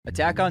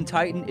Attack on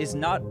Titan is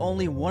not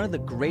only one of the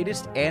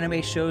greatest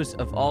anime shows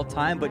of all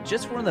time, but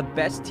just one of the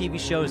best TV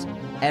shows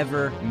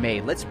ever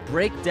made. Let's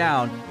break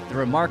down the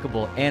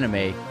remarkable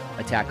anime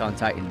Attack on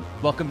Titan.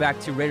 Welcome back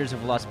to Raiders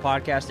of the Lost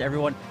podcast,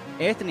 everyone.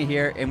 Anthony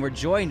here, and we're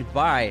joined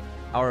by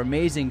our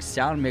amazing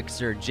sound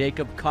mixer,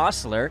 Jacob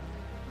Kostler,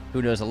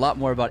 who knows a lot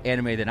more about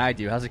anime than I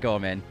do. How's it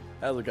going, man?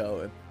 How's it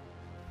going?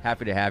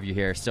 Happy to have you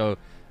here. So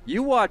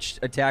you watched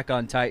Attack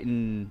on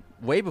Titan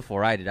way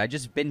before I did. I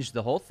just binged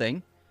the whole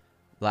thing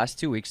last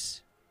 2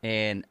 weeks,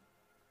 and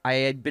I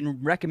had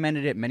been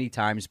recommended it many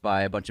times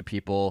by a bunch of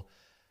people.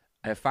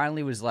 I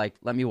finally was like,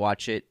 let me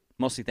watch it,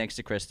 mostly thanks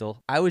to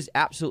Crystal. I was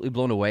absolutely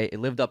blown away.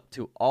 It lived up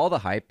to all the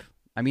hype.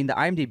 I mean, the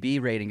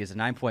IMDb rating is a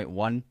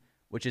 9.1,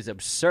 which is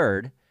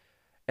absurd.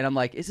 And I'm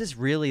like, is this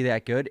really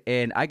that good?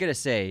 And I gotta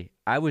say,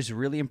 I was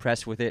really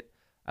impressed with it.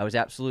 I was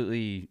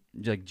absolutely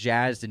like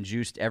jazzed and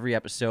juiced every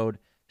episode.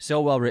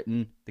 So well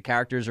written. The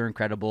characters are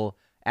incredible.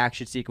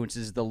 Action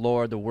sequences, the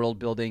lore, the world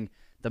building,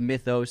 the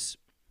mythos.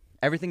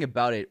 Everything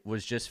about it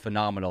was just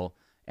phenomenal,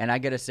 and I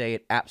gotta say,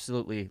 it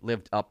absolutely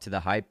lived up to the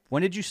hype.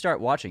 When did you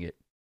start watching it?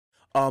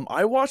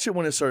 I watched it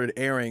when it started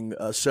airing.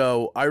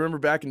 So I remember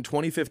back in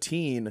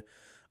 2015,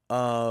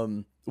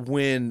 when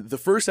the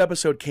first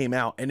episode came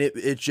out, and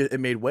it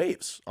made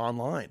waves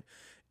online.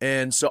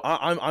 And so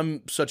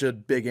I'm such a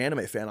big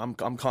anime fan.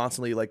 I'm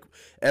constantly like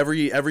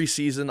every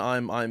season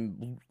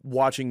I'm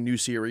watching new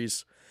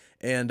series,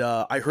 and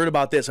I heard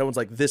about this. Everyone's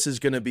like, this is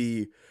gonna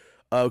be.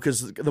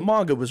 Because the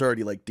manga was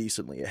already like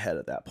decently ahead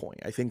at that point.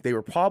 I think they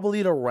were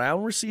probably at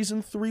around where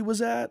season 3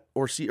 was at,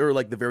 or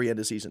like the very end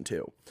of season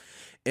 2,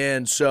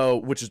 and so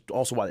which is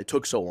also why they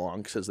took so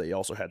long, because they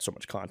also had so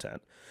much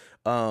content.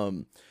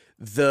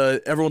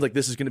 Everyone's like,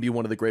 this is going to be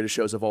one of the greatest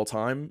shows of all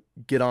time.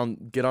 Get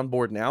on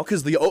board now,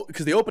 because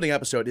the opening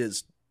episode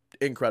is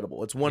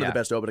incredible. It's one of the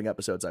best opening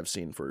episodes I've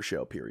seen for a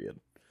show. Period.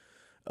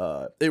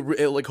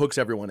 It like hooks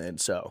everyone in.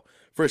 So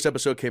first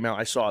episode came out,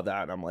 I saw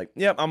that, and I'm like,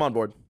 yeah, I'm on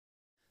board.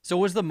 So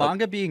was the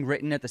manga being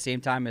written at the same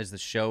time as the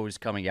show was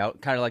coming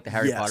out? Kind of like the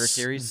Harry Potter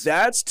series?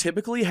 That's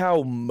typically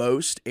how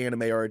most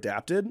anime are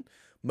adapted.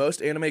 Most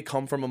anime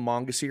come from a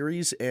manga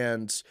series,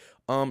 and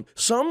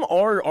some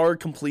are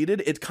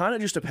completed. It kind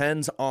of just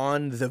depends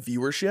on the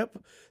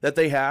viewership that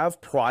they have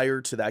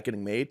prior to that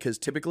getting made, because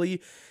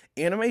typically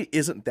anime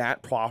isn't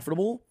that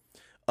profitable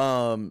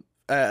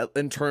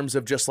in terms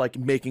of just like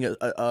making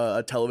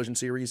a television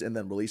series and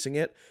then releasing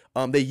it.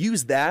 They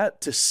use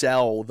that to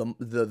sell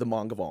the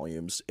manga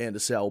volumes and to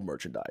sell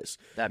merchandise.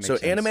 That makes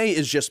sense. Anime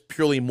is just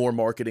purely more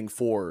marketing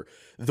for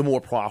the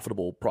more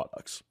profitable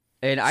products.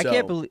 And I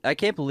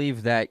can't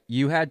believe that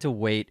you had to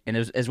wait, and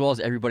as well as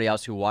everybody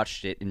else who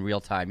watched it in real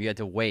time, you had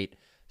to wait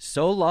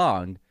so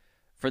long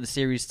for the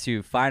series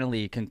to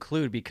finally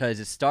conclude,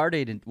 because it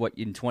started in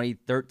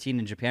 2013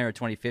 in Japan, or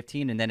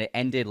 2015, and then it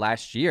ended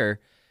last year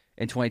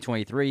in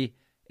 2023.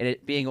 And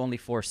it being only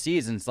 4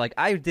 seasons. Like,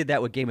 I did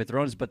that with Game of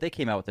Thrones, but they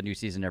came out with a new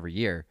season every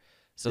year.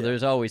 So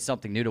there's always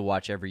something new to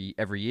watch every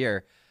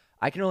year.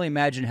 I can only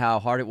imagine how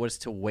hard it was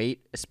to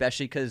wait,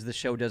 especially because the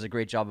show does a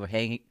great job of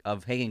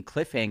hanging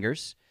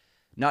cliffhangers,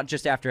 not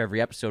just after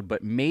every episode,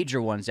 but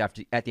major ones at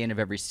the end of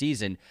every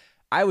season.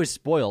 I was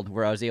spoiled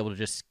where I was able to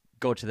just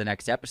go to the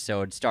next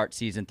episode, start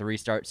season 3,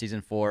 start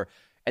season 4,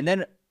 and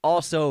then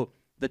also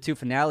the 2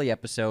 finale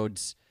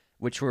episodes,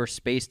 which were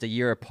spaced a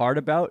year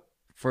apart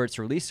for its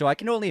release. So I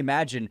can only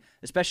imagine,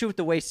 especially with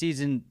the way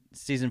season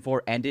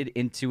 4 ended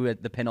into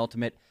the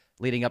penultimate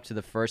leading up to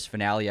the first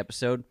finale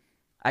episode,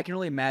 I can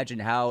only imagine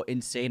how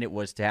insane it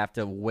was to have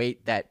to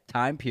wait that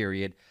time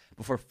period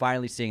before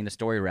finally seeing the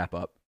story wrap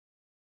up.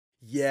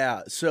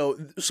 Yeah, so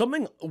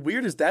something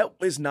weird is that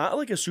is not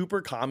like a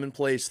super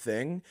commonplace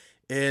thing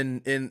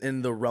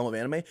in the realm of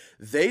anime.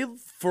 They,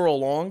 for a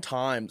long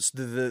time,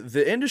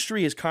 the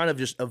industry has kind of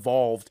just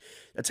evolved.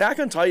 Attack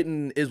on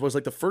Titan was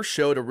like the first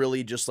show to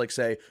really just like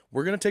say,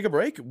 we're gonna take a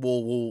break.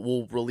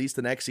 We'll release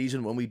the next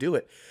season when we do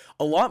it.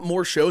 A lot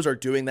more shows are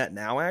doing that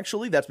now.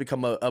 Actually, that's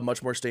become a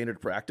much more standard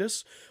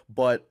practice.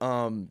 But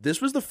this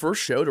was the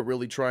first show to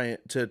really try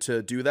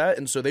to do that,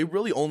 and so they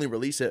really only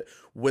release it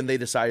when they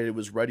decided it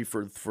was ready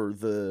for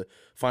the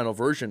final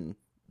version.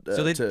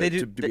 So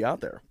to be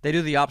out there. They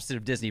do the opposite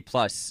of Disney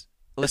Plus.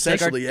 Let's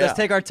Essentially,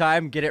 take our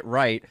time, get it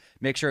right,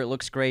 make sure it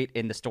looks great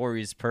and the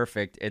story is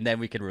perfect, and then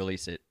we can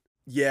release it.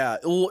 Yeah,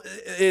 well,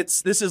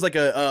 this is like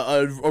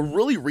a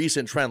really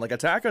recent trend. Like,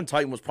 Attack on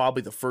Titan was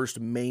probably the first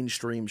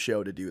mainstream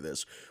show to do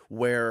this,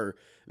 where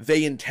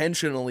they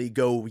intentionally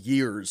go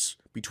years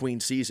between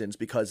seasons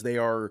because they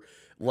are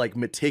like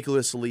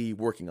meticulously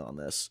working on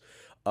this.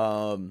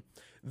 That's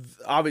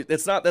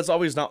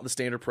always not the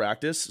standard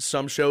practice.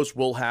 Some shows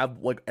will have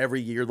like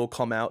every year they'll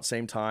come out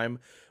same time,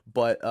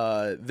 but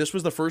this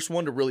was the first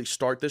one to really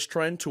start this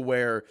trend to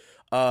where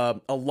a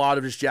lot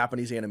of just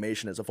Japanese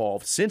animation has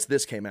evolved since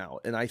this came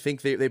out, and I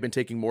think they've been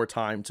taking more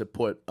time to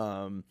put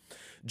better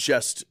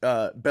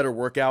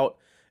work out,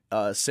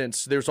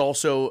 since there's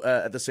also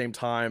at the same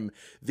time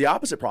the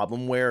opposite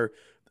problem where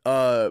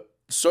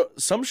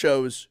some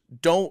shows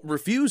don't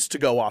refuse to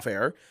go off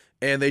air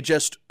and they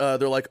just they're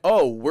like,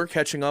 oh, we're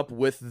catching up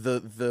with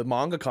the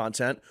manga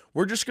content.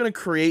 We're just going to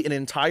create an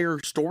entire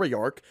story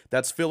arc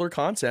that's filler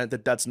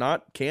content that's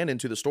not canon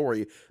to the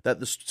story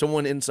that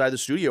someone inside the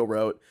studio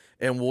wrote,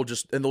 and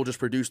they'll just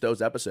produce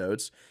those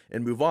episodes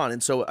and move on.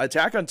 And so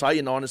Attack on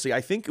Titan, honestly, I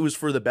think it was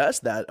for the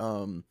best that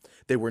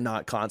they were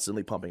not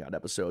constantly pumping out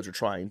episodes or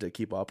trying to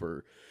keep up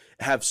or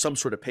have some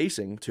sort of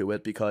pacing to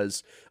it,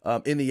 because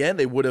in the end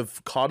they would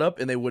have caught up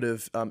and they would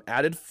have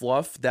added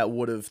fluff that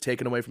would have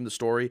taken away from the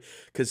story,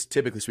 because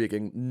typically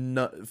speaking,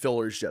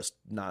 filler is just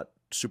not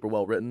super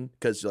well written,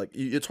 because like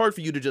it's hard for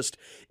you to just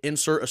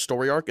insert a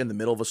story arc in the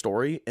middle of a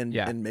story and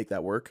make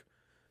that work,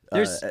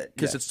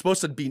 because it's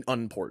supposed to be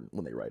unimportant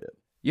when they write it.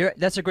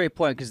 That's a great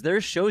point, because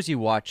there's shows you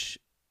watch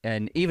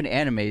and even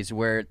animes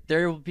where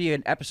there will be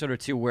an episode or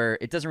two where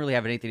it doesn't really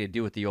have anything to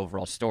do with the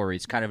overall story.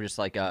 It's kind of just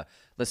like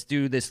let's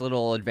do this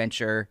little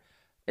adventure.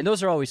 And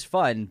those are always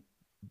fun,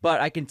 but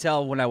I can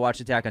tell when I watch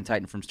Attack on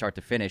Titan from start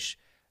to finish,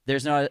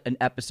 there's not an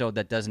episode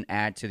that doesn't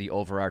add to the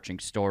overarching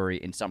story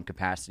in some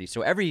capacity.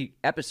 So every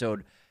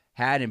episode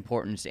had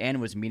importance and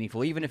was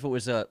meaningful, even if it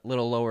was a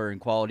little lower in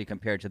quality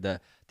compared to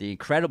the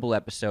incredible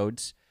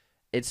episodes,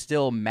 it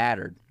still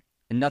mattered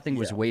and nothing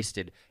was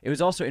wasted. It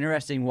was also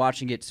interesting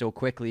watching it so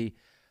quickly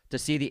to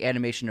see the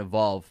animation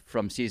evolve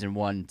from season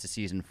 1 to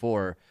season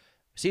 4.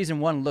 Season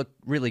 1 looked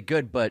really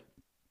good, but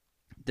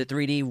the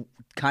 3D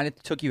kind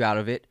of took you out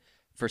of it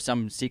for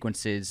some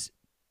sequences.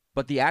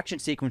 But the action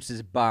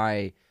sequences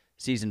by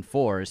season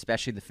 4,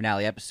 especially the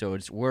finale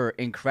episodes, were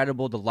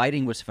incredible. The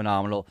lighting was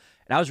phenomenal.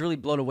 And I was really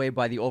blown away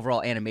by the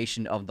overall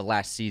animation of the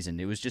last season.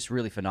 It was just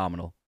really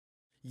phenomenal.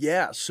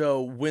 Yeah, so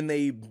when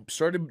they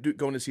started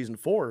going to season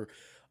 4,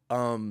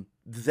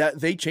 that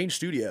they changed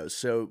studios.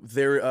 So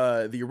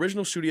the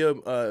original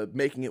studio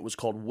making it was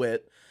called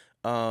Wit.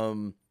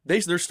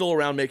 They're still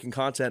around making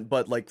content,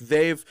 but like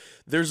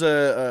there's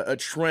a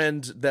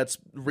trend that's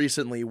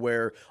recently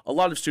where a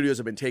lot of studios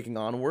have been taking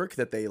on work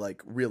that they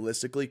like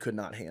realistically could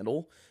not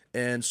handle.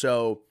 And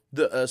so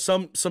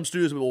some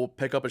studios will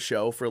pick up a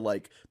show for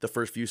like the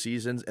first few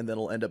seasons, and then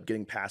it'll end up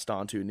getting passed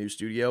on to a new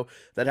studio.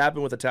 That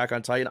happened with Attack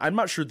on Titan. I'm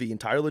not sure the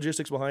entire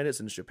logistics behind it,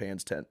 since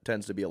Japan's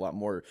tends to be a lot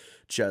more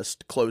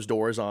just closed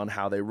doors on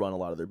how they run a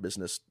lot of their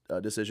business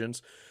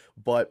decisions.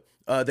 But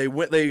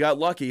they got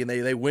lucky, and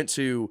they went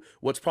to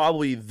what's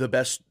probably the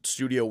best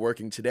studio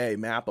working today,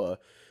 MAPPA.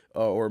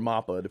 Or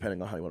MAPPA,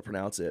 depending on how you want to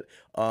pronounce it.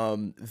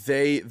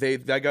 They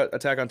got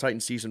Attack on Titan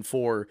season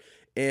 4,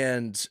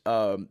 and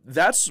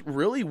that's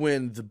really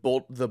when the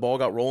ball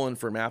got rolling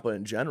for MAPPA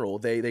in general.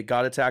 They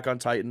got Attack on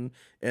Titan,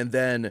 and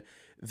then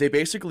they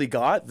basically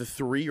got the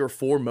 3 or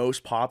 4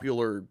 most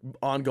popular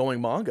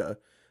ongoing manga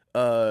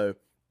at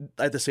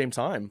the same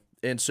time.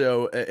 And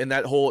so, and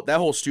that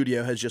whole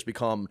studio has just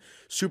become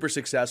super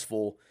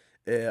successful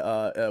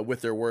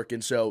with their work.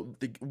 And so,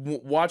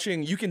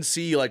 watching, you can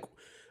see like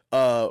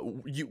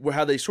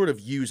how they sort of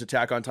use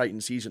Attack on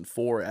Titan season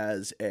 4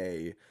 as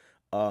a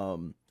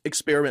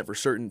experiment for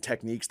certain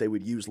techniques they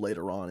would use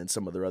later on in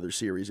some of their other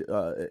series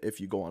if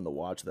you go on to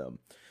watch them.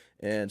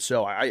 And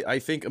so I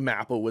think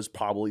MAPPA was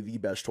probably the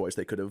best choice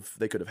they could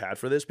have had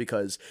for this,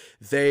 because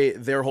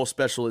their whole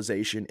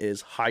specialization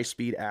is high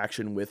speed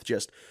action with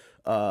just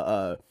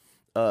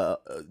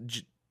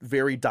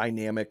very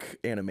dynamic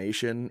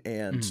animation,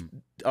 and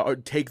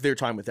take their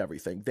time with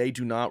everything. They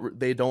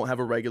don't have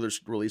a regular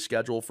release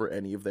schedule for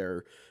any of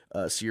their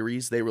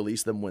series. They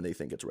release them when they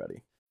think it's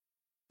ready.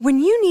 When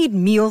you need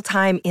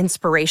mealtime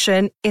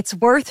inspiration, it's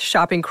worth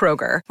shopping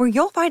Kroger, where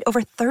you'll find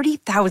over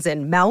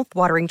 30,000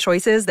 mouth-watering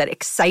choices that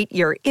excite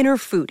your inner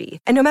foodie.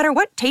 And no matter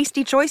what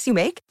tasty choice you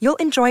make, you'll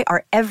enjoy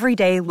our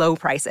everyday low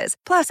prices,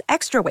 plus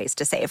extra ways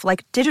to save,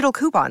 like digital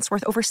coupons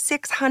worth over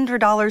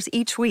 $600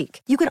 each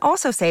week. You can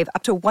also save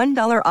up to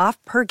 $1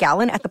 off per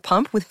gallon at the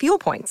pump with fuel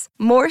points.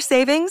 More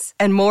savings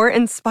and more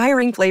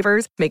inspiring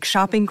flavors make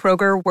shopping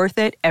Kroger worth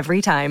it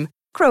every time.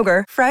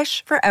 Kroger,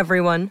 fresh for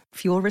everyone.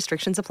 Fuel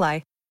restrictions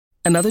apply.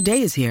 Another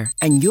day is here,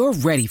 and you're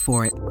ready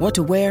for it. What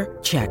to wear?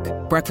 Check.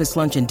 Breakfast,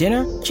 lunch, and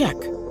dinner? Check.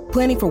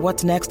 Planning for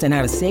what's next and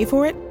how to save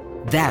for it?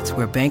 That's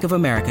where Bank of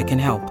America can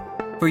help.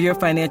 For your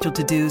financial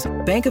to-dos,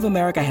 Bank of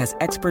America has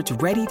experts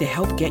ready to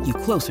help get you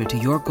closer to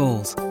your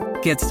goals.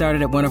 Get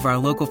started at one of our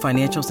local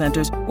financial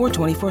centers or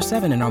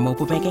 24/7 in our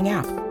mobile banking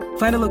app.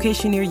 Find a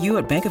location near you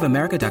at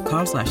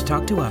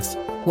bankofamerica.com/talktous.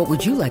 What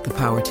would you like the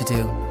power to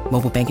do?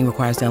 Mobile banking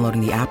requires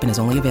downloading the app and is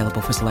only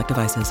available for select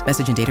devices.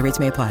 Message and data rates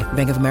may apply.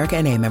 Bank of America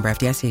NA, member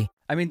FDIC.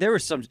 I mean, there were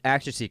some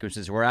action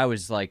sequences where I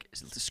was like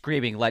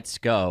screaming, "Let's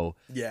go!"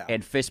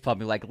 And fist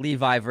pumping, like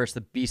Levi versus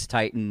the Beast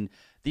Titan,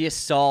 the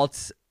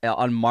assaults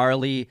on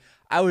Marley.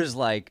 I was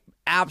like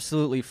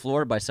absolutely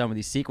floored by some of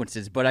these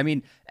sequences. But I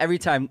mean, every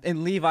time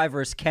in Levi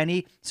versus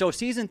Kenny. So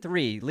season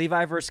 3,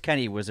 Levi versus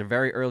Kenny was a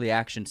very early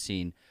action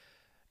scene,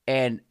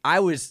 and I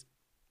was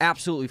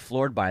absolutely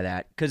floored by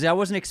that, because I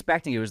wasn't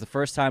expecting it. It was the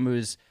first time it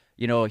was,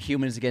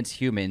 humans against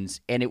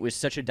humans, and it was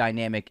such a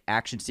dynamic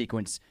action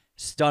sequence,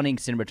 stunning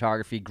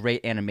cinematography,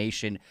 great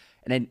animation,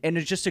 and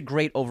it's just a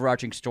great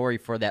overarching story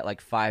for that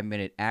like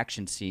 5-minute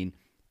action scene.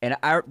 And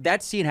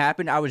that scene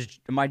happened,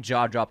 my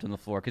jaw dropped on the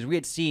floor because we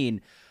had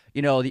seen,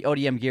 the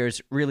ODM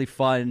gears really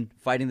fun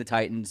fighting the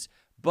Titans,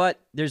 but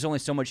there's only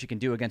so much you can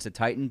do against a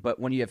Titan. But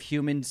when you have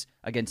humans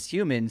against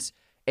humans,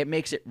 it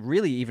makes it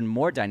really even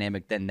more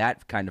dynamic than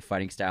that kind of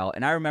fighting style.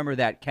 And I remember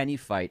that Kenny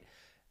fight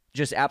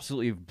just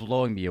absolutely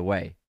blowing me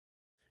away.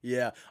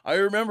 Yeah, I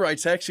remember I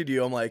texted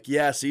you. I'm like,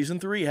 yeah,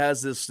 season 3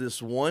 has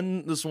this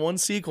one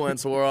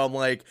sequence where I'm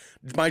like,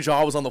 my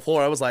jaw was on the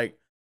floor. I was like,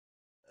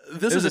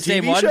 this is a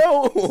TV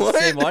show? What?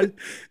 Same one?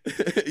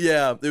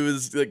 Yeah, it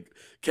was like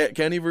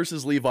Kenny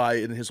versus Levi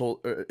and his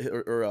whole,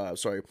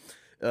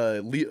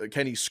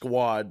 Kenny's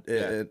squad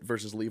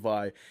versus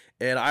Levi.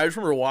 And I just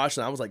remember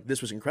watching. I was like,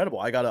 "This was incredible.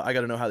 I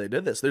gotta know how they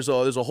did this." There's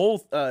a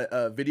whole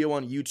video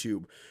on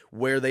YouTube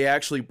where they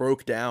actually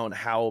broke down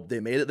how they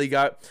made it. They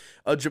got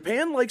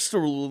Japan likes to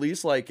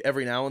release like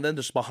every now and then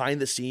just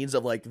behind the scenes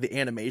of like the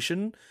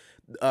animation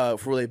for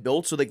what they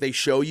built. So like they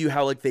show you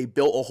how like they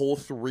built a whole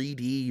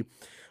 3D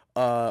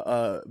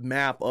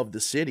map of the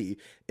city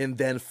and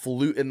then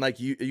flew and like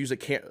you use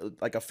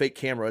a fake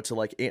camera to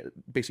like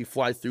basically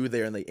fly through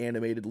there, and they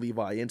animated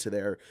Levi into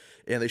there,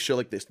 and they show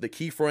like the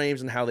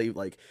keyframes and how they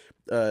like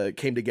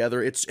came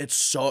together. It's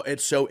so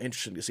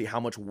interesting to see how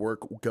much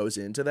work goes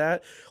into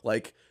that.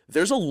 Like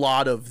there's a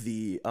lot of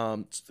the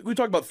we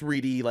talk about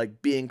 3D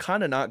like being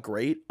kind of not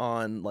great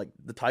on like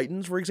the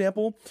Titans, for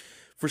example.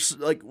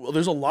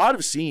 There's a lot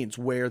of scenes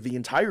where the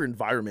entire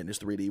environment is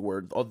 3D,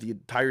 where the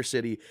entire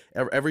city,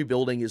 every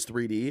building is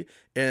 3D,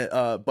 and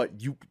but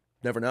you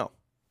never know.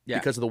 Yeah.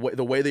 Because of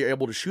the way they're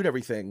able to shoot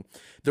everything,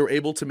 they're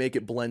able to make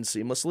it blend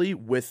seamlessly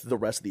with the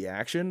rest of the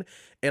action,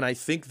 and I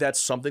think that's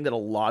something that a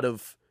lot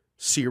of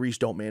series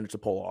don't manage to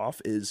pull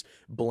off, is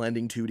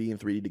blending 2D and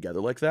 3D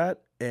together like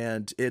that.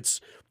 And it's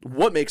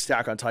what makes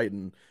Attack on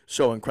Titan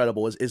so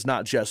incredible is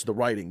not just the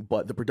writing,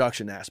 but the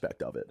production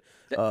aspect of it,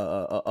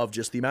 of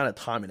just the amount of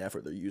time and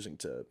effort they're using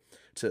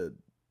to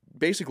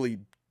basically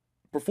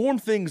perform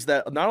things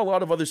that not a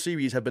lot of other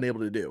series have been able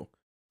to do.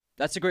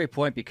 That's a great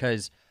point,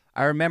 because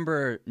I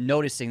remember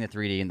noticing the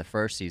 3D in the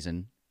first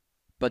season,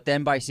 but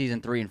then by season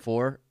 3 and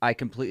 4, I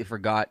completely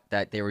forgot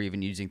that they were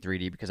even using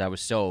 3D because I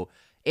was so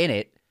in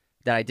it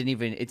that I didn't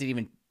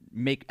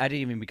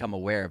even become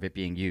aware of it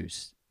being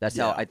used. That's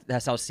how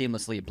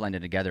seamlessly it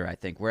blended together, I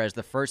think. Whereas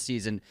the first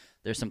season,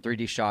 there's some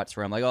 3D shots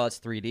where I'm like, oh, it's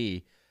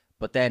 3D,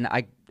 but then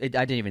I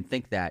didn't even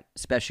think that,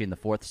 especially in the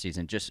fourth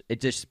season.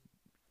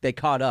 They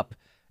caught up,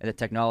 and the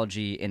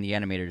technology and the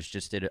animators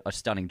just did a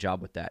stunning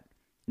job with that.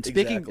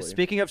 And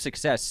speaking of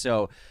success,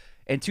 so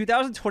in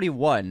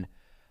 2021,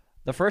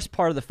 the first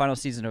part of the final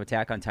season of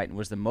Attack on Titan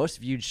was the most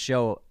viewed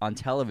show on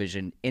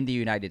television in the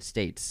United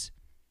States,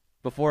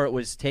 before it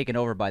was taken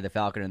over by the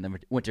Falcon and the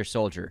Winter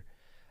Soldier.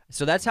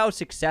 So that's how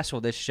successful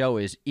this show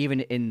is,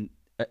 even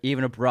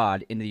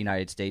abroad in the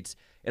United States.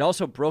 It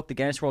also broke the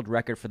Guinness World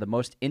Record for the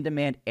most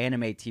in-demand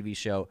anime TV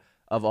show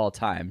of all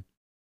time.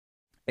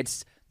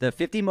 It's the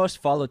 50 most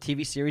followed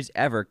TV series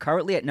ever,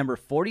 currently at number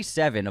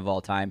 47 of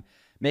all time,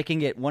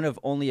 making it one of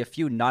only a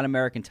few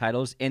non-American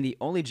titles and the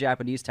only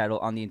Japanese title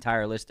on the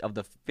entire list of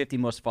the 50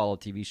 most followed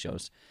TV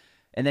shows.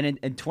 And then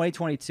in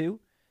 2022,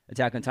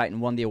 Attack on Titan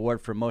won the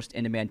award for most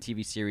in-demand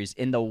TV series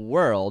in the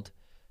world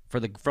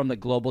from the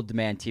Global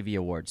Demand TV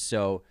Awards.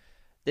 So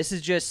this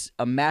is just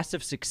a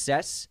massive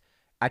success.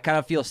 I kind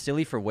of feel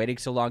silly for waiting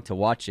so long to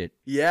watch it.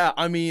 Yeah,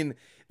 I mean,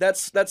 I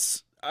think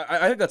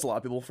that's a lot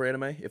of people for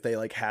anime, if they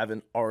like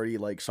haven't already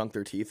like sunk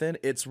their teeth in.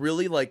 It's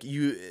really like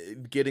you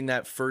getting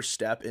that first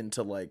step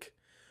into like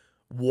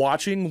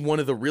watching one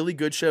of the really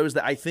good shows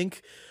that I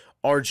think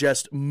are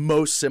just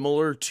most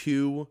similar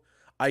to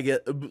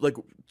like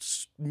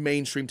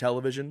mainstream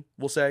television,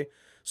 we'll say.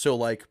 So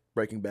like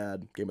Breaking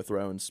Bad, Game of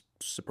Thrones,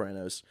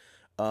 Sopranos.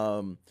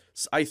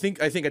 I think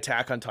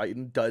Attack on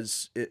Titan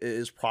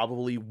is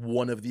probably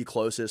one of the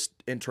closest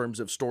in terms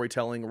of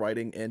storytelling,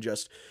 writing, and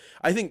just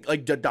I think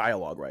like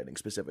dialogue writing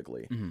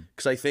specifically.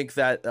 Because I think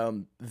that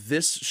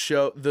this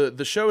show,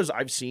 the shows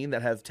I've seen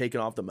that have taken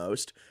off the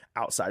most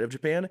outside of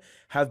Japan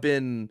have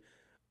been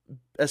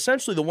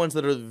essentially the ones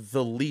that are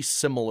the least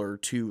similar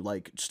to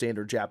like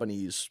standard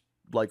Japanese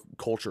like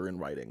culture and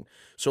writing.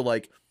 So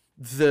like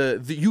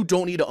you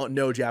don't need to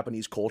know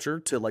Japanese culture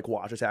to like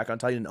watch Attack on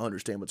Titan and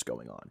understand what's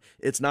going on.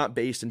 It's not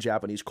based in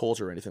Japanese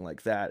culture or anything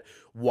like that,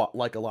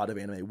 like a lot of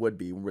anime would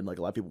be, when like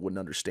a lot of people wouldn't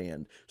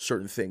understand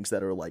certain things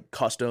that are like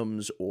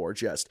customs or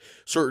just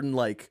certain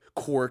like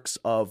quirks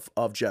of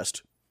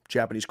just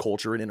Japanese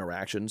culture and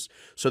interactions.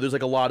 So there's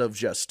like a lot of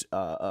just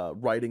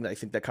writing that I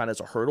think that kind of is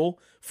a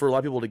hurdle for a lot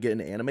of people to get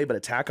into anime, but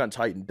Attack on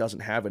Titan doesn't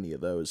have any of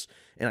those.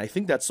 And I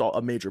think that's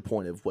a major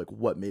point of like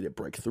what made it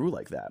break through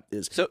like that,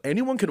 is so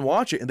anyone can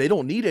watch it and they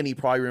don't need any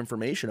prior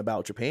information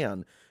about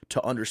Japan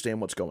to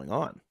understand what's going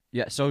on.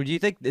 Yeah. So do you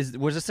think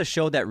was this a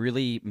show that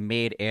really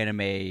made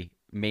anime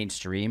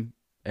mainstream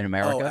in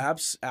America? Oh,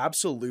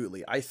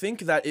 absolutely. I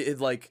think that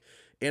it like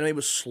anime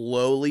was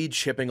slowly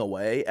chipping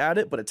away at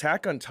it, but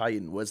Attack on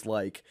Titan was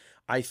like,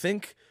 I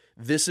think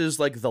this is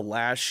like the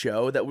last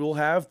show that we'll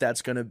have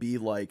that's gonna be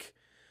like,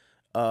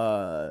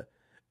 I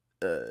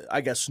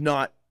guess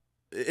not.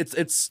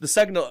 It's the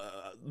second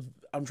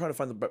I'm trying to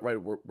find the right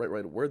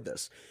way to word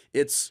this.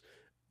 It's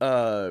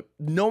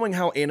knowing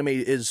how anime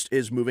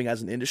is moving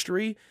as an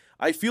industry.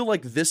 I feel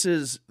like this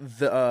is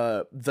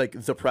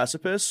the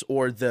precipice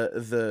or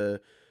the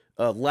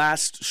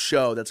last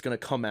show that's going to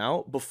come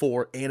out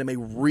before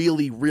anime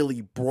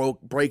really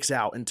breaks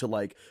out into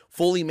like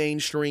fully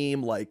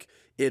mainstream. Like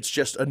it's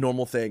just a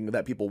normal thing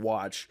that people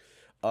watch.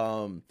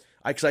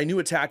 Because I knew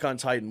Attack on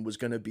Titan was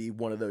going to be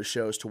one of those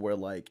shows to where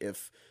like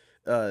if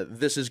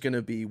this is going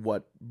to be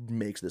what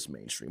makes this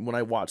mainstream. When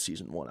I watched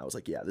season 1, I was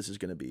like, yeah, this is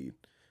going to be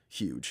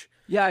huge.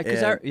 Yeah,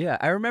 because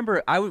I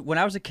remember when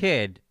I was a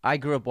kid, I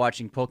grew up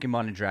watching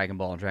Pokemon and Dragon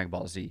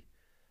Ball Z,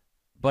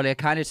 but it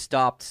kind of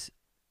stopped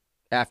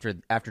after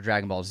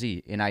Dragon Ball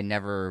Z, and I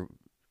never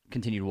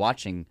continued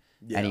watching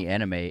any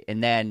anime.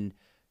 And then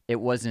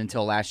it wasn't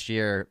until last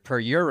year, per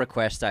your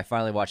request, I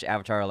finally watched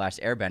Avatar: The Last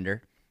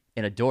Airbender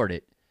and adored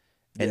it.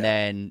 And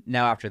then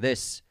now after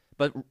this,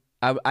 but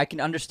I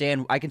can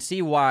understand, I can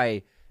see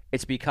why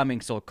it's becoming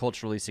so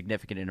culturally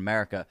significant in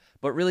America.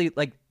 But really,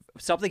 like,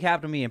 something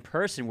happened to me in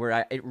person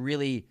where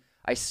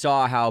I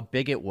saw how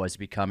big it was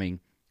becoming.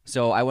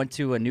 So I went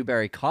to a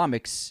Newberry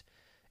Comics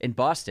in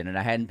Boston, and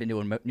I hadn't been to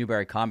a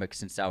Newberry Comics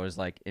since I was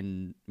like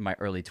in my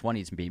early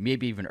 20s,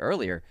 maybe even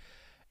earlier.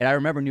 And I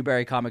remember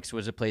Newberry Comics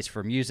was a place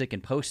for music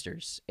and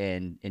posters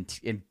and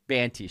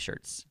band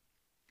T-shirts,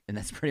 and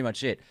that's pretty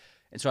much it.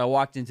 And so I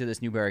walked into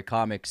this Newberry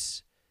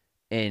Comics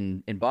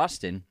in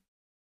Boston,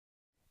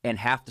 and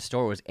half the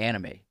store was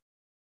anime.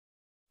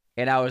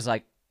 And I was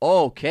like,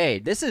 okay,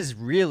 this is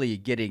really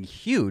getting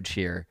huge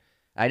here.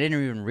 I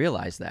didn't even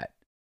realize that.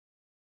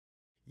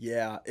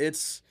 Yeah,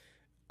 it's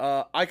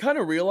I kind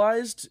of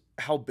realized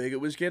how big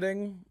it was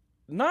getting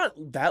not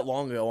that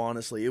long ago,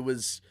 honestly. It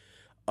was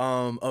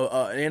an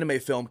anime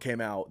film came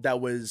out that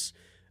was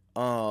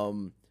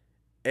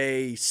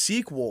a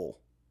sequel,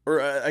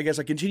 or I guess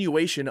a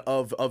continuation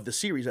of the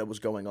series that was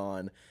going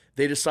on.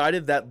 They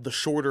decided that the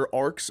shorter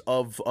arcs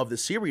of the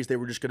series, they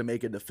were just going to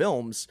make into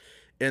films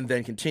and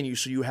then continue.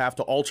 So you have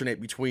to alternate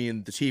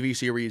between the TV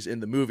series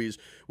and the movies,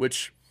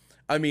 which,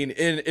 I mean,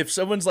 if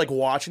someone's like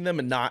watching them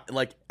and not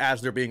like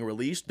as they're being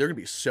released, they're going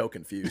to be so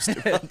confused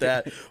about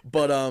that.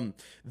 But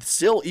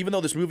still, even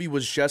though this movie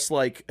was just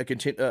like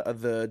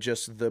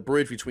the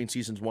bridge between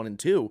seasons 1 and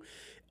 2,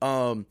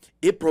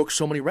 it broke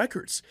so many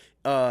records.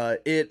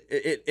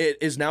 It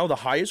is now the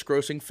highest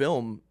grossing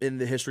film in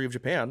the history of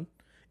Japan.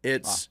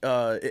 It's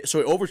so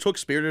it overtook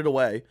Spirited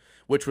Away,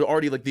 which were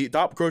already like the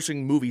top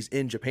grossing movies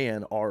in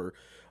Japan are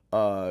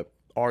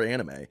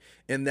anime.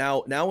 And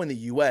now in the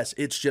US,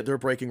 it's just, they're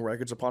breaking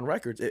records upon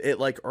records. It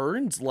like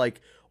earns like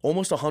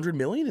almost 100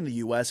 million in the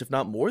US, if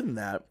not more than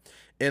that.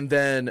 And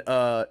then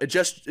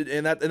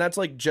that's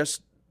like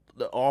just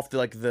off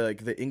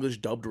the English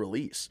dubbed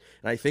release.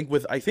 And I think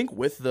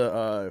with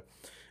the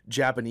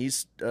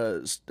Japanese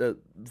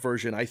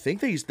version, I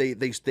think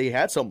they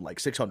had something like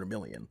 600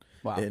 million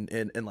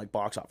in like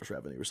box office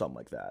revenue or something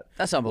like that.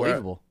 That's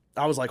unbelievable.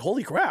 Where I was like,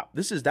 holy crap,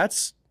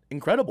 that's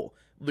incredible.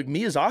 Like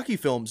Miyazaki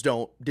films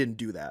didn't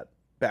do that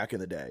back in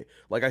the day.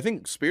 Like I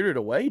think Spirited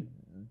Away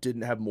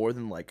didn't have more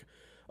than like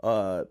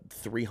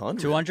 300.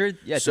 200?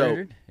 Yeah, so,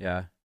 200.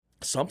 Yeah.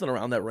 Something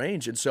around that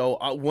range. And so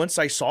once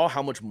I saw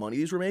how much money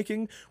these were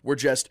making, were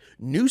just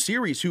new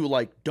series who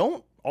like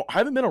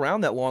haven't been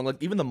around that long,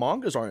 like even the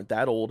mangas aren't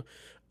that old,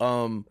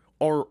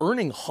 are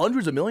earning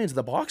hundreds of millions at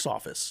the box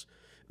office.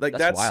 Like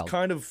that's wild.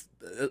 Kind of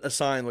a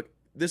sign like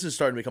this is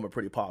starting to become a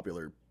pretty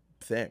popular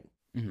thing.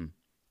 Mm-hmm.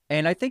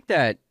 And I think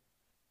that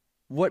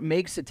what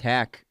makes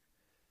Attack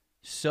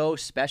so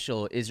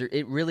special is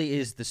it really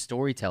is the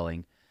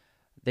storytelling.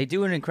 They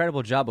do an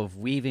incredible job of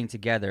weaving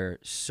together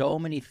so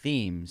many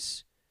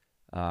themes,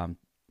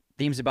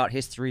 themes about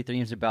history,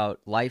 themes about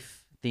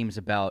life, themes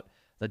about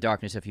the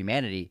darkness of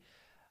humanity,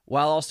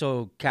 while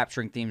also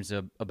capturing themes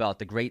about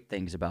the great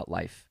things about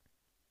life.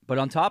 But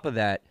on top of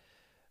that,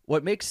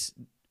 what makes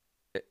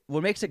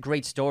a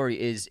great story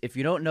is if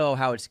you don't know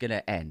how it's going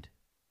to end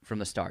from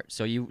the start.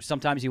 So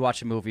sometimes you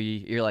watch a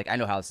movie, you're like, I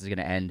know how this is going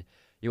to end.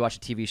 You watch a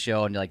TV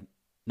show and you're like,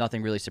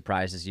 nothing really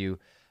surprises you.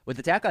 With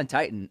Attack on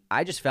Titan,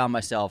 I just found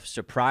myself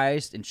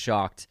surprised and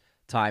shocked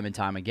time and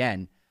time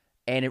again.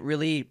 And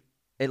it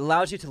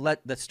allows you to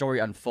let the story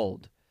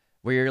unfold,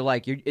 where you're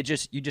like, you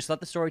just let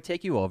the story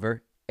take you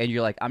over, and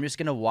you're like, I'm just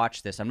going to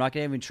watch this. I'm not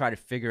going to even try to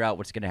figure out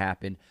what's going to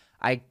happen.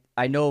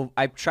 I know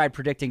I've tried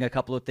predicting a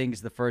couple of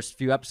things the first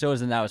few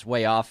episodes, and I was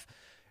way off.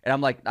 And I'm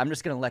like, I'm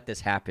just going to let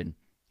this happen.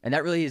 And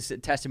that really is a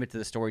testament to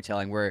the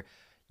storytelling, where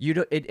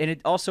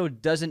it also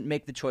doesn't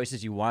make the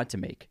choices you want to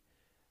make.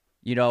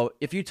 You know,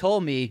 if you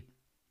told me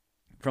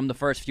from the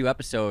first few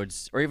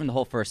episodes, or even the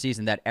whole first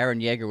season, that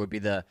Eren Yeager would be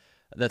the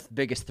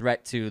biggest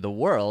threat to the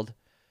world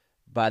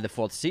by the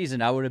 4th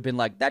season, I would have been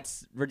like,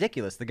 that's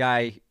ridiculous. The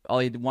guy, all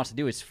he wants to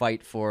do is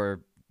fight for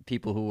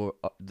people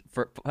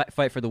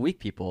fight for the weak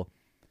people.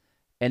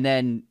 And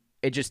then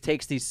it just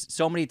takes these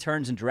so many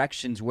turns and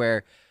directions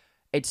where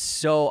it's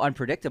so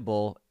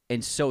unpredictable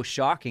and so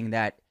shocking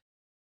that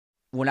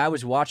when I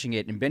was watching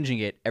it and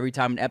binging it, every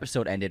time an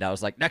episode ended, I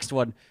was like, next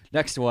one.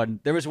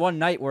 There was one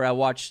night where I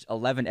watched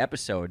 11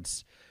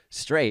 episodes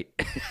straight.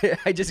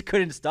 I just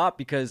couldn't stop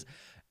because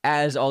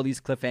as all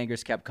these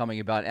cliffhangers kept coming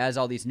about, as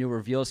all these new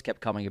reveals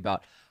kept coming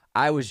about,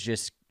 I was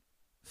just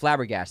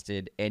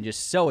flabbergasted and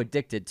just so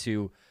addicted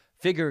to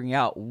figuring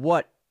out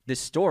what this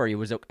story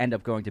was end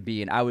up going to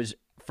be. And I was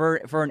for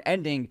an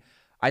ending,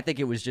 I think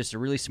it was just a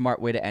really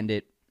smart way to end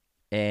it,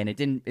 and it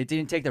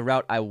didn't take the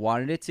route I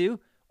wanted it to,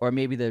 or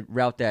maybe the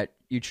route that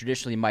you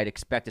traditionally might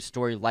expect a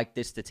story like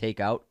this to take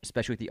out,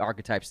 especially with the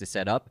archetypes to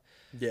set up.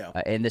 Yeah.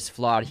 And this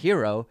flawed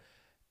hero,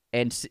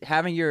 and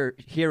having your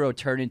hero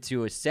turn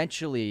into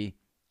essentially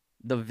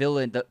the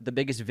villain, the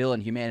biggest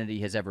villain humanity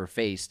has ever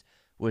faced,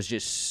 was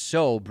just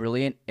so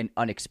brilliant and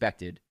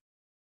unexpected.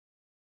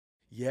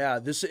 Yeah,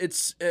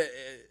 it's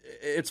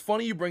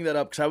funny you bring that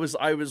up because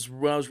I was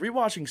when I was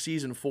rewatching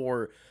season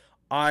 4,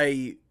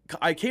 I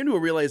came to a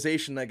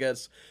realization, I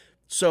guess.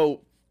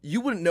 So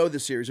you wouldn't know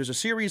this series. There's a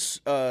series,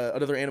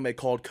 another anime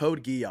called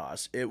Code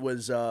Geass. It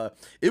was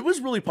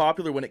really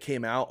popular when it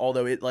came out,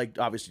 although it like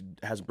obviously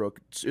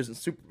isn't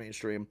super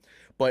mainstream,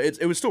 but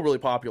it was still really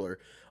popular.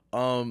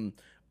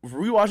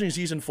 Rewatching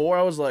season 4,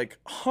 I was like,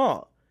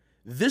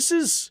 this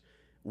is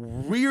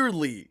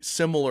weirdly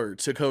similar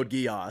to Code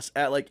Geass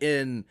at like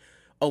in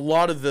a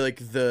lot of the like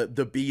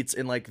the beats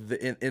and like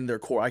in their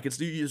core. I could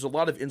still use a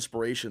lot of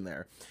inspiration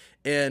there,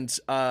 and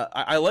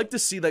I like to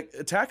see like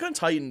Attack on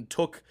Titan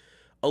took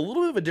a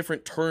little bit of a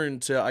different turn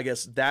to, I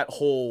guess, that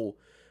whole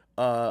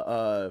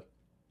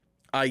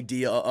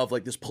idea of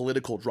like this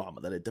political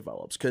drama that it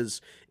develops,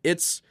 because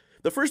it's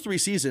the first 3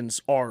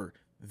 seasons are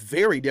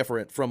very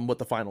different from what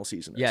the final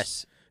season is.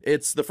 Yes.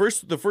 It's the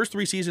first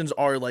 3 seasons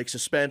are like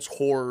suspense,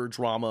 horror,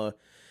 drama,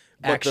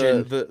 but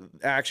Action. the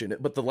action.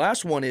 But the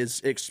last one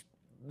is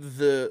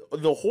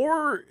the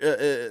horror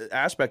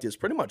aspect is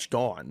pretty much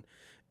gone,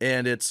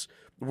 and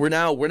we're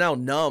now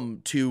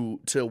numb to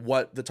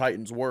what the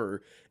Titans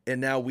were, and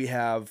now we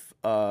have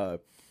a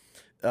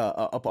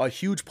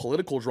huge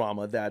political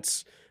drama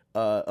that's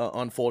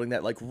unfolding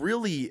that like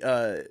really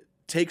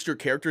takes your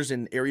characters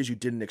in areas you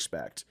didn't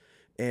expect,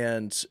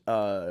 and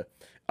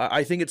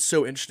I think it's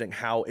so interesting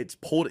how it's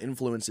pulled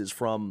influences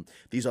from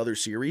these other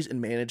series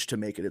and managed to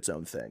make it its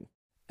own thing.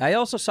 I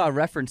also saw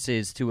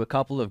references to a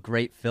couple of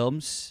great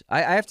films.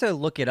 I have to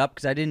look it up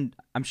because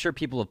I'm sure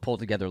people have pulled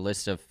together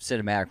lists of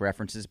cinematic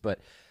references, but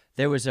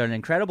there was an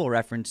incredible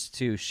reference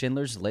to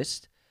Schindler's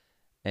List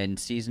in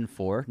season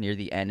 4 near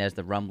the end as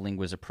the rumbling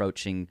was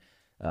approaching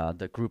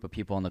the group of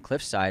people on the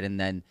cliffside, and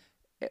then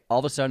all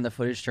of a sudden the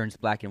footage turns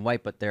black and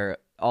white, but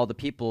all the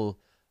people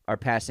are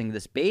passing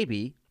this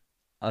baby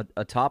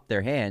atop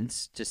their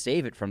hands to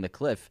save it from the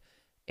cliff,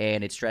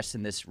 and it's dressed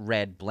in this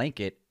red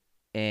blanket,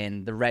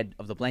 and the red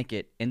of the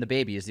blanket in the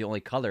baby is the only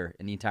color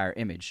in the entire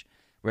image,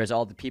 whereas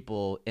all the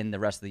people in the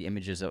rest of the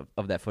images of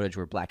that footage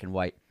were black and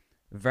white.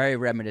 Very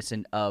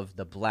reminiscent of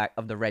the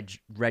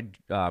red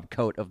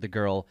coat of the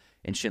girl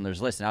in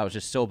Schindler's List, and I was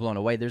just so blown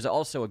away. There's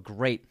also a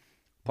great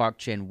Park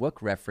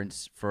Chan-wook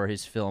reference for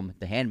his film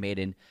The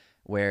Handmaiden,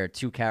 where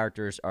 2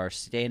 characters are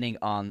standing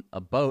on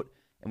a boat,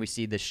 and we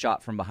see this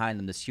shot from behind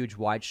them, this huge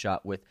wide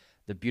shot with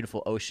the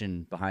beautiful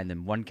ocean behind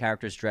them. One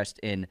character's dressed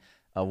in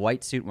a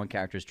white suit, one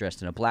character's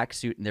dressed in a black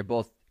suit, and they're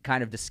both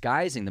kind of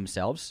disguising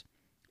themselves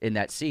in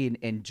that scene,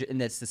 and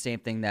that's the same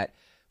thing that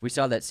we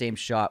saw that same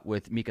shot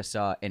with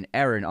Mikasa and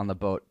Eren on the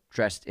boat,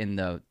 dressed in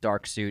the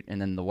dark suit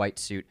and then the white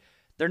suit.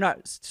 They're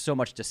not so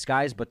much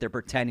disguised, but they're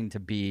pretending to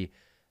be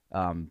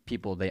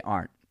people they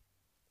aren't.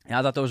 And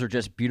I thought those were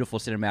just beautiful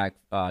cinematic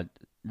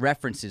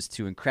references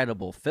to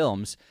incredible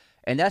films.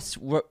 And that's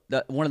one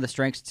of the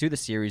strengths to the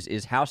series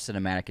is how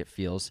cinematic it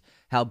feels,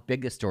 how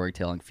big the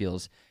storytelling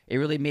feels. It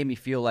really made me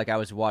feel like I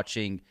was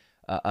watching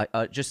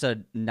just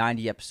a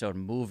 90-episode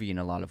movie in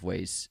a lot of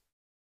ways.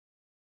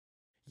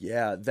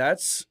 Yeah,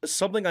 that's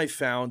something I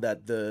found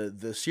that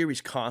the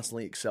series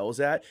constantly excels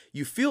at.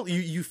 You feel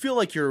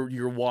like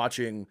you're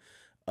watching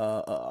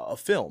a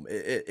film.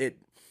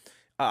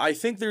 I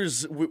think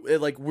this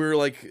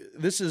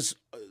is,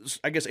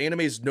 I guess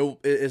anime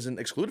isn't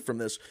excluded from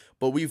this,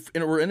 but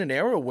we're in an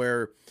era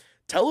where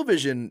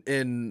television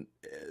and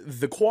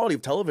the quality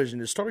of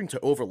television is starting to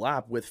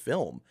overlap with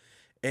film.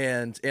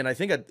 And I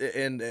think I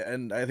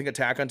think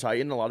Attack on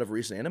Titan and a lot of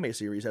recent anime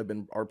series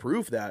are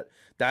proof that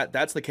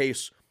that's the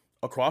case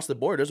across the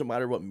board. It doesn't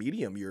matter what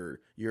medium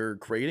you're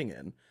creating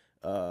in.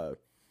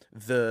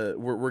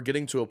 We're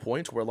getting to a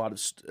point where a lot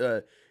of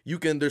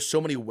there's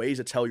so many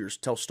ways to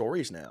tell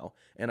stories now,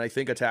 and I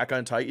think Attack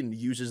on Titan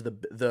uses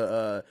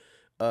the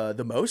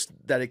most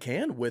that it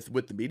can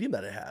with the medium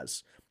that it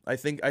has. I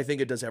think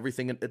it does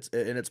everything in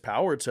its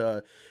power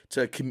to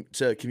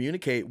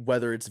communicate,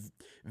 whether it's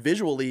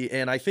visually,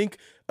 and I think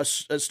a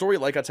story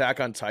like Attack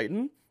on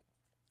Titan,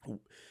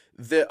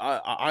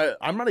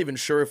 I'm not even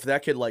sure if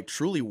that could like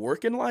truly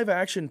work in live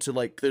action. To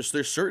like,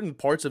 there's certain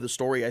parts of the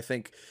story I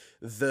think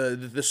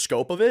the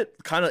scope of it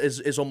kind of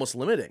is almost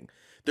limiting.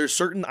 There's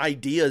certain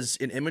ideas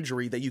in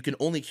imagery that you can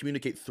only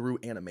communicate through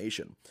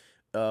animation,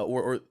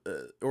 or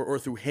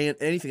through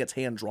anything that's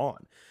hand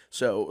drawn.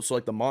 So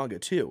like the manga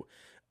too.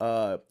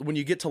 when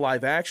you get to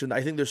live action,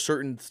 I think there's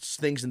certain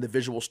things in the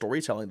visual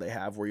storytelling they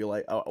have where you're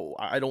like, oh,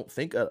 I don't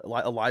think a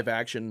live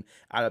action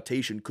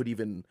adaptation could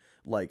even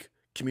like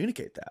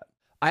communicate that.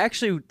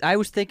 I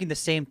was thinking the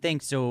same thing.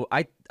 So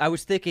I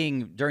was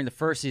thinking during the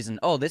first season,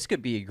 oh, this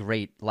could be a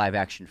great live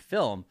action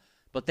film.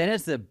 But then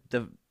as the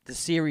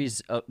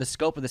series, the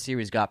scope of the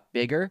series got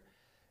bigger,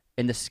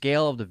 and the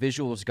scale of the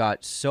visuals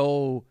got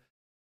so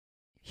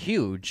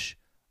huge,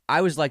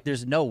 I was like,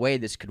 there's no way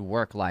this could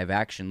work live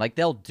action. Like,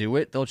 they'll do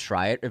it, they'll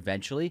try it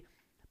eventually,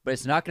 but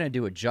it's not going to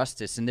do it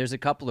justice. And there's a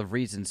couple of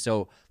reasons.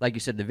 So, like you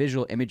said, the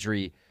visual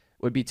imagery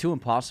would be too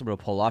impossible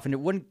to pull off,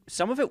 and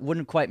some of it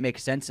wouldn't quite make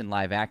sense in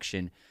live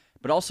action,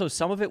 but also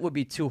some of it would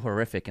be too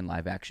horrific in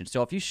live action.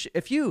 So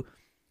if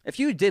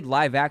you did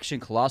live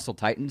action Colossal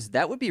Titans,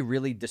 that would be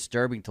really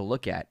disturbing to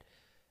look at.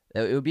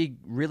 It would be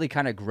really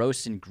kind of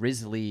gross and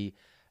grisly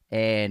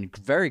and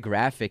very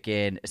graphic,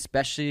 and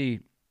especially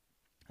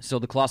so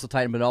the Colossal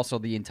Titan, but also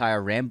the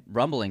entire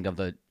rumbling of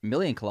the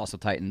Million Colossal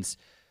Titans.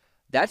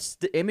 That's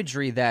the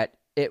imagery that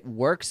it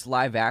works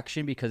live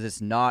action because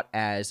it's not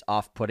as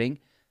off-putting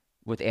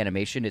with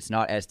animation. It's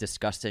not as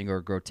disgusting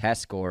or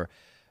grotesque, or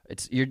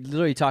you're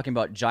literally talking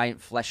about giant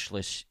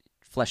fleshless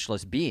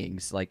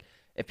beings. Like,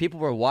 if people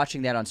were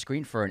watching that on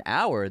screen for an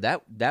hour,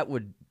 that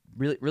would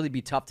really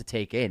be tough to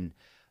take in.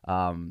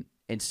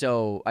 And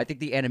so I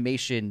think the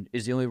animation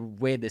is the only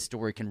way this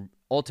story can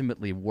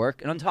ultimately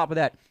work. And on top of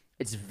that,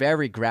 it's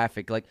very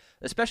graphic. Like,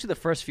 especially the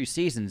first few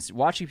seasons,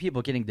 watching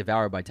people getting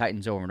devoured by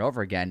Titans over and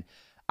over again,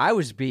 I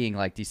was being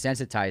like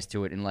desensitized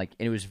to it, and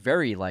it was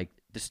very like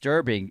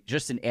disturbing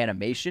just in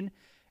animation.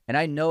 And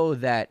I know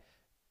that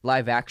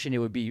live action, it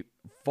would be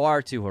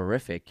far too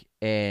horrific,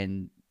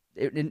 and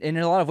in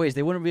a lot of ways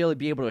they wouldn't really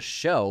be able to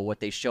show what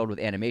they showed with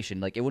animation.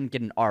 Like, it wouldn't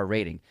get an R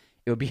rating.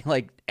 It would be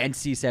like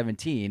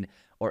NC-17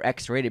 or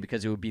X-rated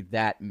because it would be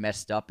that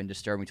messed up and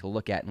disturbing to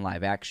look at in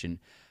live action.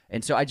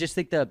 And so I just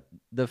think the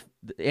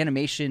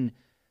animation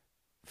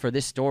for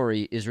this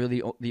story is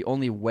really the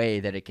only way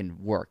that it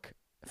can work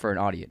for an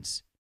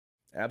audience.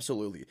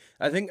 Absolutely.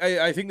 I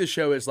think the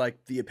show is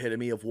like the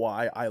epitome of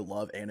why I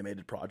love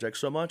animated projects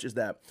so much, is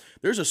that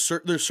there's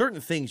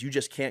certain things you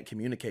just can't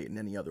communicate in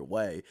any other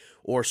way,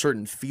 or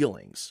certain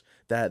feelings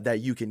that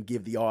you can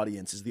give the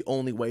audience. Is the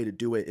only way to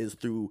do it is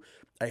through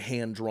a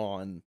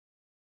hand-drawn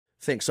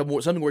thing,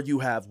 something where you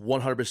have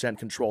 100%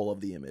 control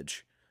of the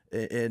image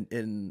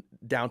in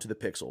down to the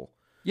pixel.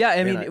 Yeah,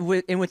 I mean,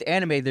 with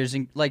anime, there's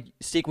like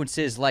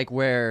sequences like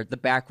where the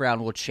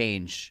background will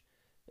change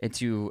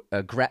into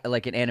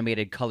like an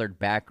animated colored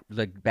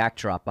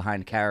backdrop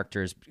behind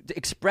characters,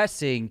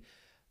 expressing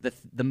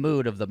the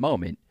mood of the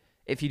moment.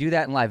 If you do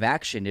that in live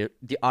action,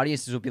 the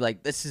audiences will be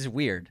like, "This is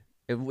weird."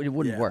 It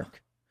wouldn't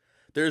work.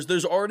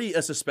 There's already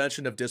a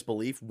suspension of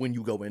disbelief when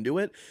you go into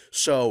it.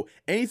 So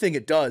anything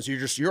it does,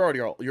 you're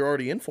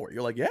already in for it.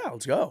 You're like, yeah,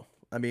 let's go.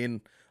 I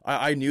mean,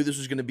 I knew this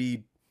was going to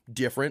be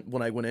different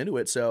when I went into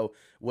it. So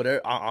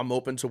whatever, I'm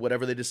open to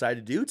whatever they decide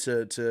to do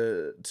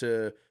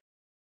to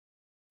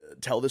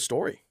tell this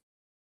story.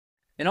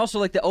 And also,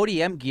 like, the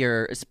ODM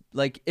gear is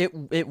like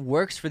it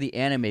works for the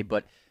anime,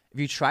 but if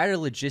you try to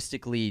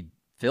logistically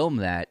film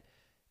that,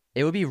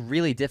 it would be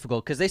really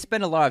difficult because they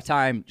spend a lot of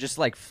time just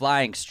like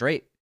flying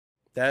straight.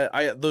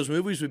 Those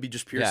movies would be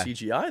just pure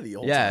CGI the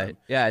whole time.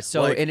 Yeah.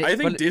 So like, I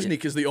think Disney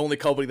is the only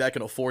company that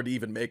can afford to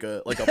even make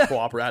a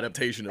proper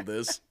adaptation of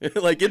this.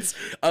 Like, it's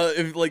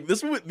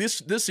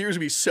this series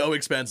would be so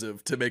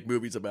expensive to make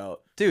movies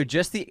about. Dude,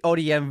 just the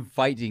ODM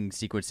fighting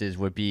sequences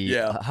would be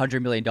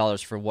 $100 million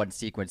for one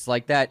sequence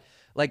like that.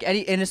 Like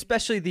and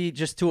especially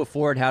just to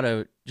afford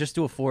CGI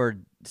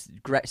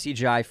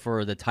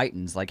for the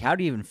Titans. Like, how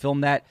do you even film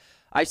that?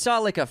 I saw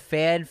like a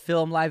fan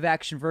film live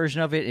action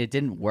version of it. It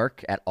didn't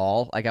work at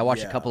all. Like, I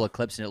watched a couple of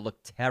clips and it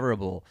looked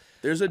terrible.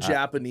 There's a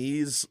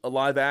Japanese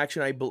live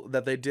action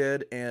that they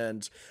did,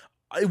 and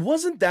it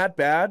wasn't that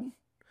bad.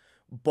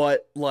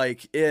 But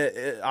like,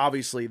 it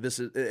obviously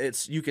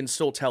you can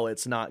still tell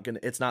it's not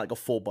like a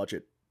full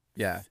budget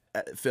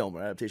film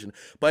or adaptation.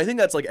 But I think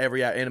that's like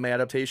every anime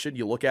adaptation.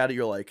 You look at it,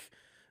 you're like,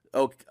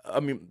 oh,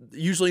 I mean,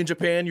 usually in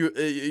Japan,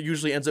 it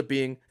usually ends up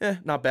being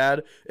not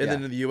bad, and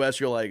then in the US,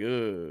 you're like,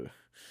 ugh.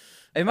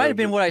 It might have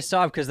been what I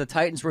saw because the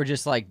Titans were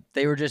just like,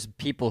 they were just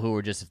people who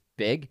were just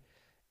big,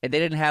 and they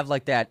didn't have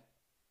like that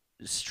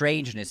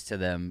strangeness to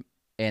them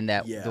and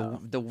that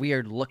the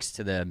weird looks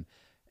to them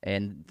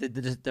and the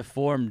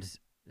deformed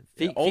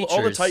features.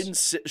 All the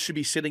Titans should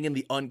be sitting in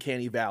the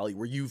uncanny valley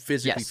where you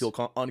physically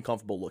feel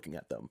uncomfortable looking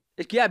at them.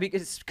 Yeah,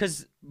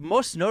 because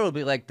most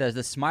notably, like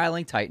the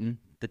smiling Titan,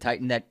 the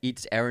Titan that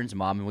eats Aaron's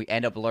mom, and we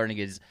end up learning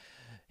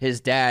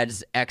his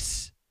dad's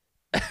ex,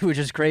 which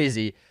is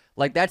crazy.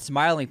 Like, that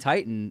smiling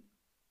Titan,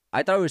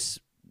 I thought it was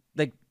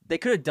like they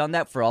could have done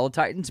that for all the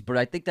Titans, but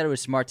I think that it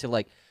was smart to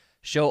like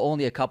show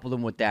only a couple of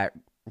them with that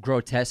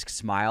grotesque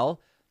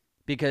smile,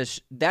 because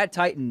that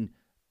Titan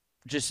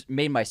just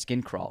made my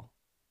skin crawl.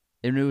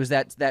 And it was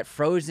that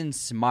frozen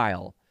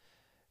smile,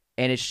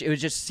 and it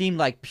just seemed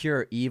like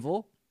pure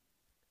evil.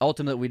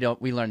 Ultimately,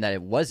 we learned that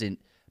it wasn't,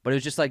 but it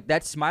was just like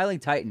that smiling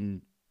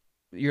Titan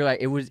you're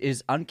like,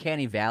 is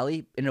uncanny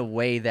valley in a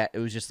way that it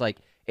was just like,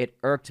 it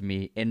irked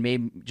me and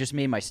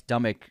made my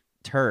stomach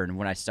turn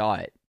when I saw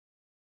it.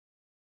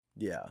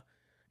 Yeah,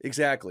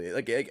 exactly.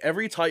 Like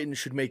every Titan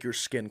should make your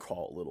skin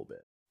crawl a little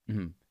bit.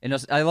 Mm-hmm.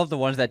 And I love the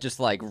ones that just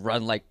like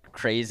run like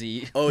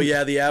crazy. Oh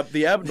yeah, the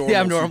abnormals, the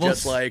abnormals.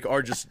 Just like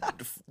are just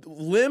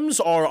limbs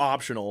are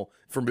optional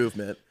for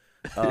movement.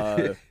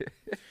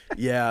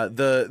 Yeah,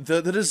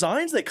 the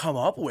designs they come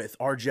up with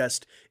are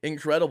just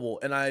incredible.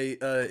 And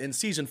in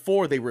season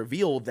 4 they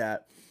revealed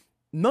that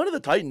none of the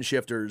Titan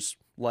shifters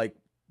like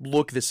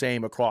look the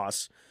same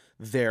across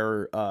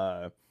their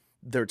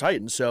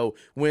Titans. So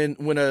when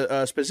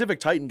a specific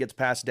Titan gets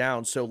passed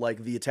down, so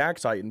like the attack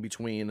Titan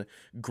between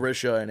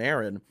Grisha and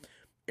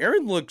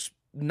Eren looks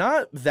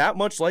not that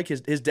much like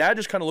his dad.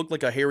 Just kind of looked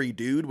like a hairy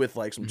dude with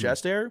like some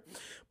chest hair,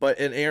 but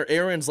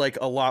Eren's like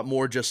a lot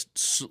more just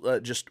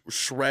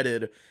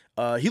shredded.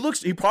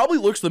 He probably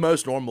looks the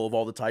most normal of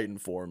all the Titan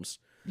forms.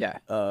 Yeah,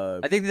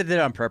 I think they did it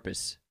on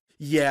purpose.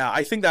 Yeah,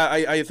 I think that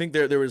I think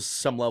there was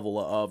some level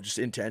of just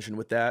intention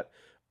with that,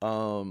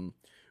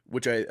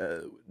 which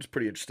is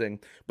pretty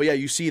interesting. But yeah,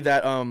 you see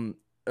that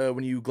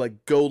when you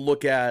like go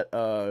look at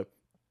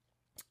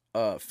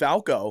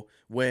Falco,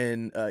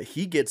 when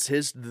he gets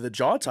the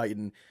Jaw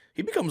Titan,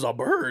 he becomes a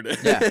bird.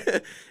 Yeah.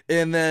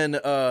 And then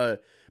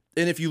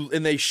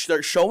and they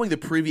start showing the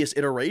previous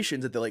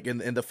iterations at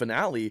in the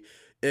finale,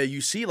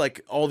 you see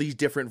like all these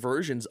different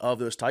versions of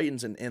those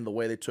Titans and the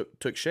way they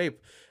took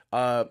shape.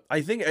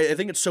 I think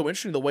it's so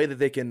interesting the way that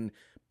they can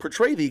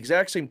portray the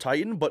exact same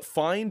Titan but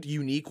find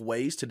unique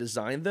ways to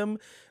design them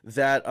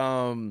that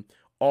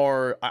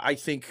are, I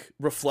think,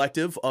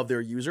 reflective of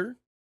their user.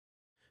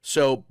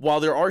 So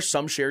while there are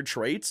some shared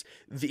traits,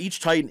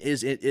 each Titan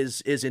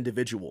is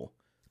individual.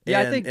 Yeah,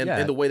 and, I think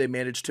and the way they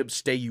manage to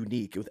stay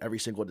unique with every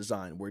single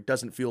design, where it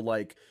doesn't feel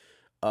like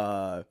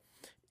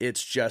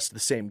it's just the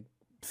same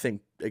thing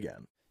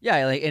again.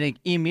 Yeah, like and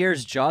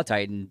Ymir's Jaw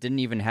Titan didn't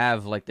even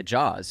have like the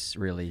jaws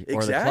really or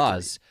Exactly. the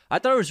claws. I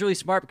thought it was really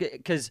smart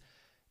because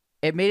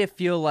it made it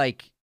feel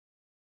like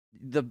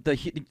the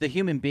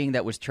human being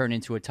that was turned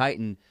into a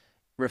Titan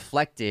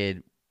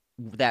reflected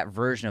that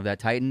version of that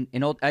Titan.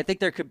 I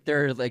think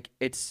they're like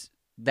it's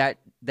that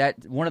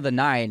one of the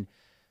nine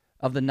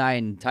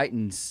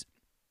Titans,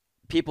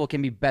 people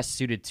can be best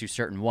suited to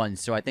certain ones.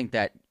 So I think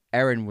that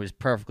Eren was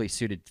perfectly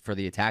suited for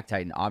the attack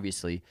Titan,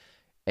 obviously,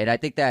 and I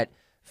think that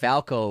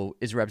Falco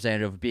is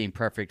representative of being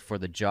perfect for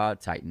the Jaw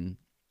Titan,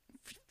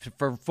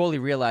 for fully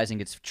realizing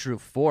its true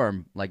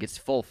form, like its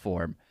full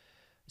form.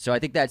 So I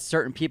think that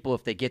certain people,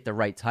 if they get the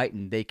right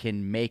Titan, they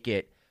can make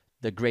it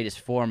the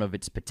greatest form of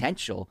its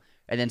potential.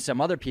 And then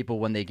some other people,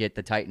 when they get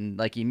the Titan,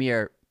 like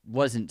Ymir,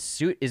 isn't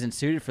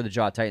suited for the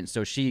Jaw Titan,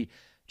 so she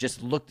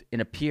just looked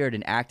and appeared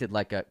and acted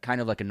like a kind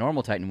of like a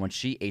normal Titan when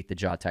she ate the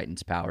Jaw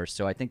Titan's powers.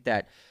 So I think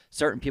that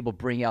certain people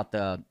bring out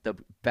the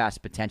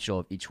vast potential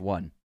of each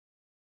one.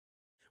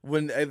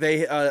 When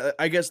they,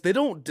 I guess they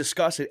don't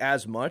discuss it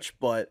as much,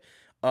 but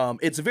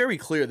it's very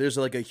clear. There's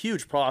like a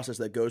huge process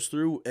that goes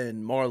through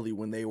in Marley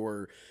when they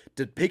were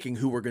picking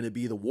who were going to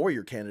be the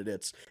warrior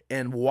candidates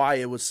and why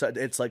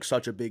it's like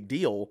such a big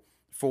deal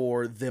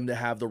for them to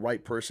have the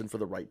right person for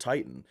the right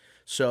Titan.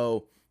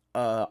 So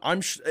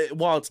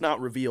while it's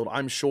not revealed,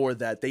 I'm sure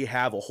that they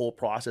have a whole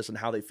process and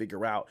how they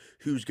figure out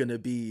who's going to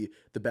be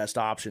the best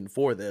option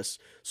for this.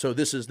 So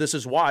this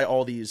is why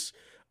all these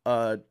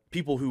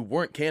people who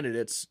weren't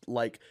candidates,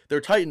 like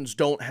their Titans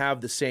don't have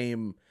the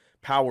same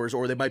powers,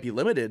 or they might be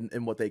limited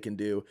in what they can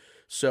do.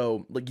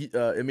 So like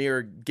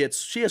Ymir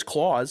she has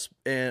claws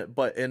and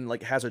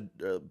like has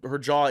her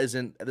jaw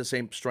isn't the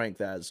same strength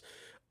as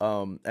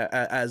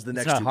the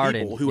next two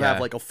people who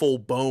have like a full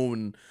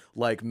bone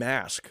like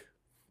mask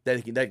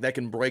that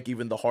can break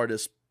even the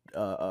hardest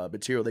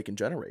material they can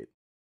generate.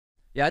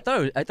 Yeah, I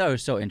thought it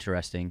was so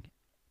interesting.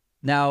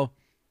 Now,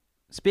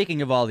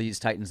 speaking of all these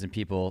Titans and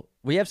people,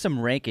 we have some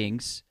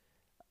rankings.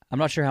 I'm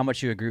not sure how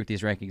much you agree with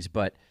these rankings,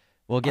 but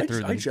we'll get through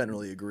them. I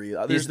generally agree.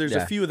 There's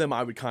a few of them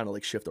I would kind of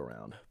like shift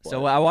around. But.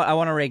 So I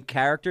want to rank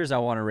characters. I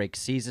want to rank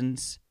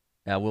seasons.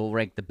 We'll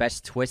rank the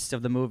best twists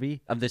of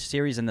the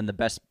series, and then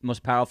the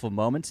most powerful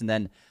moments, and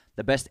then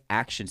the best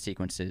action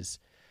sequences.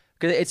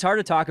 Because it's hard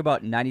to talk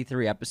about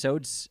 93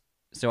 episodes,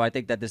 so I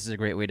think that this is a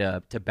great way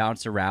to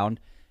bounce around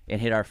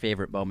and hit our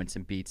favorite moments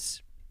and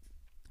beats.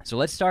 So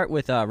let's start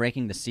with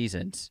ranking the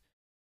seasons.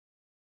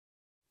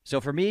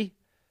 So for me,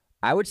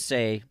 I would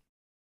say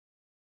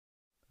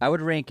I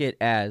would rank it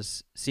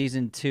as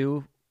season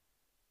 2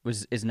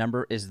 is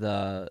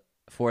the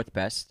 4th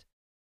best.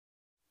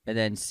 And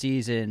then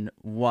season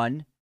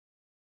 1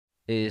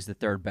 is the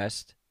 3rd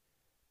best.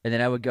 And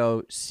then I would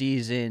go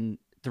season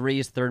 3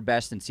 is 3rd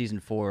best, and season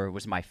 4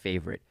 was my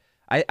favorite.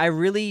 I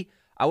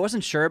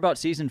wasn't sure about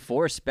season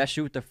 4,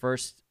 especially with the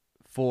first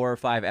 4 or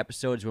 5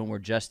 episodes when we're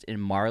just in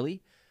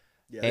Marley.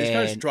 Yeah, they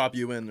kind of drop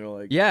you in. They're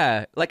like,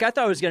 yeah, like I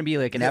thought it was gonna be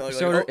like an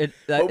episode. We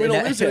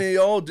don't listen to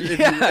y'all.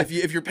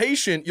 If you're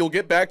patient, you'll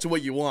get back to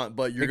what you want,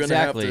 but you're gonna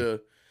have to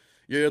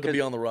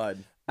be on the ride.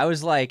 I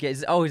was like,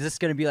 is this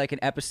gonna be like an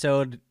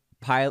episode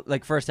pilot,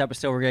 like first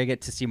episode, we're gonna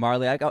get to see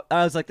Marley. I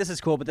was like, this is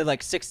cool, but then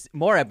like 6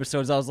 more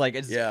episodes, I was like,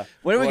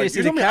 when are we gonna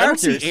see the characters? I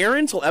don't see Aaron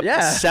until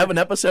 7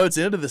 episodes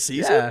into the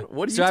season. Yeah.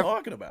 What are you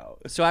talking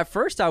about? So at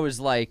first, I was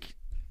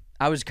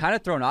kind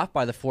of thrown off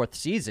by the 4th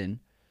season,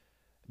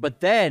 but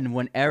then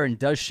when Aaron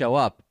does show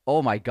up,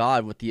 oh my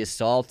god, with the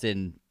assault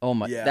and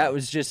that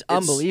was just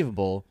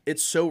unbelievable.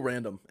 It's so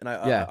random, and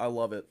I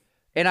love it.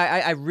 And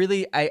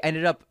I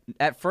ended up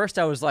at first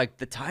I was like,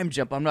 the time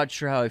jump, I'm not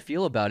sure how I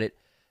feel about it.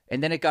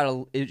 And then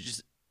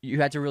you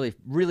had to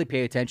really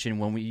pay attention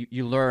when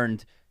you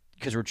learned,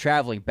 because we're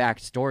traveling back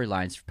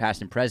storylines,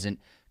 past and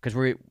present, because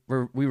we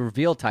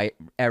reveal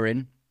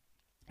Aaron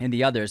and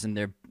the others in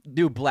their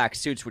new black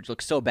suits, which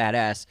look so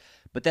badass.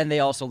 But then they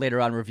also later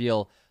on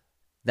reveal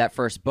that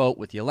first boat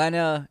with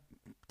Yelena,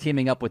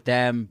 teaming up with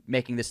them,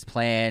 making this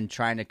plan,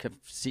 trying to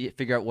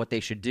figure out what they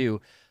should do.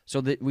 So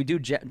that we do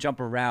jump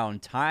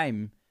around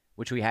time,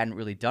 which we hadn't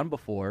really done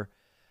before.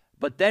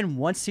 But then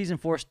once season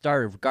 4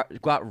 started,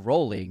 got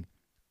rolling,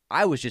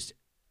 I was just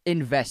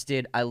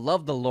invested. I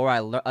love the lore. I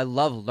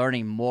love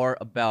learning more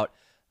about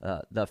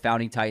the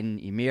founding Titan,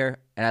 Ymir,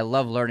 and I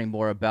love learning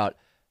more about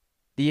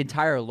the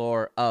entire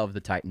lore of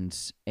the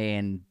Titans.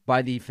 And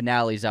by the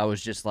finales, I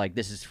was just like,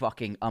 this is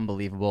fucking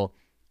unbelievable.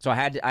 So I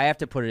have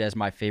to put it as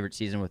my favorite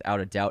season without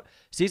a doubt.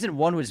 Season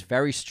 1 was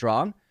very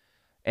strong,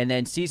 and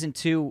then season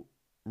 2,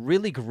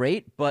 really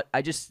great, but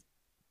I just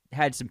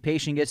had some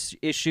pacing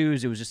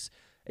issues.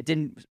 It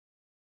didn't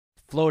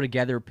flow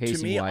together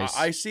pacing wise. To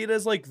me, I see it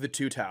as like the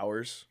Two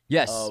Towers.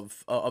 Yes.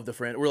 Of the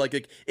friend. We're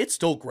like it's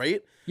still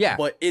great. Yeah.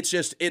 But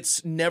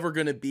it's never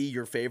gonna be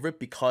your favorite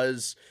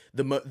because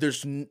the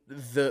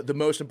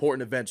most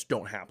important events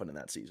don't happen in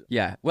that season.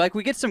 Yeah. Well, like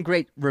we get some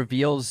great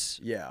reveals.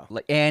 Yeah.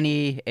 Like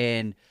Annie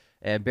and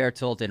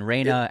Bertolt and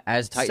Reyna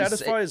as Titans.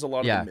 Satisfies a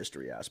lot of the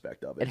mystery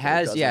aspect of it. It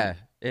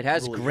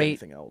has really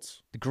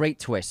great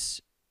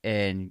twists,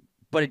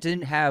 but it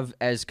didn't have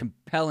as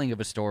compelling of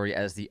a story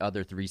as the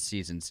other 3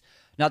 seasons.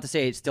 Not to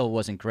say it still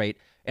wasn't great.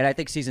 And I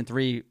think season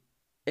 3,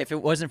 if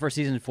it wasn't for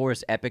season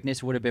 4's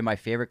epicness, would have been my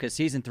favorite, because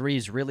season 3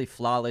 is really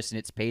flawless in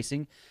its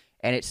pacing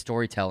and its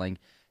storytelling,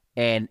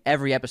 and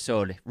every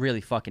episode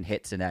really fucking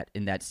hits in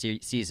that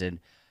season.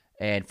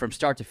 And from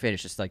start to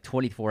finish, it's like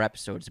 24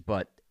 episodes,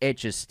 but it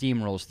just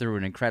steamrolls through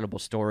an incredible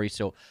story.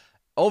 So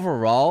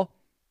overall,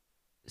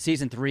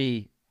 season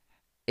 3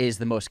 is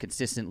the most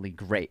consistently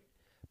great.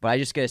 But I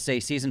just gotta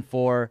say, season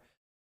 4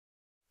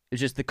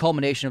 is just the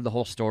culmination of the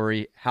whole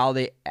story, how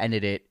they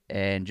ended it,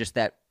 and just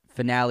that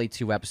finale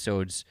 2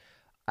 episodes.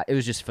 It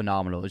was just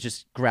phenomenal. It was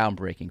just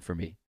groundbreaking for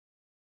me.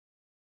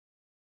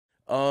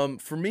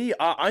 For me,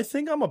 I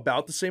think I'm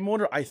about the same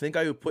order. I think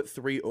I would put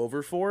 3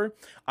 over 4.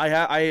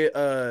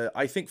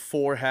 I think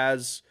 4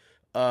 has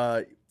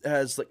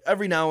like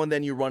every now and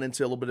then you run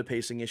into a little bit of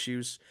pacing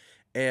issues,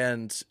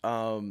 and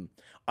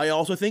I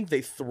also think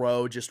they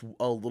throw just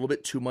a little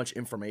bit too much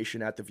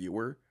information at the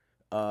viewer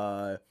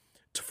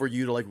for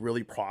you to like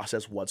really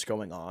process what's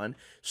going on.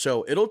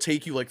 So it'll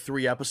take you like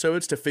 3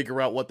 episodes to figure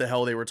out what the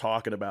hell they were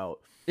talking about.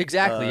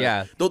 Exactly.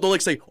 Yeah. They'll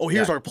like say, "Oh,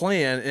 here's our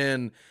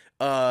plan,"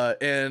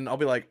 and I'll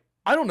be like,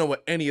 I don't know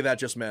what any of that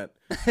just meant.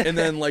 And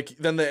then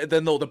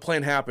the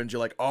plan happens. You're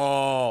like,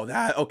 oh,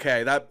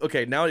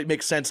 okay. Now it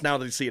makes sense now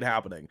that you see it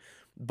happening.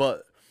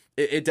 But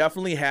it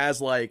definitely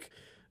has like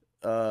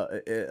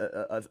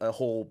a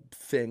whole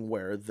thing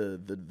where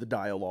the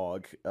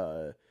dialogue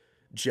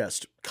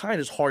just kind of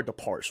is hard to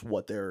parse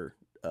what they're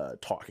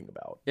talking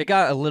about. It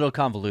got a little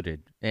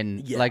convoluted,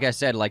 and like I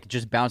said, like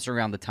just bouncing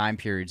around the time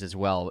periods as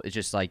well. It's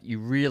just like you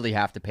really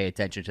have to pay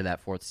attention to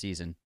that 4th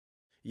season.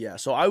 Yeah,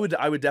 so I would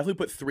definitely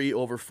put 3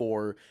 over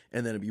 4,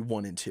 and then it'd be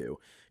 1 and 2,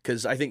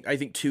 because I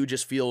think 2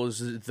 just feels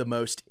the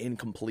most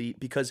incomplete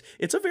because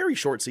it's a very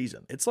short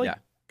season. It's like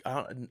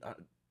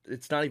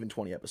it's not even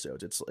 20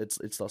 episodes. It's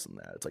less than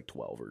that. It's like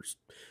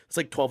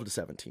 12 to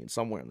 17,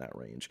 somewhere in that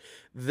range.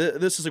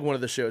 This is like one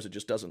of the shows that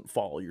just doesn't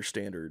follow your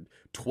standard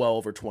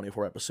 12 or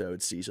 24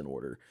 episode season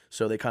order.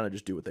 So they kind of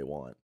just do what they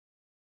want.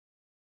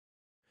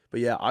 But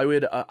yeah, I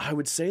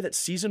would say that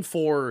season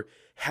 4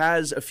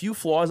 has a few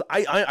flaws.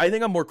 I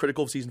think I'm more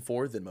critical of season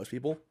 4 than most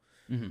people,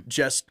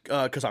 just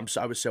because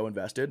I was so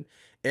invested,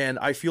 and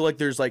I feel like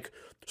there's like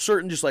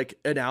certain just like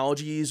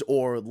analogies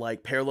or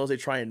like parallels they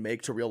try and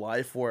make to real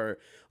life where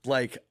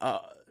like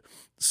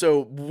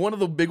so one of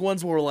the big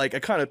ones were like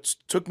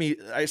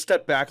I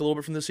stepped back a little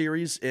bit from the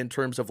series in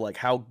terms of like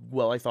how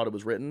well I thought it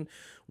was written,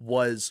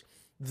 was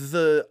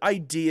the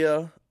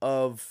idea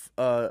of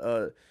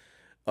who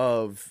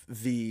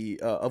the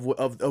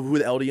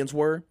Eldians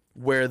were,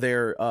 where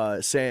they're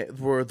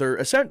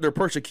they're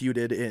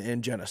persecuted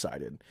and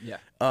genocided.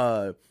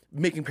 Yeah.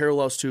 Making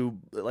parallels to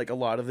like a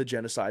lot of the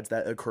genocides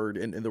that occurred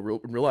in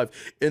real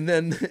life, and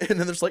then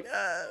there's like,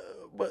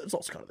 but it's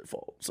also kind of their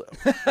fault. So.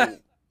 And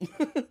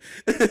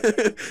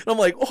I'm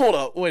like, hold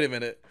up, wait a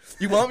minute.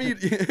 You want me?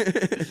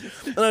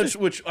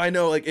 Which I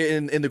know, like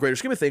in the greater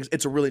scheme of things,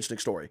 it's a really interesting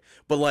story.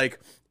 But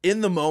like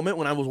in the moment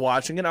when I was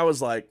watching it, I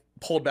was like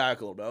pulled back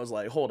a little bit. I was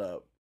like, hold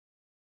up.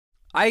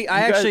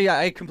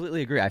 I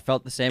completely agree. I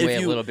felt the same way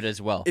a little bit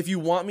as well. If you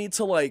want me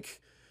to like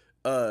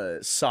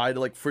side,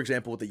 like for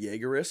example with the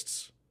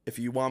Jaegerists, if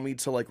you want me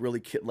to like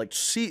really like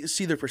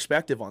see their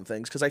perspective on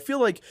things, because I feel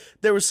like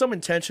there was some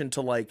intention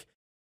to like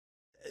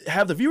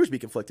have the viewers be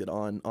conflicted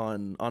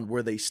on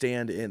where they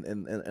stand in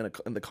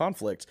the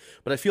conflict,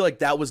 but I feel like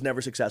that was never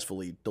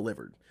successfully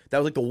delivered. That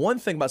was like the one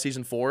thing about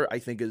season 4 I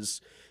think is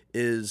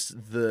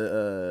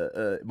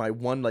the my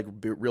one like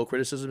real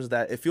criticism is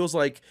that it feels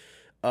like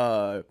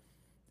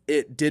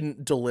it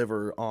didn't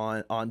deliver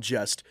on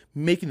just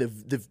making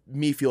the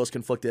me feel as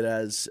conflicted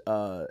as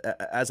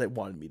I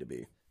wanted me to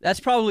be. That's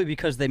probably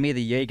because they made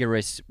the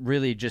Jaegerists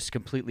really just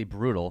completely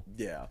brutal.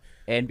 Yeah.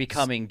 And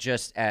becoming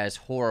just as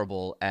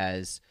horrible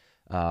as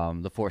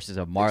the forces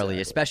of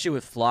Marley, especially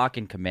with Flock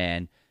in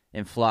command,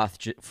 and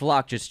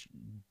Flock just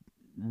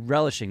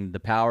relishing the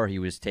power he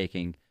was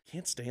taking.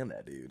 Can't stand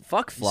that dude.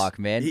 Fuck Flock,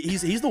 man.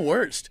 He's the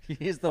worst.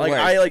 He's the like,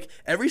 worst. I like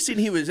every scene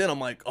he was in. I'm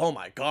like, oh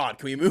my god,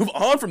 can we move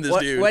on from this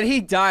dude? When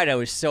he died, I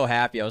was so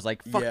happy. I was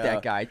like, fuck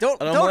that guy.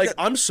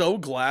 I'm so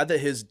glad that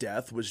his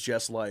death was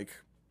just like,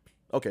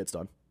 okay, it's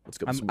done. Let's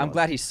go. I'm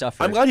glad he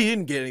suffered. I'm glad he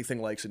didn't get anything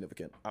like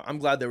significant. I'm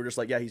glad they were just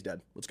like, yeah, he's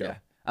dead. Let's go. Yeah.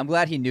 I'm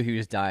glad he knew he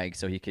was dying,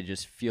 so he could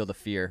just feel the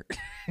fear.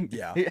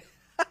 Yeah.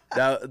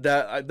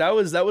 That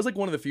was like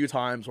one of the few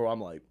times where I'm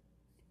like,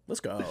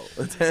 let's go.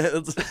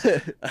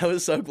 I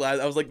was so glad.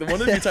 I was like, one of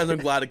the few times I'm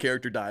glad a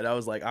character died. I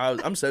was like,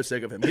 I'm so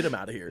sick of him. Get him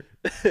out of here.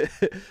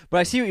 But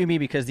I see what you mean,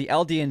 because the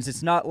Eldians,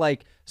 it's not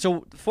like,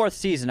 so fourth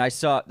season, I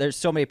saw there's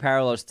so many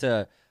parallels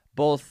to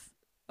both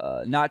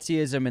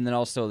Nazism and then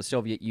also the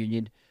Soviet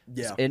Union.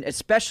 Yeah. And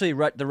especially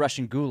the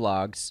Russian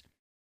gulags,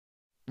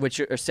 which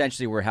are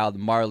essentially were how the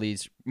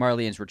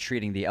Marlians were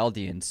treating the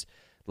Eldians,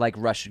 like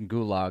Russian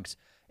gulags.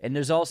 And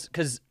there's also,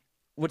 because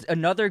what's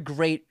another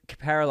great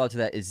parallel to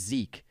that is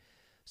Zeke.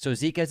 So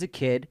Zeke as a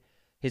kid,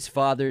 his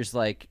father's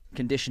like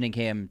conditioning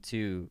him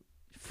to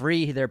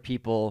free their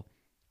people.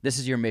 This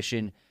is your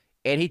mission.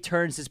 And he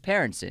turns his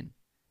parents in.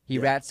 He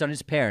rats on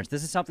his parents.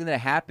 This is something that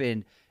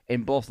happened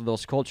in both of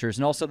those cultures.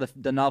 And also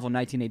the novel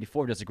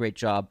 1984 does a great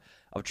job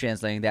of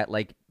translating that.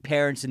 Like,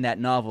 parents in that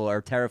novel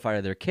are terrified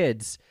of their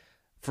kids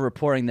for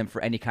reporting them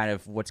for any kind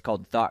of what's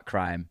called thought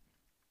crime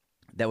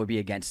that would be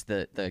against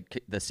the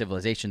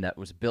civilization that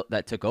was built,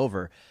 that took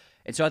over.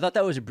 And so I thought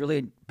that was a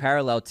brilliant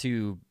parallel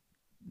to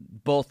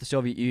both the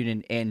Soviet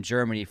Union and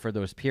Germany for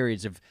those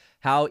periods of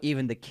how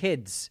even the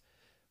kids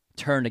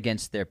turned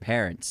against their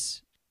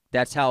parents.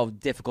 That's how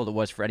difficult it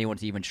was for anyone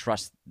to even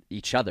trust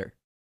each other.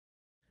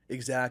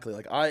 Exactly.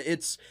 Like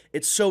it's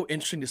so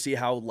interesting to see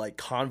how like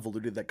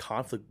convoluted that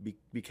conflict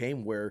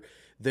became, where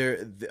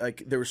there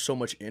was so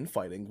much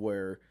infighting,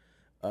 where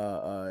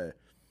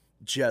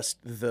just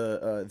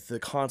the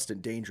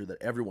constant danger that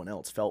everyone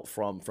else felt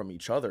from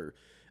each other,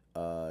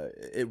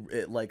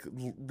 it like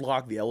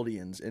locked the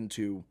Eldians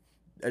into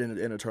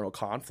an eternal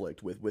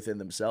conflict within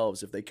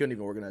themselves. If they couldn't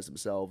even organize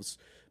themselves,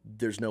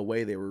 there's no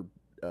way they were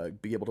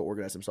be able to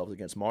organize themselves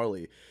against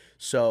Marley.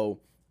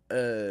 So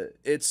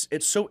it's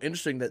so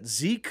interesting that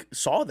Zeke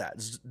saw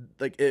that,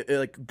 like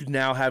like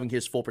now having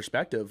his full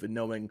perspective and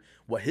knowing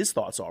what his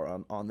thoughts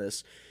are on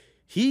this.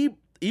 He,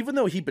 even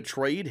though he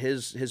betrayed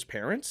his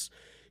parents,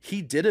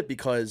 he did it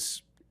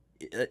because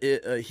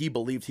he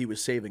believed he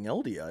was saving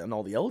Eldia and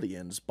all the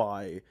Eldians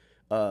by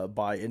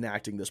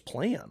enacting this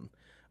plan.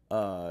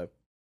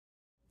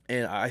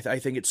 And I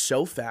think it's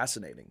so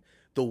fascinating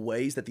the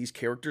ways that these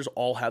characters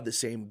all have the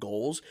same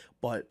goals,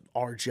 but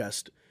are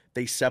just,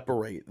 they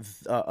separate.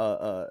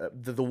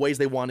 The ways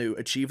they want to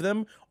achieve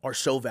them are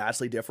so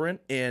vastly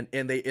different, and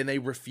they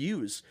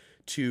refuse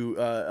to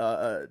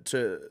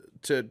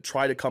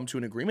try to come to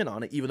an agreement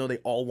on it, even though they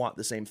all want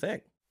the same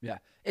thing. Yeah,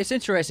 it's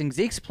interesting.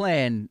 Zeke's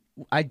plan,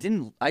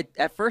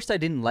 at first I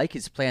didn't like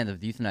his plan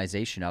of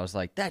euthanization. I was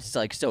like, that's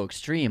like so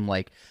extreme.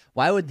 Like,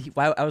 why?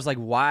 I was like,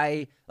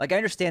 why? Like, I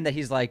understand that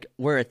he's like,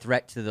 we're a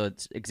threat to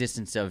the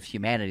existence of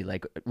humanity.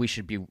 Like, we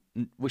should be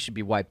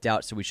wiped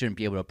out, so we shouldn't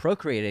be able to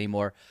procreate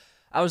anymore.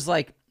 I was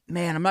like,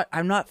 man,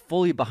 I'm not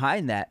fully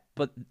behind that.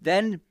 But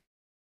then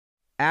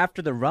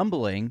after the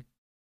rumbling,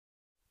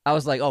 I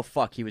was like, oh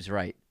fuck, he was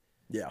right.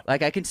 Yeah,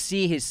 like I can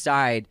see his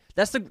side.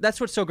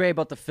 That's what's so great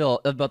about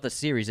the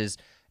series is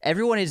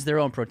everyone is their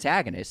own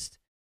protagonist,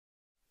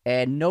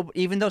 and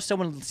even though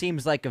someone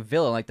seems like a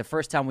villain, like the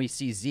first time we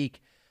see Zeke,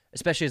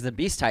 especially as the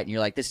Beast Titan, you're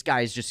like, this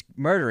guy's just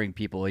murdering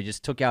people. He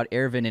just took out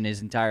Erwin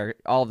and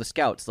all the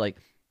scouts. Like,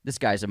 this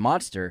guy's a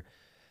monster.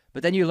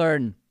 But then you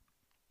learn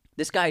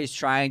this guy is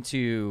trying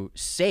to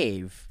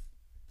save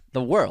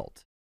the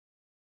world.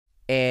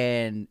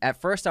 And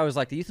at first I was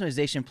like, the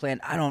euthanization plan,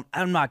 I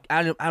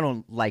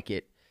don't like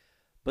it.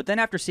 But then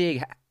after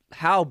seeing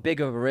how big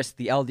of a risk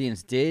the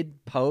Eldians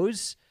did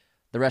pose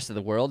the rest of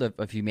the world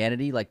of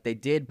humanity, like they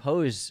did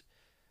pose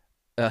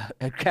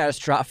a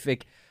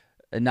catastrophic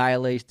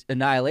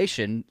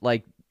annihilation.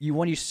 Like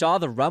when you saw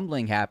the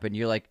rumbling happen,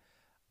 you're like,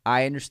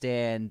 I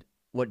understand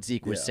what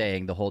Zeke was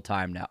saying the whole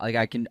time now. Like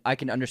I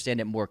can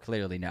understand it more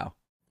clearly now.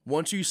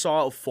 Once you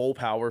saw a full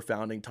power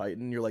founding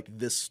Titan, you're like,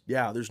 there's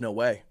no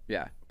way.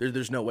 Yeah.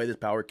 There's no way this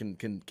power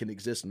can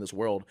exist in this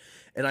world.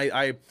 And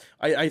I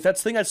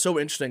that's the thing that's so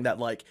interesting, that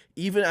like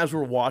even as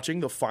we're watching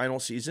the final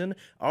season,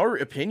 our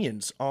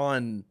opinions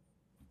on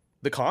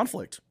the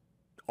conflict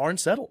aren't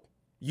settled.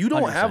 You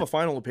don't 100%. have a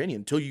final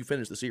opinion until you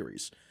finish the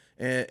series.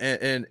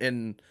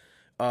 And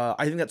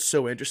I think that's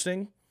so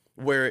interesting,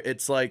 where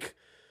it's like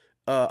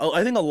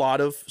I think a lot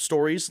of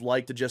stories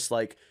like to just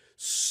like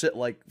sit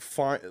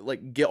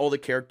get all the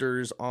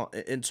characters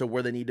into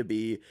where they need to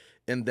be,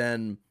 and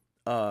then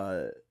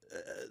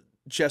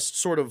just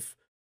sort of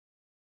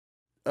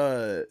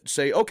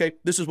say, okay,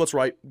 this is what's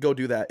right, go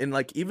do that. And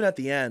like even at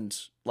the end,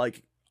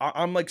 like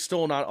I'm like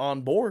still not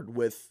on board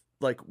with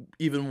like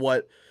even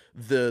what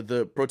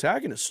the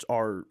protagonist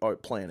our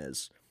plan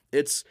is.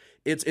 It's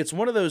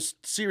one of those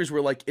series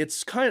where like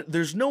it's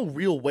there's no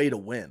real way to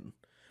win,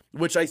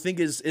 which I think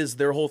is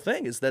their whole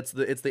thing, is it's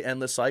the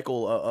endless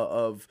cycle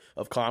of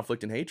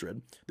conflict and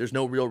hatred. There's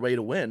no real way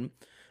to win.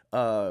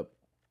 The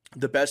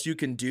best you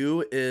can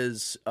do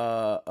is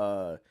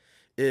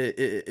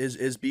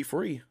be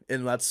free,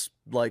 and that's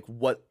like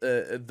what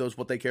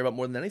what they care about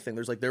more than anything.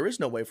 There is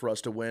no way for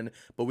us to win,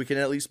 but we can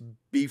at least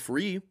be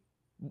free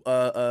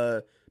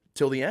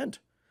till the end.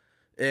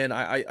 And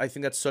I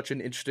think that's such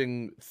an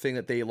interesting thing,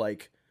 that they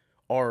like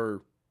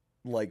are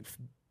like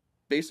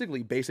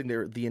basically basing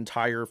the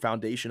entire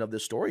foundation of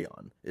this story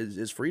on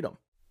is freedom.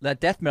 That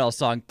death metal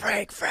song,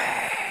 "Break Free."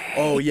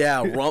 Oh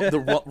yeah,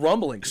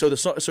 rumbling. So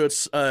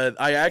it's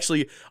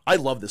I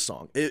love this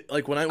song.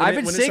 I've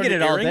been singing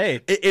it all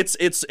day.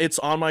 It's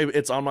on my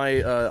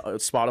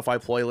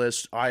Spotify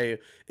playlist.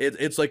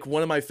 It's like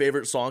one of my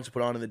favorite songs to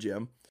put on in the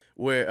gym,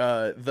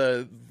 where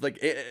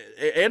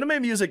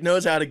anime music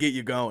knows how to get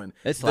you going.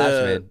 It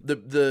slaps,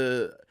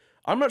 man.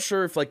 I'm not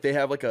sure if like they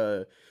have like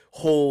a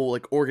whole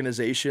like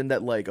organization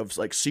that like of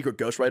like secret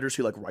ghostwriters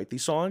who like write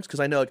these songs, because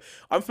I know like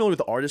I'm familiar with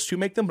the artists who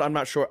make them, but I'm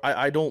not sure.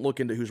 I don't look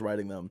into who's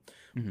writing them.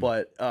 Mm-hmm.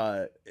 But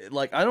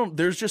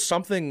there's just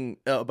something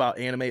about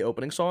anime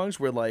opening songs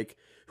where like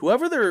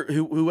whoever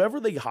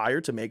they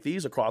hire to make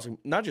these across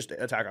not just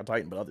Attack on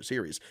Titan but other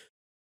series,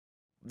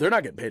 they're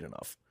not getting paid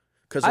enough.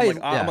 Because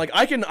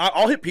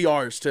I'll hit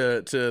PRs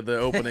to the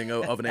opening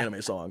of an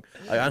anime song.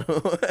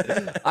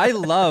 I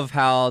love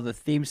how the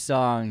theme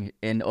song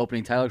and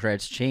opening title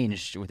credits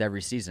changed with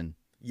every season.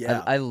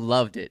 Yeah, I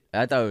loved it.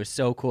 I thought it was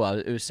so cool.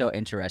 It was so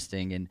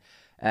interesting,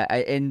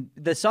 and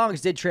the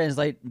songs did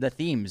translate the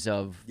themes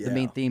of the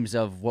main themes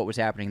of what was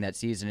happening that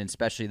season, and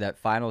especially that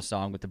final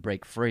song with the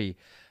break free.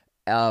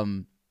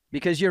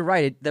 Because you're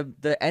right,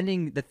 the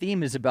ending, the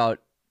theme is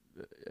about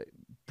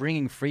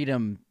bringing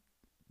freedom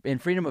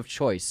and freedom of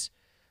choice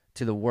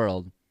to the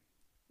world.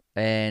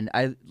 And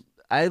I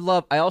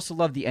also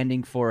love the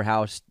ending for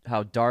how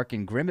dark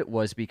and grim it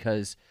was,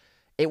 because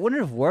it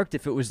wouldn't have worked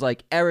if it was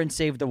like Eren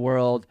saved the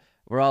world,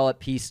 we're all at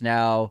peace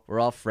now, we're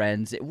all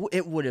friends.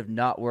 It would have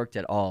not worked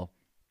at all.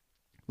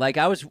 Like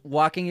I was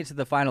walking into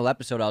the final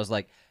episode, I was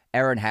like,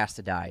 Eren has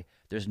to die.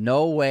 There's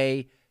no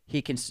way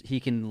he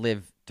can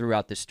live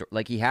throughout this story.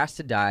 Like he has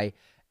to die.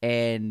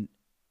 And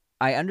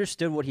I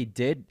understood what he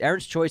did.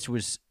 Eren's choice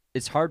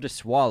it's hard to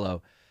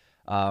swallow.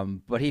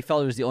 But he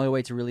felt it was the only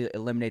way to really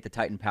eliminate the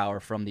Titan power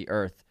from the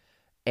Earth,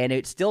 and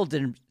it still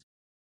didn't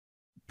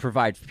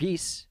provide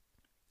peace.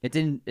 It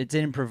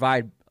didn't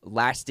provide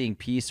lasting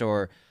peace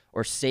or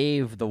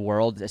save the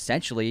world.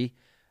 Essentially,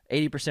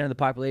 80% of the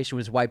population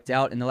was wiped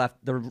out, and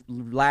the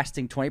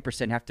lasting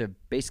 20% have to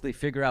basically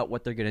figure out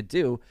what they're going to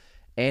do.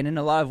 And in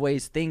a lot of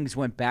ways, things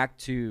went back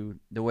to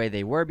the way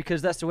they were,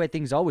 because that's the way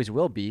things always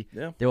will be.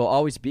 Yeah. There will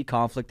always be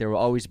conflict. There will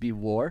always be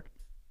war,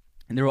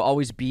 and there will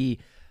always be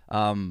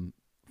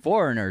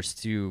foreigners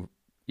to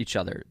each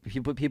other.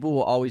 People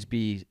will always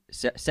be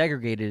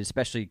segregated,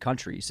 especially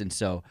countries. And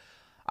so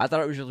I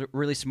thought it was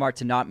really smart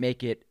to not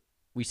make it,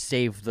 we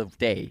save the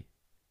day,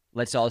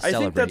 let's all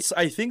celebrate.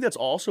 I think that's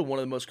also one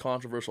of the most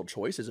controversial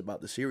choices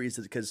about the series,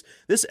 because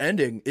this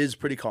ending is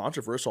pretty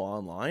controversial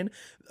online.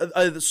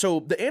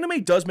 So the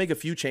anime does make a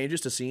few changes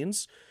to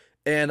scenes,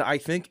 and I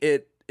think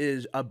it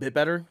is a bit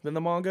better than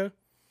the manga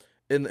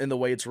in the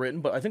way it's written,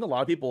 but I think a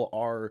lot of people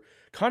are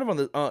kind of on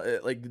the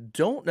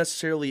don't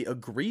necessarily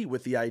agree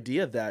with the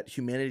idea that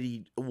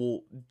humanity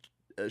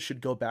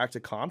should go back to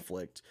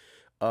conflict.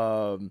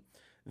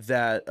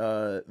 That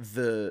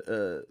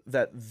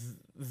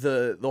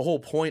the whole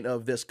point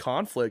of this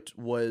conflict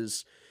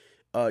was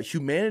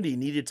humanity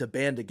needed to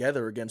band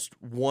together against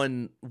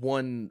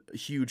one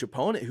huge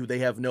opponent who they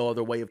have no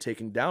other way of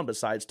taking down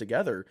besides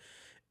together,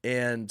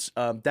 and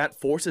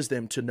that forces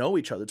them to know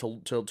each other,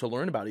 to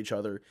learn about each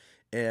other,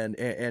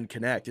 and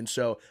connect. And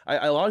so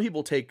a lot of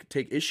people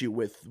take issue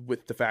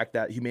with the fact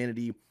that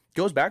humanity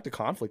goes back to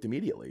conflict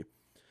immediately,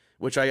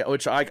 which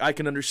I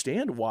can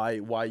understand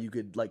why you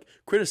could like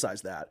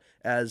criticize that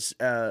as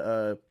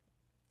an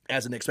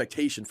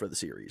expectation for the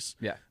series.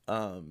 Yeah.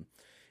 I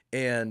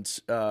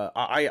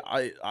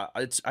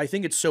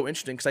think it's so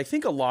interesting, because I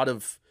think a lot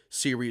of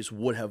series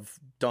would have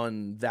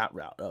done that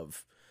route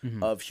of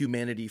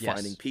humanity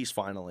finding peace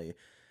finally.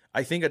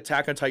 I think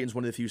Attack on Titan is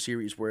one of the few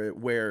series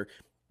where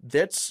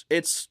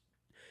it's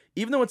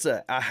even though it's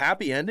a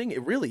happy ending,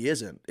 it really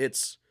isn't.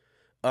 It's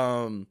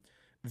the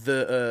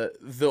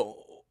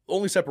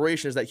only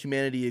separation is that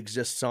humanity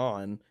exists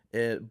on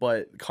it,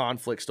 but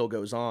conflict still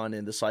goes on,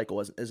 and the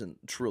cycle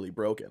isn't truly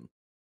broken.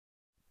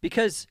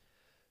 Because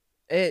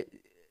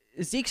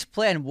Zeke's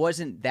plan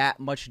wasn't that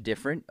much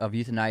different of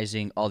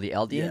euthanizing all the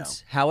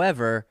Eldians. Yeah.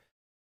 However,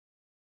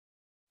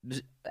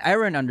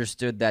 Eren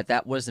understood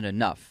that wasn't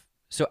enough.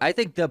 So I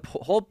think the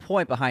whole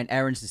point behind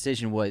Eren's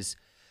decision was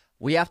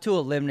we have to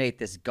eliminate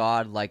this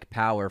godlike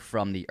power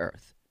from the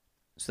earth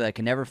so that it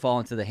can never fall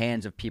into the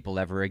hands of people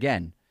ever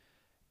again.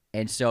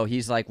 And so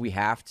he's like, we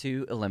have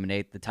to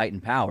eliminate the Titan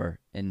power.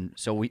 And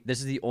so this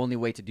is the only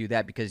way to do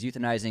that, because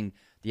euthanizing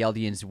the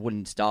Eldians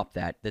wouldn't stop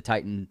that. The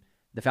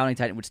founding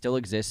Titan would still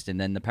exist, and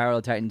then the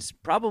parallel Titans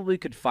probably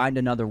could find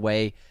another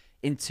way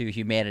into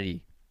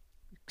humanity,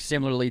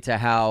 similarly to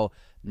how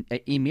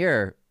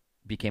Ymir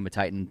became a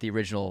Titan, the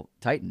original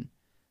Titan.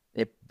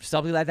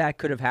 Something like that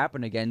could have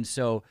happened again.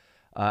 So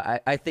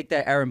I think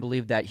that Eren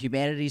believed that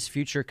humanity's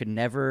future could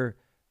never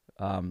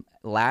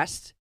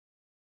last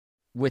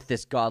with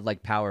this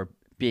godlike power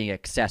being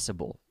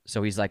accessible.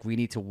 So he's like, we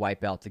need to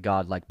wipe out the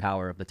godlike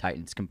power of the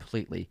Titans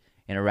completely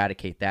and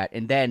eradicate that,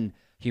 and then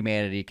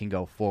humanity can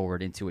go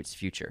forward into its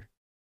future.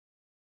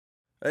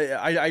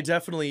 I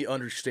definitely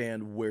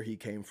understand where he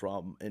came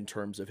from in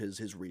terms of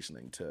his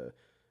reasoning to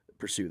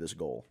pursue this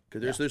goal,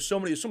 because there's so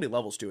many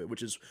levels to it,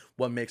 which is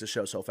what makes the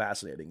show so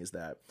fascinating. Is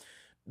that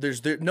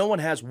no one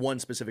has one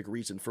specific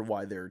reason for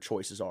why their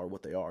choices are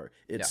what they are.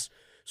 It's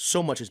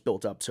so much is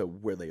built up to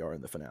where they are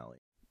in the finale.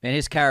 And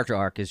his character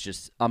arc is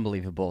just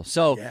unbelievable.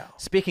 So,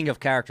 Speaking of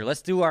character,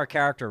 let's do our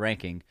character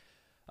ranking.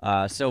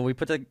 So we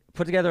put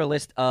together a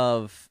list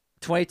of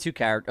 22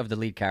 of the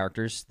lead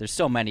characters. There's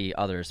so many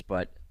others,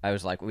 but I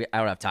was like, I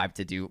don't have time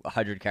to do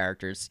 100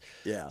 characters.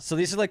 Yeah. So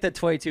these are like the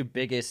 22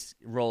 biggest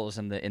roles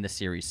in the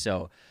series.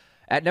 So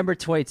at number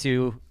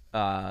 22,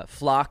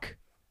 Flock,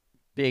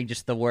 being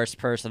just the worst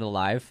person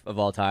alive of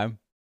all time.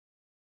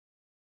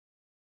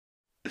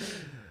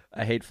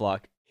 I hate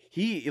Flock.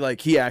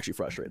 He actually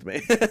frustrates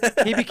me.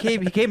 he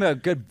became a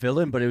good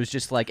villain, but it was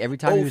just like every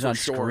time he was on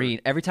screen,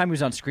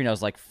 I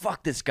was like,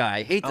 fuck this guy.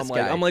 I hate this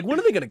guy. I'm like, when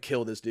are they gonna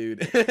kill this dude?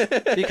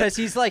 Because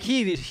he's like,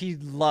 he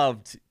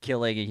loved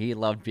killing and he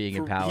loved being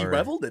in power. He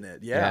reveled in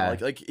it. Yeah.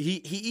 Like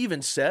he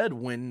even said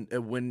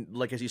when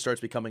like as he starts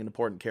becoming an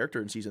important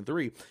character in season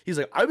 3, he's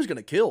like, I was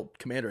gonna kill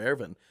Commander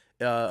Erwin.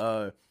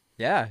 But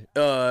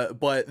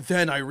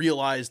then I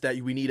realized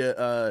that we need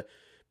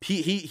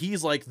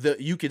he's like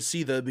you could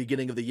see the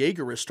beginning of the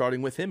Jaegerists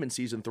starting with him in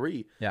season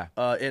 3. Yeah.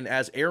 And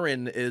as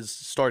Eren is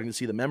starting to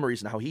see the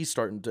memories and how he's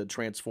starting to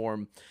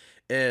transform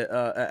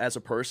as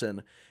a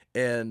person,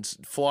 and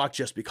Flock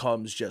just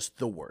becomes just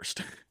the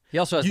worst. He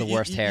also has the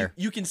worst hair.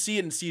 You can see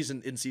it in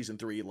season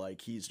 3.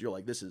 Like you're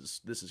like,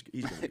 he's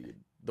gonna be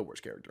the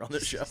worst character on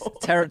this show.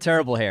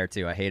 Terrible hair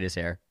too. I hate his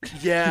hair.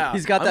 Yeah,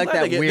 he's got that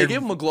weird. They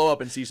gave him a glow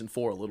up in season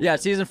 4 a little. Yeah,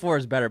 bit. Season 4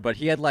 is better, but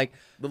he had like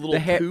the little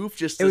poof.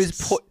 Just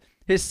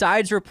his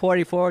sides were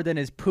pointing forward, then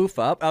his poof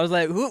up. I was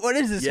like, what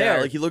is this hair?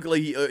 Yeah,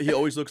 like he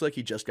always looks like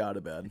he just got out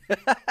of bed.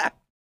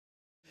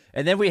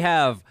 And then we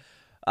have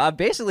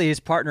basically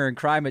his partner in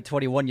crime at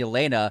 21,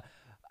 Yelena.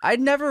 I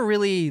never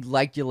really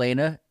liked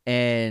Yelena,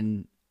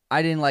 and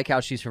I didn't like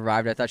how she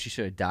survived. I thought she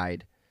should have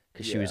died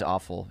because she was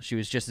awful. She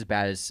was just as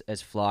bad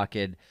as Flock.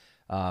 And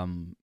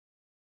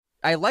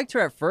I liked her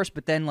at first,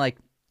 but then like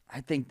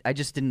I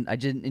didn't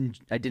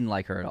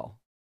like her at all.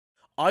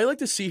 I like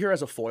to see her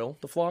as a foil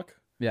to Flock.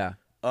 Yeah.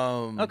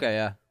 Okay,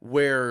 yeah.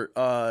 Where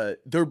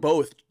they're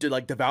both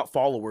like devout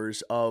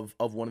followers of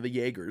one of the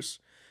Jaegers,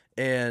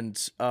 and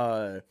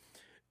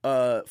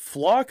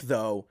Flock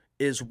though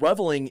is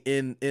reveling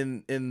in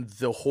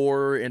the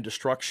horror and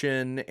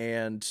destruction,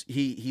 and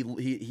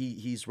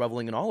he's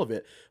reveling in all of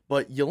it.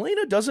 But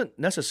Yelena doesn't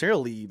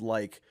necessarily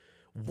like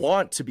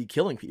want to be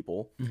killing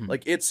people. Mm-hmm.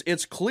 Like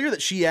it's clear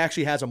that she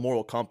actually has a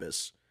moral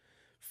compass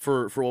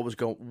for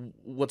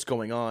what's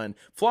going on.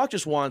 Flock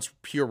just wants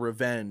pure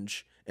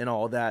revenge and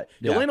all of that.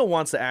 Yeah. Yelena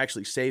wants to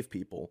actually save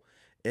people,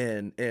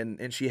 and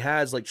she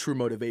has like true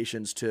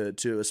motivations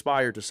to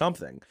aspire to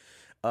something.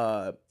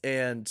 Her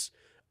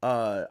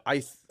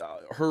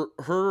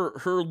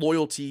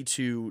loyalty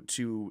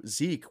to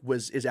Zeke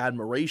is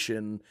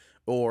admiration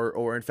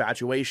or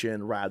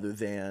infatuation rather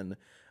than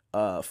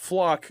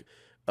Flock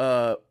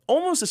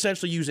almost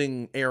essentially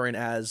using Eren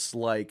as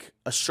like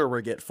a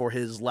surrogate for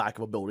his lack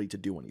of ability to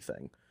do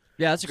anything.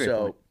 Yeah, that's a great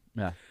point.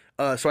 Yeah.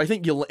 So I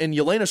think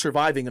Yelena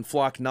surviving and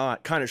Flock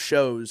not kind of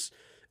shows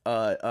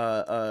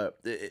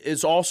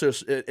is also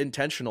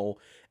intentional,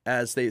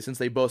 as since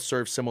they both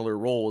serve similar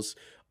roles.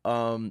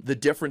 The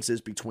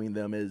differences between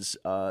them is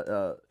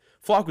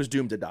Flock was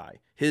doomed to die.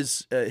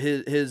 His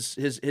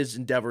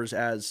endeavors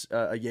as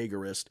a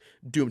Jaegerist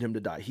doomed him to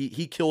die.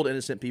 He killed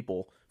innocent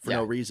people for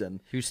no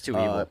reason. He was too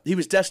evil. He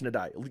was destined to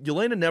die.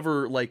 Yelena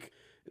never like.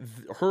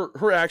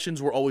 Her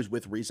actions were always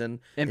with reason,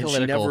 and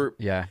political.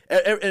 She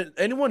never.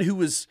 Anyone who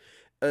was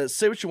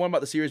say what you want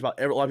about the series about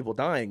a lot of people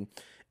dying,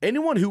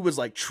 anyone who was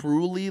like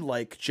truly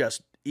like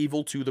just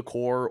evil to the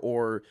core,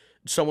 or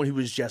someone who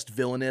was just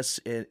villainous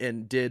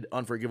and did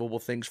unforgivable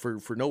things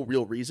for no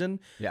real reason.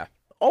 Yeah.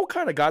 All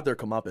kind of got their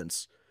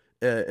comeuppance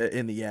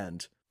in the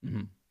end.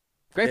 Mm-hmm.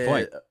 Great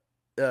point.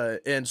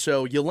 And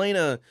so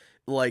Yelena,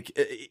 like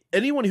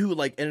anyone who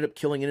like ended up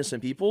killing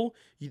innocent people,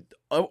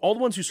 all the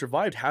ones who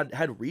survived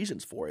had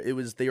reasons for it. It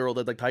was they were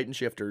like Titan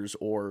shifters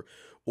or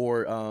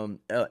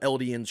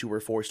Eldians who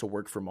were forced to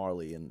work for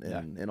Marley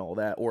and all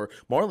that, or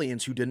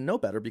Marleyans who didn't know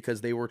better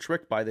because they were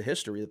tricked by the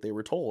history that they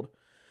were told.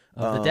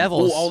 The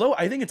devils. Although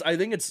I think it's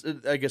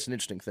I guess an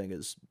interesting thing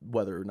is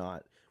whether or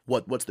not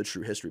what's the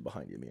true history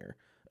behind Ymir.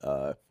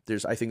 I think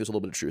there's a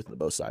little bit of truth in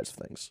both sides of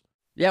things.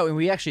 Yeah,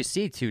 we actually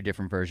see two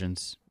different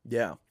versions.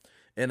 Yeah,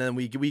 and then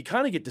we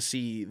kind of get to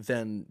see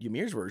then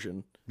Ymir's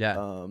version.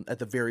 Yeah. At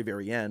the very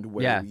very end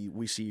where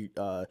we see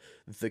the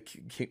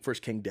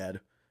first king dead,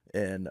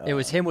 and it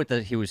was him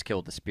he was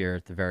killed with the spear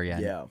at the very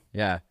end. Yeah,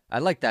 yeah. I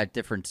like that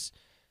difference.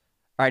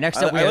 All right,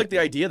 next up, I like the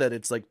idea that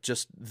it's like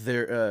just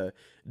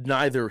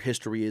neither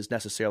history is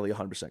necessarily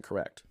 100%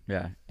 correct.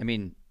 Yeah, I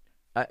mean,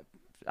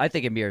 I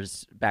think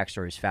Ymir's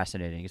backstory is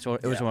fascinating. It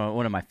was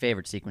one of my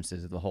favorite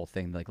sequences of the whole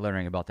thing, like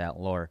learning about that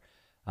lore.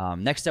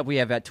 Next up, we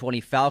have at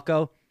 20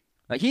 Falco.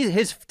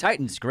 His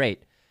Titan's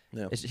great.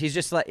 Yeah. He's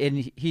just like,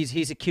 and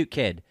he's a cute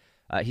kid.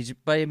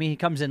 But I mean, he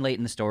comes in late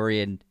in the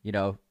story, and you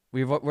know,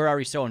 we're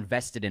already so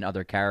invested in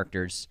other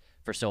characters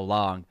for so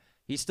long.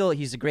 He's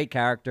a great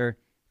character.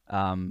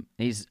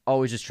 He's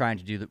always just trying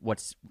to do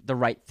what's the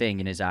right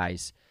thing in his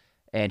eyes,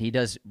 and he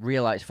does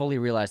fully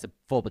realize the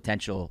full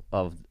potential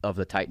of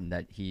the Titan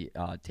that he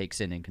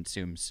takes in and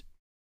consumes.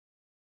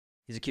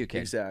 He's a cute kid.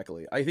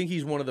 Exactly. I think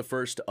he's one of the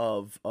first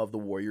of the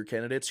warrior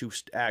candidates who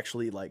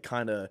actually like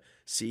kind of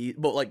see,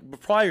 but like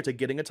prior to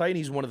getting a Titan,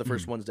 he's one of the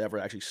first ones to ever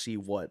actually see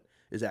what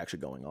is actually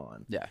going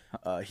on. Yeah.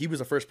 He was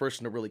the first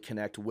person to really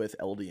connect with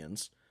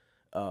Eldians,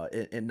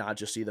 and not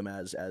just see them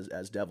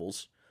as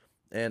devils.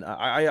 And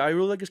I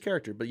really like his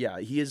character, but yeah,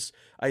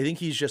 I think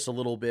he's just a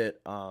little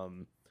bit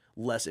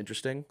less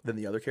interesting than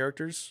the other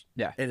characters.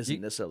 Yeah, and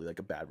isn't necessarily like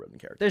a bad written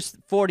character. There's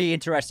 40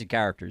 interesting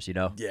characters, you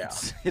know. Yeah,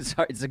 it's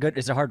hard,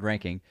 it's a hard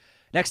ranking.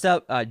 Next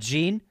up,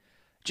 Gene.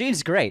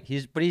 Gene's great.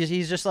 He's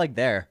just like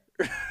there.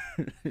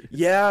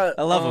 Yeah,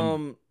 I love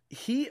him.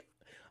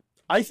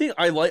 I think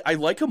I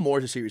like him more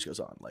as the series goes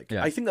on. Like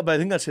I think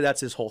that's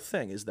his whole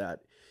thing, is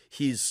that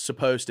he's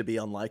supposed to be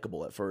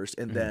unlikable at first,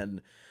 and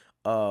then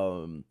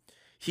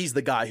he's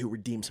the guy who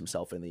redeems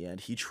himself in the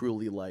end. He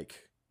truly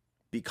like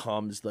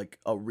becomes like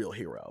a real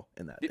hero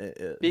in that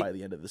by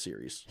the end of the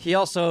series. He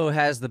also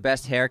has the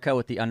best haircut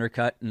with the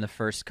undercut in the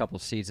first couple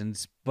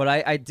seasons. But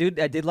I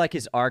did like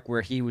his arc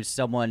where he was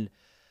someone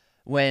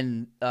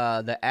when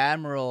the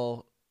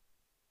Admiral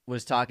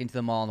was talking to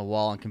them all on the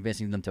wall and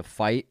convincing them to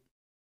fight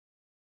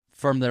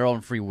from their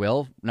own free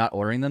will, not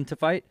ordering them to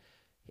fight.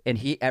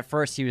 And at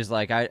first he was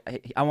like, I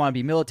want to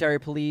be military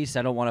police.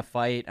 I don't want to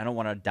fight. I don't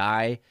want to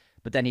die.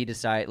 But then he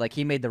decided, like,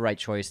 he made the right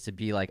choice to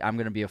be like, I'm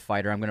going to be a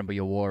fighter. I'm going to be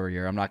a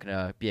warrior. I'm not going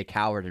to be a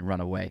coward and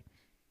run away.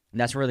 And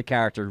that's where the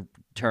character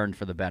turned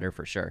for the better,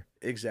 for sure.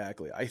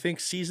 Exactly. I think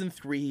season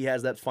 3, he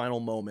has that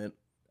final moment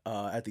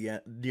at the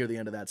end, near the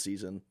end of that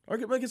season. Or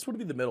I guess would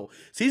be the middle.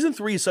 Season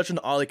 3 is such an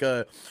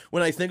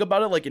when I think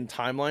about it, like in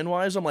timeline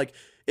wise, I'm like,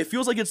 it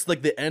feels like it's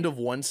like the end of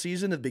one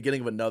season and the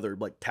beginning of another,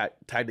 like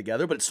tied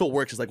together, but it still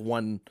works as like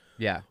one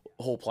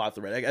whole plot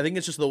thread. I think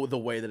it's just the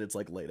way that it's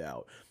like laid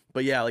out.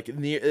 But yeah, like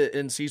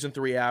in season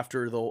 3,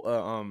 after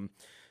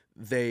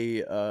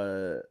they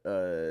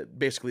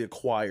basically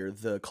acquire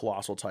the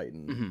Colossal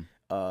Titan,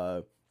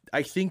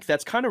 I think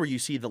that's kind of where you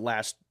see the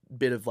last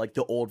bit of like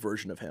the old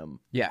version of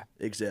him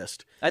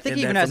exist. I think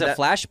he even has a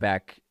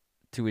flashback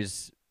to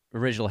his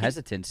original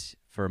hesitance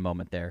for a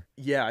moment there.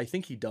 Yeah, I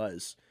think he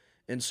does.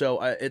 And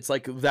so it's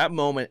like that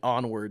moment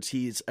onwards,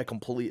 he's a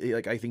completely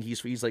like, I think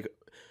he's like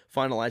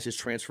finalized his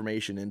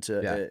transformation into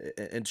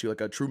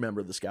like a true member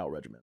of the Scout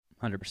Regiment.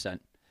 100%.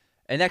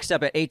 And next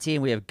up at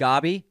 18, we have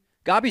Gabi.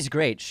 Gabi's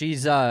great.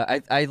 She's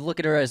I look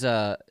at her as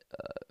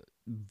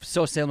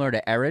so similar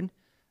to Eren,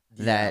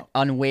 that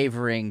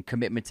unwavering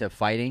commitment to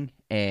fighting,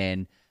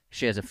 and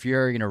she has a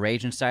fury and a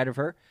rage inside of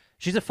her.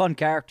 She's a fun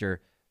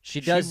character. She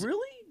really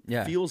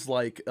feels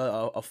like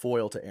a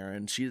foil to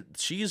Eren.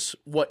 She's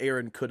what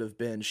Eren could have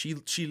been. She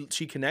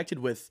connected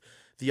with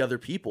the other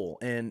people,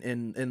 and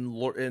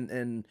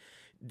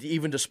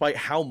even despite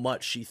how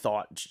much she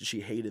thought she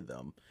hated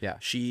them,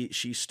 she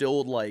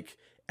still like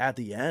at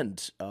the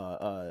end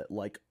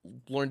like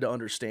learned to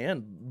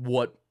understand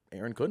what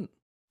Eren couldn't.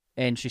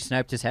 And she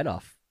sniped his head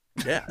off.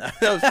 Yeah,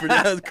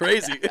 that was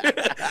crazy.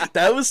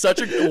 That was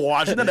such a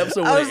watching that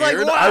episode with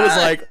Eren. What? I was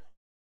like,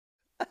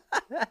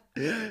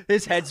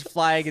 his head's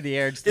flying in the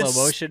air in slow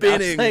motion.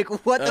 Spinning. I was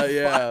like, what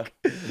the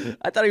fuck?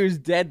 I thought he was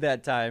dead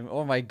that time.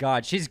 Oh my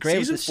god, she's great.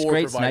 Season with this 4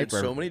 great provided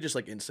sniper. so many just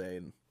like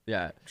insane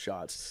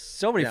shots.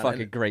 So many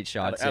fucking great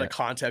shots. Out of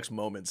context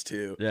moments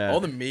too. Yeah. All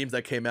the memes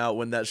that came out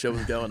when that show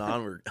was going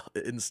on were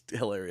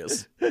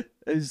hilarious.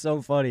 It's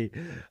so funny.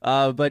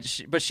 But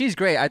she's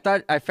great.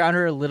 I found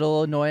her a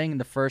little annoying in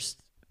the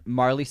first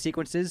Marley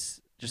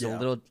sequences. Just a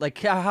little, like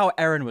how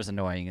Erwin was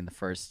annoying in the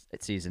first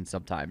season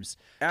sometimes.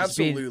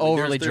 Absolutely. Just being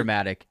overly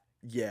dramatic.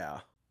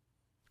 Yeah.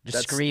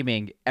 Just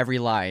screaming every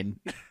line.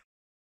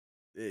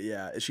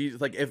 Yeah.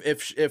 She's like,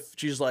 if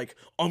she's like,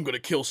 I'm going to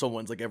kill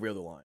someone, it's like every other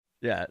line.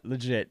 Yeah,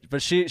 legit.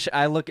 But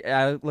I look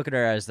at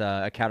her as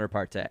a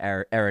counterpart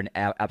to Erwin,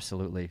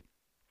 absolutely.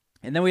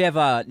 And then we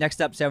have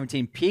next up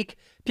 17, Peak.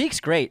 Peak's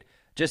great.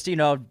 Just,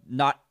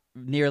 not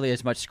nearly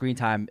as much screen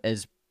time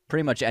as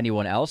pretty much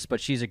anyone else,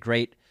 but she's a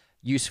great,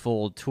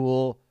 useful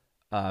tool,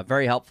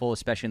 very helpful,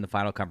 especially in the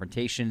final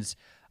confrontations.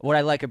 What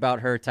I like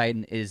about her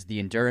Titan is the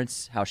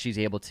endurance, how she's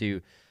able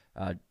to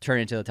turn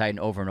into the Titan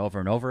over and over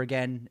and over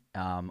again,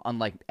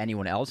 unlike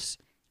anyone else,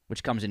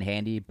 which comes in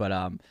handy.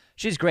 But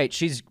she's great.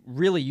 She's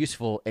really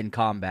useful in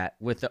combat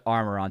with the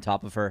armor on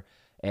top of her,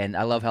 and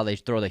I love how they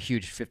throw the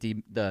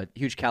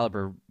huge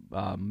caliber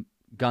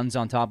guns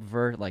on top of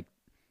her, like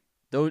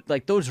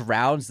those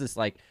rounds, this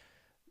like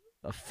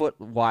a foot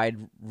wide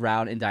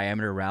round in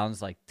diameter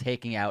rounds, like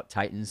taking out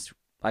Titans.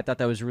 I thought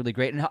that was really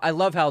great, and I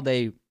love how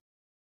they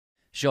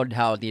showed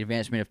how the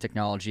advancement of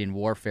technology and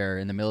warfare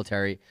in the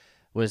military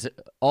was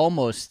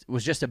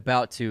just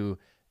about to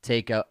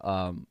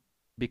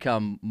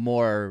become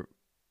more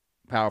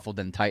powerful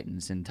than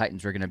Titans, and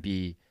Titans were going to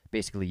be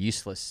basically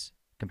useless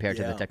compared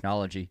to the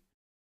technology.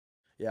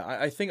 Yeah,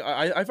 I think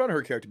I found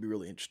her character to be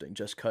really interesting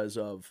just because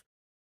of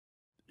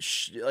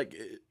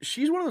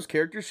she's one of those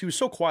characters. She was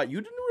so quiet,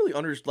 you didn't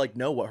really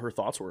know what her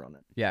thoughts were on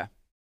it. Yeah,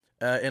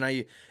 and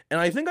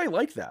I think I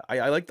like that.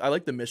 I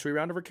like the mystery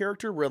round of her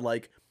character where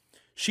like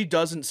she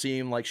doesn't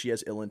seem like she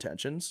has ill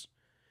intentions.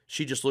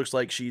 She just looks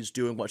like she's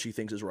doing what she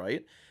thinks is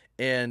right,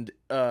 and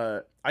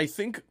I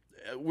think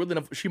weirdly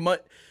enough, she might,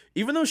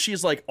 even though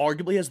she's like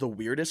arguably has the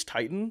weirdest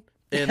Titan.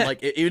 And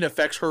like it even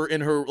affects her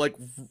in her like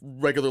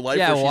regular life.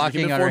 Yeah, where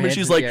walking she's on her hands.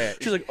 She's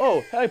like,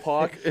 oh, hi,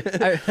 Pac.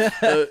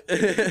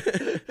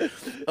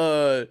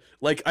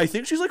 Like I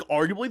think she's like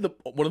arguably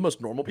one of the most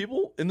normal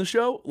people in the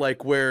show.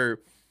 Like where,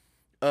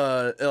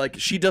 like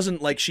she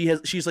doesn't like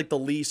she's like the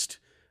least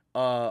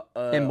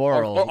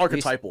immoral,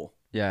 archetypal.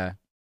 Yeah.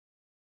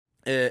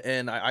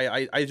 And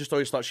I just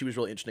always thought she was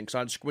really interesting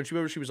because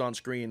whenever she was on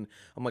screen,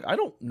 I'm like, I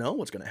don't know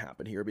what's gonna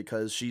happen here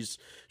because she's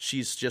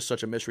just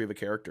such a mystery of a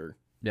character.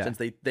 Yeah. Since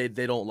they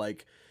don't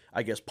like,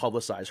 I guess,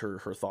 publicize her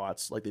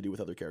thoughts like they do with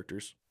other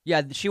characters.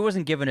 Yeah, she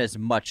wasn't given as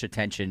much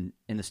attention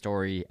in the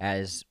story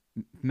as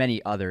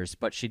many others,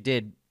 but she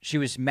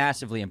was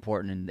massively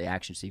important in the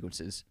action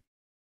sequences.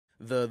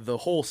 The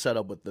whole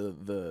setup with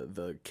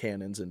the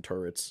cannons and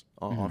turrets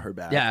on her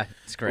back. Yeah,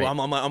 it's great. Well,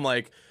 I'm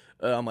like,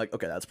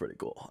 okay, that's pretty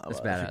cool.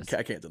 That's badass.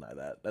 I can't deny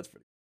that. That's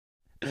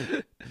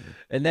pretty.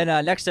 And then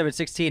next up at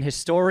 16,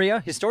 Historia.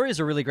 Historia is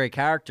a really great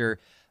character.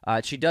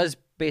 She does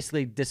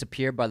basically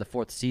disappear by the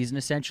 4th season,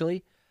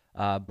 essentially.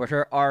 But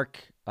her arc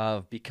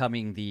of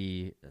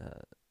becoming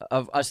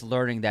of us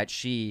learning that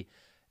she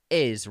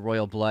is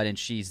royal blood and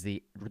she's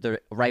the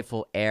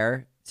rightful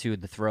heir to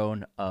the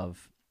throne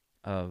of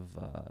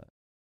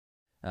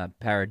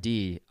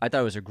Paradis, I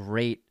thought it was a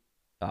great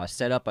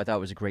setup. I thought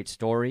it was a great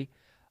story.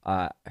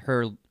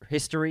 Her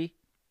history,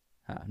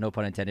 no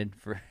pun intended,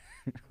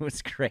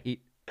 was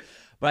great.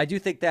 But I do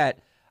think that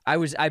I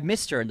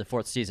missed her in the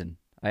 4th season.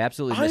 I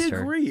absolutely missed her.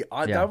 I agree.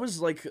 That was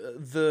like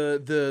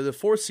the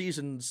 4th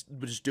season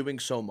was doing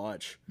so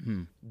much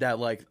that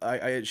like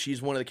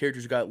she's one of the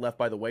characters who got left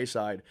by the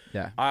wayside.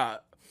 Yeah.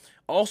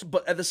 Also,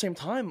 but at the same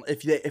time,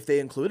 if they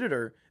included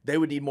her, they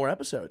would need more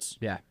episodes.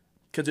 Yeah.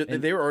 Because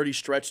they were already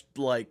stretched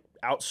like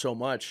out so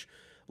much.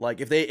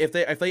 Like if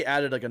they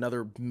added like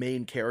another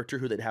main character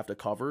who they'd have to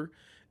cover,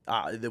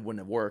 that wouldn't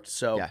have worked.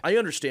 So I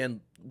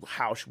understand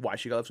why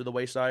she got left to the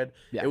wayside.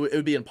 Yeah. It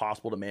would be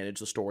impossible to manage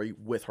the story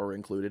with her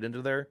included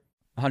into there.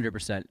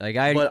 100%. Like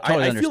I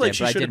feel like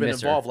she should have been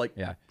involved. Like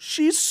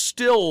she's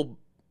still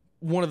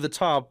one of the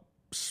top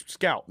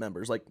scout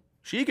members. Like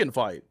she can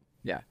fight.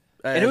 Yeah,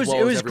 and it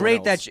was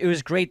great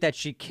that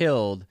she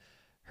killed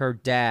her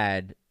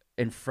dad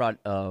in front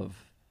of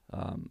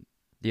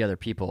the other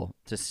people.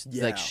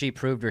 Like she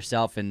proved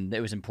herself, and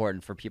it was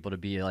important for people to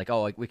be like,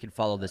 oh, like, we can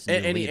follow this.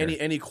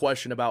 Any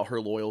question about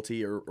her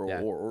loyalty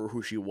or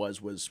who she was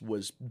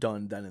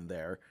done then and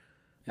there.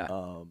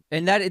 Yeah.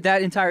 And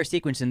that entire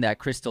sequence in that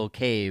crystal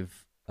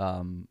cave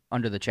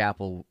under the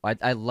chapel,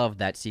 I love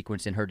that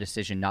sequence in her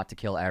decision not to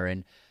kill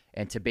Erwin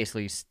and to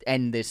basically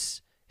end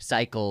this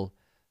cycle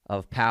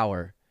of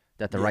power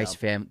that the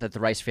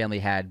Rice family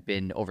had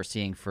been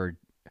overseeing for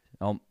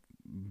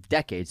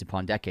decades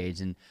upon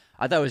decades. And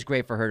I thought it was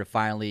great for her to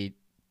finally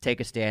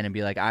take a stand and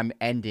be like, I'm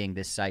ending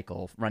this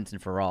cycle once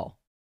and for all.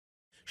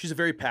 She's a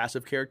very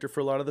passive character for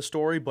a lot of the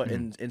story, but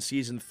in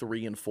season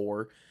 3 and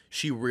 4,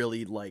 she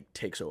really like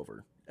takes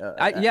over.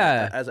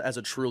 As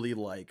a truly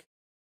like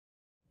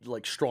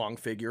strong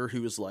figure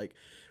who is like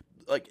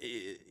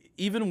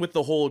even with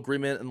the whole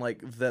agreement and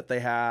like that they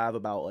have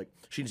about like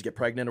she needs to get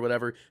pregnant or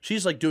whatever,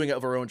 she's like doing it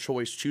of her own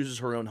choice, chooses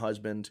her own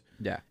husband.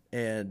 Yeah.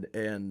 And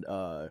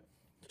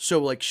so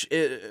like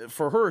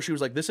for her, she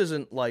was like, this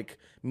isn't like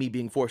me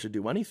being forced to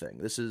do anything.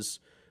 This is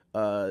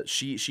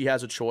she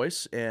has a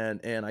choice,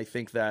 and I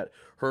think that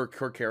her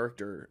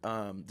character,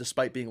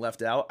 despite being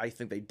left out, I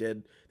think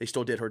they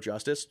still did her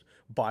justice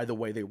by the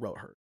way they wrote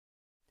her.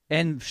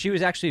 And she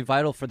was actually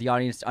vital for the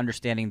audience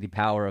understanding the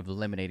power of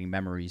eliminating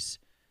memories.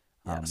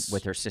 Yes.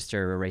 With her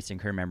sister erasing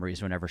her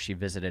memories whenever she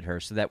visited her,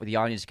 so that the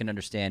audience can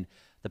understand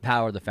the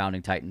power of the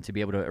Founding Titan to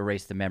be able to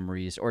erase the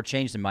memories or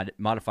change the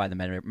modify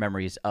the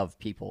memories of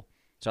people.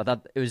 So I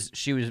thought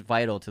she was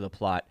vital to the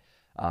plot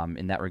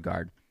in that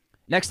regard.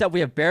 Next up, we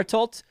have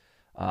Bertolt,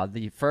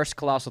 the first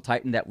Colossal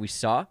Titan that we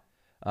saw.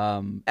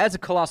 As a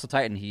Colossal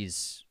Titan,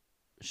 he's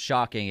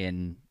shocking,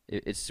 and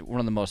it's one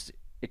of the most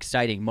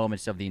exciting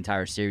moments of the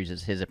entire series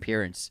is his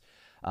appearance.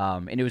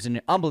 And it was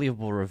an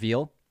unbelievable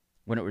reveal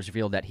when it was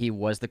revealed that he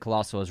was the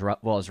Colossal as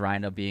well as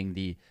Rhina being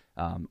the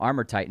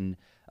Armor Titan.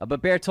 But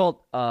Bertolt,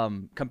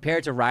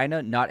 compared to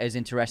Rhina, not as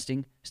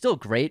interesting. Still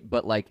great,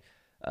 but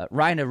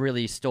Rhina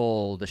really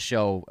stole the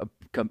show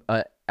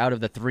out of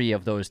the three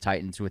of those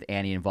Titans with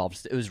Annie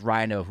involved. It was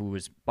Rhina who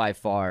was by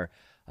far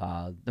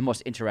the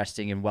most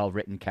interesting and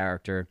well-written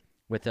character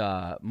with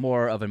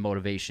more of a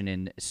motivation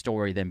and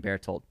story than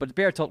Bertolt. But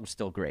Bertolt was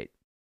still great.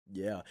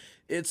 Yeah,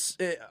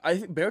 I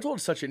think Bertolt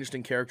is such an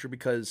interesting character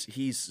because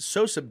he's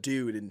so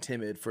subdued and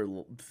timid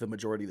for the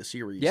majority of the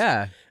series.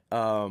 Yeah.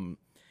 And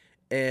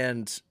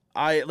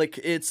I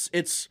obviously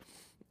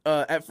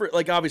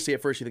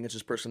at first you think it's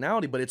his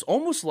personality, but it's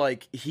almost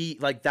like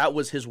that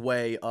was his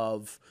way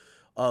of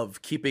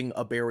keeping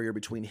a barrier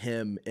between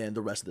him and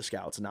the rest of the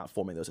scouts and not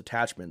forming those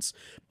attachments,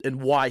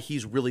 and why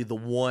he's really the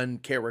one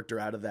character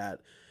out of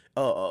that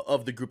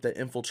of the group that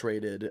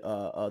infiltrated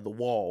the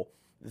wall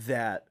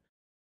that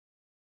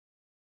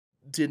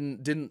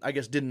didn't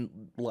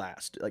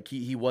last. Like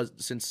he was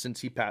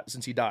since he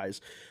dies.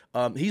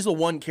 He's the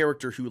one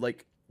character who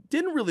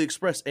didn't really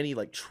express any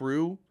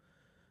true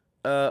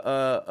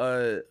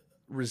not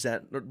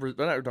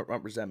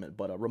resentment,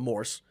 but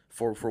remorse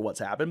for what's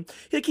happened.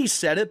 He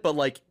said it,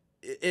 but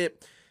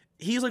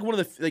he's one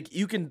of the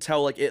you can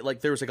tell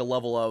there's a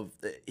level of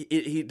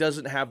he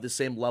doesn't have the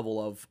same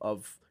level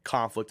of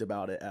conflict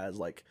about it as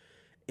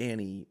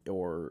Annie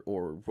or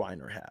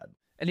Reiner had.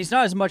 And he's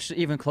not as much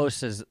even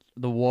close as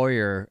the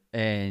Warrior,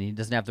 and he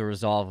doesn't have the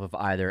resolve of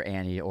either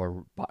Annie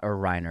or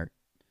Reiner.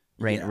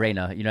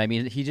 Reyna, you know what I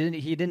mean? He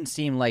didn't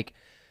seem like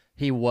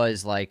he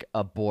was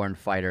a born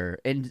fighter.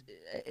 And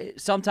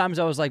sometimes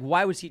I was like,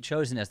 why was he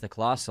chosen as the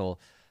Colossal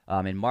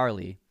in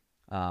Marley?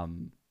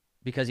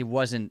 Because he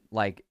wasn't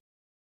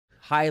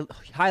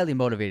highly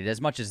motivated as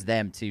much as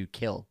them to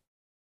kill.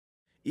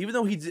 Even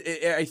though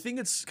I think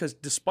it's because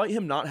despite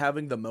him not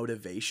having the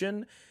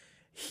motivation,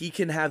 he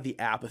can have the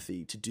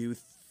apathy to do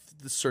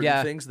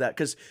certain things that,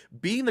 because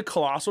being the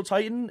Colossal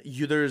Titan,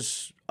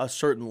 there's a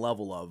certain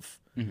level of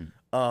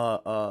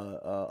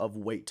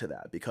weight to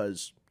that,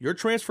 because your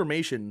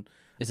transformation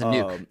is a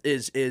nuke.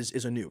 Is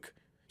a nuke.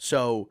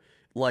 So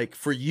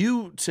for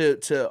you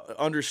to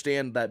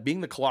understand that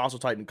being the Colossal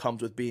Titan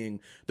comes with being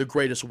the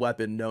greatest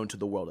weapon known to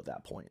the world at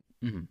that point.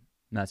 Mm-hmm.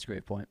 That's a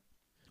great point.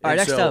 All right,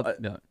 next up.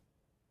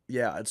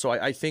 Yeah, and so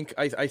I think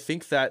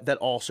that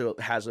also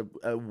has a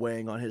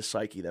weighing on his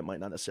psyche that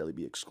might not necessarily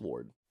be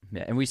explored.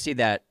 Yeah, and we see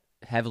that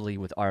heavily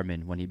with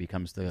Armin when he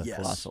becomes the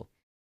Colossal.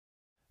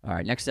 All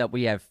right, next up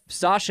we have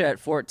Sasha at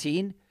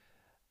 14,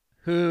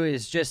 who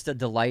is just a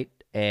delight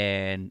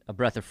and a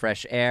breath of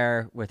fresh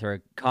air with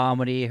her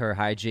comedy, her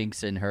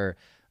hijinks, and her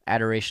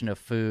adoration of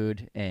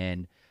food.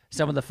 And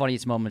some of the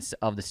funniest moments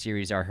of the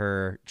series are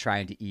her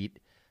trying to eat,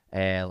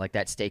 like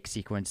that steak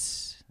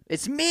sequence.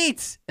 It's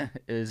meat.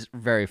 Is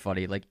very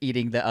funny.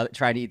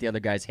 Trying to eat the other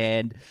guy's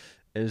hand.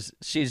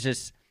 She's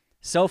just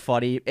so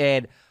funny,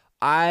 and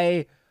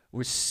I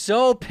was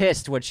so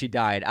pissed when she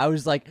died. I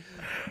was like,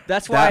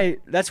 that's why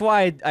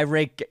I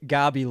rank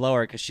Gabi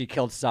lower, because she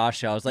killed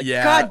Sasha. I was like,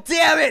 God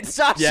damn it,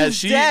 Sasha's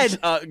dead.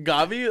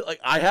 Gabi,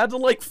 I had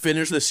to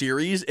finish the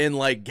series and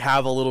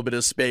have a little bit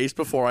of space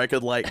before I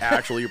could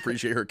actually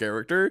appreciate her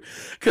character,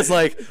 because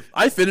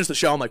I finished the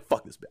show. I'm like,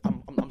 fuck this bitch.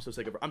 I'm so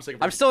sick of her. I'm sick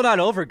of her. I'm still not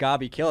over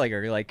Gabi killing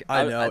her.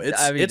 I know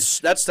that's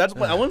that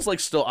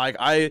one's still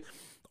I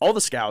all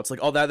the scouts,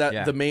 all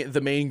that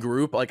the main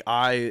group, that's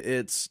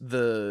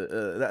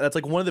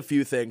one of the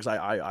few things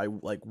I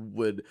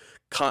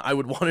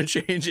would want to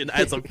change in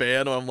as a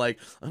fan. I'm like,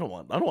 I don't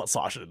want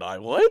Sasha to die.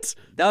 What?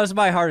 That was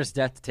my hardest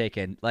death to take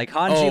in.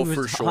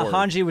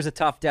 Hanji was a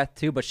tough death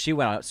too, but she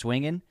went out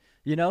swinging,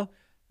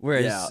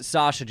 whereas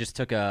Sasha just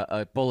took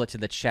a bullet to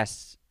the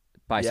chest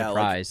by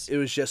surprise. It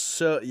was just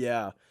so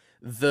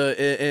the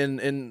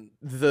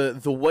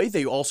way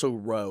they also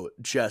wrote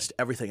just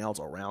everything else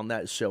around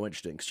that is so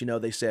interesting,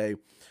 because they say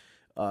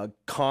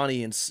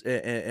Connie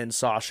and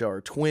Sasha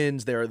are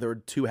twins. They're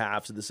two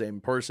halves of the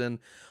same person.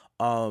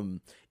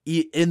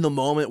 In the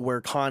moment where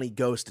Connie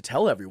goes to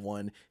tell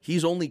everyone,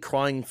 he's only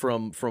crying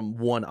from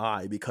one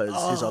eye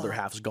because his other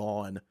half's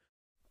gone.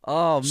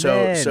 Oh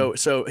man!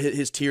 So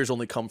his tears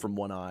only come from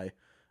one eye.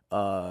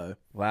 Wow,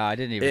 I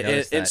didn't even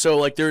notice that. And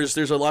so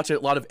there's a lot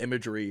of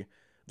imagery,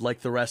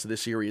 the rest of the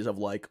series,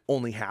 of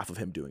only half of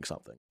him doing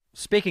something.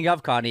 Speaking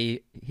of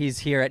Connie, he's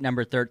here at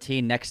number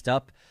 13. Next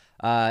up,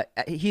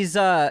 He's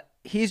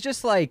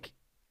just like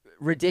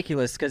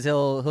ridiculous because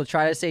he'll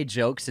try to say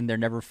jokes and they're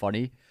never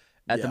funny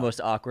at the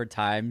most awkward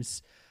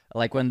times.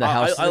 Like when the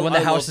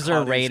houses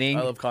are raining.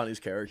 I love Connie's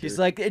character. He's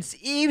like, it's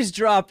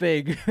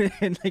eavesdropping,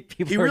 and like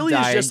people. He are really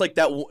dying. is just like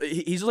that.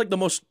 He's just like the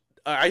most.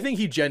 I think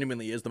he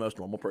genuinely is the most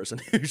normal person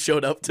who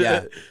showed up to.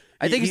 Yeah.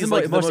 I think he's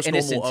like the most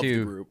innocent normal of the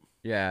too. group.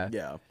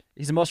 Yeah.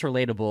 He's the most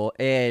relatable,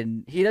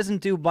 and he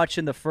doesn't do much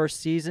in the first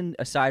season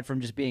aside from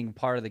just being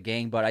part of the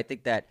gang. But I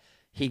think that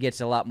he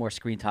gets a lot more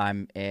screen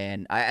time,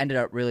 and I ended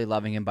up really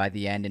loving him by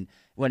the end. And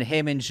when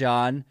him and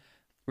John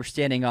were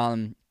standing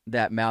on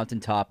that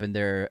mountaintop and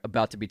they're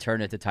about to be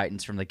turned into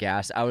Titans from the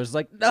gas, I was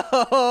like, no.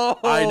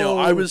 I know.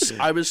 I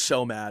was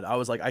so mad. I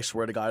was like, I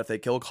swear to God, if they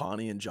kill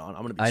Connie and John,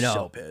 I'm gonna be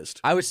so pissed.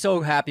 I was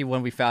so happy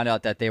when we found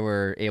out that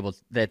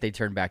they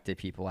turned back to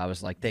people. I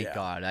was like, thank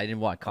God. I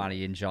didn't want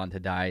Connie and John to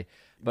die,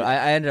 but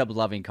I ended up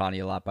loving Connie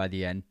a lot by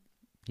the end.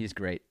 He's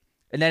great.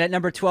 And then at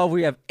number 12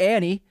 we have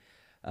Annie,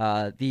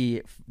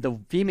 the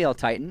female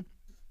Titan,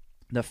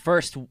 the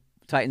first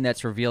Titan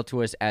that's revealed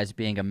to us as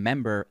being a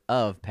member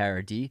of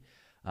Paradis.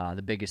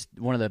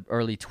 One of the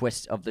early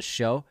twists of the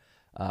show.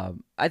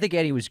 I think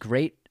Annie was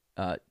great.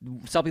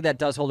 Something that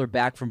does hold her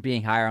back from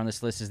being higher on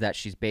this list is that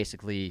she's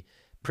basically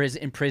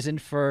imprisoned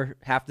for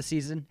half the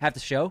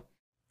show.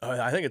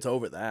 I think it's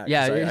over that.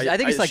 Yeah, I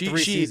think it's like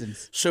 3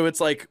 seasons. So it's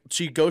like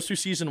she goes through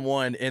season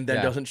 1 and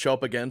then doesn't show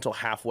up again until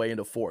halfway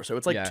into 4. So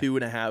it's like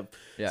 2.5.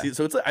 Yeah.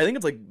 So it's I think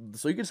it's like,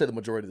 so you could say the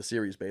majority of the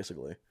series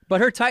basically.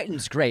 But her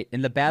Titan's great,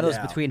 and the battles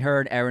between her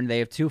and Erwin, they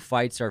have 2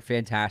 fights are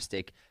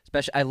fantastic.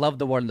 Especially, I love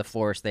the one in the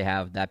forest they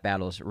have. That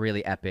battle is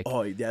really epic.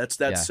 Oh yeah,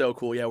 that's so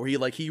cool. Yeah,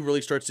 where he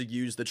really starts to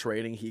use the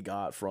training he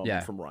got from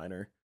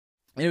Reiner.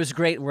 And it was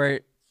great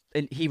where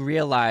he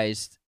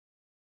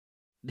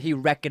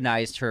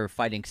recognized her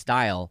fighting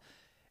style,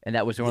 and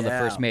that was one of the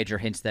first major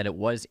hints that it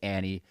was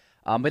Annie.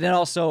 But then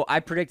also, I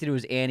predicted it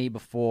was Annie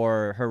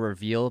before her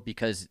reveal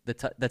because the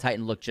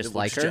Titan looked just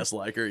like her. Just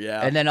like her,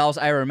 yeah. And then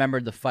also, I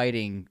remembered the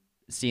fighting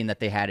scene that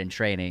they had in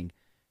training.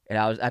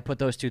 And I put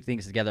those 2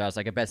 things together. I was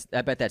like,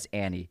 I bet that's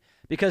Annie.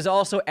 Because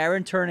also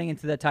Eren turning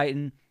into the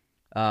Titan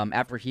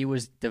after he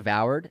was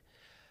devoured,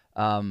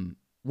 when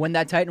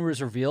that Titan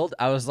was revealed,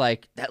 I was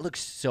like, that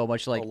looks so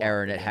much like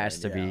Eren. It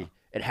has to be.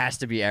 It has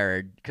to be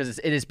Eren because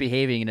it is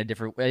behaving in a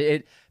different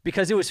way.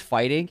 Because it was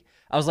fighting,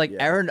 I was like,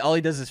 Eren, all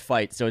he does is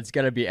fight, so it's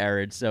gonna be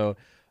Eren. So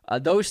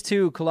those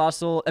 2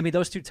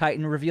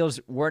 Titan reveals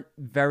weren't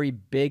very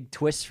big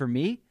twists for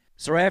me.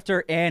 So right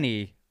after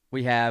Annie,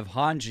 we have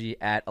Hanji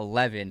at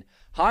 11.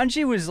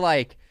 Hanji was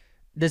like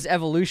this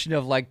evolution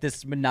of like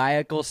this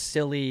maniacal,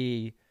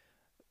 silly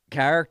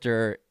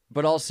character,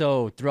 but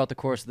also throughout the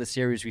course of the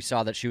series, we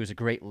saw that she was a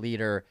great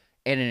leader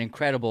and an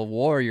incredible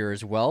warrior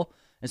as well.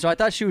 And so I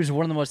thought she was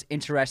one of the most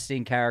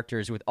interesting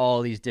characters with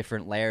all these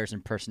different layers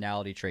and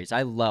personality traits.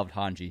 I loved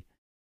Hanji.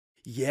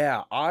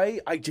 Yeah, I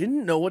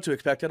didn't know what to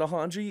expect out of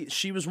Hanji.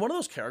 She was one of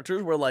those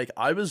characters where like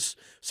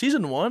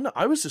season 1,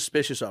 I was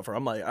suspicious of her.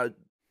 I'm like,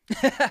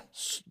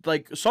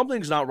 like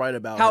something's not right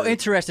about how her.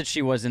 Interested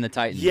she was in the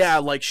Titans. Yeah,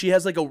 like she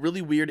has like a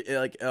really weird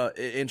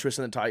interest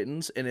in the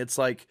Titans, and it's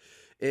like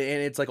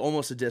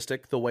almost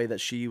sadistic the way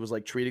that she was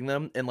like treating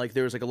them, and like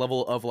there's like a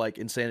level of like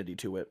insanity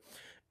to it.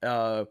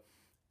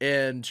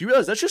 And you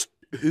realize that's just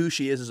who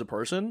she is as a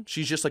person.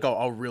 She's just like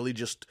a really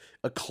just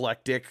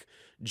eclectic,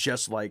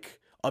 just like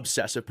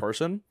obsessive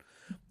person,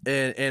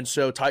 and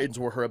so Titans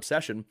were her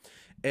obsession.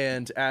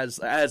 And as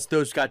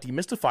those got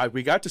demystified,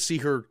 we got to see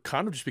her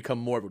kind of just become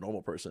more of a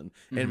normal person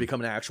and become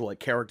an actual like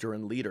character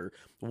and leader.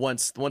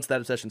 Once that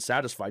obsession's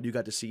satisfied, you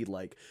got to see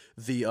like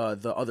the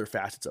other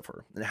facets of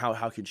her and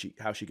how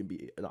she can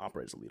be and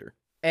operate as a leader.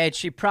 And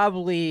she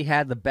probably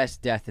had the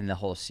best death in the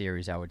whole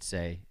series, I would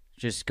say.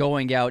 Just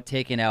going out,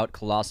 taking out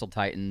colossal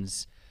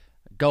Titans,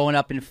 going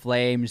up in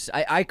flames.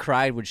 I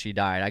cried when she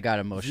died. I got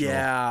emotional.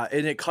 Yeah,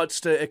 and it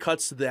cuts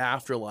to the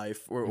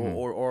afterlife or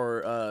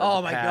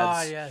oh my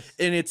God, yes.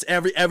 And it's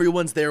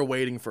everyone's there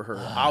waiting for her.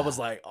 I was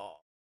like, oh.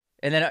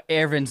 And then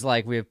Erwin's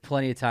like, we have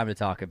plenty of time to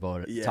talk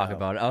about it.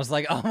 I was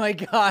like, oh my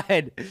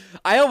God.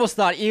 I almost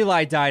thought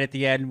Eli died at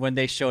the end when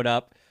they showed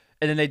up,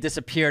 and then they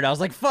disappeared. I was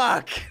like,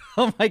 fuck.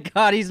 Oh my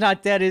God, he's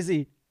not dead, is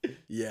he?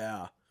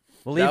 Yeah.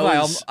 Well,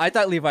 Levi, I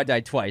thought Levi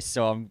died twice,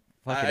 so I'm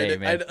fucking A,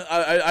 man.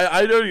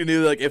 I know you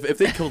knew, like, if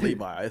they killed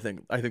Levi, I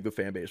think the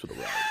fan base would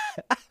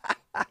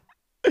have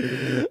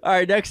rallied. All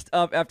right, next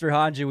up after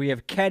Hanji, we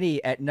have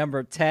Kenny at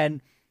number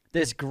 10.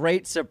 This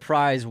great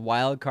surprise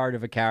wild card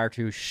of a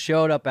character who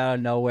showed up out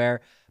of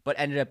nowhere, but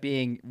ended up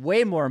being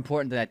way more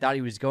important than I thought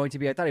he was going to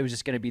be. I thought he was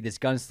just going to be this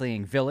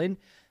gunslinging villain,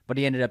 but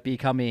he ended up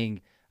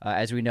becoming,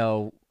 as we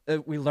know,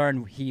 we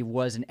learned he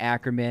was an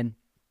Ackerman.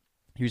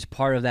 He was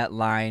part of that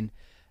line.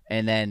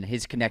 And then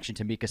his connection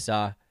to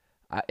Mikasa,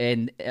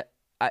 and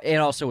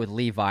also with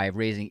Levi,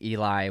 raising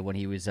Eli when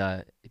he was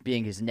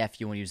being his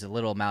nephew when he was a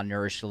little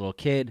malnourished little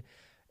kid.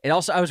 And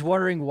also, I was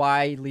wondering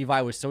why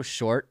Levi was so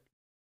short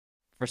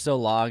for so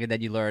long, and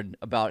then you learn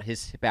about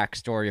his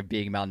backstory of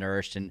being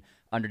malnourished and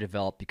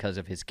underdeveloped because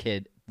of his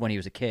kid when he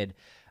was a kid.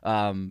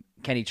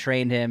 Kenny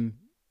trained him,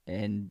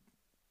 and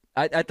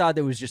I thought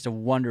that was just a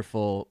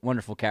wonderful,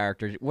 wonderful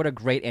character. What a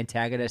great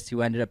antagonist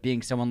who ended up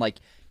being someone like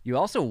you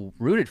also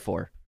rooted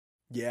for.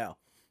 Yeah,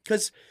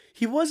 because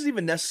he wasn't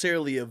even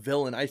necessarily a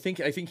villain. I think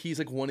he's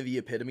like one of the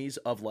epitomes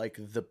of like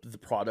the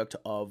product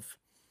of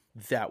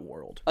that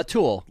world. A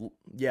tool.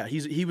 Yeah,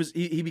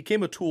 he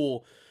became a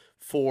tool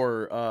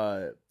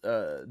for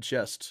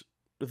just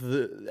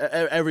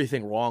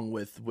everything wrong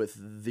with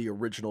the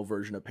original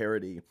version of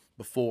parody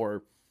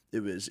before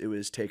it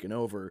was taken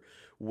over,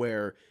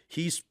 where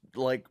he's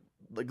like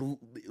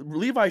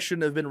Levi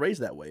shouldn't have been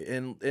raised that way,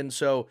 and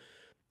so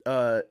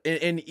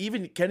and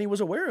even Kenny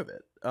was aware of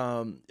it.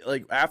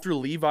 Like after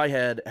Levi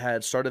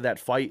had started that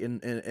fight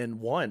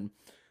and won,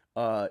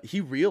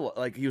 he realized,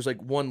 like, he was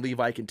like, one,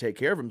 Levi can take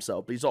care of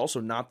himself, but he's also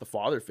not the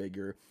father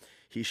figure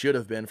he should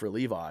have been for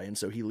Levi, and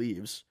so he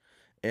leaves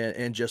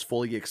and just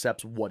fully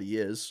accepts what he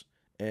is.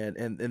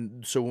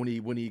 And so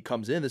when he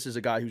comes in, this is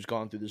a guy who's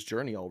gone through this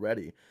journey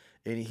already,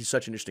 and he's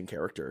such an interesting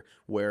character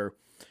where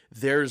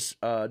there's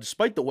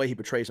despite the way he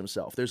portrays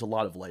himself, there's a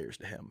lot of layers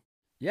to him.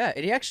 Yeah,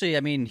 and he actually, I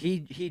mean,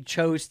 he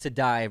chose to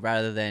die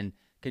rather than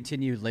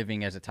continue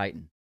living as a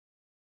Titan.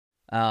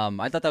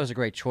 I thought that was a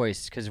great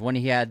choice because when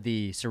he had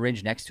the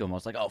syringe next to him, I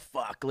was like, oh,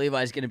 fuck,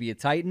 Levi's going to be a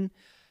Titan.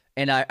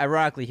 And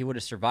ironically, he would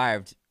have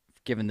survived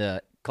given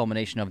the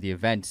culmination of the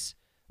events.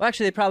 Well,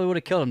 actually, they probably would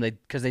have killed him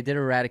because they did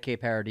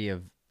eradicate parody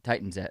of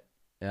Titans at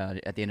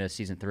the end of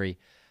season 3.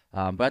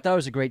 But I thought it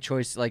was a great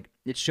choice. Like,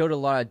 it showed a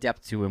lot of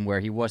depth to him where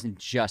he wasn't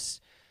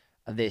just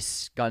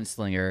this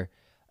gunslinger.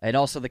 And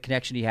also the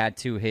connection he had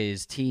to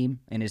his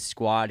team and his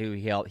squad who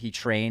he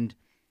trained.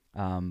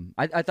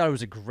 I thought it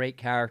was a great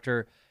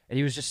character, and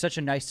he was just such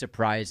a nice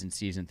surprise in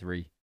season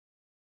 3.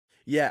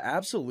 Yeah,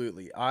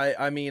 absolutely.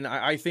 I mean,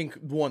 I think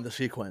the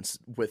sequence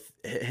with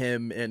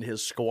him and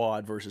his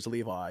squad versus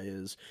Levi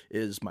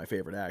is my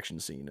favorite action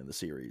scene in the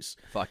series.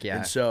 Fuck yeah!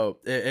 And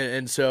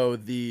so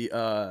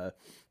the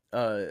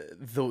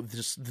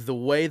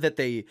way that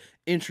they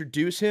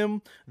introduce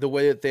him, the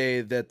way that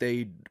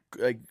they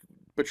like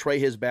portray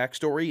his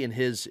backstory and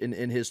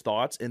his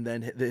thoughts, and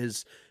then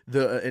his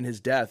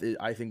death,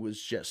 I think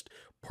was just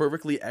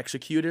perfectly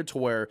executed to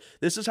where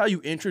this is how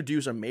you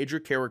introduce a major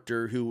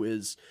character who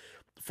is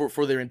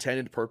for their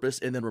intended purpose,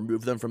 and then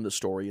remove them from the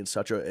story in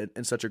such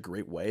a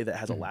great way that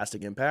has a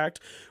lasting impact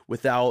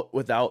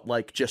without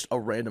like just a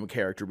random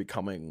character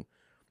becoming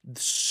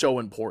so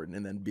important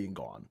and then being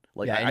gone.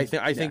 Like, yeah,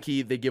 I think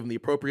they give him the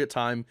appropriate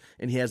time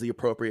and he has the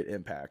appropriate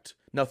impact.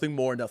 Nothing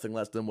more, nothing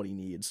less than what he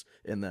needs,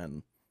 and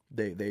then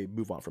they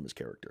move on from his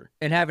character.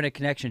 And having a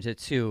connection to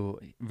two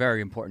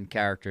very important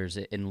characters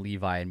in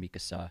Levi and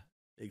Mikasa.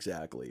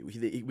 Exactly.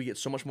 We get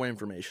so much more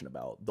information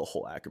about the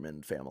whole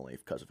Ackerman family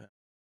because of him.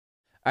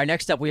 All right,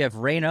 next up we have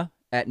Reyna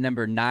at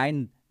number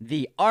 9,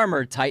 the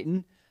Armored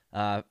Titan.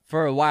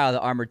 For a while, the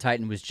Armored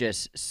Titan was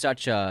just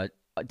such a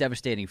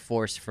devastating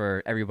force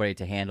for everybody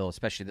to handle,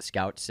 especially the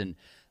scouts, and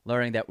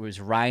learning that was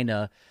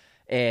Reyna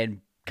and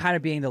kind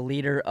of being the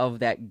leader of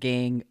that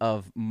gang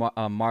of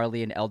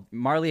Marley and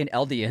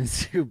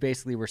Eldians who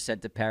basically were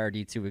sent to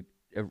Paradis to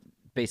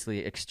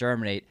basically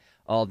exterminate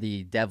all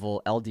the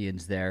devil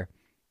Eldians there.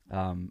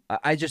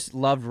 I just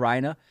loved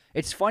Reyna.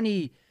 It's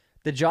funny,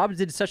 the show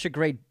did such a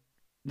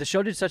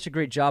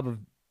great job of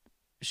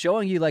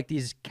showing you like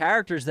these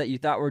characters that you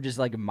thought were just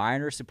like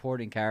minor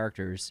supporting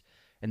characters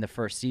in the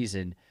first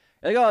season.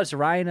 Like, oh, it's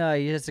Reyna.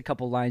 He has a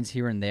couple lines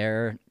here and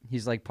there.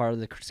 He's like part of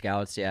the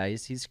scouts. Yeah,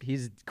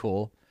 he's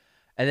cool.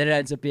 And then it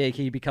ends up being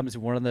he becomes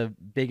one of the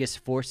biggest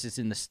forces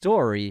in the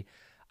story.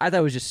 I thought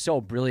it was just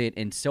so brilliant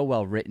and so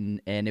well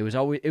written. And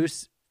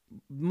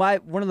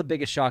one of the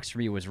biggest shocks for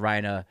me was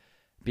Reyna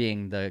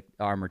being the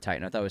Armored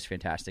Titan. I thought it was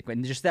fantastic.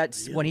 And just that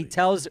really? when he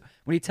tells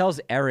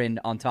Eren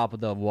on top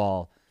of the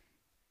wall,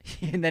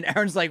 and then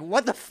Eren's like,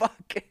 "What the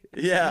fuck?"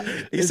 Yeah,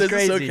 he says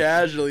it so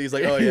casually. He's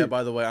like, "Oh yeah,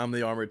 by the way, I'm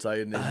the Armored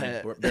Titan."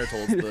 And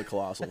Berthold's the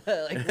Colossal.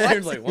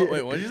 Eren's like, "What?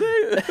 Wait, what did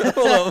you say?"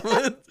 Hold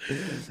on.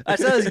 I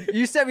saw this.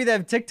 You sent me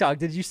that TikTok.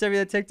 Did you send me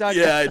that TikTok?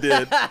 Yeah, I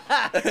did.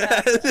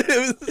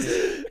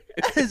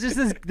 It's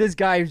just this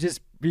guy who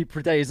just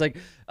pretend he's like,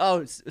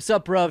 "Oh,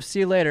 sup, bruv? See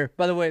you later.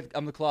 By the way,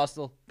 I'm the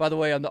Colossal. By the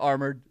way, I'm the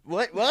Armored."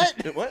 What? What?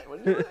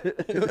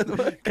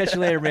 Catch you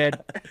later, man.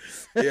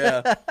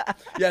 Yeah.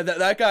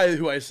 That guy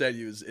who I sent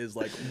you is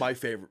like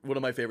one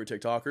of my favorite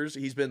TikTokers.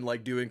 He's been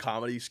like doing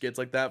comedy skits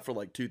like that for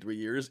like 2-3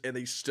 years, and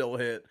they still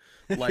hit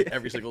like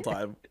every single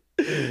time.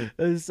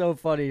 It's so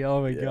funny.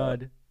 Oh my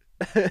god.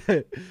 All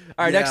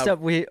right, next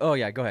up go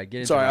ahead. Get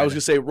into Sorry, I was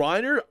gonna say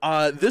Reiner.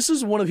 This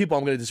is one of the people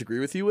I'm gonna disagree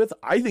with you with.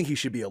 I think he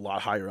should be a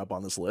lot higher up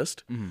on this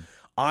list. Mm-hmm.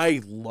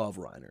 I love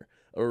Reiner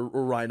or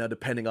Reyna,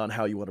 depending on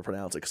how you want to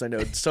pronounce it, because I know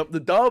the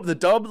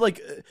dub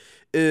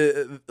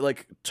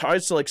like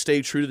tries to like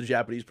stay true to the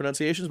Japanese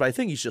pronunciations, but I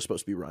think he's just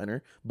supposed to be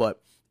Reiner.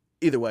 But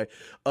either way,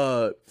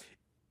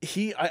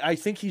 I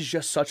think he's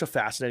just such a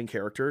fascinating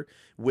character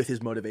with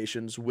his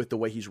motivations, with the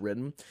way he's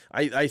written.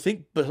 I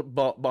think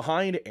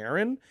behind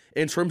Eren,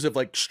 in terms of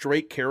like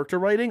straight character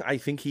writing, I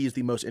think he's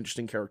the most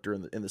interesting character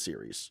in the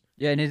series.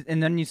 Yeah,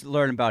 and then you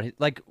learn about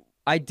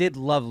I did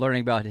love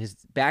learning about his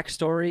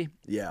backstory.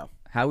 Yeah.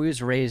 how he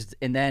was raised,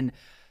 and then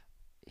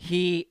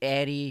he,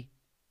 Eddie,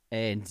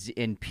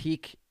 and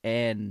Peak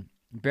and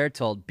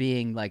Bertold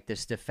being like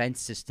this defense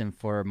system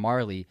for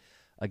Marley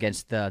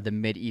against the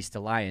Mid-East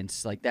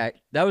Alliance. Like that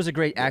was a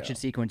great action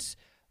sequence,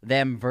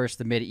 them versus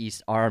the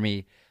Mid-East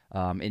Army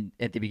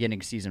at the beginning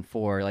of season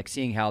 4, like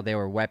seeing how they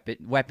were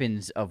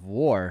weapons of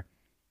war.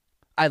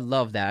 I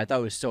love that. I thought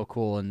it was so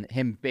cool, and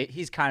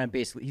he's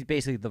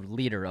basically the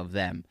leader of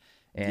them.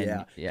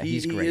 And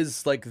he's great. He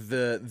is like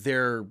the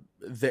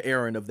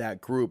Eren of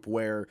that group,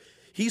 where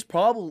he's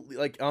probably,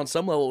 like, on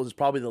some level is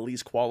probably the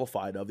least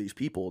qualified of these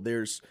people.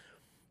 There's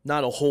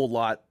not a whole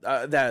lot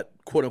that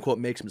quote unquote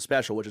makes him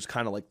special, which is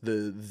kind of like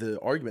the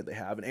argument they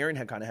have. And Eren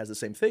kind of has the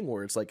same thing,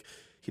 where it's like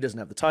he doesn't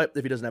have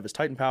if he doesn't have his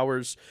Titan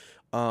powers,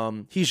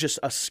 he's just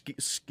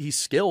he's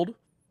skilled,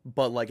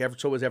 but like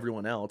so is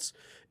everyone else.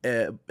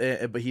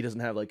 But he doesn't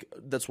have, like,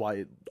 that's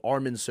why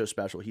Armin's so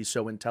special. He's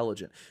so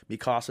intelligent.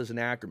 Mikasa's an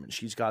Ackerman.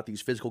 She's got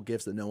these physical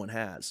gifts that no one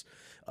has.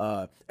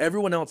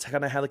 Everyone else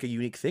kind of had like a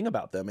unique thing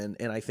about them,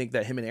 and I think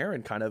that him and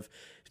Eren kind of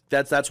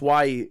that's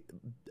why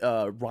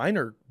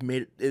Reiner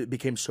it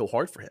became so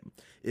hard for him.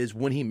 Is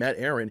when he met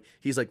Eren,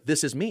 he's like,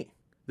 this is me.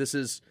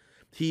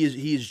 He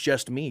is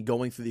just me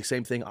going through the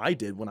same thing I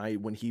did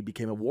when he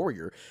became a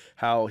warrior.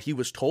 How he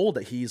was told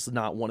that he's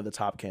not one of the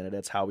top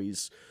candidates. How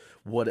he's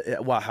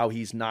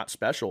not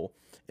special,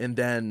 and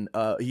then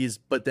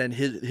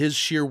his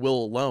sheer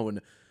will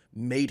alone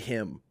made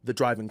him the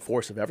driving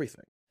force of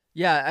everything.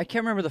 Yeah, I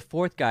can't remember the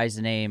fourth guy's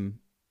name,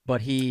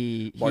 but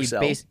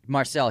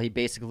Marcel.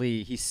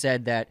 He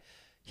said that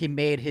he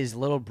made his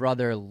little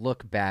brother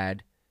look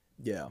bad.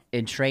 Yeah.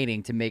 In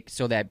training to make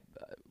so that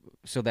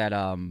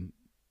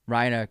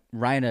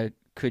Reiner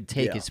could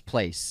take his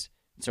place.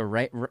 So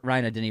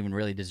Reiner didn't even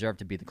really deserve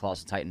to be the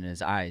Colossal Titan in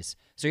his eyes.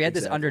 So he had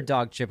this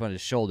underdog chip on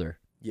his shoulder.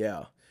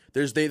 Yeah,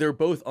 they're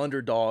both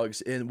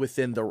underdogs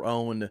within their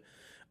own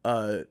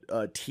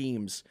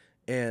teams,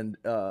 and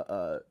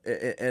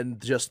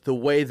just the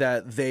way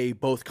that they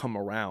both come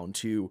around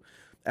to,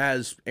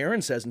 as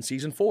Eren says in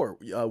season 4,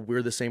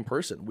 we're the same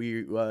person.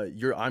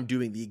 I'm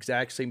doing the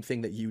exact same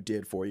thing that you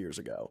did 4 years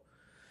ago,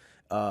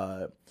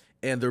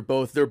 and they're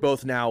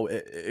both now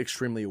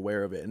extremely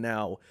aware of it. And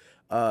now,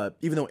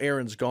 even though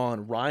Eren's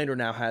gone, Reiner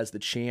now has the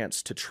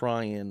chance to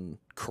try and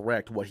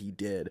correct what he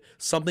did.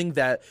 Something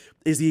that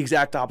is the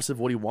exact opposite of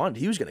what he wanted.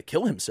 He was going to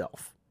kill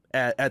himself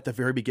at the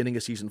very beginning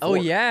of season 4. Oh,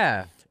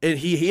 yeah. And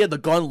he had the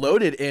gun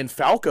loaded, and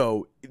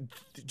Falco,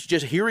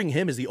 just hearing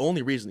him is the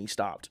only reason he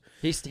stopped.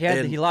 He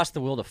lost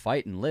the will to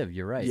fight and live.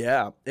 You're right.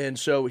 Yeah, and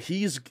so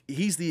he's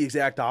the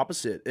exact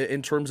opposite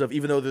in terms of,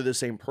 even though they're the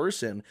same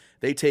person,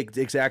 they take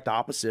the exact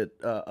opposite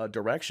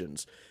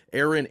directions.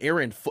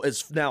 Eren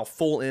is now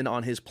full in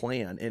on his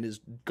plan and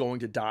is going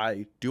to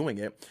die doing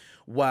it,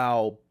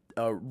 while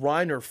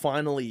Reiner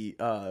finally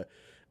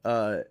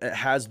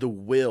has the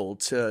will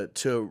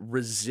to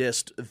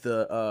resist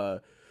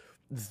the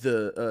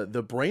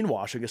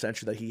brainwashing,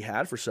 essentially, that he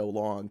had for so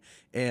long,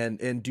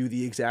 and do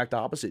the exact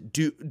opposite.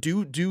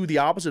 Do the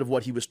opposite of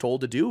what he was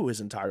told to do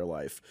his entire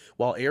life,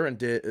 while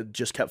Eren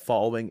just kept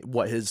following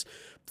what his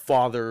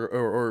father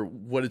or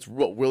what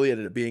really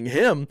ended up being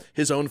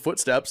his own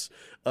footsteps.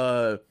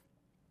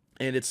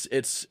 And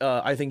it's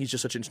I think he's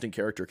just such an interesting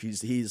character.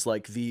 He's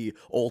like the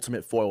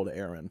ultimate foil to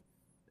Eren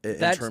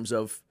in terms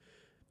of,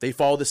 they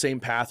follow the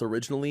same path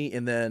originally,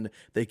 and then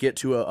they get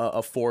to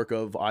a fork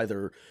of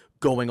either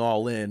going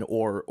all in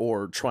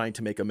or trying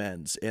to make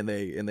amends, and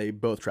they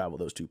both travel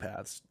those two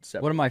paths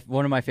separately.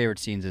 One of my favorite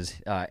scenes is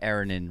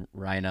Eren and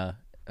Reiner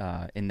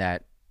in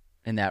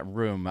that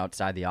room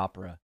outside the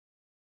opera,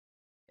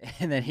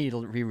 and then he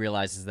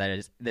realizes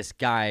that this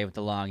guy with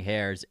the long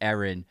hair is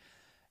Eren.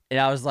 And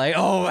I was like,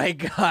 "Oh my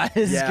god!"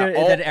 This is good.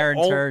 And then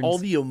Eren turns. All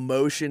the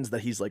emotions that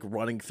he's like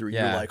running through,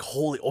 you're like,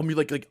 "Holy!" I mean,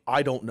 like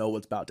I don't know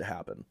what's about to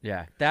happen.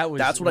 Yeah,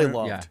 that's what I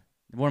loved. Yeah.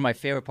 One of my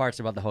favorite parts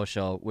about the whole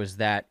show was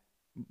that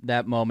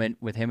moment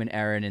with him and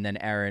Eren, and then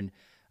Eren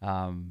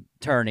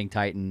turning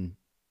Titan.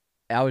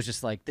 I was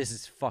just like, "This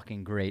is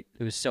fucking great."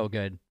 It was so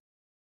good.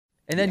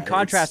 And then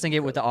contrasting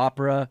it with the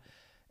opera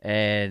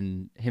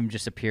and him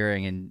just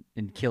appearing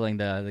and killing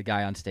the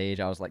guy on stage,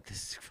 I was like,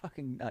 "This is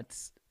fucking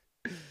nuts."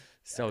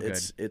 So good.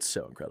 It's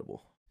so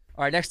incredible.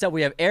 All right, next up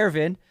we have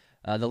Erwin,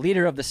 the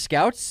leader of the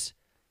Scouts.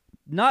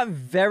 Not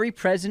very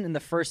present in the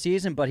first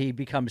season, but he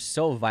becomes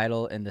so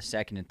vital in the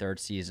second and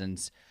third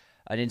seasons.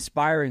 An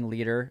inspiring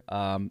leader.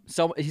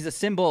 So he's a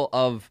symbol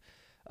of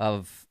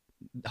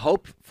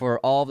hope for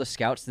all the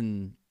Scouts,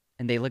 and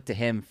they look to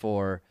him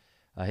for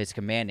his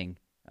commanding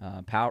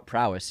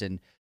prowess. And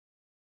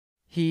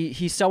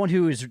he's someone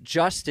who is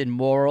just and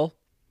moral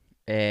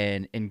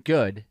and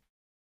good.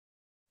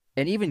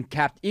 And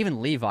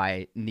even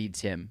Levi needs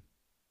him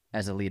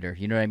as a leader.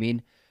 You know what I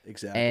mean?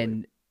 Exactly.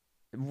 And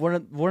one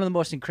of the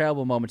most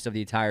incredible moments of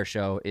the entire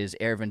show is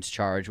Erwin's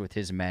charge with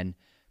his men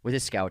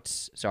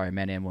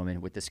and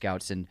women, with the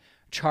Scouts, and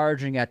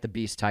charging at the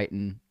Beast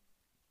Titan,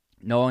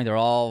 knowing they're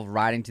all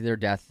riding to their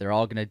death. They're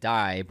all going to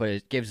die, but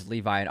it gives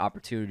Levi an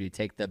opportunity to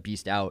take the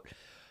Beast out.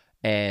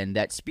 And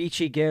that speech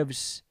he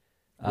gives,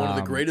 One of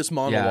the greatest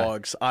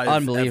monologues I've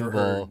unbelievable.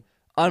 ever heard.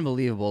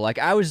 Unbelievable. Like,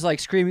 I was like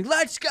screaming,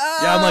 "Let's go!"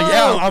 Yeah, I'm like,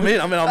 yeah, I'm in.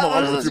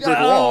 I'm through brick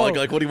wall.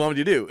 Like, what do you want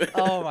me to do?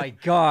 Oh my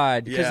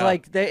God. Because Yeah.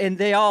 like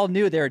they all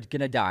knew they were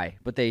gonna die,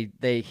 but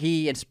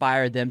he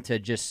inspired them to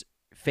just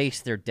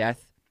face their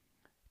death.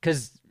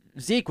 Because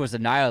Zeke was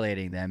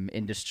annihilating them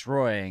and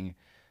destroying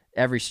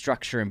every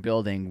structure and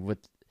building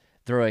with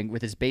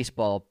his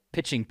baseball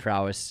pitching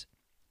prowess.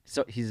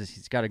 So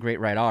he's got a great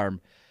right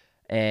arm,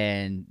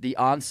 and the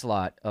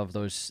onslaught of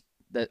those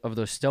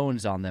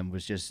stones on them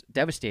was just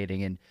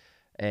devastating.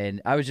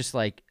 And I was just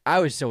like, I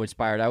was so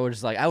inspired. I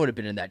was like, I would have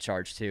been in that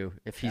charge too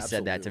if he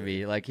said that to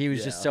me. Like, he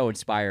was just so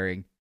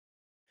inspiring.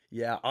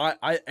 Yeah,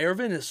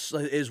 Erwin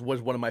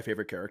was one of my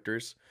favorite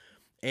characters,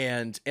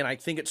 and I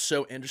think it's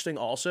so interesting.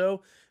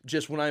 Also,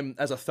 just when I'm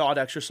as a thought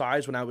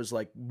exercise when I was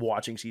like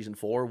watching season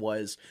 4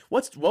 was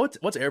what's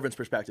Erwin's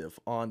perspective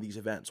on these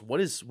events?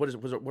 What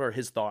are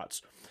his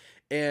thoughts?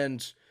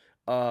 And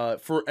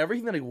for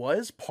everything that he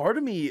was, part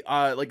of me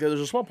like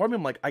there's a small part of me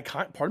I'm like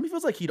part of me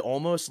feels like he'd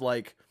almost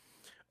like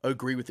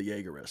agree with the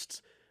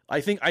Jaegerists. I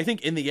think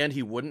in the end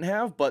he wouldn't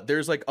have, but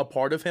there's like a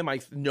part of him,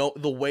 I know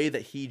the way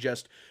that he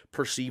just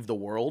perceived the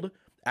world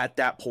at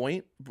that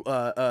point.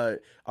 I'm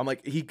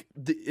like he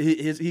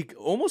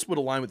almost would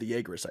align with the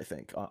Jaegerists, I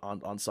think,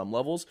 on some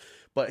levels.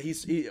 But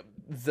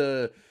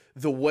the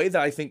way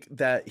that I think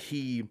that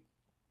he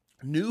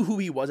knew who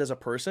he was as a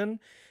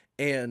person,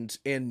 and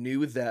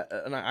knew that,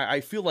 and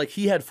I feel like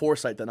he had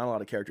foresight that not a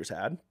lot of characters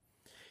had.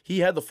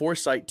 He had the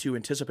foresight to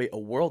anticipate a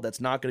world that's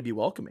not going to be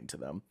welcoming to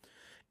them.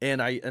 And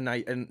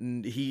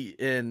he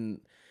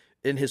in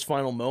his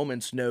final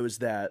moments knows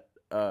that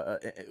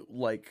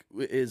like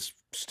is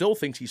still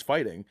thinks he's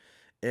fighting,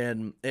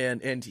 and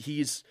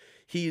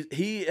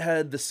he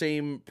had the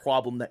same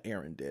problem that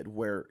Eren did,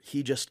 where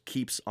he just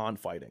keeps on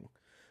fighting,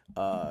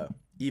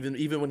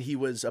 even when he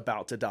was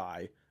about to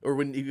die,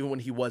 or even when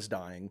he was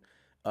dying,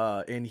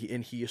 and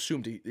he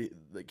assumed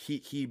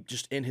he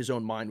just in his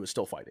own mind was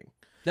still fighting.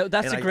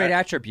 That's a great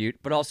attribute,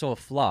 but also a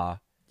flaw.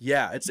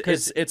 Yeah,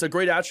 it's a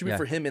great attribute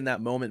for him in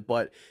that moment,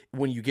 but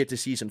when you get to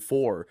season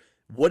 4,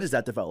 what does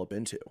that develop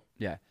into?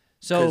 Yeah.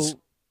 So,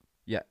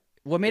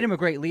 what made him a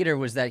great leader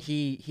was that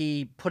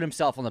he put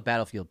himself on the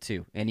battlefield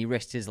too, and he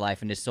risked his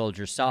life, and his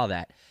soldiers saw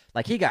that.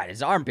 Like, he got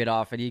his arm bit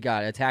off, and he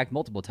got attacked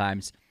multiple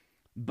times,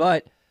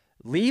 but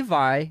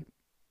Levi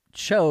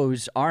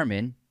chose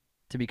Armin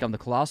to become the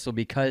Colossal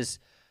because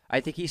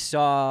I think he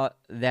saw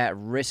that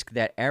risk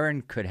that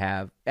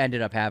Eren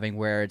ended up having,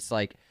 where it's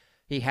like,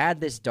 he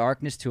had this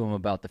darkness to him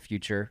about the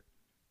future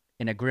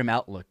and a grim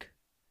outlook,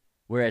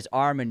 whereas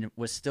Armin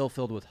was still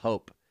filled with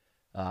hope,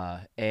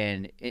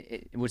 and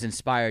it was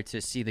inspired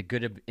to see the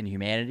good in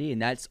humanity,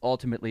 and that's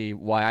ultimately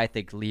why I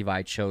think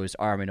Levi chose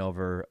Armin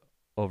over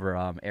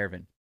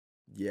Erwin.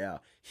 Yeah,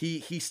 he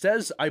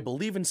says, I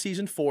believe in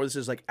season 4, this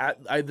is like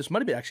this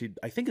might have been actually,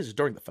 I think this is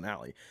during the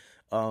finale.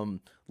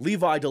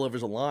 Levi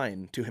delivers a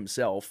line to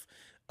himself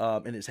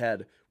in his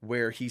head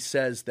where he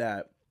says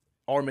that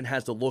Armin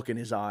has the look in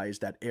his eyes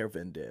that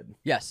Erwin did.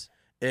 Yes,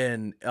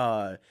 and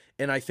I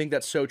think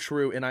that's so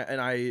true. It's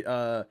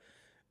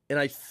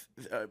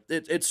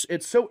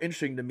so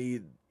interesting to me,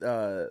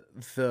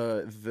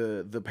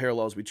 the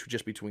parallels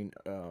between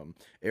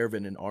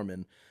Erwin and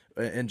Armin,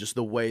 and just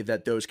the way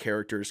that those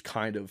characters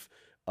kind of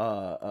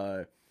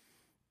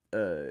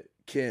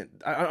can't.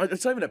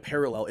 It's not even a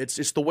parallel.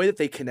 It's the way that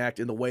they connect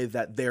and the way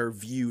that they're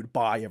viewed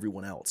by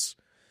everyone else,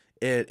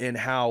 and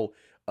how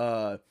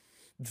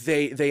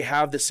they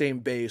have the same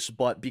base,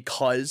 but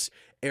because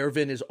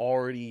Erwin is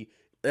already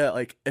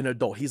like an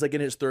adult, he's like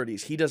in his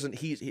 30s. He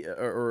doesn't.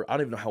 Or I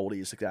don't even know how old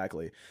he is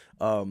exactly.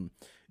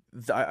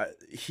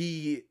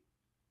 He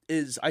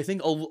is, I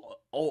think,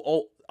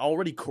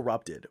 already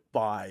corrupted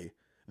by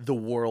the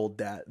world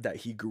that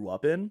he grew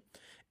up in,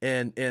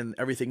 and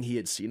everything he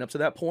had seen up to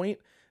that point.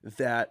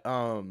 That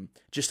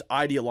just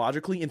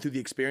ideologically and through the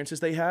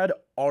experiences they had,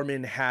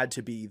 Armin had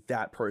to be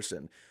that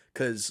person,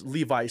 because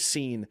Levi's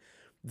seen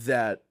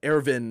that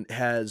Erwin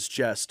has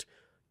just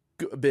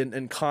been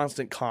in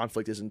constant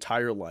conflict his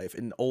entire life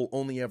and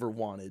only ever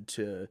wanted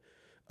to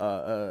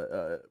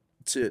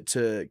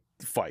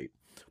fight,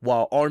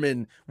 while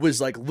Armin was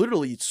like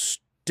literally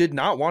did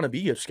not want to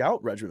be a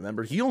scout regiment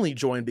member. He only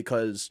joined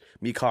because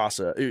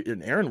Mikasa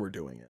and Eren were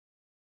doing it.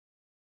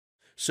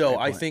 So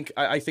I think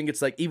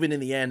it's like, even in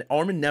the end,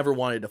 Armin never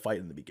wanted to fight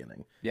in the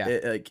beginning.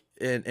 Yeah,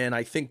 and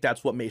I think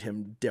that's what made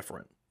him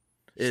different.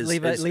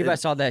 Levi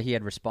saw that he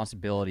had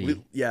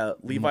responsibility.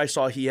 Levi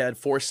saw he had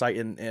foresight,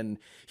 and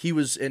he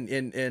was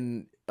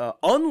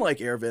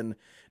unlike Erwin,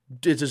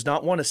 does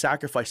not want to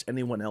sacrifice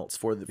anyone else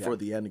for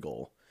the end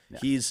goal. Yeah.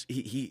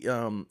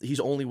 He's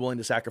only willing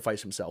to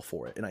sacrifice himself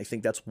for it, and I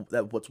think that's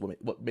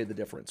what made the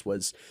difference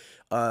was,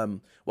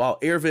 while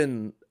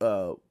Erwin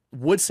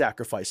would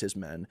sacrifice his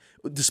men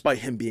despite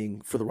him being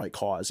for the right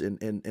cause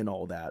and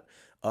all that,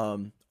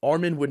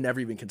 Armin would never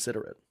even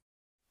consider it.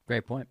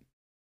 Great point.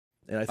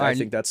 And I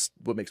think that's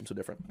what makes him so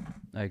different.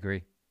 I agree.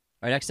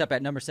 All right, next up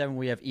at number 7,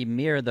 we have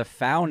Ymir, the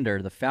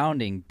founder, the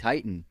founding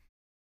Titan.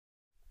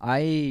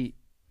 I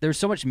there's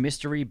so much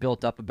mystery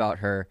built up about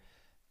her,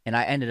 and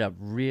I ended up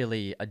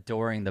really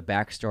adoring the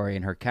backstory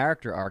and her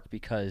character arc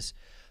because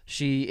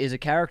she is a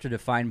character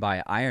defined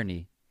by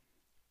irony.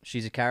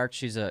 She's a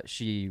character.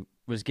 She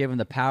was given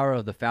the power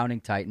of the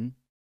founding Titan.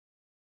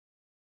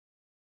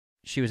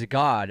 She was a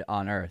god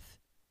on Earth,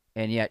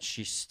 and yet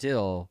she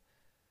still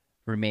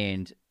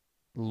remained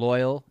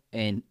loyal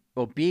and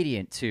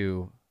obedient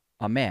to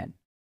a man.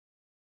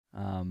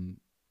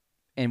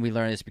 And we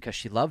learn this because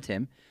she loved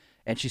him,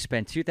 and she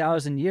spent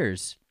 2,000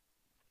 years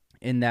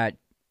in that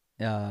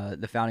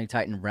the founding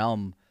Titan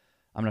realm.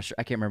 I'm not sure.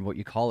 I can't remember what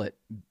you call it.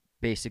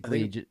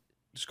 Basically,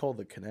 just call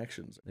the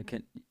connections.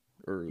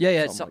 Or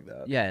yeah, something like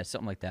that. Yeah,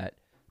 something like that.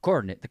 The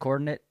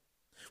coordinate.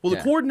 Well,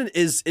 the coordinate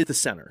is the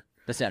center.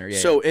 The center, yeah.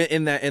 So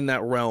in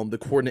that realm, the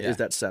coordinate is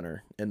that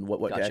center, and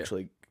what Gotcha.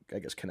 actually, I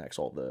guess, connects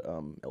all the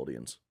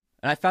Eldians.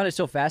 And I found it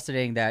so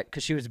fascinating that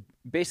because she was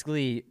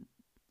basically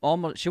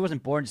she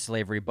wasn't born to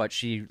slavery, but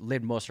she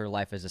lived most of her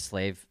life as a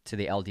slave to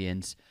the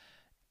Eldians,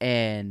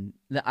 and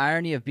the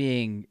irony of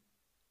being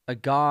a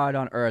god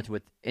on Earth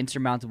with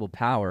insurmountable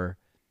power,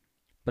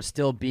 but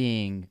still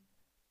being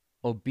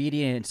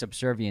obedient and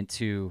subservient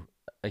to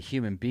a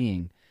human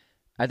being,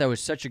 I thought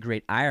was such a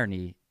great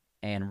irony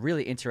and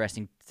really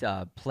interesting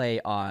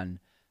play on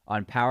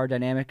power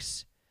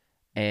dynamics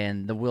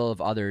and the will of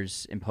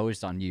others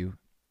imposed on you.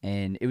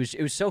 And it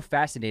was so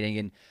fascinating.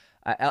 And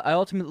I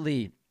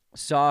ultimately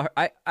saw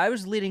her, I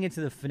was leading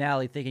into the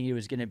finale thinking it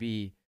was going to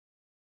be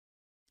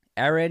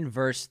Eren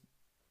versus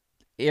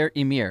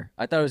Ymir.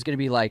 I thought it was going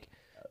to be like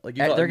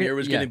you thought Ymir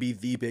was going to be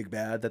the big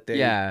bad that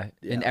they and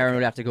Eren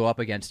would have to go up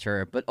against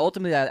her. But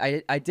ultimately,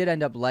 I did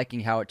end up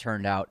liking how it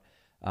turned out,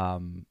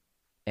 and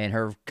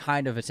her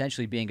kind of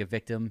essentially being a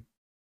victim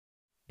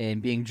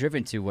and being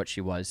driven to what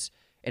she was,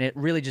 and it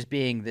really just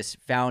being this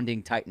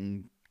founding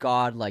Titan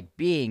god-like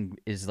being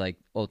is like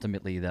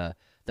ultimately the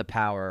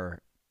power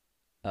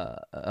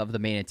of the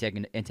main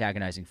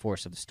antagonizing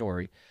force of the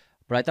story.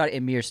 But I thought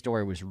Ymir's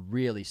story was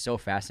really so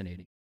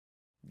fascinating.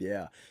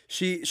 Yeah,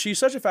 she's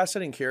such a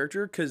fascinating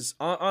character because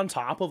on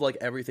top of like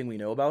everything we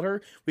know about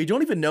her, we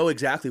don't even know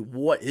exactly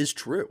what is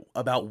true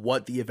about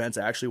what the events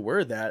actually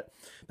were that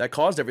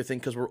caused everything,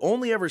 because we're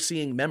only ever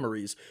seeing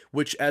memories,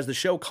 which, as the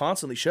show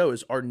constantly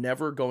shows, are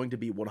never going to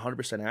be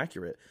 100%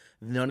 accurate.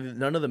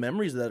 None of the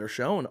memories that are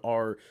shown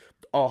are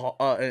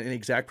an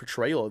exact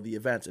portrayal of the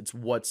events. It's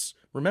what's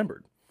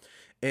remembered,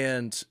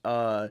 and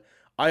I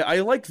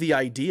like the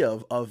idea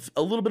of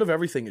a little bit of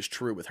everything is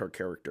true with her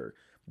character.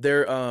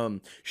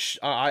 The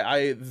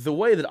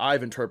way that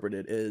I've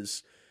interpreted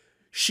is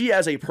she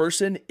as a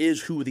person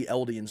is who the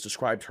Eldians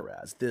described her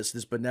as,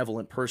 this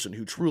benevolent person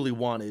who truly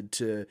wanted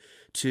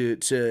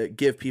to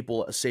give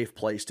people a safe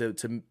place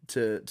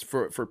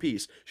for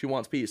peace. She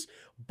wants peace,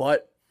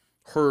 but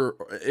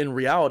in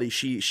reality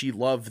she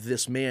loved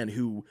this man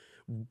who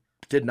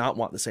did not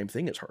want the same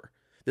thing as her.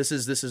 This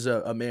is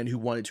a man who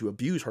wanted to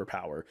abuse her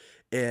power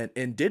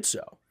and did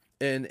so.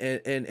 And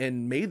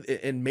made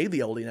the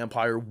Eldian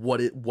Empire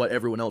what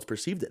everyone else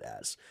perceived it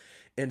as,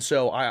 and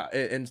so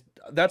and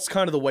that's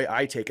kind of the way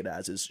I take it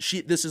as is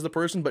this is the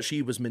person, but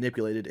she was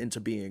manipulated into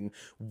being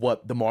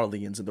what the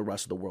Marleyans and the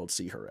rest of the world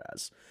see her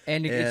as.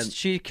 And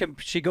she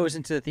goes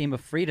into the theme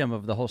of freedom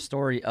of the whole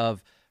story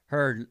of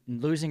her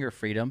losing her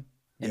freedom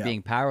and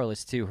being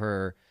powerless to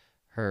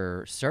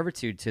her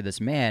servitude to this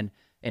man.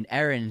 And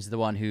Eren's the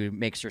one who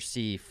makes her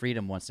see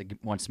freedom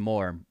once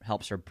more,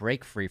 helps her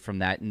break free from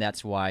that, and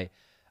that's why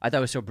I thought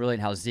it was so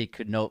brilliant how Zeke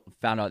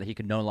found out that he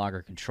could no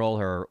longer control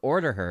her or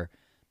order her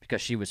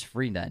because she was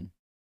free then.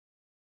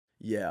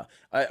 Yeah,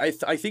 I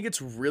think it's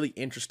really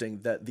interesting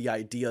that the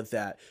idea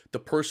that the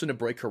person to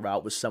break her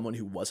out was someone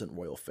who wasn't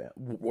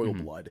royal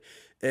blood.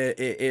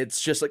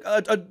 It's just like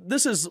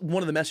this is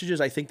one of the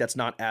messages I think that's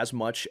not as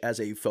much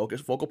as a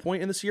focal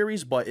point in the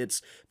series, but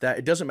it's that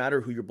it doesn't matter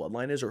who your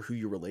bloodline is or who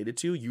you're related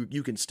to.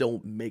 You can still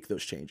make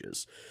those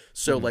changes.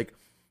 So like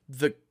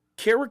the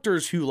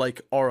characters who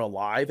like are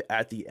alive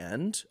at the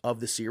end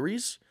of the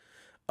series,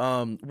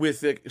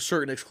 with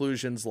certain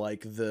exclusions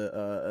like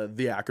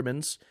the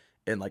Ackermans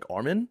and like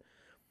Armin,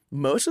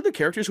 most of the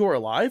characters who are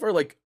alive are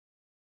like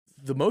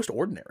the most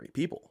ordinary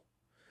people,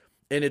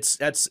 and it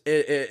shows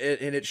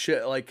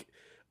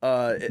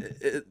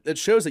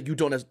that you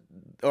don't have,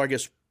 or I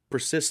guess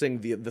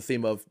persisting the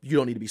theme of you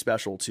don't need to be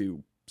special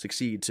to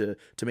succeed to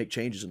make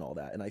changes and all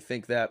that. And I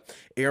think that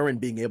Eren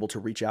being able to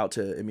reach out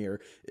to Ymir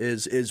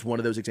is one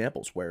of those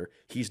examples where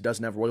he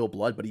doesn't have royal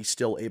blood, but he's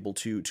still able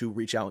to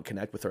reach out and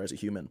connect with her as a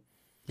human.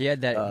 He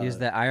had that. He was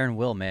that iron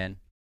will, man.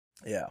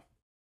 Yeah.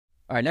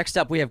 All right. Next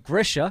up, we have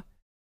Grisha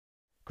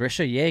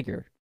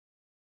Yeager.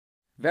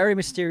 Very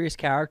mysterious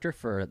character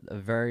for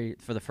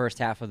the first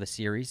half of the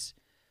series.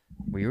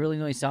 We really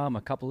only saw him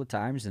a couple of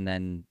times, and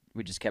then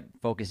we just kept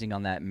focusing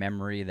on that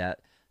memory, that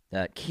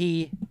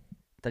key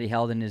that he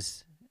held in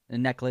his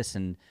necklace,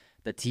 and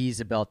the tease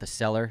about the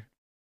cellar.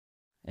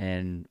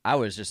 And I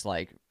was just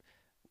like,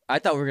 I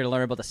thought we were going to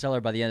learn about the cellar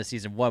by the end of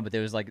season 1, but it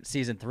was like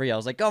season 3. I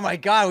was like, oh my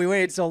God, we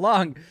waited so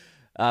long.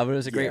 But it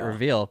was a great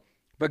reveal.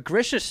 But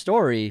Grisha's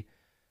story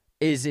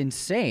is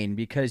insane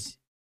because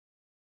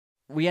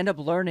we end up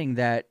learning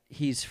that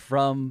he's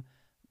from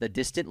the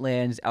distant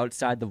lands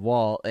outside the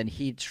wall, and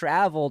he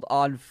traveled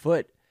on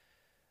foot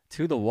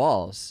to the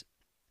walls.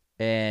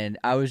 And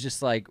I was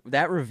just like,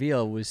 that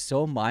reveal was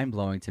so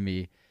mind-blowing to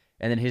me.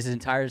 And then his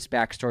entire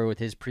backstory with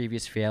his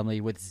previous family,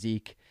 with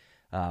Zeke,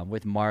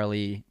 with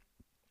Marley,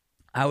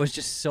 I was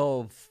just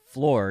so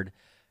floored.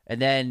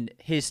 And then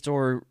his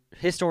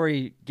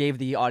story gave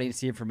the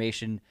audience the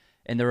information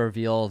and the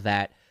reveal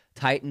that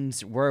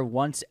Titans were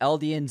once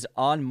Eldians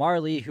on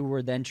Marley, who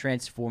were then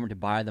transformed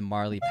by the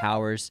Marley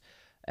powers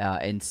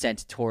and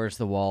sent towards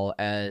the wall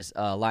as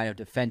a line of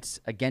defense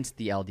against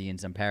the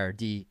Eldians on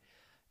Paradis.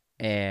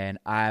 And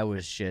I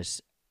was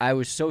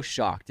so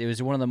shocked. It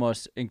was one of the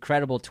most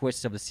incredible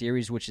twists of the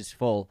series, which is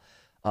full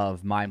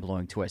of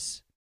mind-blowing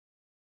twists.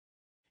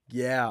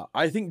 Yeah,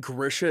 I think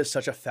Grisha is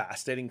such a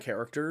fascinating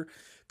character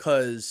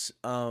because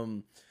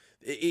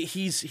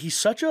he's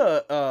such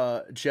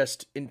a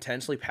just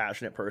intensely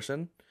passionate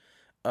person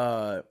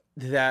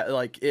that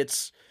like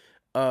it's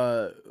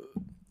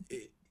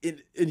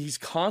and he's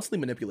constantly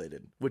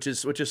manipulated, which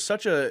is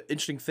such a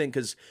interesting thing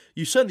because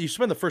you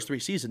spend the first 3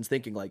 seasons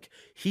thinking like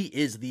he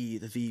is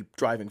the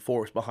driving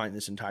force behind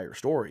this entire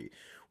story,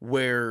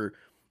 where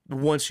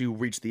once you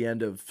reach the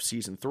end of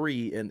season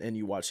 3 and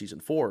you watch season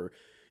 4,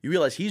 you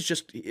realize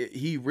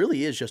he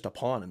really is just a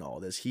pawn in all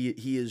this.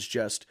 He is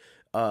just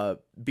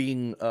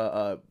being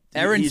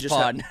Aaron's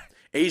pawn.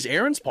 He's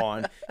Aaron's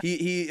pawn.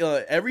 He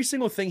every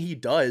single thing he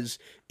does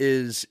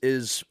is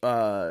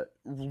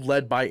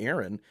led by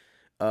Aaron.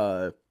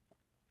 I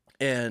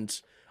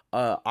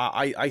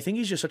think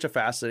he's just such a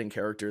fascinating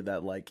character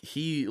that like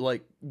he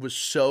like was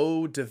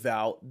so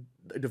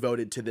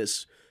devoted to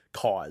this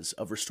cause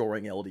of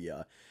restoring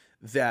Eldia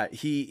that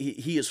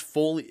he is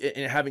fully,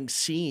 and having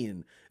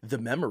seen the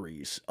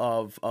memories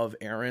of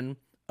Aaron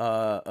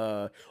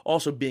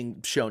also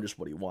being shown just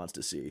what he wants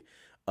to see,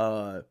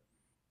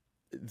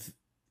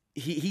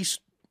 he's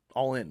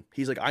all in.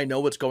 He's like, I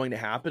know what's going to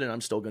happen and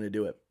I'm still going to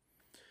do it.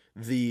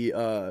 He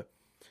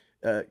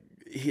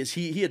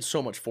had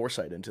so much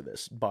foresight into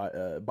this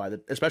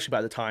especially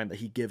by the time that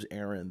he gives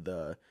Aaron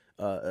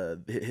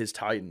his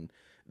Titan.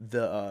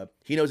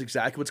 He knows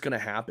exactly what's going to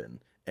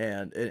happen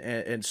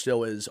and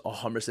still is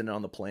 100%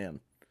 on the plan,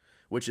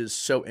 which is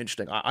so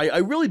interesting. I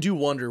really do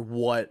wonder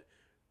what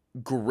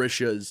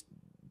Grisha's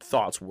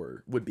thoughts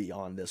would be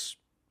on this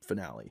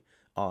finale.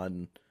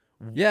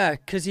 Yeah,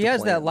 because he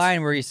has that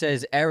line where he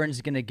says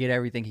Aaron's going to get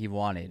everything he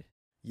wanted.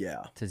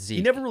 Yeah. To Zeke.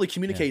 He never really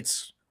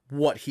communicates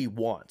what he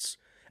wants.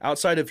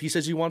 Outside of, he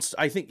says he wants,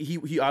 I think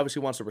he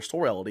obviously wants to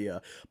restore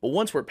Eldia, but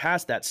once we're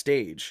past that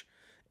stage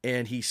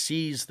and he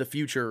sees the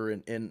future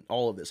and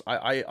all of this,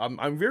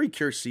 I'm very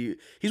curious to see.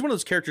 He's one of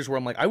those characters where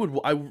I'm like,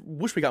 I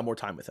wish we got more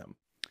time with him.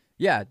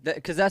 Yeah,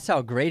 because that's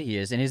how great he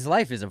is, and his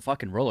life is a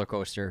fucking roller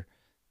coaster.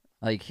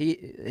 Like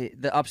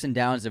the ups and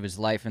downs of his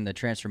life and the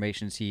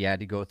transformations he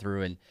had to go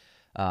through,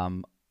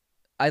 and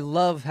I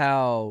love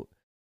how,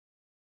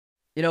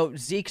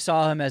 Zeke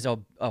saw him as a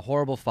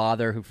horrible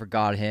father who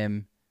forgot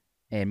him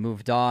and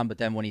moved on, but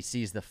then when he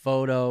sees the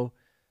photo,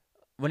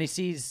 when he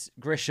sees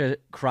Grisha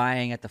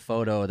crying at the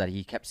photo that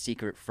he kept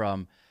secret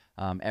from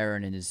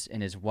Aaron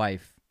and his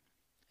wife,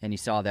 and he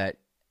saw that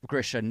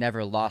Grisha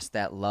never lost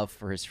that love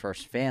for his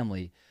first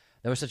family,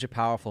 that was such a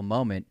powerful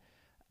moment.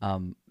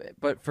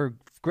 But for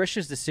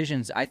Grisha's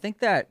decisions, I think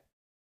that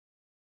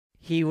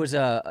he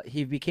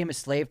became a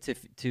slave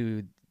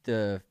to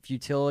the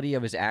futility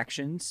of his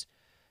actions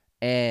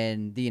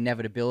and the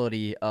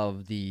inevitability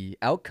of the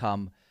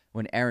outcome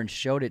when Aaron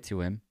showed it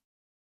to him.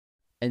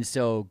 And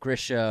so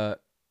Grisha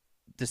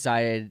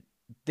decided,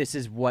 this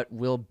is what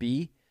will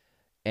be,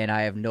 and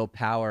I have no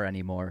power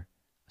anymore,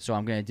 so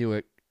I'm going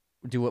to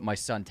do what my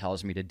son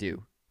tells me to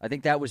do. I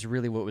think that was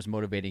really what was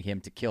motivating him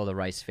to kill the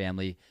Rice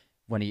family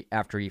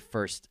after he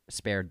first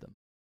spared them.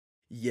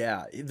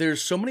 Yeah,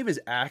 there's so many of his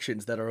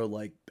actions that are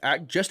like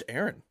just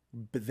Aaron,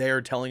 but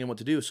they're telling him what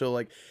to do. So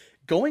like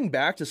going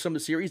back to some of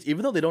the series,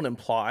 even though they don't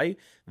imply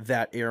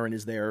that Aaron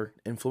is there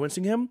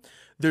influencing him,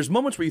 there's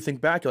moments where you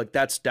think back, you're like,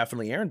 that's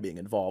definitely Aaron being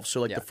involved.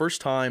 So like the first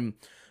time,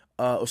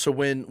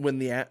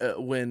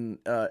 when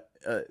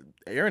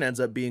Aaron ends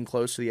up being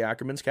close to the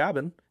Ackermans'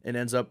 cabin and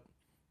ends up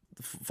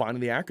finding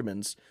the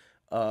Ackermans,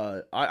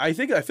 I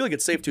feel like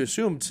it's safe to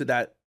assume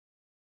that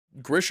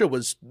Grisha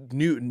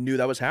knew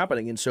that was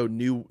happening, and so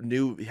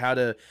knew how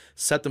to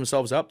set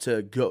themselves up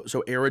to go.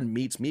 So Aaron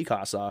meets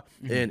Mikasa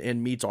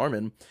and meets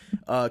Armin,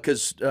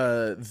 because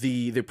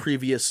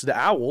the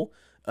owl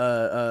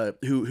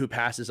who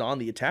passes on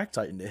the attack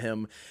Titan to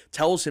him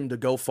tells him to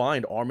go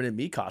find Armin and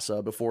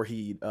Mikasa before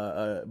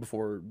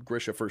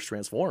Grisha first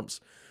transforms.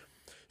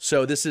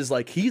 So this is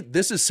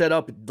set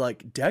up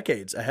like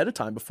decades ahead of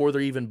time before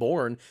they're even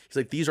born. He's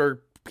like, these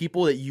are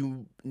people that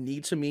you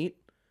need to meet.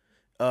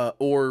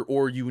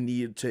 Or you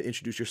need to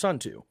introduce your son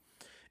to.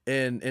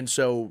 And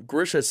so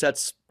Grisha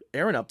sets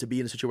Aaron up to be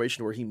in a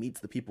situation where he meets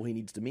the people he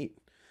needs to meet,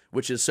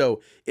 which is,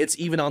 so it's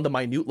even on the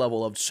minute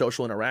level of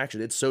social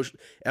interaction. It's social,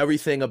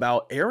 everything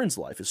about Aaron's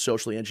life is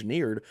socially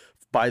engineered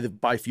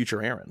by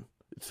future Aaron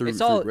through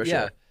Grisha.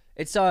 Yeah.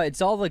 It's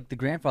all like the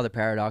grandfather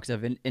paradox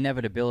of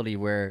inevitability,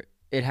 where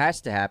it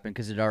has to happen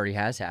because it already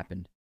has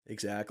happened.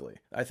 Exactly.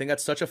 I think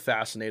that's such a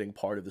fascinating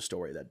part of the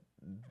story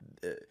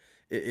that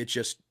it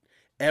just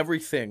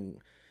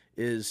everything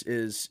is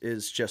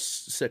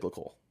just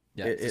cyclical.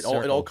 Yeah, It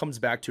all comes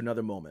back to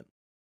another moment.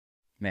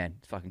 Man,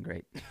 it's fucking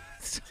great.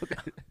 So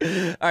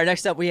good. All right,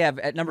 next up we have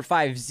at number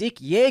 5 Zeke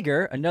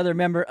Yeager, another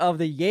member of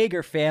the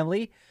Yeager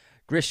family,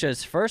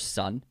 Grisha's first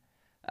son.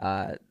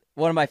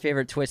 One of my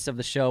favorite twists of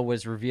the show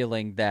was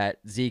revealing that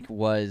Zeke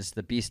was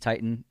the Beast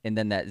Titan, and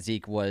then that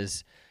Zeke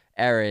was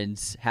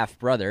Aaron's half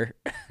brother.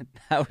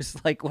 I was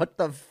like, what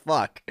the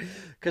fuck?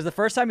 Because the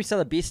first time he saw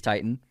the Beast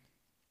Titan,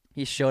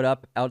 he showed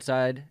up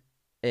outside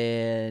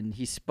and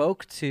he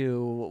spoke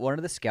to one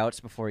of the scouts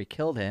before he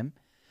killed him.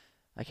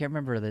 I can't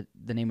remember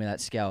the name of that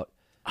scout.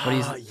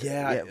 But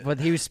but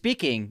he was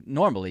speaking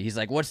normally. He's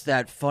like, what's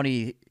that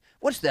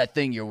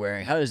thing you're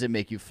wearing? How does it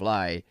make you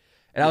fly?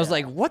 And I was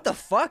like, what the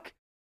fuck?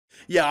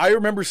 Yeah, I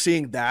remember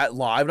seeing that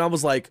live, and I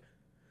was like,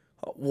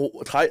 well,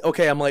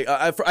 okay. I'm like,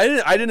 I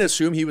didn't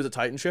assume he was a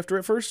Titan shifter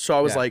at first, so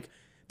I was like,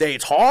 they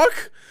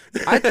talk?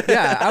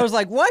 I was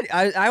like, what?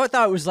 I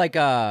thought it was like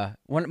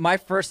my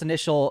first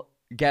initial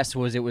guess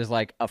was it was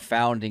like a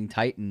founding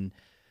Titan.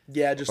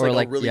 Yeah, just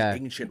like a really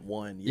ancient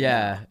one.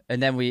 Yeah.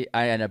 And then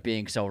I ended up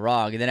being so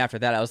wrong. And then after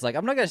that, I was like,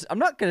 I'm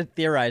not gonna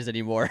theorize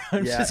anymore.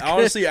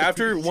 Honestly,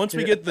 once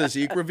we get the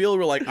Zeke reveal,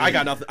 we're like, I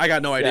got nothing. I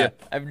got no idea.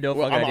 I have no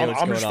fucking idea.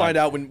 I'm just find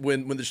out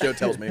when the show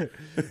tells me.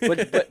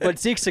 but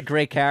Zeke's a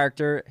great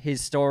character.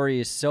 His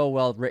story is so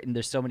well written.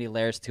 There's so many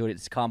layers to it.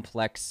 It's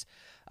complex.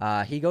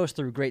 He goes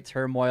through great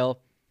turmoil.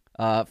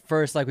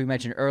 First, like we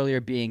mentioned earlier,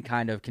 being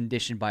kind of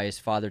conditioned by his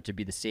father to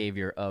be the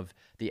savior of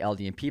the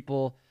Eldian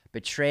people,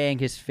 betraying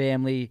his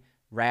family,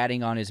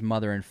 ratting on his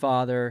mother and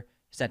father,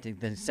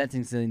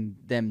 sentencing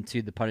them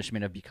to the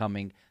punishment of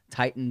becoming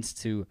Titans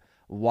to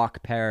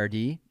walk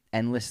paradis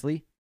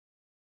endlessly,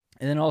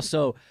 and then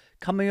also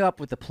coming up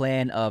with the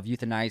plan of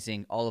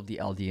euthanizing all of the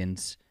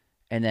Eldians,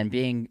 and then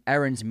being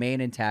Aaron's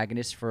main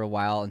antagonist for a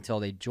while until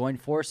they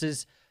joined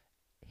forces,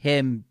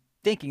 him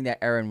thinking that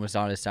Aaron was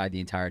on his side the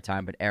entire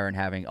time, but Aaron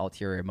having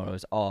ulterior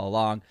motives all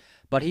along.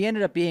 But he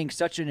ended up being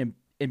such an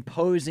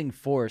imposing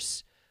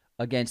force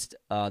against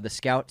the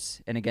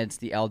scouts and against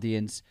the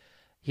Eldians.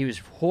 He was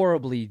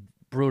horribly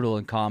brutal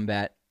in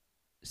combat,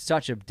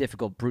 such a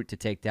difficult brute to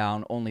take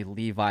down. Only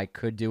Levi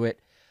could do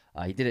it.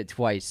 He did it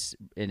twice,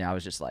 and I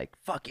was just like,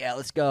 fuck yeah,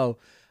 let's go.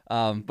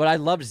 But I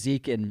loved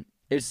Zeke, and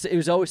it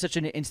was always such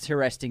an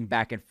interesting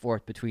back and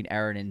forth between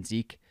Aaron and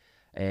Zeke,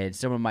 and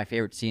some of my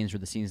favorite scenes were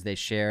the scenes they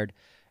shared.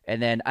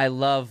 And then I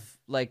love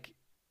like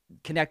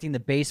connecting the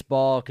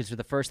baseball, because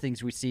the first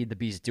things we see the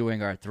Beast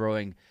doing are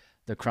throwing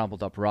the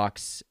crumpled up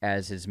rocks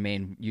as his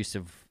main use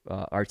of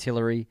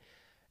artillery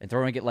and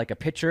throwing it like a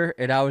pitcher.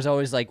 And I was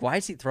always like, why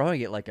is he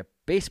throwing it like a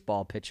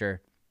baseball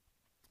pitcher?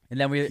 And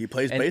then he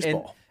plays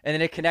baseball. And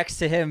then it connects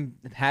to him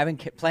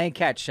playing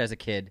catch as a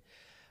kid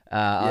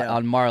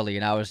on Marley.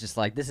 And I was just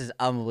like, this is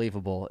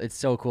unbelievable. It's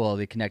so cool.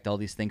 They connect all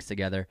these things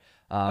together.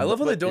 I love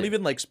how they don't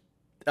even like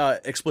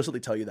explicitly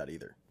tell you that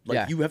either.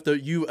 Like you have to,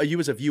 you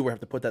as a viewer have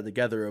to put that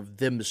together of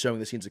them showing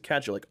the scenes of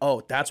catch. You're like,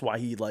 oh, that's why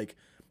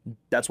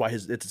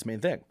it's his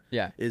main thing.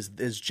 Yeah. Is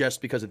just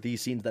because of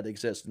these scenes that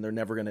exist, and they're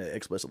never going to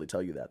explicitly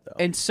tell you that, though.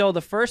 And so the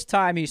first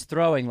time he's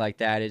throwing like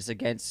that is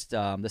against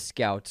the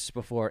scouts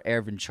before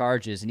Erwin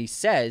charges, and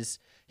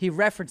he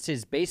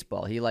references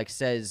baseball. He like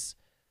says,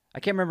 I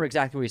can't remember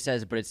exactly what he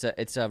says, but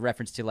it's a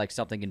reference to like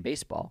something in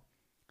baseball.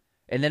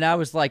 And then I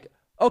was like,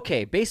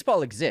 okay,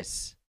 baseball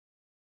exists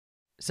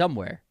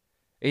somewhere.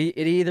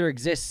 It either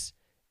exists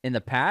in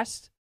the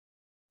past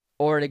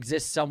or it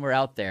exists somewhere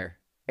out there.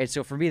 And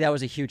so for me, that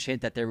was a huge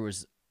hint that there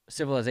was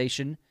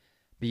civilization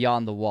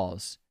beyond the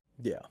walls.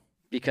 Yeah.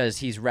 Because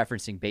he's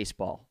referencing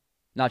baseball,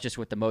 not just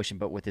with the motion,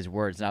 but with his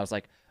words. And I was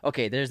like,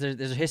 okay, there's a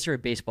history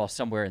of baseball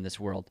somewhere in this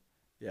world.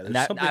 Yeah,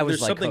 there's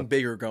something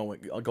bigger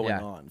going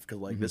on, because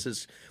like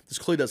this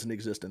clearly doesn't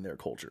exist in their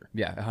culture.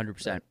 Yeah,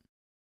 100%.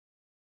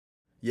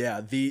 Yeah,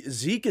 the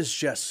Zeke is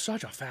just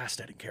such a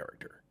fascinating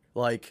character.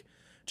 Like,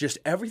 just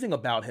everything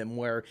about him,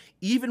 where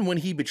even when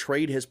he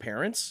betrayed his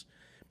parents,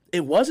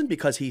 it wasn't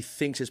because he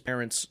thinks his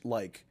parents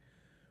like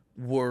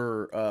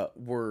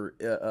were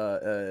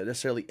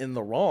necessarily in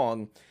the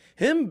wrong.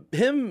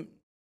 Him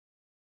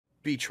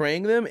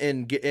betraying them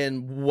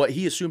and what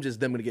he assumes is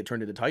them going to get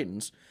turned into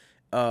Titans.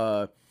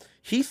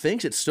 He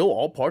thinks it's still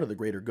all part of the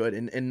greater good,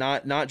 and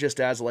not just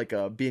as like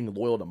being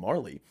loyal to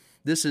Marley.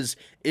 This is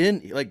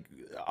in like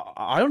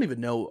I don't even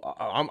know.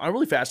 I'm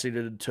really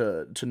fascinated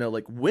to know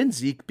like when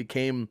Zeke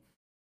became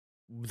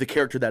the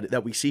character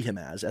that we see him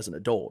as an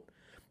adult,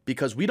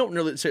 because we don't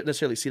really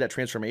necessarily see that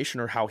transformation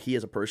or how he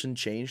as a person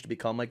changed to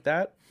become like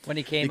that. When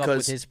he came up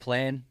with his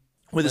plan,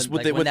 with the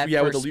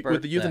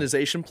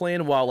euthanization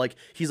plan, while like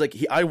he's like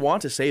I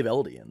want to save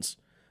Eldians.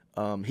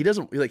 He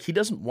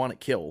doesn't want to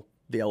kill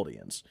the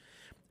Eldians,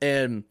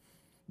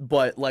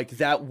 but like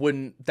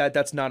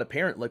that's not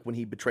apparent like when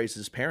he betrays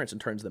his parents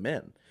and turns them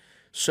in.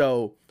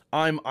 So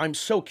I'm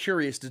so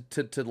curious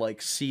to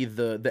like see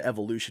the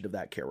evolution of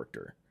that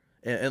character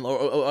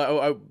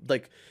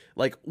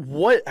Like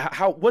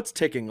what's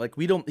ticking? Like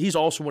we don't. He's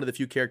also one of the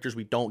few characters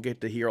we don't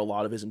get to hear a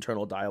lot of his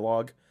internal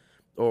dialogue,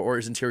 or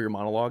his interior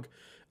monologue.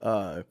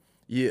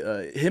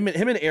 Him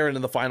and Aaron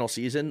in the final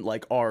season,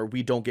 like,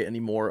 we don't get any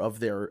more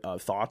of their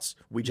thoughts.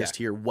 We just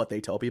hear what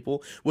they tell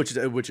people, which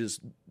is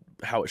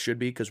how it should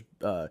be. Because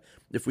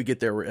if we get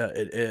their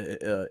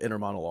inner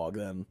monologue,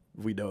 then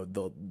we know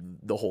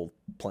the whole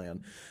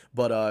plan.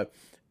 But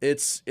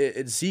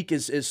Zeke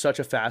is such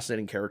a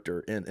fascinating character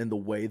in the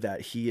way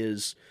that he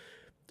is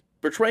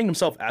portraying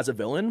himself as a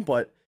villain,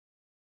 but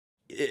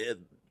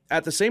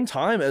at the same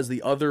time as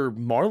the other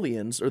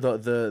Marlians, or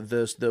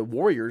the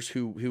warriors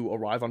who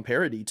arrive on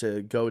Parody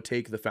to go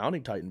take the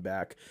Founding Titan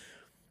back,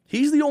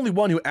 he's the only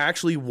one who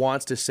actually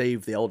wants to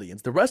save the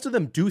Eldians. The rest of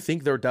them do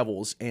think they're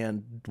devils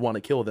and want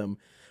to kill them,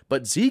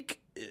 but Zeke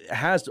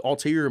has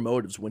ulterior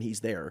motives when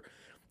he's there,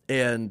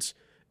 and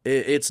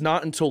it's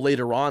not until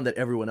later on that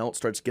everyone else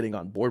starts getting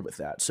on board with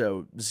that.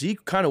 So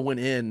Zeke kind of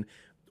went in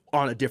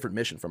on a different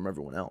mission from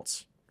everyone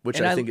else, which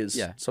I think is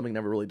something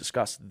never really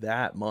discussed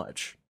that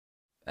much.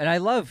 And I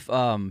love,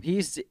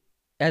 he's,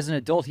 as an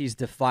adult, he's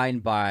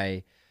defined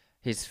by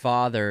his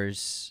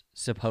father's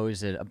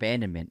supposed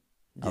abandonment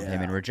of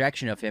him and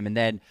rejection of him. And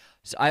then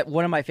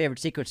one of my favorite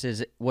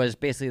sequences was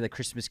basically the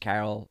Christmas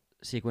Carol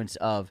sequence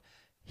of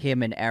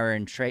him and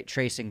Aaron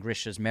tracing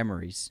Grisha's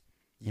memories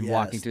and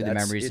walking through the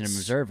memories and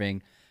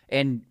observing.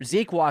 And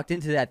Zeke walked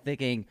into that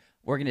thinking,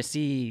 we're going to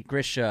see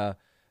Grisha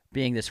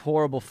being this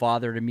horrible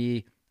father to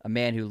me, a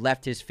man who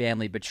left his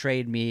family,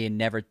 betrayed me, and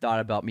never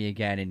thought about me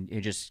again, and he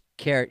just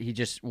cared. He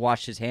just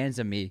washed his hands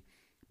on me.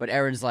 But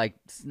Aaron's like,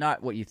 it's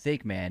not what you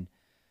think, man.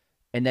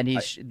 And then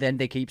then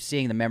they keep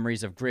seeing the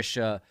memories of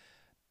Grisha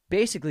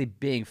basically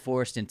being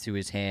forced into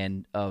his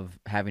hand of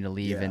having to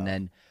leave, and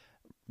then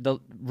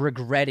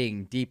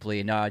regretting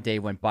deeply. And not a day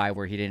went by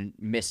where he didn't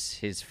miss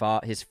his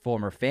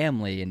former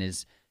family and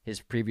his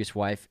previous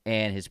wife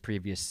and his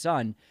previous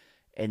son,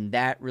 and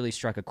that really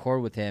struck a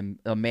chord with him.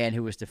 A man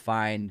who was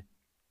defined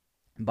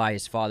by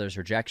his father's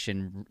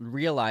rejection,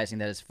 realizing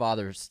that his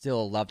father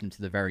still loved him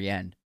to the very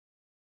end.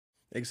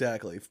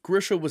 Exactly.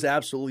 Grisha was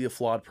absolutely a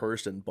flawed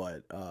person,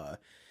 but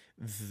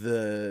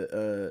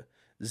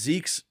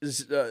Zeke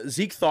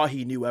thought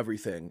he knew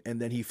everything, and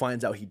then he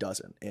finds out he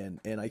doesn't. And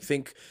I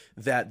think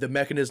that the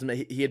mechanism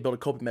that he had built a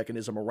coping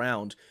mechanism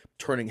around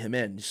turning him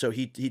in. So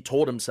he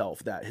told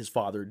himself that his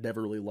father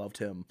never really loved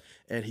him,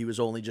 and he was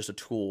only just a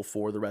tool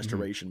for the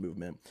restoration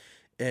movement.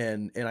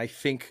 And I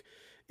think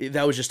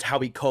that was just how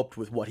he coped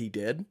with what he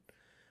did,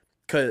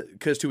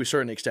 because to a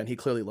certain extent he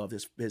clearly loved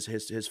his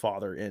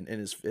father and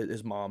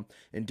his mom,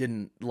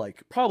 and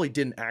probably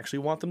didn't actually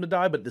want them to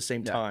die, but at the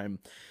same time,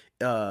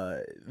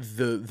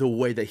 the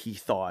way that he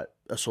thought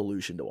a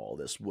solution to all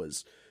this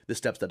was the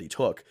steps that he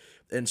took.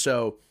 And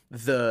so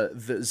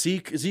the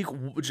Zeke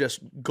just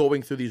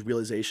going through these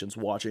realizations,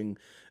 watching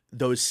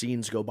those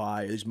scenes go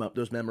by,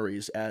 those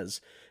memories,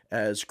 as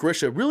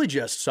Grisha really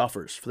just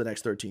suffers for the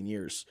next 13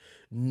 years,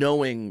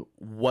 knowing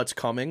what's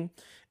coming,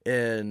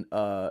 and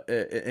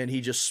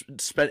he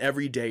just spent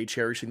every day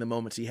cherishing the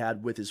moments he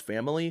had with his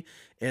family,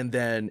 and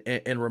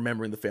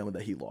remembering the family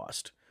that he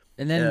lost.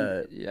 And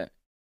then,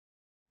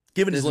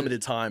 given his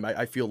limited time,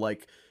 I feel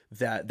like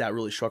that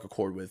really struck a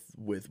chord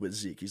with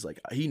Zeke. He's like,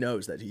 he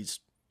knows that he's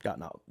got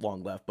not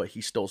long left, but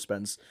he still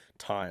spends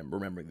time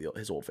remembering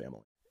his old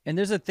family. And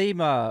there's a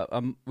theme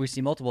we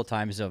see multiple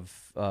times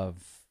of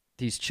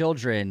these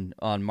children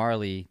on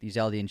Marley, these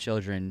Eldian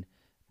children,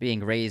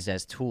 being raised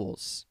as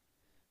tools,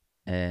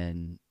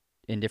 and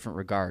in different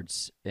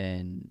regards.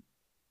 And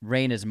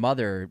Reyna's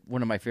mother,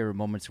 one of my favorite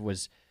moments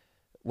was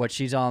what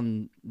she's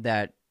on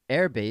that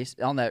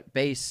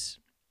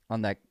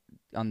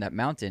on that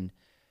mountain,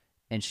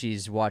 and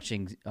she's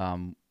watching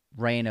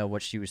Reyna,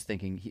 what she was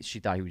thinking. She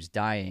thought he was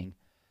dying,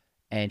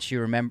 and she'd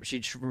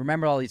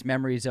remember all these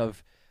memories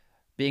of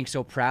being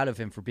so proud of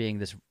him for being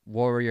this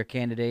warrior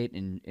candidate,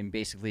 and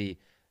basically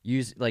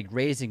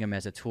raising him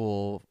as a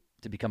tool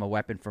to become a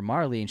weapon for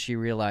Marley. And she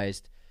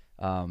realized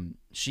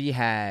she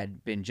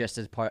had been just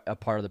as a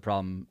part of the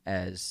problem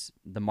as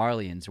the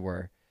Marlians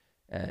were,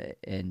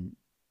 and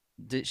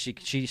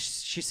she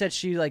said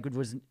she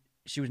was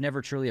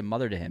never truly a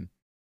mother to him.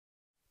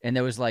 And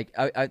there was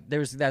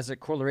there's a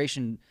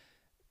correlation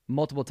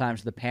multiple times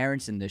to the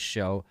parents in this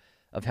show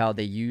of how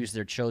they use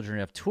their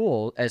children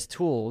as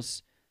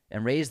tools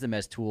and raise them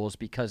as tools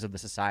because of the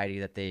society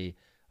that they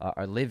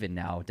are living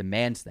now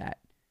demands that.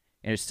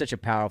 And it's such a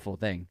powerful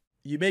thing.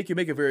 You make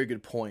a very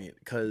good point,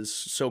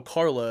 because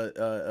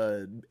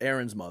Carla,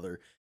 Aaron's mother,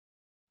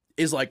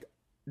 is like,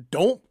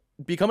 don't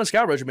become a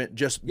scout regiment,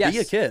 just be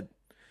a kid.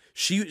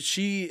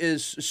 She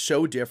is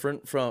so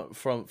different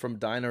from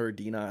Dinah or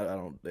Dina. I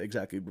don't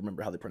exactly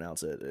remember how they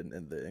pronounce it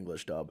in the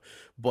English dub,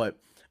 but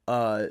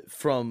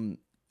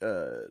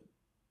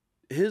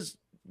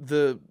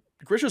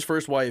Grisha's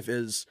first wife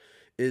is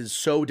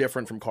so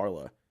different from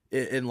Carla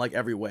in like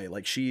every way.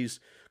 Like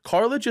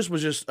Carla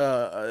was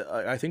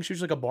I think she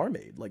was like a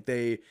barmaid. Like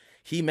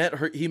he met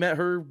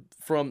her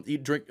from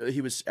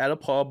he was at a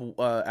pub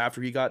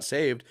after he got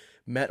saved,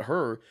 met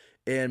her,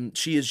 and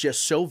she is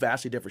just so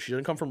vastly different. She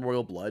doesn't come from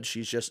royal blood.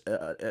 She's just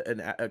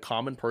a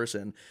common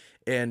person,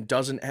 and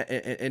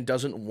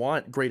doesn't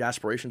want great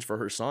aspirations for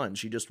her son.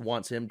 She just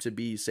wants him to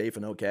be safe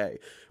and okay.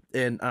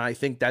 And I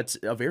think that's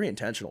a very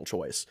intentional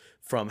choice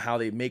from how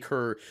they make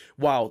her.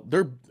 While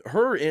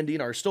her and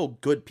Dean are still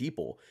good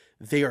people,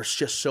 they are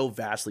just so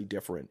vastly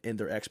different in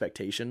their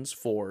expectations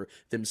for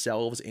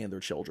themselves and their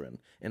children.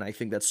 And I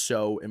think that's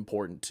so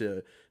important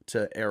to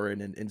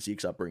Erwin and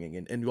Zeke's upbringing,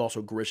 and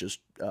also Grish's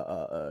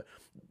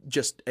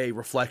just a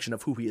reflection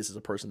of who he is as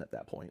a person at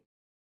that point.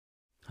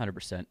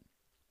 100%.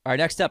 All right,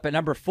 next up at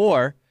number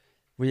 4,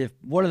 we have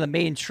one of the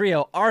main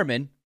trio,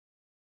 Armin.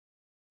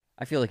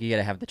 I feel like you got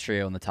to have the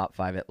trio in the top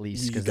 5 at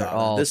least, because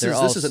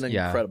this is an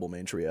incredible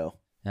main trio.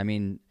 I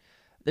mean,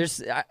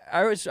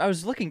 I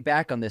was looking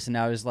back on this, and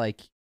I was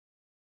like,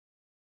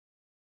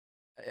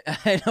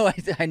 I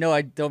know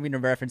I don't mean to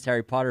reference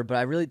Harry Potter, but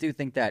I really do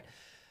think that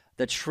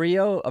the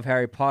trio of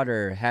Harry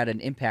Potter had an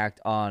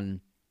impact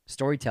on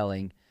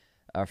storytelling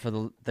for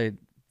the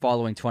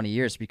following 20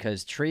 years,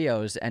 because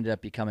trios ended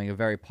up becoming a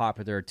very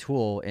popular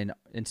tool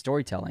in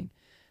storytelling.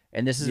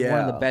 And this is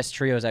one of the best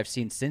trios I've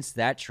seen since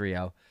that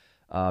trio.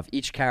 Of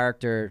each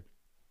character,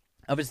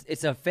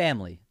 it's a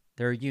family,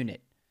 they're a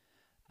unit,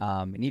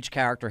 and each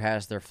character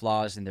has their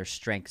flaws and their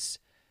strengths.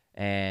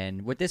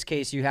 And with this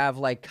case, you have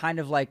kind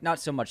of not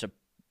so much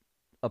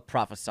a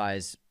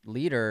prophesized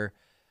leader,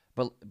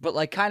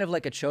 but kind of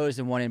like a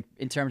chosen one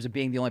in terms of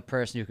being the only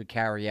person who could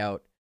carry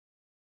out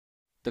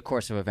the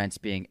course of events,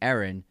 being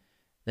Erwin.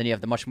 Then you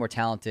have the much more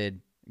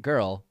talented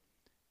girl,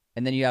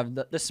 and then you have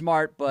the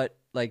smart but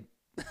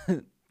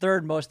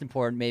third most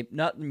important, maybe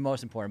not the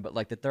most important,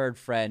 but the third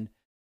friend.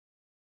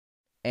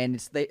 And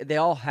they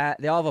all have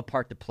a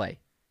part to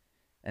play,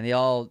 and they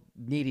all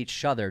need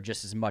each other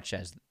just as much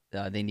as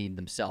they need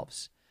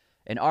themselves.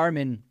 And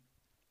Armin,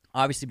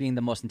 obviously being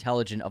the most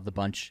intelligent of the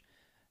bunch,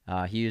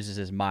 he uses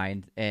his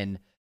mind, and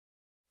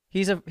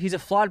he's a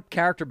flawed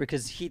character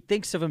because he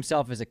thinks of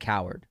himself as a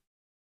coward,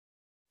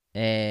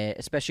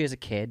 especially as a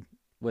kid,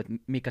 with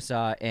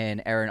Mikasa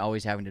and Erwin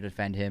always having to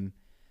defend him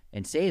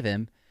and save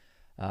him.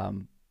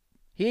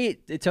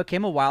 It took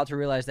him a while to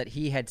realize that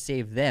he had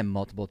saved them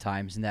multiple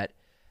times, and that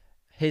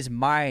his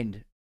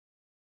mind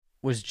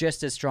was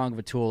just as strong of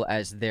a tool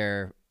as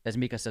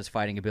Mikasa's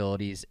fighting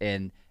abilities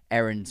and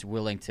Erwin's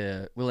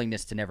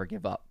willingness to never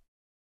give up.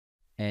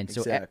 And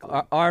so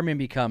Armin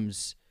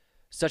becomes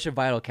such a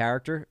vital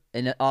character,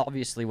 and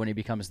obviously when he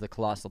becomes the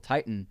Colossal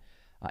Titan,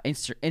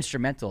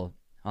 instrumental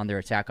on their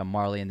attack on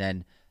Marley, and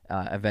then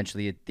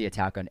eventually the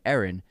attack on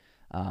Erwin.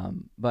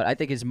 But I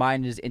think his mind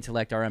and his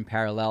intellect are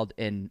unparalleled,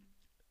 and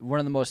one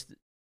of the most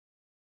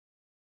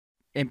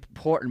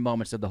important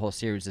moments of the whole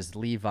series is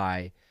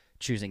Levi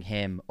choosing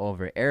him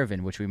over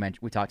Erwin, which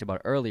we talked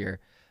about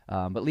earlier.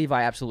 But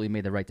Levi absolutely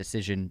made the right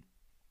decision.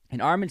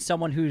 And Armin's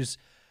someone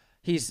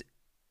he's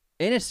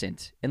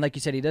innocent, and like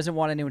you said, he doesn't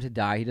want anyone to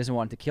die. He doesn't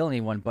want to kill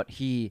anyone, but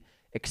he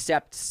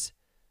accepts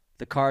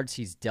the cards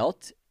he's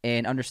dealt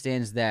and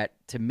understands that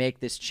to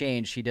make this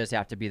change, he does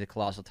have to be the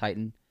Colossal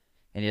Titan,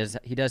 and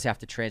he does have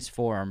to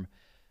transform,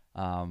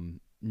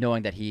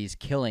 knowing that he's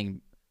killing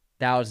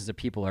thousands of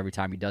people every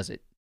time he does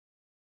it.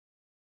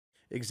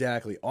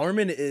 Exactly.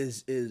 Armin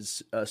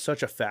is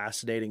such a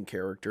fascinating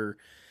character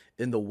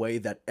in the way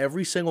that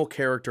every single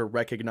character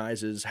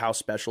recognizes how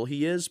special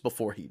he is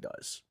before he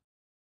does.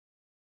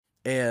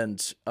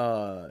 And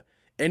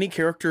any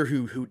character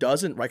who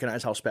doesn't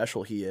recognize how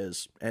special he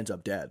is ends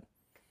up dead.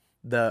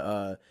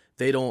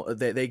 They don't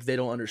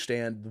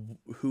understand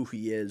who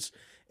he is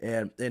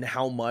and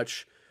how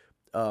much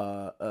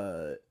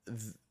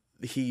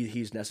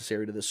he's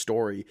necessary to this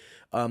story.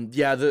 When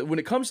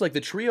it comes to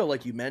the trio,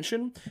 like you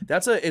mentioned,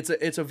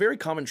 it's a very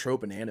common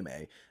trope in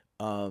anime,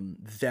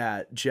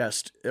 that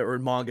just, or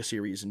in manga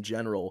series in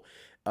general,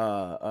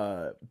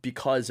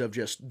 because of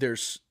just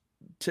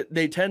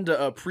they tend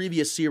to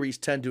previous series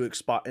tend to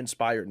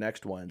inspire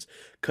next ones,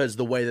 because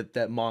the way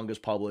that manga is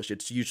published,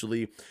 it's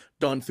usually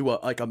done through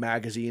a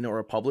magazine or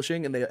a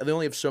publishing, and they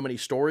only have so many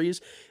stories,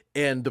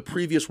 and the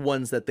previous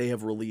ones that they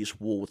have released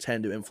will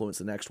tend to influence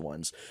the next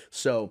ones.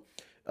 So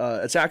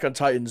Attack on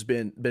Titan's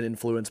been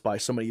influenced by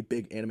so many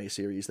big anime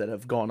series that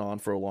have gone on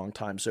for a long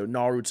time. So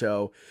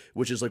Naruto,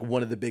 which is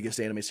one of the biggest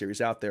anime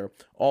series out there,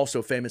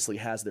 also famously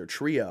has their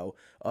trio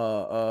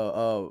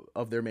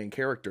of their main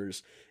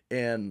characters,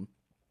 and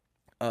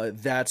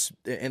that's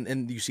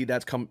you see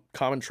that's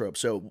common trope.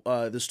 So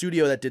the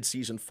studio that did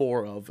season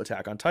 4 of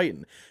Attack on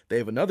Titan, they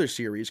have another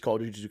series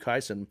called Jujutsu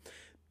Kaisen.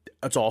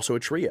 It's also a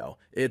trio.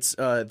 It's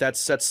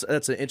that's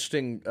an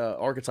interesting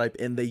archetype,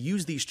 and they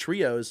use these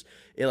trios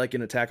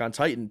in Attack on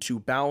Titan to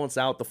balance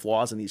out the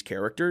flaws in these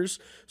characters.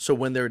 So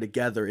when they're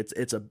together,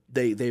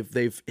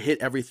 they've hit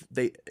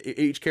everything.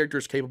 Each character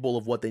is capable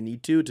of what they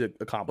need to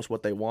accomplish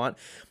what they want,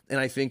 and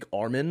I think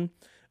Armin,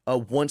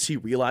 once he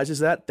realizes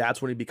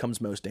that's when he becomes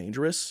most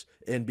dangerous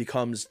and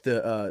becomes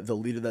the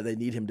leader that they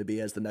need him to be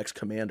as the next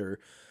commander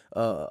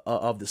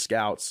of the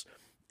scouts.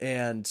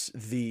 And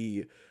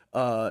the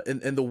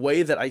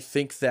way that I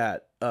think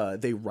that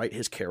they write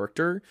his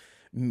character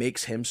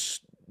makes him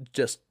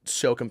just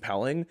so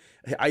compelling.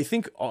 I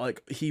think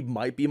like he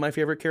might be my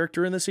favorite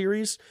character in the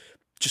series,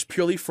 just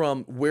purely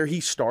from where he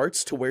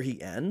starts to where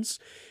he ends.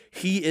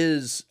 He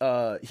is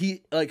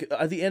he like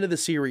at the end of the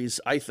series,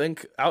 I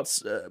think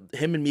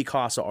him and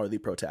Mikasa are the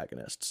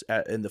protagonists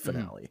in the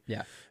finale.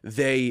 Yeah.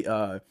 They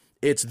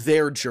it's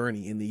their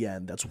journey in the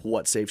end that's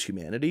what saves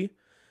humanity.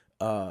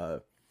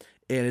 And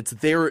it's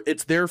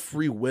their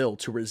free will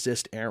to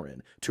resist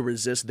Eren, to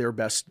resist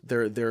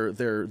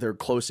their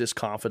closest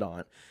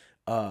confidant,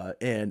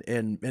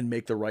 and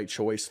make the right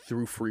choice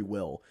through free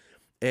will.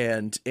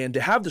 And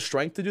to have the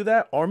strength to do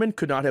that, Armin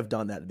could not have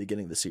done that at the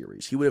beginning of the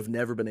series. He would have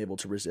never been able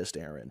to resist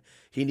Eren.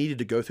 He needed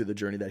to go through the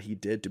journey that he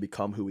did to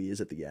become who he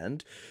is at the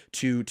end,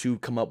 to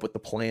come up with the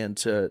plan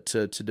to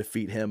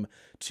defeat him,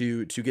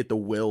 to get the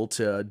will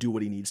to do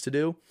what he needs to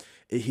do.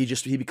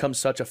 He becomes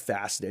such a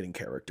fascinating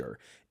character,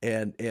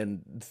 and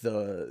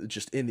the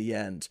just in the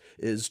end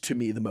is, to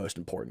me, the most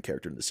important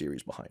character in the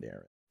series behind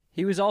Eren.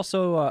 He was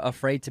also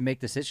afraid to make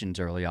decisions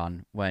early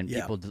on when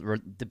people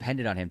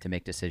depended on him to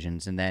make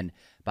decisions, and then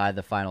by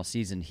the final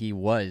season, he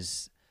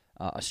was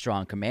a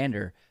strong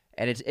commander.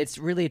 And it's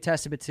really a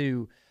testament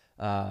to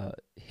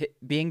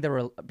being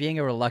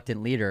a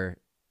reluctant leader.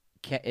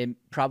 It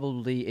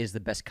probably is the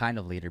best kind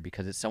of leader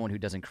because it's someone who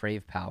doesn't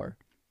crave power,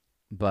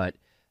 but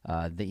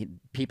the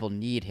people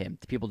need him.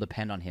 People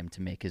depend on him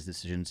to make his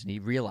decisions, and he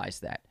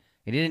realized that.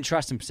 He didn't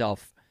trust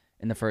himself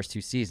in the first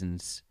 2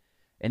 seasons.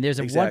 And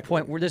there's one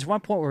point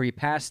where he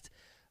passed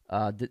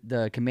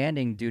the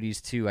commanding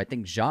duties to, I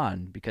think,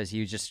 Jean, because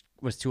he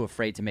was too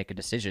afraid to make a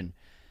decision.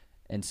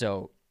 And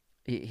so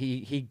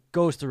he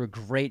goes through a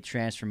great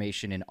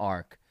transformation and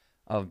arc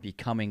of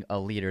becoming a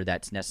leader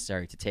that's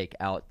necessary to take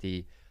out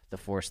the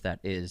force that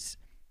is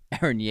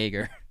Eren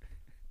Yeager.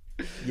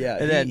 Yeah,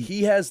 and then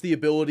he has the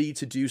ability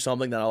to do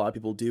something that a lot of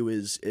people do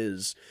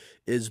is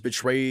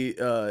betray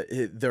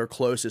their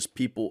closest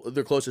people,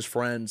 their closest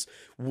friends,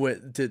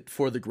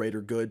 for the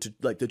greater good,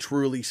 to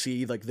truly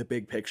see like the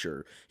big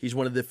picture. He's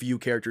one of the few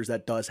characters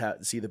that does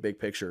see the big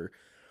picture,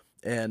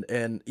 and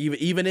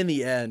even in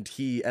the end,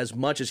 he, as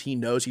much as he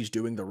knows he's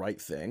doing the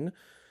right thing,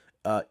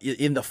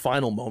 in the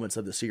final moments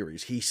of the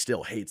series, he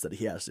still hates that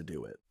he has to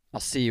do it. I'll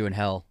see you in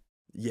hell.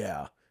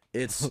 Yeah.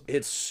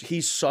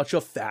 He's such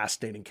a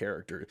fascinating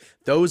character.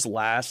 Those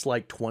last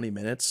like 20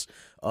 minutes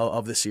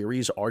of the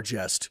series are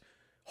just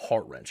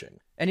heart-wrenching.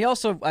 And he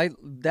also,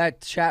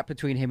 that chat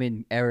between him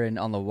and Eren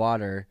on the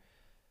water,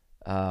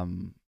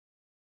 after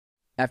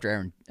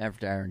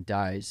Eren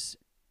dies,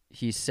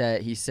 he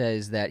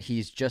says that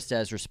he's just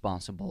as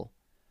responsible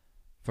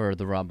for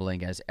the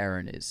rumbling as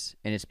Eren is,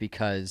 and it's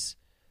because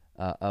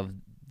of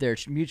their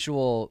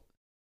mutual.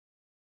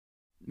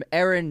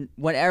 When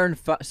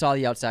Eren saw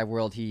the outside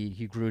world,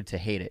 he grew to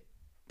hate it,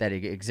 that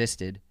it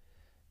existed,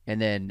 and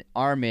then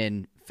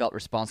Armin felt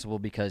responsible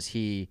because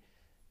his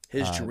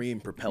dream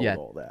propelled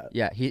all that.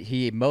 Yeah,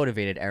 he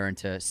motivated Eren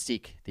to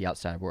seek the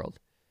outside world,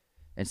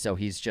 and so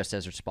he's just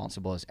as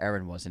responsible as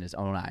Eren was in his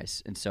own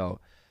eyes. And so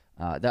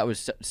that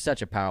was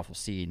such a powerful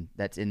scene.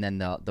 And then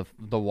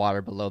the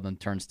water below them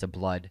turns to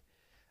blood.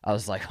 I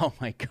was like, oh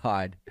my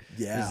god,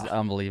 this is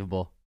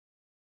unbelievable.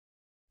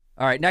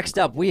 All right, next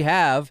up we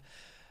have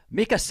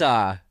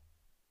Mikasa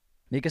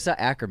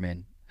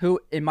Ackerman,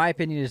 who, in my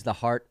opinion, is the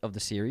heart of the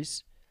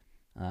series.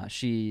 Her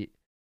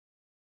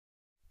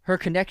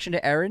connection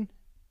to Eren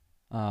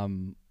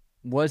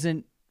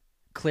wasn't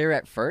clear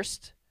at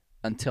first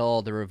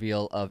until the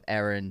reveal of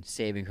Eren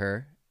saving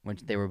her when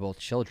they were both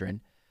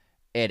children,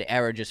 and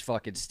Eren just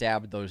fucking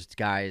stabbed those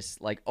guys.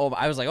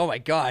 I was like, oh my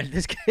god,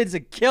 this kid's a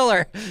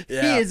killer.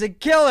 Yeah. He is a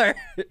killer.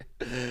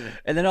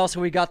 And then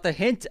also we got the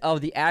hint of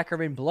the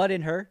Ackerman blood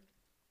in her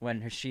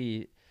when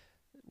she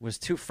was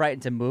too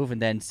frightened to move,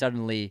 and then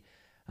suddenly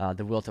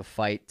the will to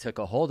fight took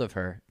a hold of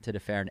her to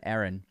defend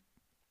Eren.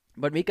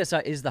 But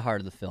Mikasa is the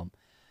heart of the film,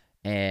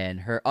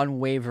 and her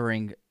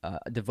unwavering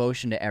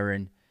devotion to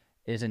Eren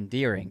is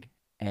endearing,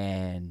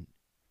 and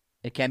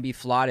it can be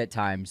flawed at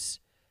times,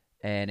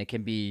 and it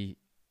can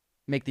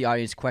make the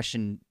audience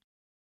question,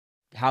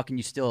 how can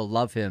you still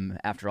love him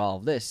after all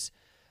of this?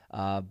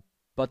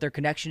 But their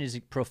connection is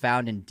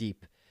profound and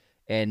deep,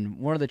 and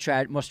one of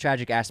the most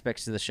tragic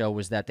aspects of the show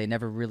was that they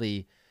never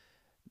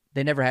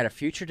had a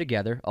future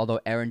together, although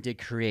Eren did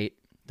create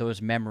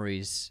those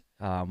memories,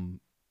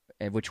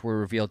 which were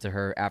revealed to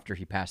her after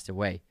he passed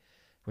away,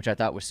 which I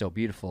thought was so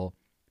beautiful,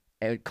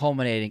 and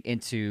culminating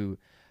into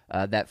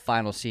that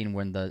final scene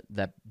when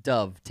that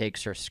dove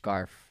takes her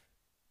scarf,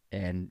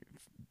 and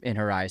in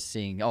her eyes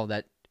seeing, oh,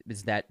 that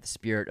is the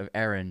spirit of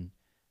Eren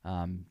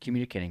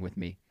communicating with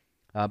me.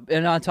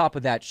 And on top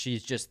of that,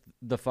 she's just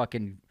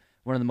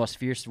one of the most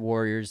fierce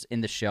warriors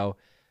in the show.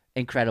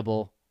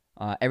 Incredible.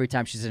 Every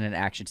time she's in an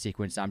action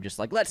sequence, I'm just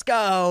like, let's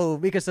go,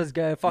 because let's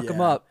go fuck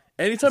him up.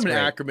 Anytime an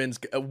Ackerman's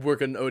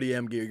working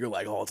ODM gear, you're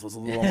like, oh,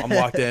 I'm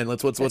locked in.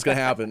 What's gonna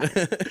happen?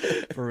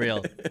 For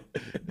real.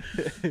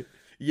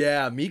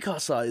 Yeah,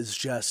 Mikasa is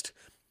just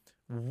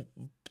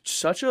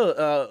such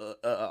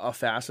a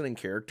fascinating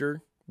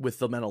character. with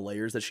the mental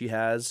layers that she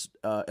has.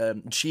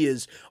 She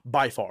is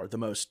by far the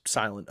most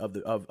silent of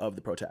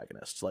the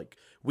protagonists. Like,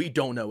 we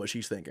don't know what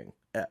she's thinking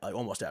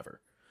almost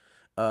ever.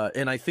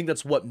 And I think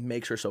that's what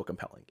makes her so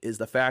compelling, is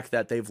the fact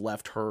that they've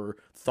left her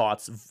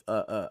thoughts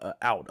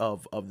out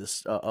of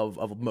this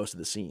of most of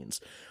the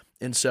scenes.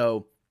 And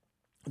so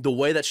the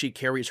way that she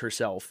carries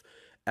herself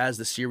as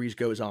the series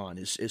goes on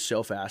is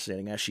so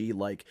fascinating, as she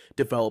like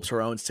develops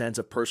her own sense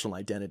of personal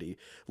identity.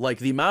 Like,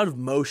 the amount of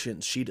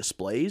emotions she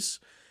displays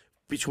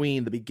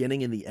between the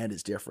beginning and the end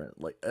is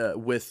different. Like,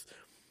 with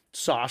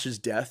Sasha's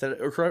death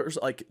that occurs,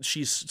 like,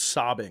 she's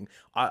sobbing.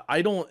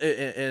 I don't,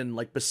 and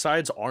like,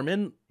 besides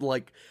Armin,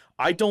 like,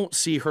 I don't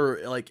see her,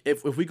 like,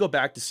 if we go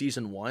back to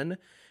season 1,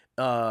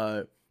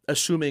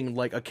 assuming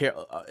like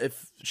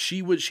if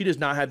she does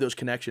not have those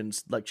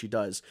connections like she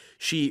does.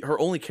 Her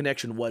only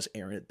connection was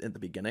Eren at the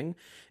beginning,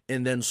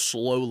 and then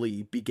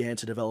slowly began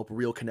to develop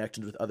real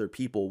connections with other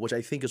people, which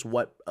I think is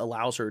what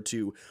allows her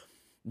to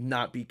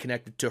not be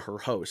connected to her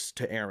host,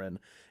 to Eren,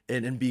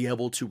 and be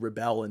able to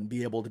rebel and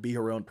be able to be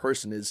her own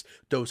person, is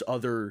those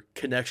other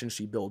connections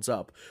she builds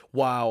up.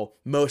 While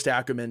most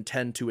Ackermen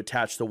tend to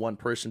attach to one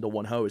person, to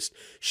one host,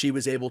 she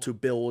was able to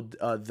build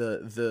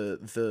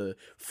the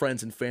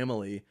friends and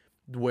family,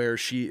 where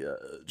she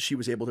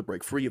was able to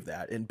break free of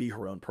that and be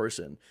her own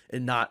person,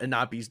 and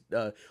not be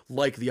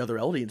like the other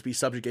Eldians, be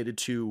subjugated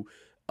to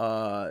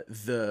her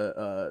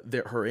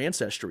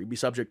ancestry, be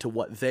subject to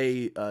what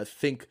they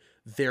think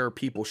their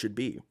people should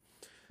be.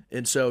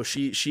 And so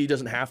she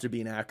doesn't have to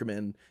be an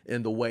Ackerman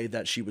in the way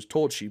that she was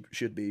told she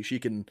should be. She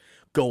can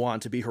go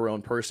on to be her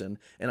own person.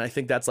 And I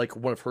think that's like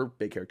one of her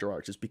big character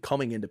arcs, is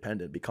becoming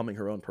independent, becoming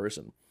her own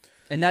person.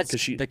 And that's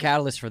the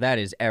catalyst for that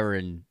is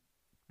Eren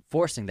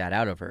forcing that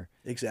out of her.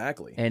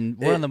 Exactly. And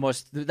one of the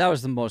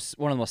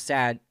most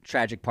sad,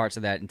 tragic parts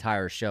of that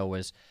entire show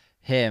was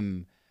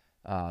him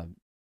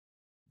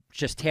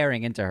just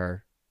tearing into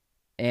her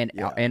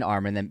and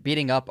Armin, then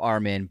beating up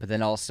Armin, but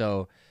then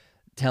also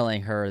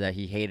telling her that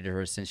he hated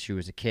her since she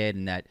was a kid,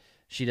 and that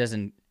she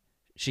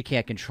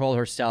can't control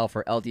herself,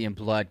 her Eldian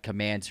blood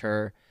commands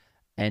her.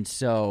 And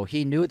so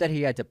he knew that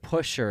he had to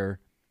push her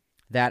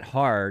that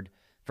hard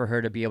for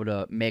her to be able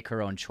to make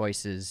her own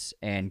choices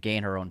and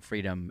gain her own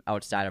freedom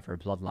outside of her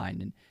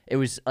bloodline. And it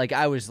was like,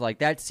 I was like,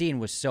 that scene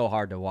was so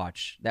hard to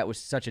watch. That was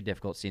such a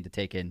difficult scene to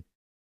take in.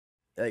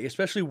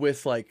 Especially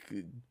with like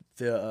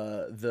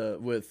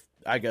with,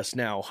 I guess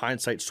now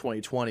hindsight's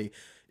 2020,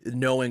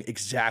 knowing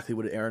exactly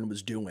what Eren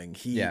was doing.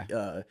 He had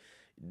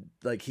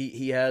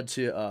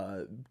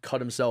to cut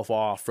himself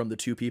off from the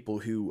two people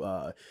who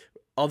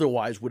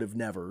otherwise would have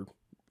never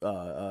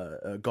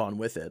gone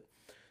with it.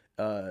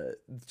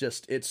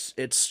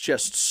 It's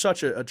just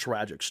such a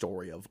tragic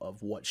story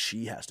of what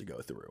she has to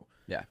go through.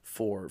 Yeah.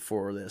 For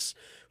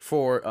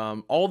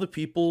all the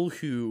people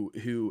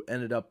who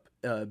ended up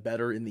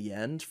better in the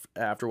end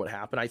after what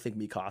happened. I think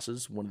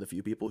Mikasa's one of the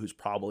few people who's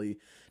probably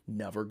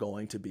never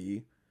going to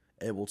be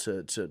able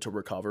to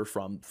recover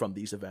from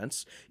these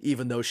events,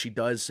 even though she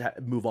does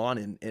move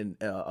on, and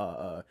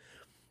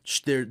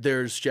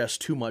there's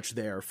just too much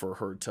there for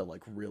her to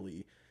like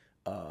really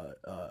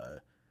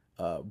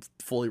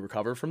fully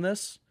recover from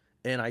this.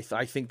 And I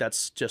think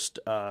that's just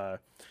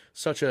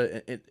such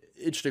an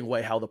interesting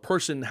way how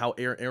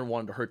Eren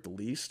wanted to hurt the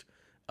least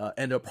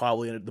ended up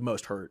probably the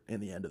most hurt in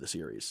the end of the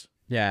series.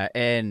 Yeah,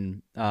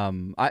 and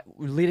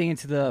leading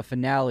into the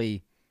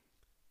finale,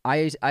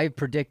 I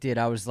predicted,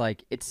 I was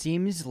like, it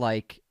seems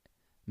like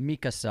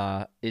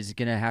Mikasa is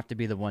gonna have to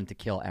be the one to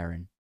kill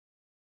Eren.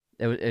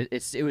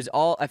 It was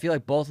all, I feel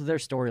like both of their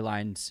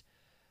storylines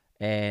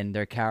and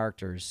their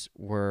characters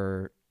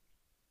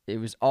it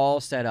was all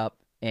set up,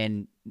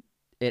 and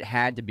it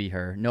had to be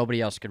her.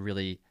 Nobody else could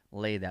really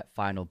lay that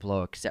final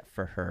blow except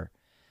for her.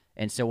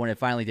 And so when it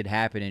finally did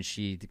happen and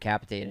she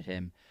decapitated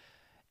him,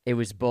 it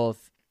was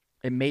both,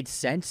 it made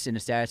sense in a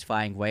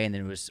satisfying way, and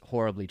then it was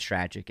horribly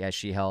tragic as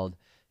she held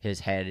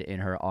his head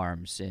in her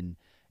arms. And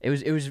it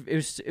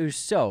was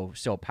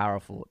so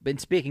powerful.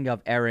 But speaking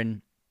of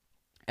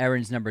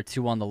Eren's number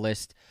 2 on the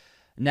list.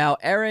 Now,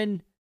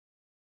 Eren,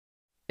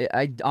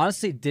 I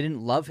honestly didn't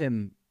love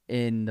him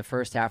in the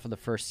first half of the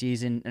first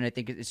season, and I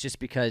think it's just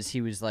because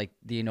he was like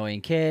the annoying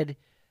kid,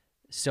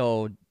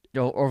 so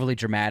overly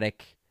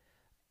dramatic,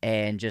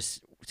 and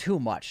just too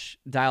much,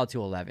 dialed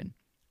to 11.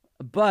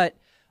 But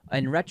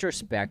in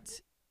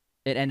retrospect,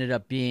 it ended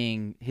up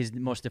being his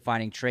most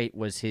defining trait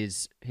was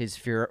his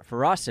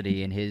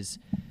ferocity and his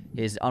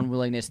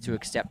unwillingness to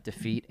accept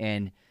defeat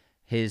and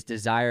his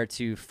desire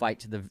to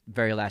fight to the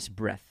very last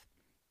breath,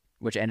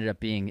 which ended up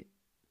being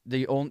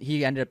the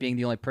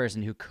only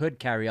person who could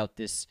carry out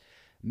this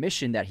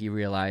mission that he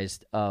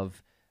realized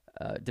of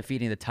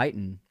defeating the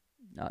Titan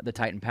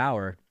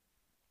power.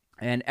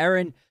 And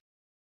Eren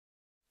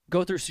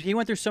went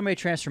through so many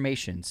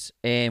transformations.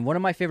 And one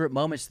of my favorite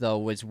moments, though,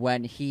 was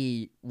when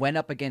he went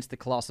up against the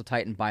Colossal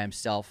Titan by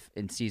himself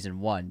in Season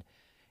 1.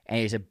 And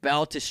he's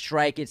about to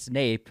strike its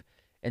nape,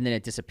 and then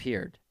it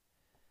disappeared.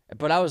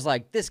 But I was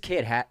like, this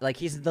kid,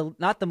 he's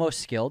not the most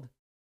skilled.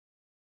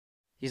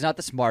 He's not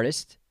the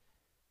smartest.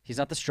 He's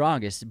not the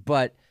strongest.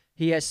 But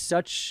he has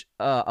such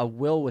a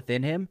will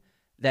within him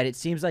that it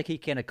seems like he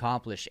can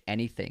accomplish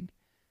anything.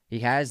 He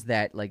has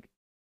that like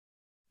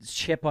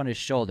chip on his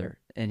shoulder,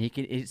 and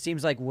it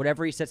seems like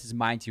whatever he sets his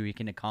mind to, he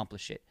can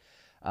accomplish it.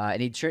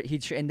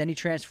 And then he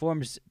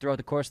transforms throughout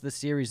the course of the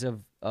series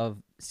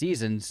of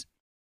seasons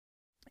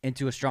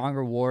into a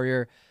stronger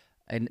warrior,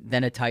 and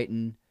then a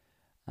Titan,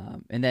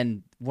 and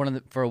then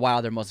for a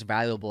while their most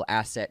valuable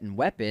asset and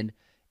weapon,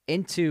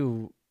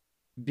 into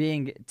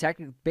being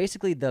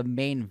basically the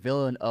main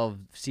villain of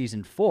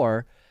season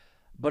 4.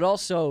 But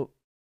also,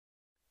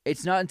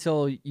 it's not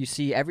until you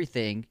see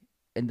everything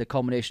in the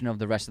culmination of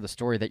the rest of the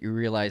story that you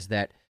realize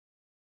that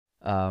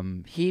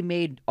he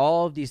made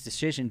all of these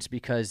decisions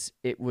because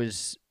it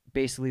was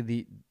basically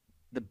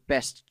the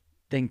best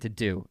thing to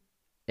do.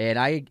 And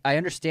I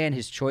understand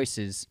his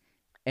choices.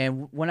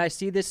 And when I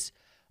see this,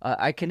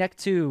 I connect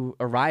to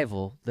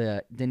Arrival,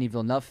 the Denis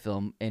Villeneuve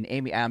film, and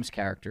Amy Adams'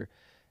 character.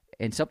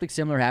 And something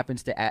similar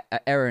happens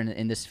to Erin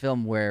in this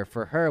film, where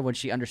for her, when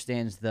she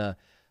understands the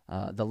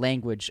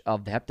language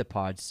of the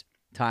heptapods,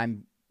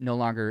 time no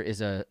longer is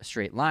a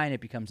straight line,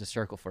 it becomes a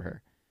circle for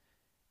her.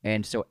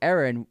 And so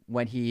Erwin,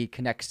 when he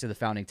connects to the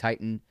founding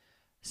Titan,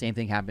 same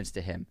thing happens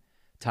to him.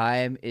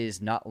 Time is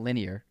not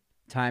linear.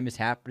 Time is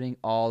happening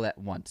all at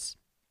once.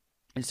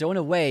 And so in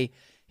a way,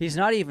 he's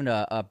not even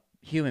a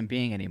human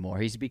being anymore.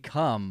 He's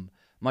become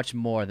much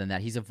more than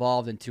that. He's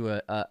evolved into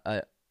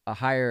a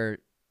higher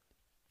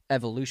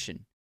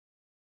evolution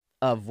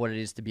of what it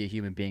is to be a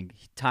human being.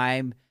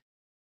 Time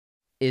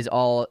is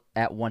all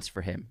at once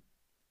for him.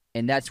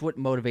 And that's what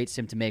motivates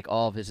him to make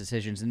all of his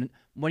decisions. And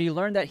when you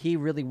learn that he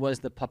really was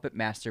the puppet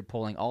master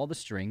pulling all the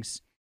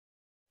strings,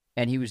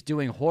 and he was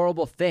doing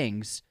horrible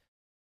things,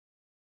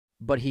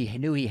 but he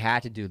knew he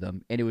had to do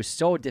them, and it was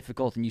so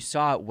difficult, and you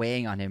saw it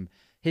weighing on him.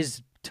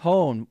 His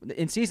tone,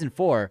 in season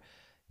 4,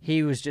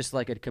 he was just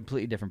like a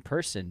completely different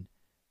person.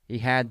 He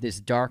had this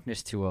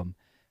darkness to him,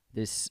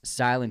 this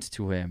silence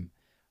to him,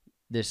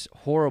 this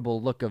horrible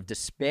look of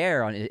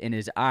despair in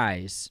his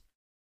eyes.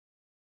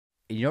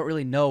 You don't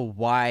really know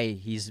why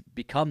he's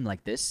become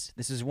like this.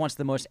 This is once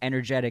the most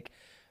energetic,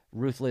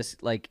 ruthless,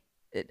 like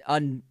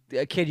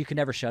a kid you can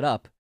never shut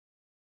up.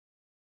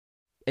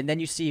 And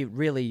then you see,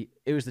 really,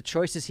 it was the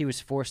choices he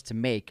was forced to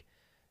make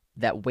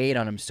that weighed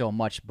on him so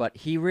much. But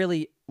he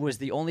really was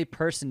the only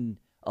person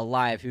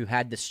alive who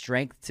had the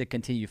strength to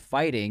continue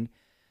fighting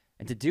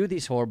and to do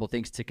these horrible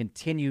things, to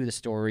continue the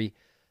story,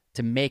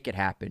 to make it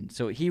happen.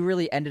 So he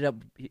really ended up,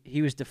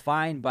 he was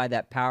defined by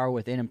that power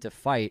within him to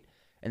fight.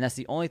 And that's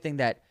the only thing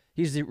that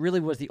really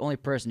was the only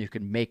person who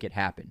could make it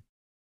happen.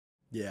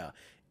 Yeah.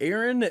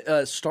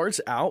 Eren starts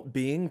out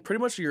being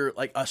pretty much your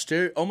like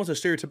almost a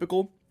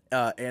stereotypical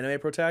anime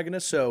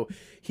protagonist. So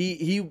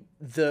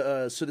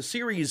the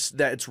series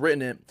that it's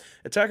written in,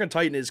 Attack on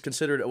Titan, is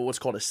considered what's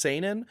called a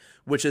seinen,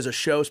 which is a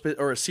show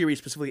or a series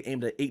specifically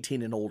aimed at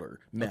 18 and older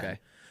men.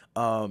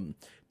 Okay.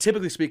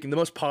 Typically speaking, the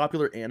most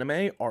popular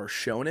anime are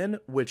shonen,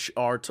 which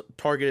are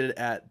targeted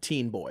at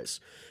teen boys.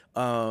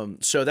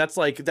 So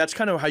that's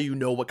kind of how you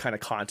know what kind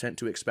of content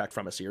to expect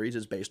from a series,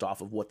 is based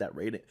off of what that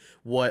rating,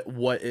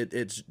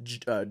 its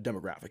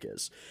demographic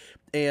is.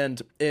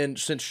 And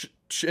since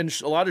in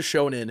a lot of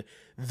shonen,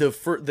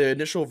 the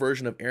initial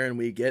version of Eren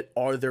we get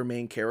are their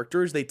main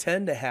characters. They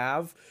tend to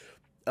have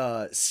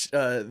tend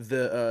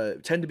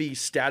to be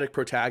static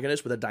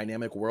protagonists with a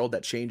dynamic world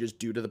that changes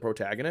due to the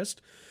protagonist.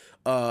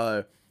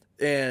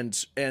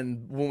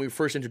 And when we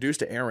first introduced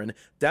to Eren,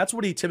 that's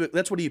what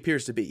he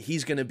appears to be.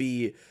 He's going to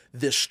be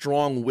this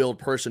strong-willed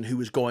person who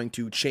is going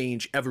to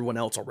change everyone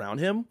else around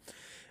him.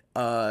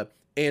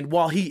 And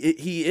while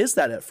he is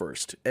that at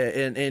first,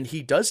 and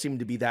he does seem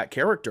to be that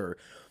character,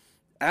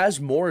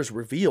 as more is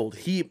revealed,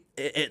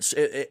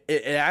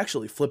 it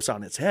actually flips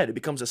on its head. It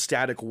becomes a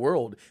static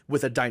world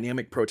with a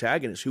dynamic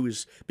protagonist who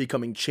is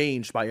becoming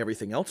changed by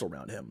everything else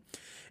around him.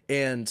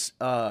 And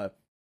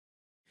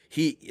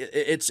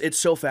it's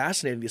so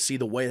fascinating to see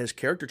the way his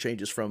character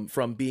changes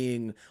from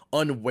being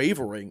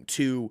unwavering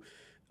to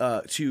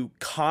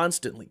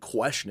constantly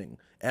questioning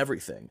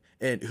everything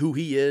and who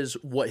he is,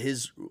 what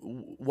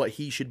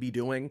he should be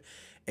doing,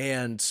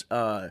 and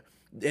how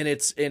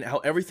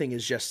everything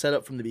is just set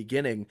up from the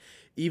beginning.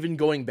 Even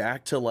going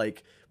back to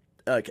like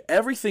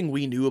everything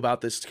we knew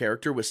about this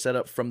character was set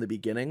up from the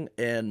beginning.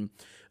 And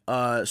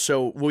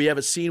so we have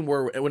a scene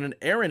where when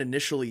Eren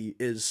initially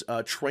is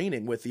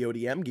training with the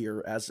ODM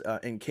gear as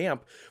in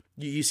camp,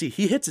 you see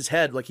he hits his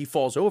head, like he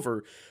falls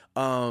over,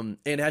 and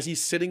as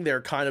he's sitting there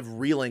kind of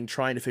reeling,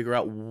 trying to figure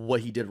out what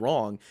he did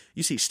wrong,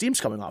 you see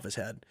steam's coming off his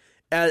head.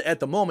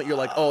 At the moment, you're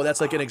like, oh, that's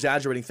like an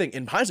exaggerating thing.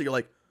 In hindsight, you're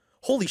like,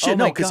 holy shit,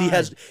 no,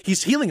 because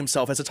he's healing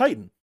himself as a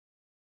Titan.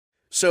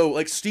 So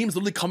like steam's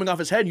literally coming off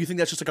his head, and you think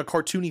that's just like a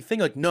cartoony thing.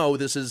 Like, no,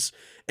 this is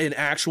an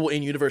actual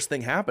in-universe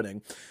thing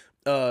happening.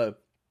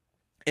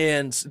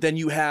 And then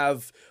you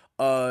have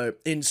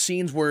in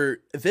scenes where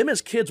them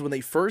as kids, when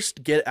they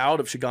first get out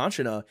of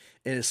Shiganshina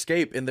and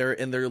escape, and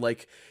they're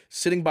like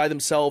sitting by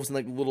themselves in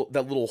like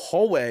that little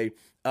hallway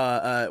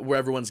where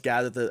everyone's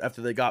gathered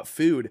after they got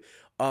food.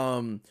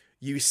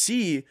 You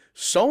see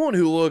someone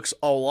who looks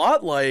a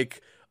lot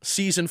like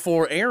season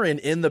 4 Eren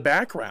in the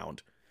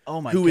background. Oh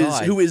my who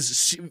God. who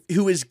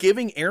is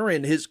giving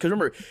Eren his, because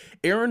remember,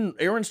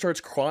 Eren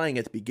starts crying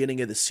at the beginning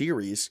of the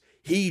series.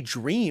 He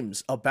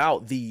dreams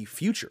about the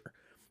future.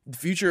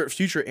 Future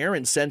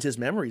Eren sends his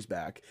memories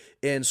back,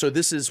 and so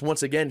this is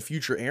once again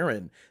future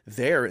Eren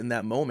there in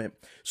that moment.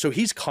 So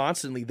he's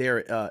constantly there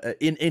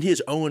in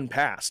his own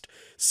past,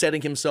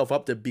 setting himself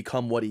up to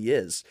become what he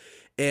is,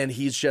 and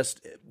he's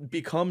just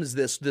becomes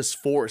this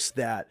force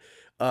that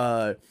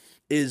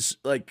is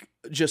like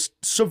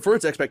just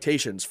subverts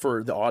expectations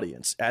for the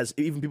audience, as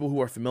even people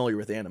who are familiar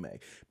with anime,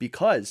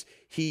 because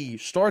he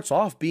starts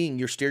off being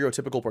your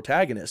stereotypical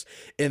protagonist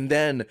and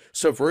then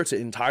subverts it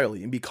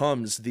entirely and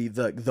becomes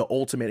the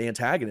ultimate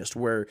antagonist,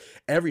 where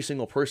every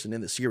single person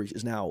in the series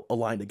is now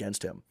aligned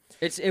against him.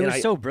 It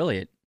was so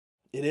brilliant.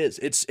 It is.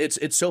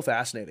 It's so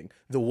fascinating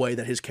the way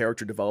that his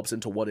character develops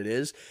into what it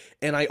is.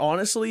 And I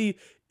honestly,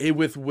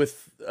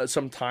 with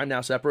some time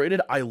now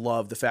separated, I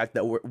love the fact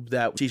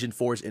that season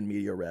 4 is in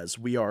media res.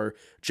 We are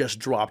just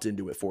dropped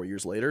into it 4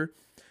 years later.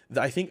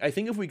 I think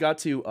if we got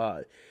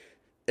to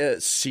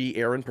see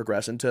Eren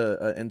progress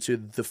into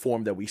the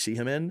form that we see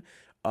him in,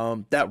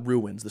 that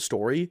ruins the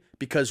story,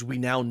 because we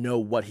now know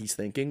what he's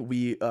thinking.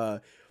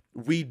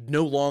 We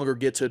no longer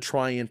get to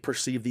try and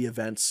perceive the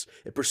events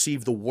and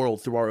perceive the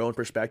world through our own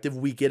perspective.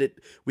 We get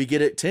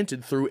it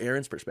tinted through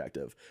Eren's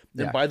perspective.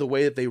 And by the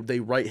way that they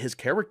write his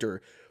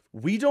character,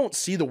 we don't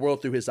see the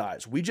world through his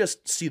eyes. We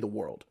just see the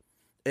world,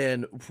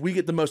 and we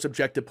get the most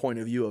objective point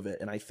of view of it.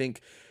 And I think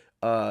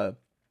not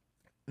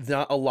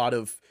a lot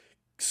of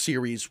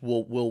series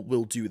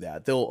will do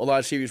that. A lot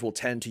of series will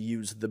tend to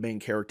use the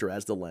main character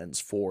as the lens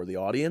for the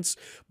audience,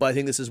 but I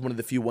think this is one of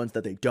the few ones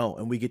that they don't,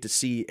 and we get to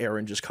see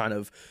Eren just kind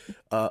of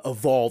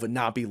evolve and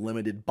not be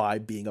limited by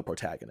being a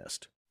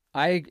protagonist.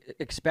 I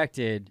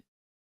expected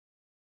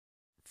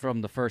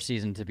from the first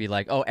season to be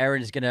like, oh, Eren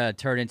is gonna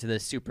turn into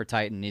the super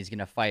titan, he's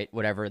gonna fight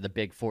whatever the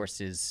big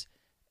force is,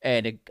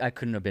 and I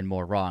couldn't have been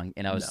more wrong,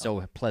 and I was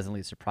so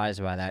pleasantly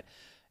surprised by that.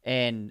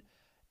 And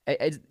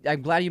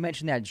I'm glad you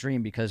mentioned that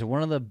dream, because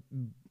one of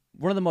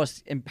the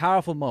most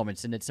powerful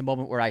moments, and it's a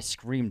moment where I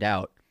screamed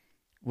out,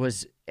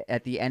 was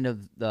at the end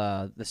of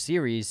the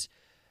series.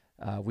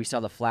 We saw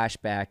the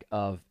flashback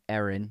of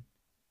Eren,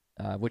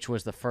 which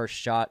was the first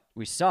shot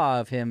we saw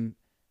of him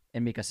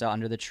and Mikasa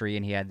under the tree,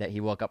 and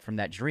he woke up from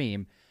that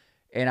dream,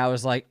 and I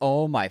was like,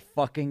 oh my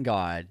fucking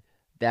God,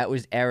 that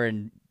was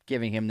Eren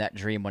giving him that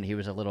dream when he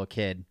was a little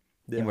kid,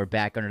 and we're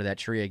back under that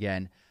tree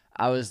again.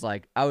 I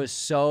was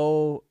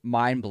so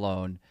mind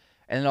blown,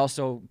 and then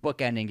also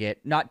bookending it,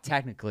 not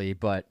technically,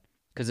 but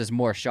because there's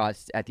more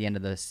shots at the end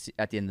of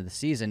the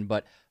season,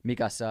 but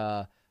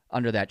Mikasa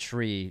under that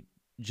tree,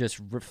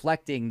 just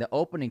reflecting the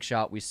opening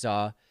shot we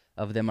saw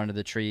of them under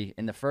the tree.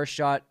 In the first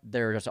shot,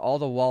 there's all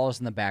the walls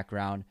in the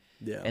background,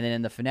 and then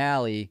in the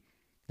finale,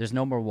 there's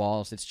no more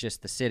walls. It's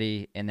just the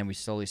city, and then we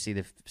slowly see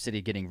the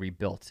city getting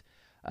rebuilt.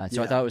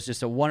 So I thought it was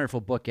just a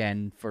wonderful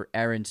bookend for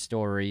Eren's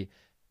story,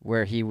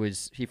 where he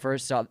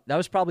first saw, that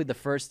was probably the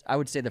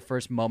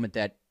first moment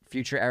that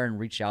future Eren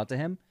reached out to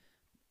him,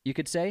 you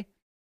could say.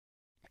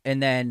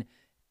 And then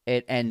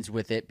it ends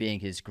with it being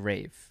his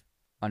grave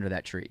under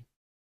that tree.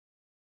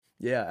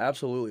 Yeah,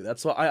 absolutely.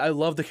 That's why I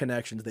love the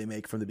connections they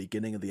make from the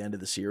beginning of the end of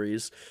the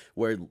series,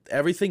 where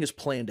everything is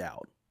planned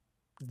out.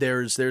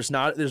 There's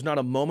not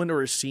a moment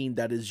or a scene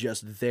that is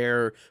just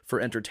there for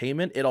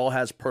entertainment. It all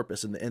has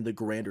purpose in the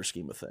grander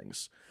scheme of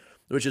things,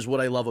 which is what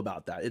I love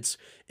about that.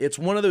 It's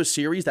one of those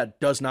series that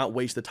does not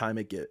waste the time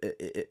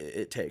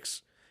it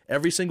takes.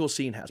 Every single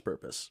scene has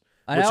purpose,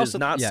 which is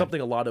not something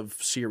a lot of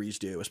series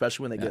do,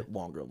 especially when they get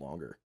longer and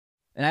longer.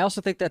 And I also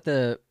think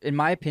that in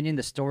my opinion,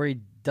 the story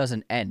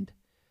doesn't end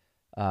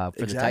for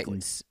the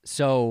Titans.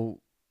 So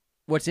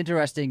what's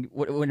interesting,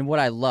 what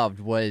I loved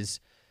was,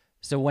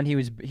 so when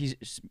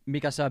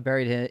Mikasa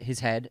buried his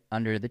head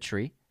under the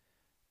tree,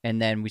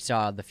 and then we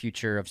saw the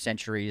future of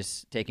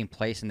centuries taking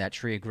place, and that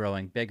tree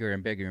growing bigger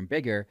and bigger and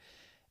bigger.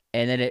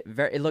 And then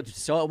it looked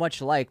so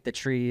much like the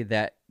tree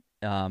that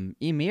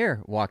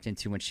Ymir walked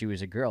into when she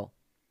was a girl.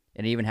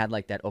 And it even had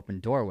like that open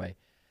doorway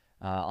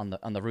on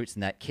the roots,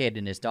 and that kid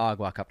and his dog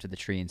walk up to the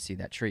tree and see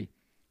that tree.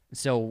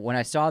 So when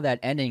I saw that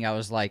ending, I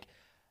was like,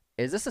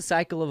 is this a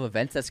cycle of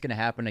events that's going to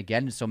happen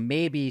again? So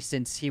maybe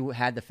since he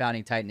had the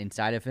founding titan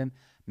inside of him,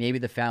 maybe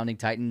the founding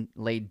titan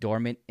lay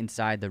dormant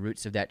inside the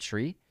roots of that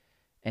tree.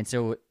 And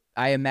so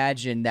I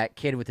imagine that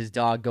kid with his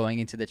dog going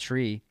into the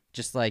tree,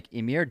 just like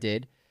Ymir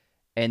did,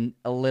 and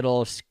a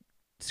little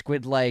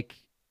squid-like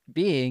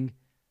being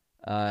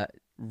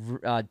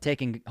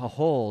taking a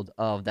hold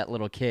of that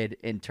little kid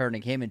and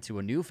turning him into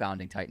a new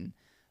founding titan.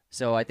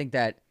 So I think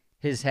that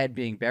his head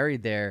being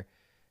buried there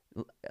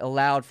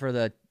allowed for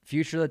the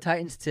future of the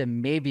Titans to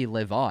maybe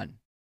live on.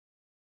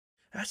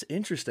 That's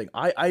interesting.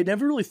 I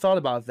never really thought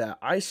about that.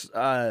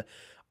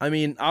 I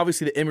mean,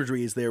 obviously the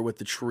imagery is there with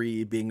the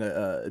tree being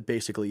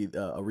basically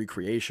a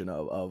recreation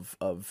of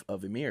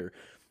Ymir,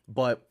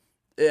 but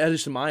at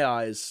least in my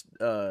eyes,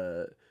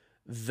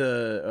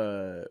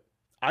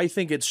 I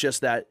think it's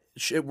just that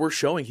we're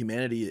showing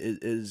humanity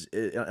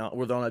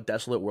we're on a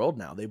desolate world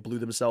now. They blew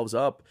themselves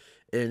up,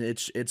 and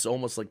it's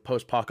almost like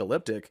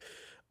post-apocalyptic.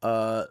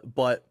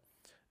 But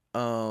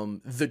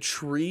the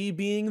tree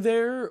being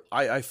there,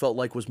 I felt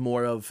like was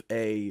more of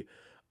a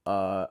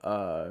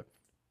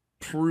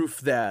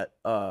proof that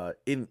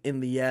in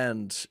the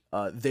end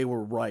they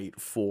were right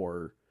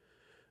for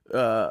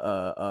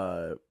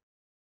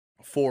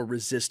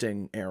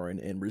resisting Aaron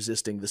and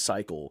resisting the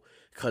cycle,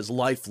 because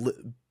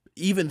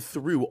even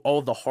through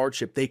all the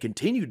hardship they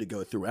continued to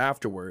go through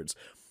afterwards,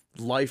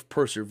 life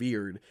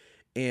persevered.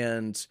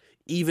 And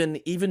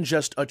even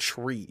just a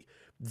tree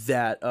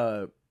that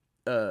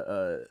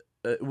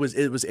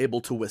was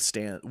able to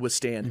withstand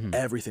Mm-hmm.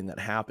 everything that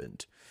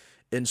happened.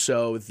 And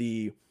so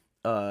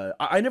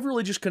I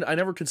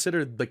never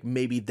considered like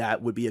maybe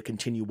that would be a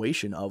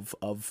continuation of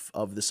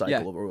the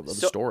cycle of the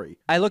story.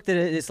 I looked at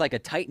it as like a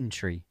Titan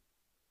tree.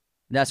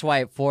 That's why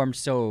it formed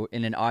so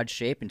in an odd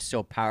shape and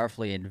so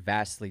powerfully and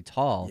vastly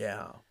tall.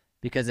 Yeah.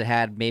 Because it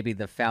had maybe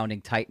the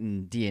founding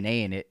Titan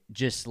DNA in it,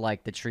 just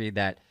like the tree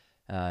that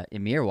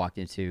Ymir walked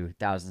into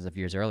thousands of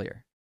years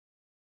earlier.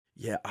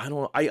 Yeah, I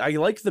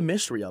like the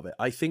mystery of it.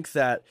 I think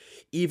that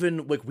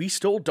even like we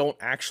still don't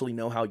actually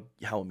know how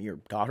Ymir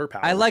got her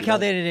power. I like how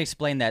they didn't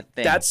explain that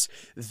thing. I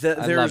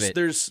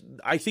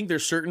think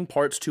there's certain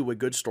parts to a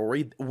good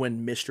story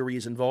when mystery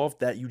is involved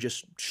that you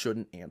just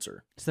shouldn't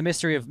answer. It's the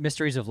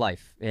mysteries of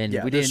life, and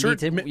Yeah, we there's didn't need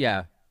certain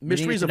to. We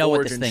mysteries needed to of know what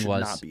origin this thing should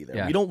was. not be there.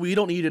 Yeah. We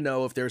don't need to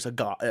know if there's a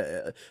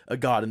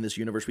god in this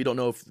universe. We don't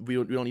know if we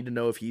don't need to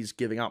know if he's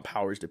giving out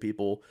powers to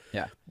people.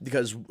 Yeah.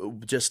 Because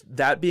just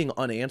that being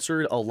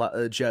unanswered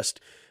just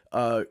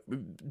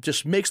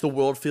makes the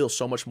world feel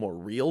so much more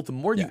real. The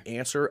more you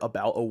answer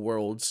about a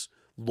world's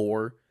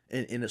lore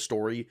in a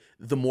story,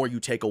 the more you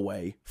take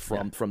away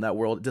from that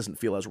world. It doesn't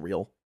feel as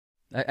real.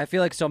 I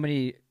feel like so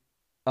many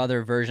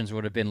other versions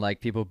would have been like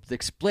people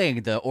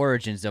explaining the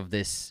origins of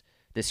this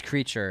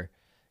creature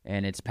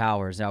and its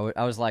powers. Now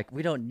I was like,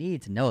 we don't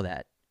need to know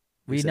that.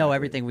 We know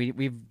everything.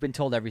 We've been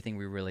told everything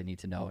we really need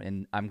to know,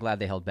 and I'm glad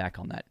they held back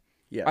on that.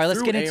 Yeah. All right,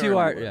 let's get into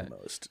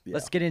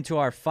Let's get into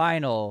our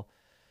final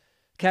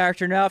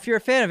character. Now, if you're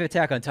a fan of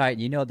Attack on Titan,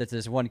 you know that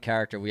there's one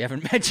character we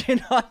haven't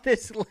mentioned on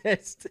this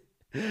list,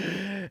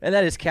 and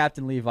that is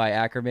Captain Levi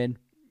Ackerman,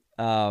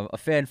 a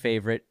fan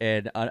favorite,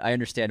 and I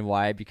understand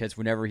why, because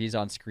whenever he's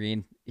on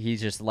screen, he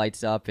just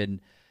lights up, and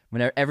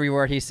whenever every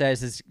word he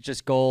says is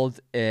just gold,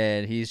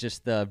 and he's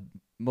just the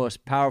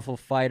most powerful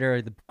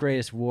fighter, the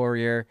greatest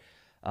warrior.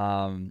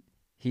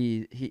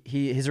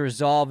 His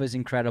resolve is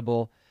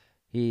incredible.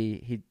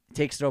 He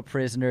takes no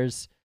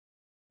prisoners,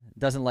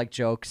 doesn't like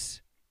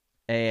jokes,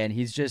 and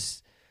he's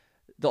just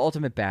the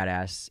ultimate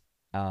badass.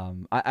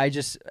 I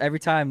just every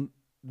time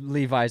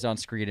Levi's on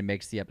screen, it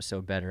makes the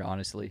episode better,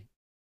 honestly.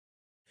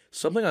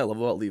 Something I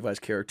love about Levi's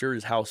character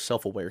is how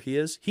self-aware he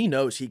is. He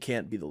knows he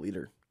can't be the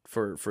leader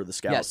for the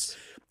scouts.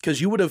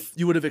 Because you would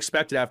have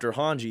expected after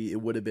Hanji,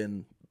 it would have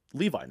been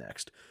Levi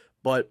next.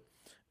 But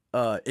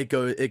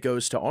it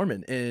goes to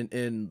Armin,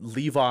 and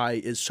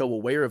Levi is so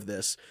aware of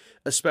this,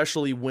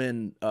 especially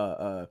when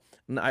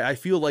I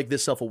feel like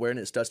this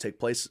self-awareness does take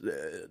hold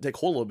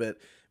a little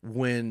bit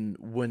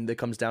when it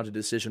comes down to the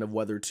decision of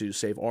whether to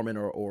save Armin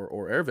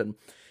or Erwin,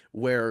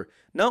 where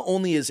not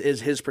only is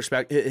his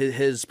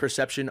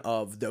perception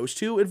of those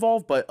two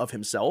involved, but of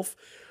himself,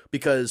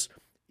 because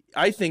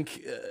I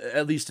think,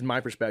 at least in my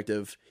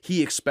perspective,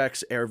 he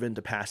expects Erwin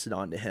to pass it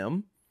on to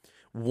him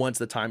once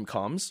the time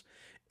comes.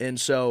 And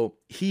so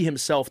he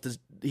himself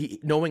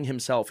knowing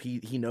himself,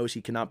 he knows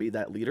he cannot be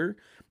that leader.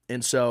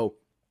 And so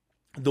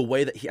the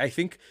way that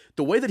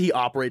he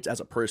operates as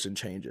a person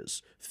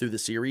changes through the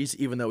series,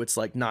 even though it's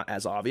like not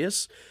as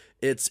obvious.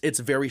 It's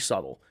very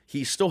subtle.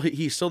 He's still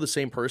the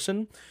same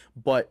person,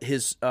 but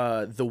his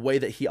the way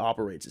that he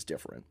operates is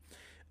different.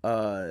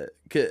 At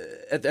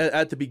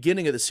the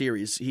beginning of the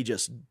series, he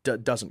just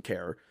doesn't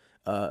care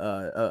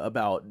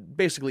about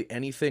basically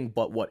anything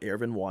but what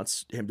Erwin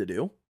wants him to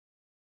do.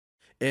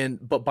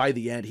 But by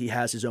the end, he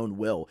has his own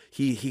will.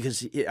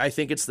 I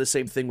think it's the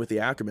same thing with the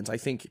Ackermans. I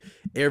think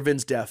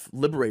Erwin's death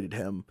liberated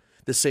him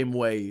the same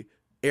way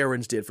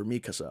Aaron's did for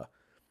Mikasa.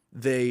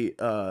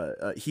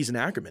 He's an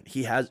Ackerman.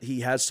 He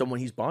has someone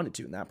he's bonded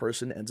to, and that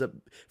person ends up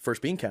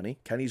first being Kenny.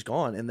 Kenny's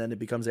gone, and then it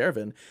becomes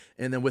Erwin.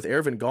 And then with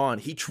Erwin gone,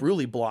 he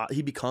truly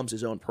he becomes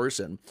his own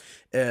person.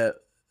 But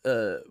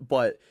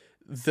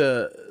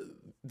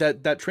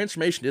that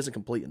transformation isn't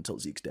complete until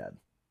Zeke's dead.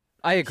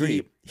 I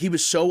agree. He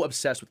was so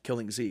obsessed with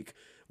killing Zeke.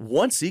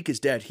 Once Zeke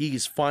is dead,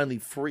 he's finally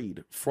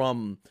freed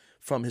from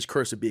his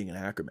curse of being an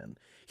Ackerman.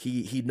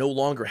 He no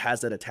longer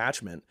has that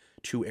attachment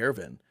to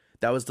Erwin.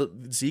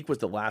 Zeke was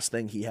the last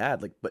thing he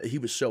had. But he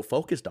was so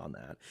focused on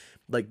that,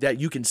 that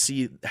you can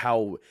see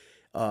how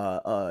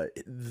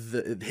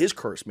his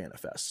curse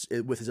manifests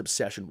with his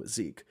obsession with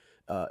Zeke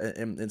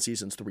in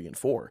seasons 3 and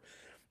 4.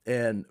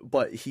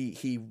 But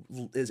he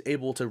is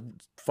able to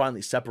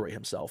finally separate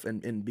himself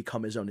and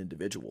become his own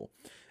individual.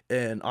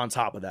 and on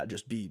top of that,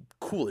 just be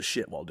cool as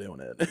shit while doing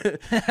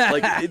it.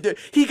 Like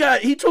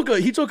he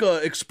took a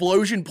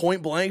explosion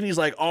point blank, and he's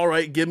like, all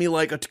right, give me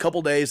like a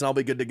couple days and I'll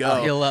be good to go.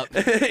 I'll heal up.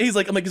 he's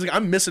like,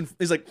 I'm missing.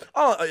 He's like,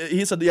 oh,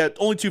 he said, yeah,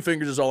 only 2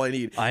 fingers is all I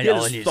need. I he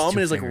know, had his thumb and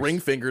his like ring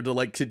finger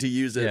to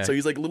use it. Yeah. So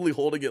he's like literally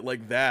holding it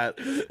like that.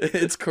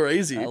 It's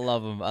crazy. I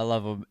love him.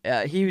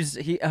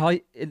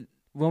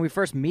 When we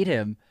first meet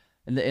him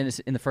in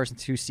the first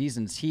 2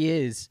 seasons, he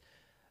is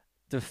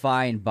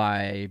defined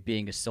by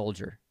being a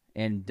soldier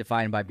and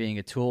defined by being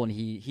a tool, and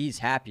he's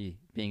happy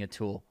being a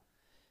tool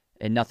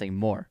and nothing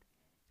more.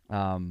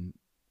 And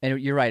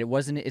you're right.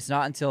 It's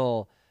not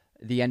until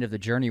the end of the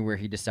journey where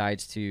he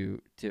decides to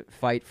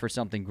fight for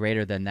something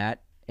greater than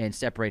that and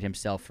separate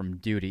himself from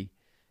duty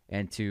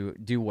and to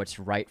do what's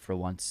right for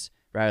once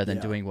rather than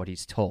doing what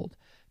he's told.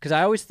 Because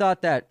I always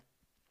thought that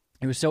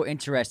it was so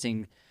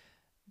interesting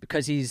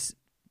because he's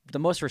the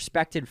most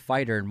respected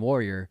fighter and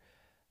warrior,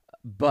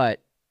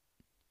 but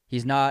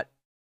he's not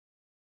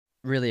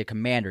really a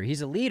commander.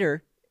 He's a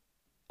leader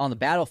on the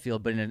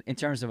battlefield, but in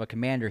terms of a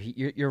commander,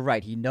 you're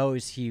right. He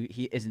knows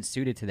he isn't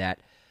suited to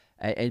that,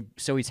 and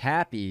so he's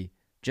happy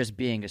just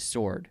being a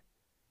sword.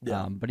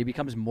 Yeah. But he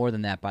becomes more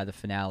than that by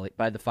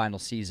the final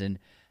season,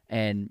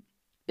 and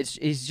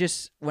he's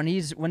just when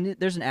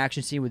there's an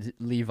action scene with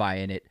Levi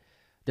in it,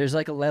 there's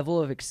like a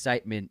level of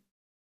excitement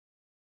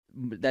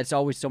that's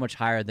always so much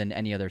higher than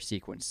any other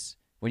sequence.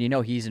 When you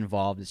know he's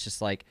involved, it's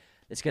just like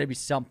it's going to be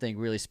something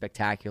really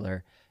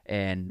spectacular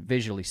and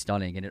visually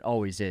stunning, and it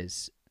always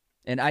is.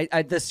 And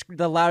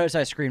the loudest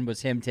I screamed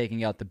was him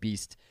taking out the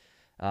beast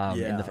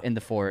in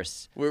the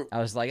forest. I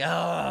was like,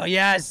 oh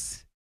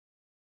yes,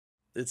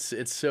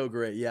 it's so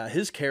great. Yeah,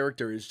 his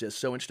character is just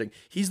so interesting.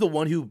 He's the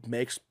one who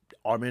makes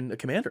Armin a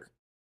commander.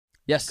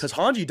 Yes, because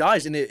Hanji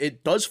dies, and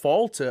it does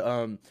fall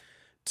to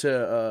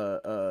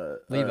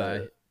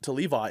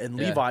Levi. And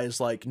Levi is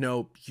like,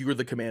 no, you're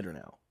the commander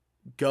now.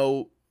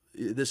 Go.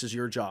 This is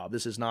your job.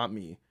 This is not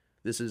me.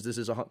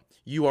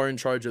 You are in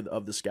charge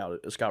of the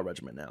scout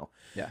regiment now.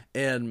 Yeah.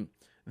 And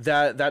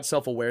that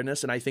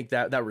self-awareness, and I think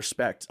that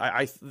respect,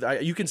 I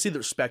you can see the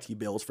respect he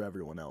builds for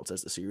everyone else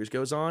as the series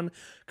goes on.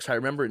 Because I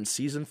remember in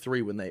season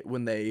 3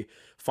 when they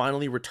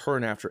finally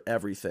return after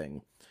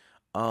everything,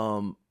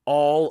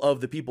 all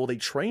of the people they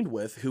trained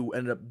with who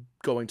ended up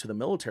going to the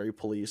military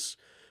police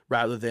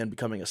rather than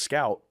becoming a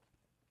scout,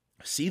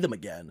 see them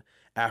again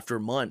after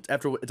months.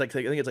 After it's like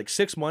I think it's like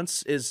 6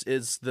 months is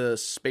the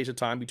space of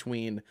time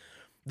between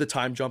the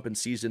time jump in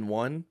season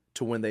 1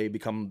 to when they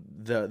become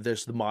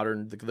the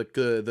modern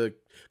the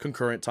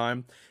concurrent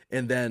time,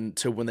 and then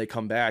to when they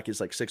come back is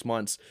like 6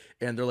 months,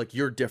 and they're like,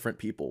 you're different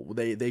people.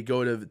 They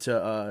go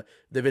to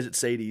they visit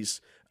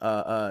Sadie's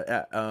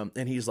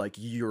and he's like,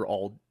 you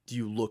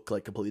look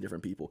like completely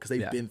different people because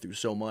they've been through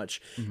so much.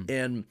 Mm-hmm.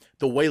 And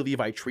the way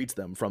Levi treats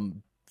them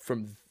from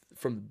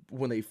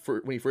when he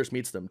first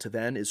meets them to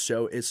then is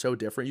so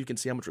different. You can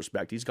see how much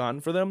respect he's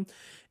gotten for them,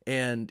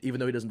 and even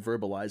though he doesn't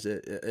verbalize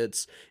it,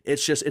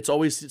 it's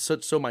always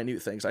so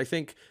minute things. I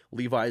think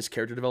Levi's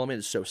character development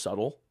is so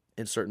subtle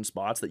in certain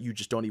spots that you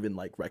just don't even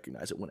like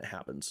recognize it when it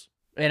happens.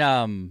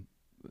 And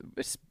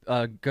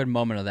a good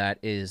moment of that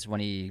is when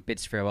he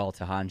bids farewell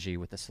to Hanji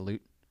with a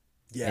salute.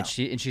 Yeah,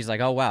 and she's like,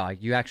 "Oh wow,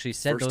 you actually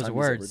said First those time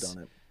words." He's ever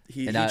done it.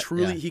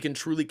 He can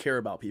truly care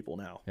about people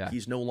now. Yeah.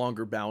 He's no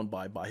longer bound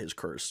by his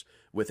curse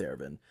with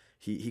Erwin.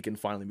 He can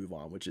finally move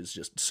on, which is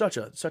just such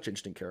an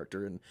interesting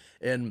character,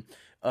 and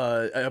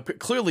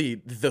clearly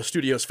the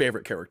studio's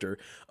favorite character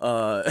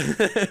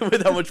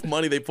with how much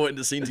money they put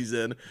into scenes he's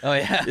in. Oh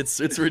yeah,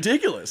 it's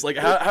ridiculous. Like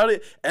how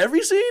did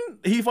every scene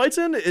he fights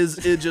in is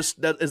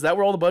that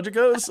where all the budget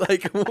goes?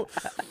 Like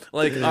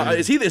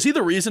is he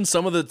the reason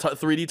some of the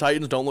 3D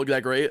Titans don't look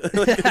that great?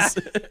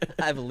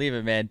 I believe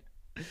it, man.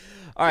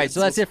 All right, so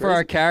that's it for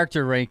our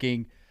character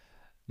ranking.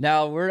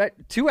 Now we're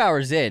at 2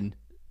 hours in,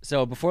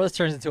 so before this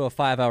turns into a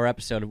 5-hour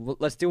episode,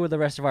 let's do with the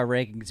rest of our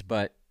rankings.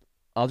 But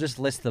I'll just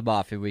list them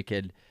off, and we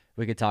could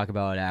talk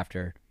about it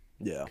after.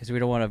 Yeah, because we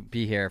don't want to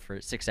be here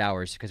for 6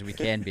 hours because we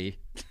can be.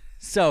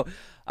 So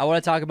I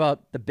want to talk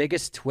about the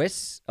biggest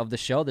twists of the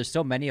show. There's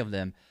so many of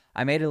them.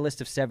 I made a list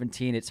of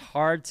 17. It's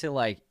hard to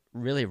like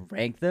really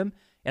rank them,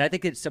 and I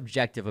think it's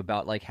subjective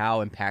about like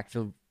how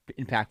impactful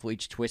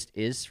each twist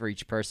is for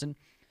each person.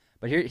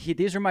 But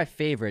these are my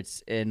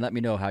favorites, and let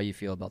me know how you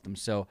feel about them.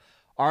 So,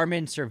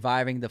 Armin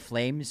surviving the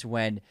flames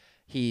when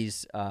he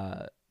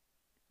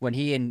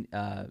and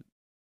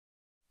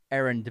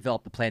Eren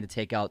develop the plan to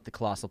take out the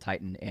Colossal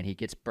Titan, and he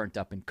gets burnt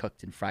up and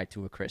cooked and fried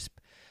to a crisp.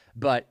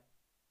 But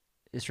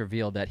it's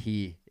revealed that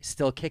he is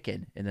still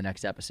kicking in the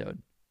next episode.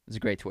 It was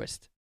a great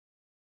twist.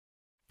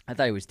 I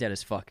thought he was dead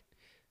as fuck.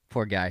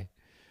 Poor guy.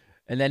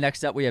 And then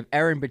next up, we have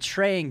Eren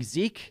betraying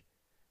Zeke,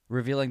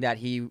 revealing that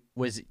he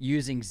was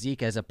using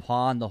Zeke as a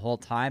pawn the whole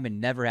time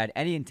and never had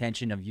any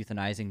intention of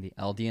euthanizing the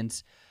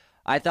Eldians.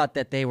 I thought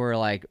that they were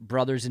like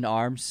brothers in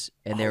arms,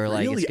 and they were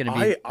really? like, it's going to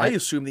be. I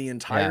assumed the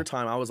entire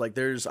time. I was like,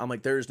 there's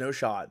no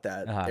shot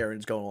that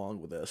Eren's going along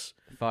with this.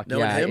 Fuck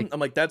knowing him, I'm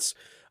like, that's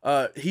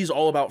he's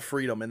all about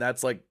freedom, and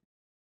that's like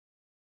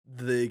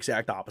the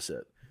exact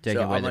opposite.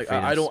 taking away I'm their like,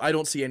 freedoms. I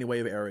don't see any way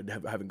of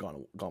Eren having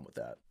gone with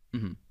that.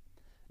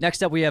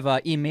 Next up, we have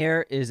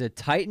Ymir is a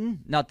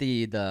Titan, not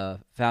the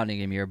founding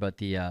Ymir, but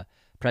the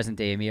present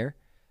day Ymir.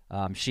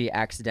 She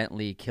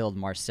accidentally killed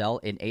Marcel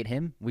and ate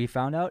him, we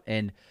found out,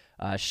 and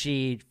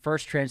she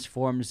first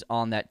transforms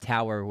on that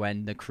tower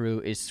when the crew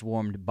is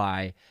swarmed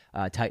by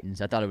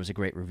Titans. I thought it was a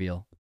great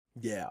reveal.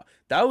 Yeah,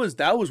 that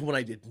was one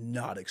I did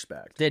not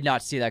expect. Did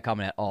not see that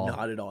coming at all.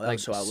 Not at all. That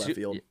was so out of left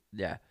field.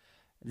 Yeah.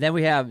 Then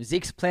we have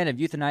Zeke's plan of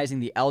euthanizing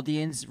the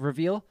Eldians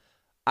reveal.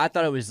 I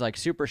thought it was like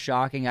super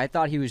shocking. I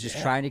thought he was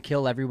just trying to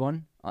kill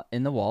everyone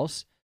in the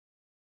walls.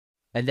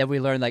 And then we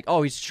learned like,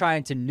 oh, he's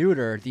trying to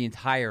neuter the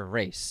entire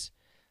race.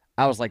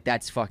 I was like,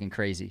 that's fucking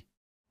crazy.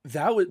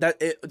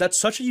 That's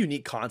such a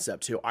unique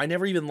concept too. I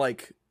never even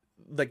like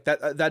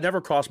that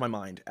never crossed my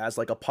mind as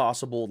like a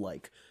possible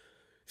like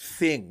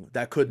thing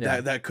that could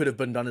have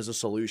been done as a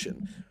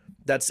solution.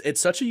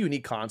 It's such a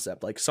unique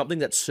concept, like something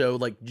that's so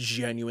like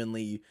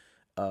genuinely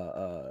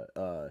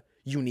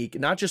unique,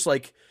 not just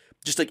like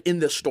in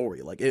the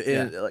story, like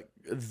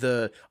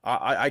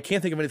I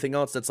can't think of anything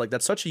else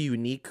that's such a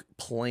unique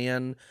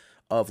plan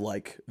of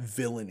like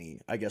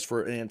villainy, I guess,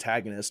 for an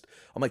antagonist.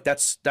 I'm like,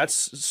 that's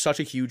such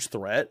a huge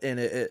threat, and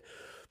it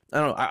I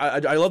don't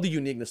know. I love the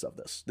uniqueness of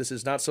this. This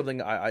is not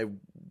something I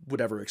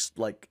would ever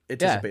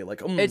anticipate. Yeah.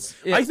 Like,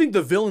 I think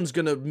the villain's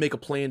gonna make a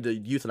plan to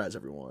euthanize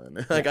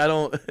everyone. Like, I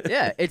don't.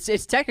 Yeah,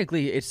 it's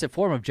technically a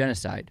form of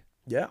genocide.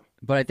 Yeah,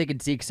 but I think in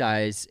Zeke's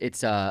eyes,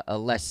 it's a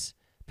less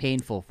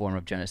painful form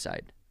of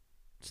genocide.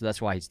 So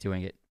that's why he's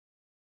doing it.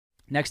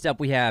 Next up,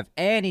 we have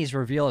Annie's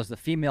reveal as the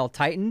female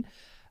Titan.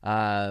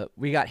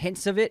 We got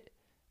hints of it,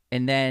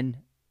 and then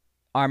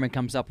Armin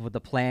comes up with a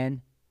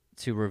plan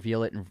to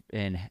reveal it,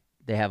 and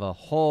they have a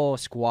whole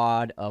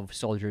squad of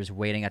soldiers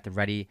waiting at the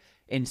ready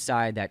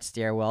inside that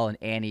stairwell, and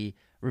Annie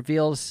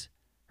reveals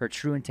her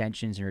true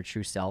intentions and her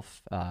true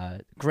self.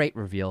 Great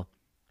reveal.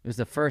 It was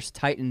the first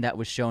Titan that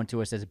was shown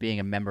to us as being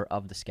a member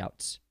of the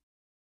Scouts.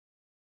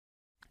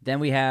 Then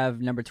we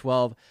have number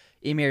 12,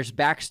 Ymir's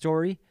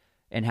backstory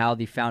and how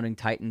the founding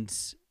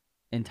Titan's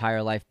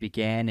entire life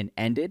began and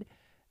ended,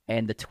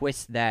 and the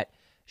twist that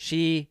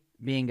she,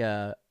 being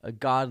a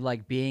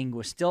godlike being,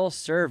 was still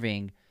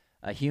serving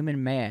a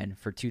human man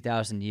for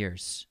 2,000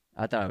 years.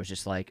 I thought it was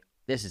just like,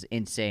 this is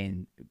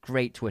insane.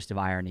 Great twist of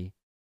irony.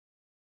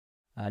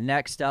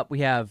 Next up, we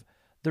have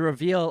the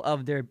reveal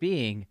of there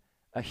being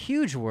a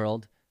huge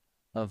world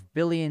of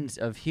billions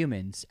of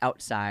humans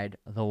outside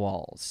the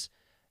walls,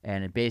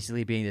 and it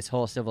basically being this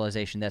whole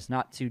civilization that's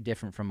not too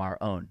different from our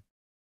own.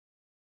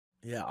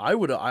 Yeah,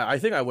 I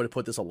think I would have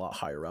put this a lot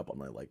higher up on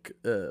my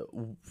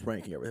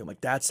ranking everything. Like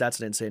that's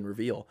an insane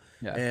reveal.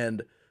 Yeah.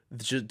 And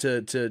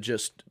to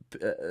just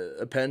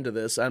append to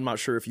this, I'm not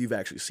sure if you've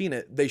actually seen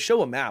it. They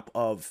show a map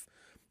of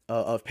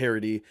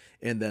Parody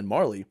and then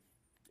Marley.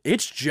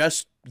 It's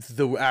just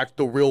the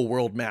real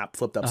world map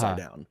flipped upside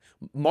down.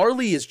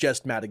 Marley is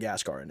just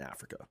Madagascar in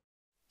Africa.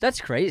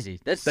 That's crazy.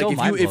 That's like so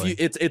mind-blowing.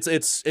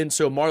 It's and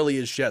so Marley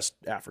is just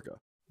Africa.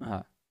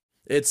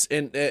 It's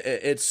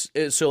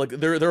so like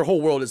their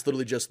whole world is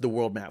literally just the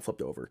world map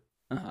flipped over.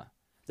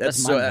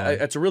 That's so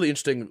it's a really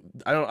interesting.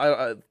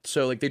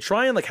 So like they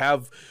try and like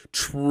have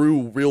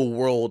true real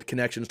world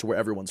connections to where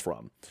everyone's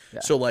from. Yeah.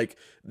 So like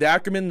the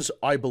Ackermans,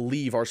 I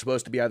believe, are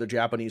supposed to be either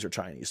Japanese or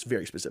Chinese,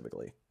 very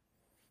specifically.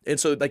 And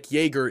so like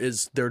Jaeger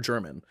is they're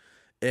German,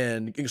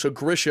 and so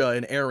Grisha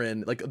and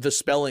Eren, like the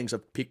spellings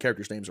of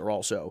characters' names are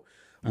also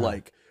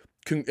like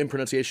in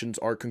pronunciations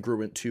are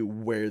congruent to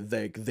where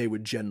they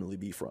would generally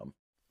be from.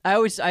 I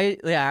was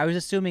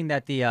assuming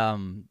that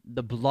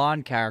the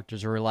blonde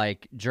characters were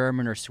like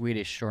German or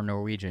Swedish or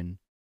Norwegian.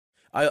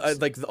 I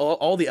like a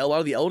lot of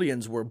the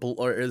Eldians were,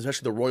 or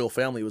especially the royal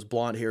family was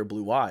blonde hair,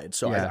 blue eyed.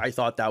 So yeah. I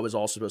thought that was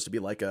also supposed to be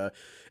like a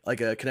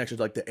connection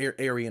to like the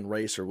Aryan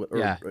race or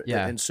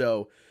and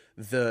so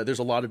there's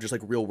a lot of just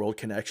like real world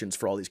connections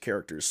for all these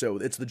characters. So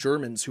it's the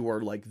Germans who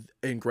are like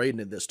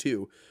ingrained in this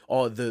too.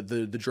 All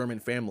the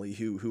German family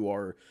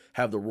who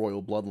have the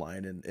royal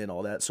bloodline and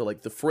all that. So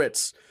like the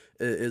Fritz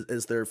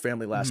is their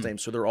family last name,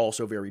 so they're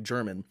also very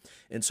German,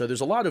 and so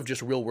there's a lot of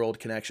just real world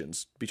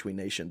connections between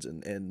nations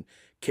and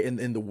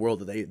in the world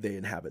that they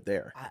inhabit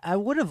there. I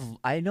would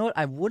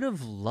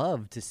have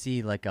loved to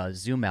see like a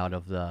zoom out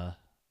of the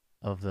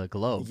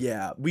globe.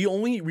 Yeah, we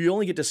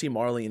only get to see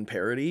Marley in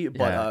Parody,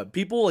 but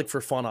people like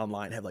for fun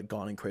online have like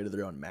gone and created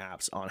their own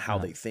maps on how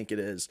they think it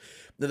is.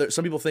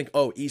 Some people think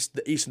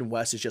the east and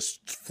west is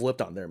just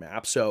flipped on their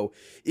map. So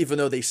even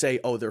though they say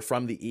they're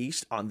from the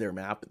east, on their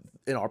map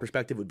in our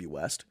perspective would be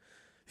west,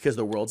 because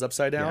the world's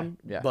upside down.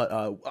 Yeah. But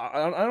I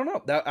don't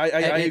know. I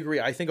agree.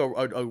 I think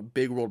a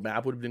big world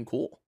map would have been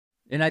cool.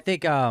 And I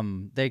think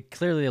they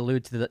clearly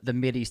allude to the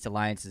Mid-East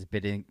Alliance as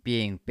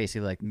being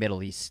basically like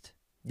Middle East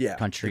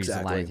countries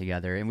aligning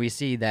together. And we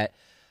see that,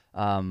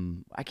 I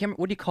can't remember,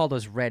 what do you call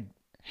those red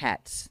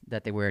hats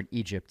that they wear in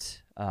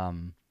Egypt?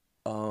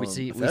 We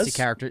see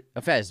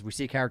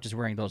characters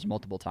wearing those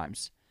multiple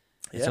times.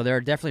 Yeah. So there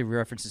are definitely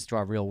references to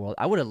our real world.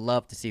 I would have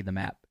loved to see the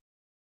map.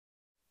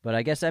 But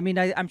I guess,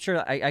 I'm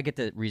sure I get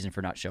the reason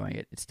for not showing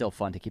it. It's still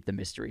fun to keep the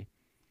mystery.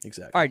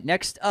 Exactly. All right,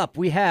 next up,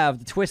 we have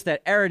the twist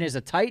that Eren is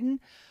a Titan.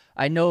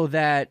 I know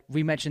that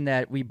we mentioned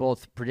that we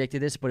both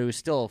predicted this, but it was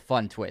still a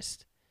fun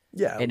twist.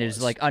 Yeah, and it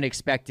was like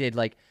unexpected.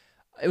 Like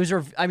it was.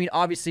 I mean,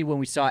 obviously, when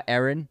we saw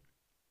Eren,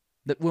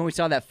 when we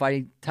saw that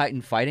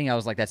Titan fighting, I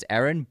was like, "That's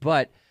Eren."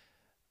 But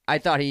I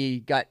thought he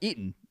got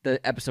eaten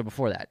the episode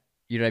before that.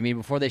 You know what I mean?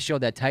 Before they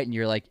showed that Titan,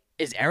 you're like,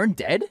 "Is Eren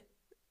dead?"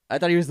 I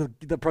thought he was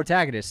the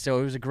protagonist. So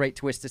it was a great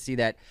twist to see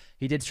that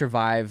he did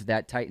survive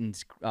that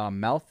Titan's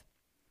mouth,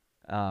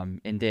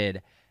 and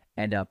did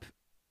end up.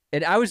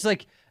 And I was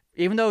like,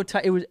 even though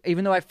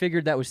I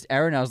figured that was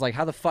Eren, I was like,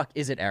 "How the fuck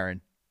is it Eren?"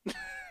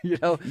 You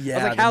know, yeah. I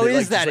was like, "How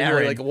is that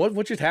Eren?" Like,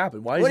 what just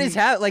happened? Why? What is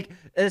happening? Like,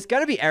 it's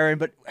got to be Eren,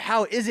 but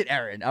how is it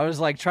Eren? I was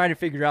like trying to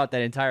figure out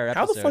that entire episode.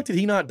 How the fuck did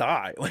he not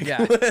die? Like,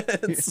 yeah.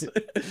 So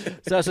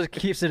that's what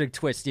keeps it a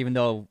twist, even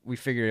though we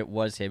figured it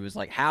was him. It was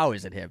like, how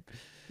is it him?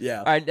 Yeah.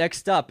 All right,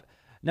 next up,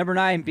 number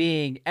 9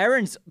 being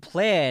Eren's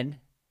plan,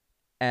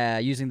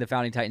 using the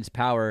Founding Titan's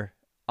power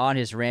on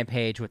his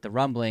rampage with the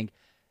rumbling.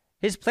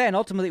 His plan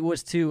ultimately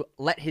was to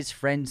let his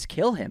friends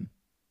kill him,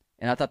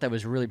 and I thought that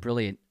was really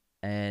brilliant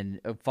and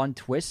a fun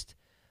twist.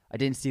 I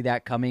didn't see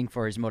that coming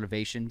for his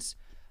motivations.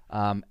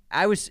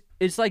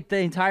 It's like the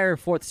entire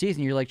 4th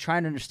season, you're like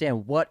trying to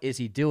understand, what is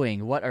he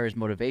doing? What are his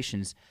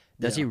motivations?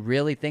 Does he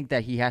really think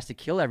that he has to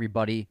kill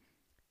everybody?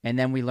 And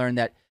then we learn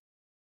that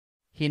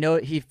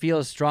he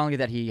feels strongly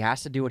that he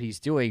has to do what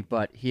he's doing,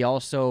 but he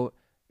also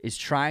is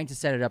trying to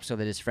set it up so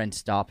that his friends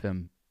stop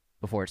him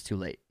before it's too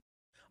late.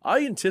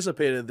 I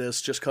anticipated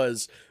this just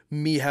because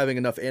me having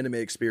enough anime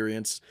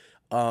experience.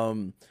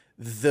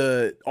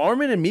 The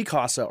Armin and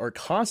Mikasa are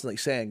constantly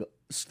saying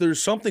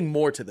there's something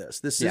more to this.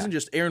 This isn't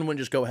just Eren wouldn't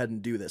just go ahead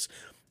and do this.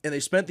 And they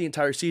spent the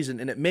entire season,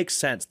 and it makes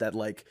sense that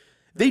like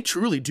they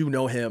truly do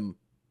know him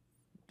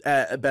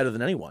better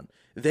than anyone.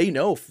 They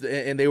know,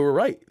 and they were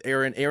right.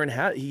 Eren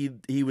had he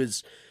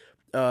was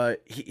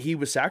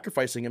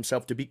sacrificing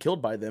himself to be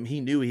killed by them. He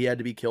knew he had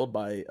to be killed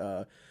by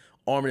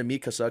Armin and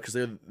Mikasa because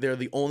they're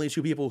the only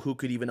two people who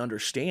could even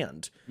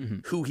understand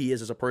who he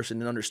is as a person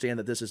and understand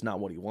that this is not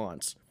what he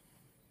wants.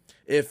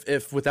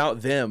 If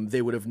without them,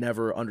 they would have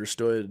never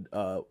understood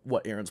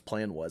what Eren's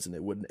plan was, and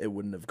it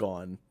wouldn't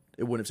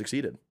have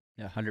succeeded.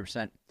 Yeah,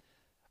 100%. All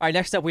right,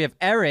 next up we have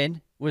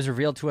Eren was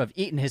revealed to have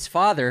eaten his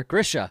father,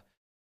 Grisha.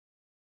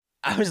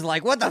 I was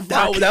like, what the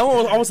fuck? That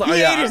one, I was like,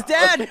 he ate his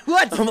dad.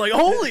 What? I'm like,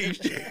 holy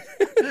shit.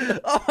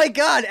 Oh my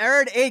god,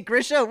 Eren ate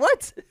Grisha.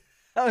 What?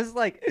 I was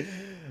like,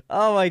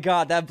 oh my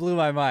god, that blew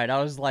my mind.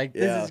 I was like,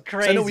 this is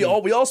crazy. So I know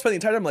we all spent the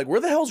entire time like, where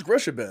the hell's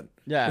Grisha been?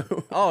 Yeah.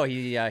 Oh,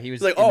 he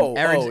was like,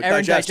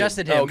 Eren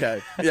digested him. Oh,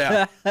 okay.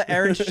 Yeah.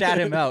 Eren shat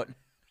him out.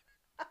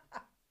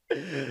 All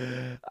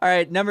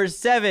right, number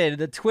 7,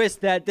 the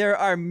twist that there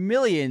are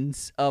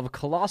millions of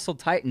colossal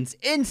titans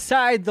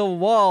inside the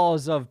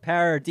walls of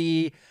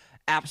Paradis.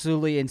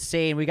 Absolutely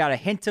insane. We got a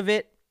hint of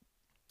it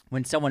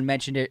when someone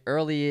mentioned it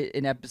early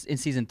in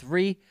season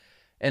 3,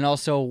 and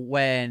also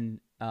when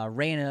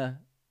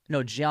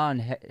John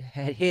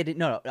hid.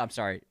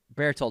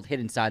 Bertolt hid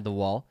inside the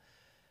wall.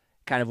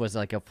 Kind of was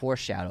like a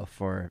foreshadow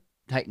for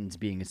titans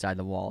being inside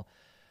the wall.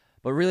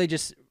 But really,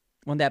 just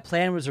when that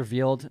plan was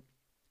revealed,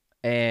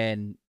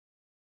 and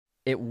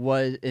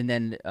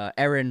then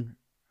Eren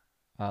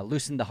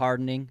loosened the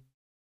hardening,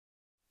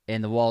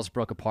 and the walls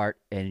broke apart,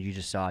 and you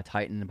just saw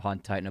Titan upon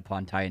Titan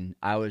upon Titan.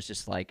 I was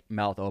just like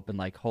mouth open,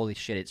 like, holy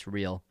shit, it's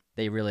real.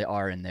 They really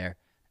are in there.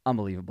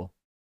 Unbelievable.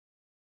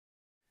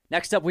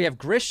 Next up, we have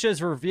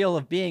Grisha's reveal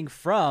of being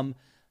from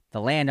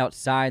the land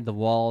outside the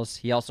walls.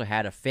 He also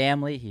had a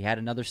family. He had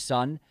another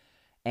son,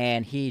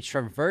 and he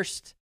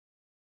traversed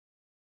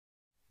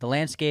the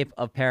landscape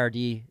of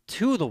Paradis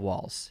to the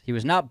walls. He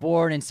was not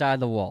born inside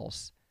the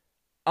walls.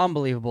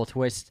 Unbelievable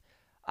twist.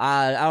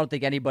 I don't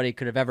think anybody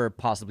could have ever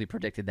possibly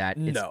predicted that.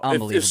 It's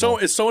unbelievable.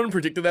 If someone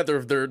predicted that,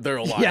 they're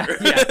a liar.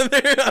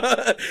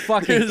 Yeah.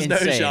 Fucking There's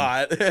insane. no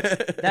shot.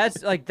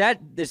 That's like that.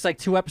 It's like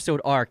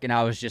 2-episode arc, and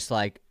I was just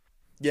like,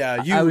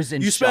 yeah. I was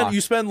in shock. You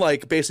spend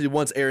like basically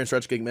once Eren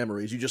starts getting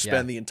memories, you just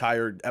spend the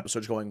entire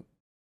episode going,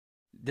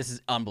 this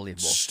is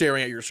unbelievable,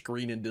 staring at your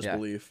screen in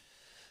disbelief.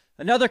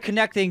 Yeah. Another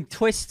connecting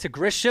twist to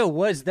Grisha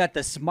was that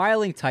the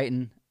smiling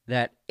Titan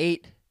that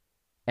ate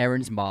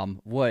Eren's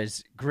mom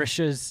was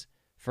Grisha's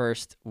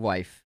first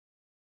wife.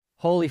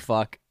 Holy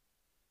fuck.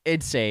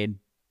 Insane.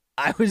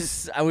 I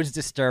was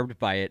disturbed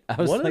by it. I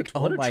was like,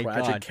 oh my god. What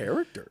a tragic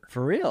character.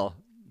 For real.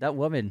 That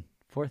woman,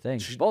 poor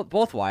thing.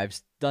 Both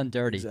wives done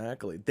dirty.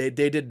 Exactly. They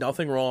did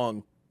nothing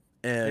wrong.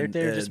 And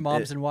they're just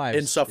moms and wives.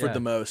 And suffered the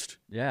most.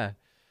 Yeah.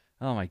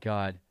 Oh my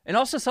god. And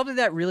also something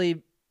that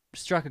really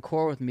struck a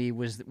chord with me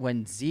was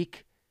when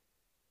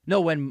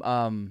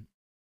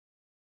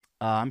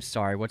I'm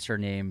sorry, what's her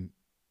name?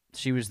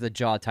 She was the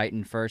Jaw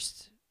Titan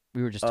first.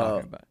 We were just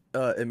talking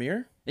about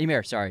Ymir?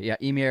 Ymir, sorry. Yeah,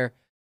 Ymir.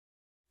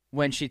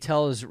 When she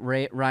tells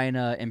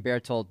Rhaina and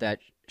Bertolt that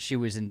she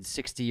was in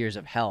 60 years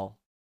of hell,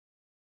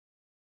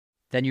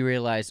 then you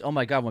realize, oh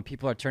my god, when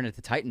people are turned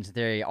into Titans,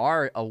 they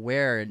are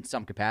aware in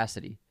some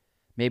capacity.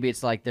 Maybe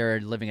it's like they're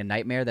living a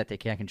nightmare that they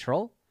can't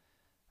control.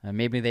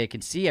 Maybe they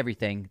can see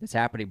everything that's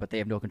happening, but they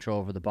have no control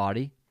over the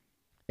body.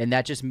 And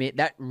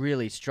that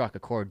really struck a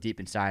chord deep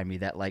inside me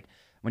that, like,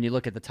 when you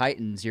look at the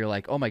Titans, you're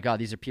like, oh my God,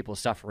 these are people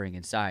suffering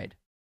inside.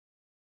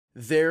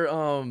 They're,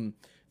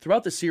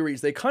 throughout the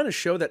series, they kind of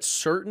show that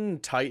certain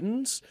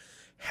Titans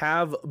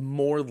have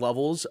more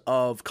levels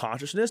of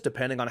consciousness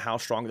depending on how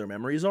strong their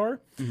memories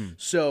are. Mm-hmm.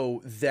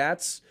 So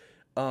that's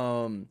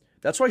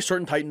why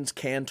certain Titans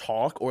can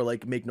talk or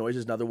like make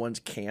noises and other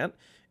ones can't.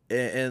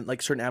 And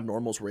like certain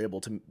abnormals were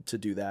able to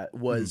do that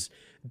was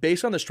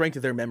based on the strength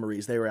of their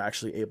memories. They were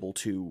actually able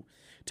to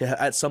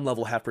at some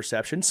level have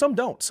perception. Some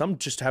don't. Some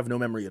just have no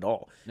memory at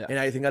all. Yeah. And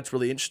I think that's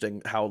really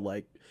interesting how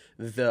like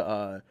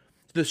the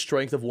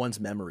strength of one's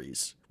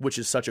memories, which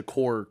is such a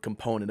core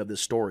component of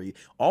this story,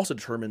 also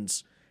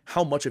determines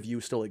how much of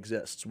you still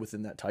exists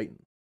within that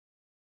Titan.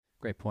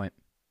 Great point.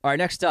 All right,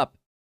 next up,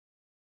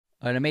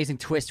 an amazing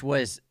twist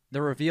was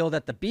the reveal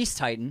that the Beast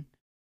Titan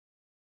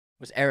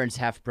was Aaron's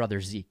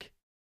half-brother, Zeke.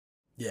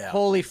 Yeah.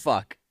 Holy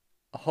fuck.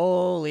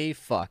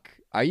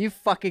 Are you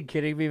fucking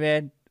kidding me,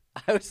 man?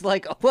 I was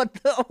like, what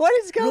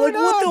is going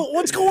on?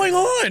 What's going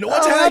on?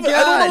 What's happening? I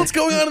don't know what's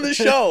going on in the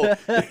show.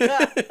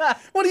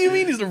 What do you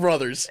mean these are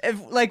brothers?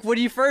 Like, when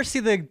you first see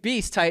the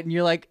Beast Titan,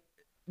 you're like,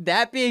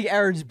 that being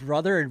Aaron's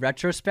brother in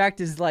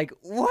retrospect is like,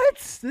 what?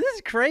 This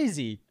is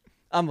crazy.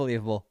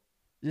 Unbelievable.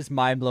 Just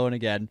mind-blowing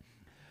again.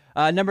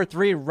 Number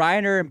 3,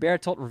 Reiner and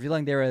Bertolt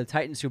revealing they were the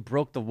Titans who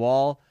broke the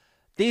wall.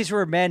 These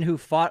were men who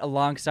fought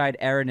alongside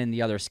Aaron and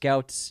the other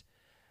scouts,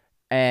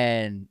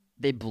 and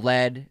they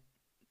bled.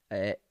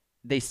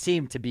 They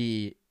seemed to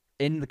be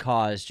in the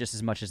cause just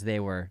as much as they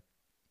were.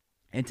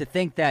 And to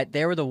think that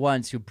they were the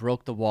ones who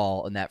broke the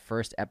wall in that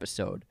first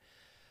episode,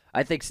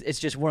 I think it's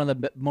just one of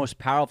the most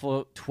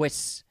powerful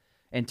twists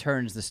and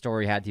turns the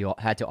story had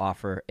to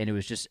offer, and it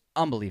was just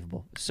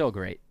unbelievable. So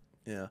great.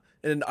 Yeah,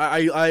 and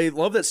I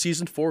love that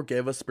season 4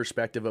 gave us the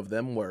perspective of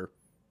them where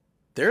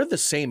they're the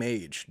same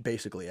age,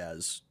 basically,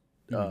 as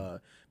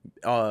Aaron,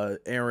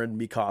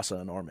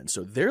 Mikasa, and Armin.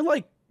 So they're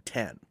like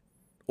 10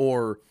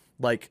 or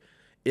like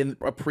in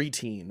a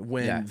preteen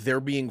when they're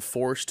being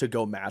forced to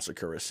go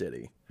massacre a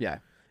city. Yeah.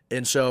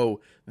 And so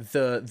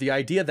the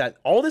idea that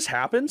all this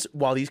happens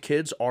while these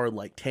kids are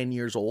like 10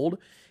 years old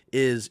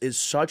is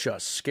such a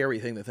scary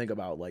thing to think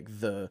about, like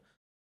that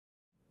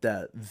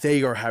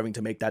they are having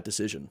to make that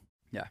decision.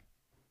 Yeah.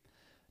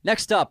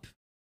 Next up,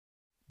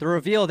 the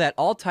reveal that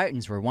all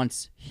Titans were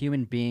once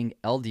human being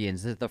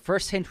Eldians. The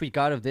first hint we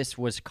got of this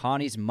was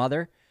Connie's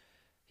mother.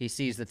 He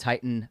sees the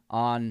Titan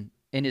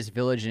in his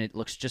village, and it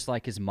looks just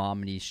like his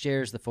mom, and he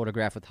shares the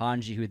photograph with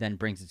Hanji, who then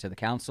brings it to the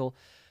council.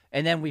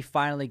 And then we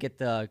finally get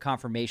the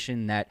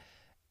confirmation that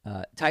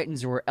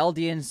Titans were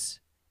Eldians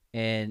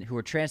and who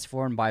were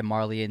transformed by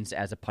Marleyans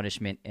as a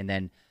punishment and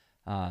then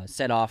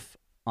set off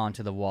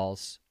onto the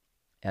walls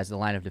as the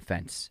line of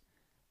defense.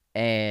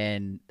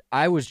 And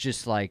I was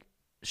just like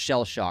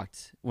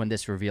shell-shocked when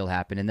this reveal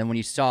happened. And then when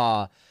you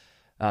saw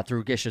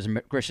through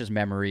Grisha's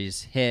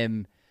memories,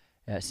 him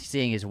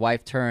seeing his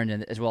wife turn,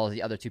 and as well as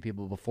the other two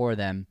people before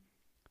them,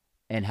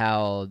 and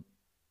how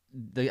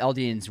the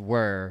Eldians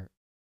were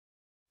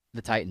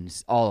the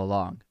Titans all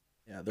along.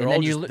 Yeah, they're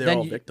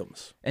all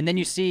victims. And then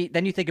you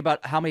think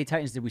about how many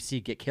Titans did we see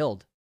get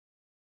killed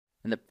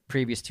in the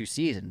previous 2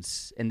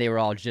 seasons, and they were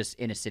all just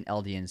innocent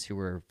Eldians who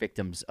were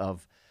victims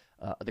of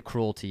the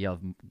cruelty of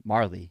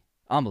Marley.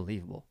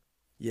 Unbelievable.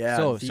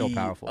 Yeah, so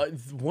powerful.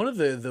 One of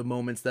the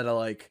moments that I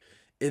like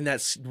in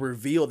that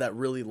reveal that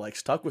really like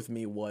stuck with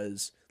me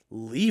was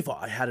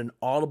Levi had an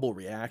audible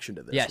reaction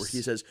to this, where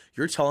he says,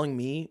 "You're telling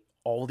me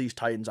all these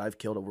Titans I've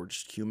killed were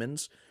just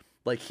humans?"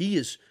 Like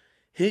he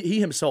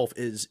himself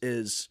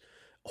is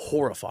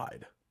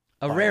horrified.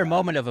 A rare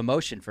moment of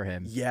emotion for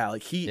him. Yeah,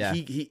 like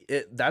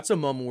that's a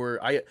moment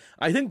where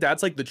I think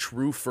that's like the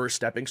true first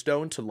stepping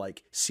stone to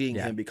like seeing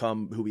him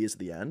become who he is at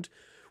the end,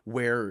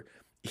 where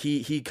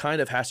he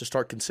kind of has to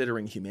start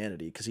considering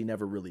humanity, because he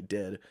never really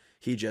did.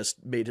 He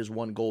just made his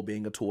one goal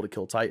being a tool to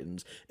kill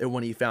Titans, and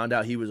when he found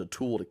out he was a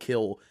tool to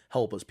kill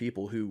helpless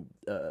people, who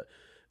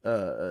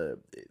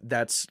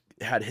that's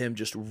had him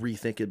just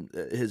rethinking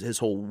his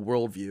whole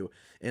worldview.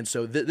 And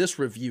so this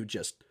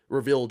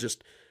reveal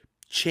just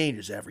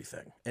changes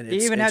everything. And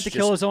he even had to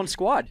kill his own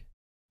squad.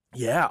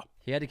 Yeah,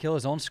 he had to kill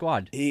his own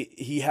squad.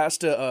 He has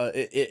to.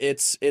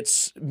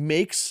 It's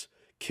makes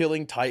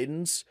killing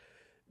Titans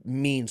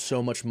mean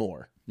so much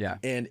more. Yeah,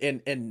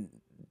 and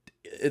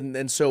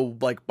so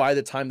like by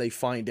the time they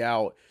find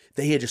out,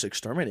 they had just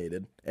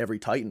exterminated every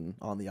Titan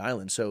on the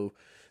island. So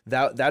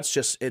that's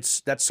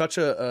such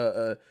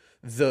a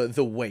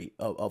the weight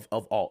of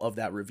all of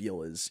that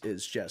reveal is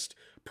just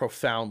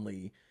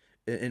profoundly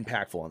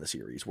impactful on the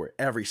series, where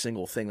every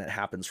single thing that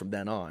happens from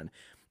then on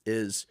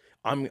is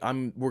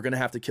we're gonna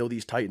have to kill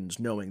these Titans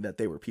knowing that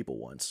they were people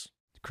once.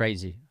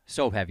 Crazy,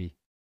 so heavy.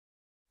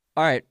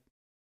 All right,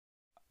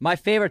 my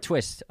favorite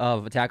twist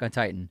of Attack on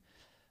Titan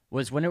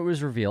was when it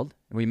was revealed,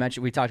 and we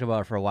talked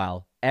about it for a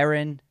while.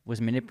 Eren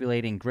was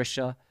manipulating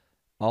Grisha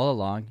all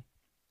along.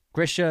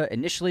 Grisha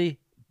initially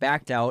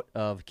backed out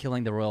of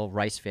killing the royal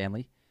Rice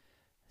family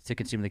to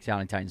consume the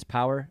Counting Titan's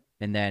power.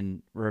 And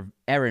then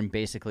Eren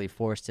basically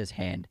forced his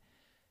hand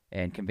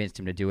and convinced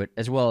him to do it,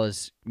 as well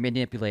as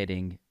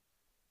manipulating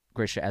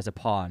Grisha as a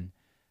pawn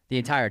the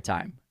entire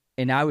time.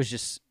 And I was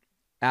just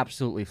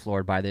absolutely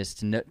floored by this,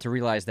 to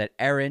realize that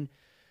Eren,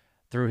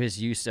 through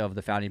his use of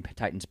the Founding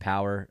Titan's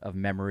power of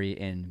memory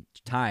and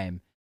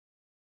time,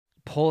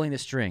 pulling the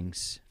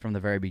strings from the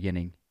very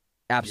beginning.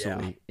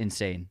 Absolutely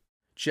insane.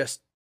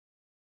 Just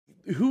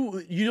who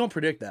you don't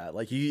predict that.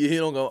 Like you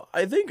don't go.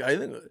 I think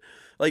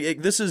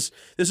like this is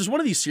one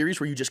of these series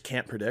where you just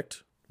can't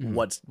predict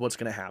what's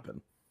going to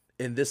happen,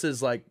 and this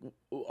is like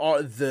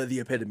the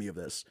epitome of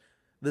this.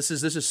 This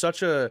is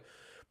such a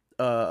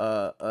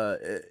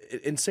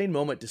insane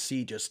moment to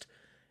see. Just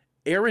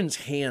Eren's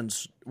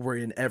hands were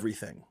in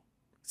everything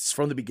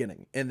from the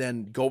beginning, and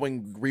then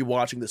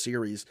rewatching the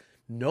series,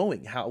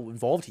 knowing how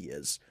involved he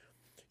is,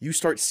 you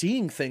start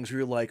seeing things where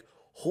you're like,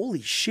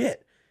 holy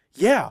shit,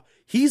 yeah,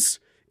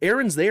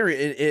 Eren's there,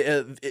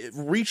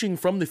 reaching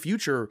from the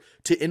future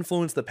to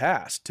influence the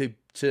past,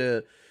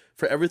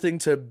 for everything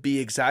to be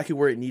exactly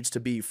where it needs to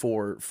be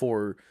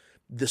for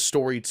the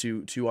story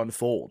to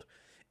unfold.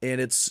 And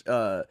it's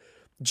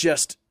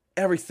just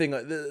everything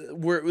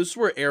where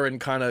Eren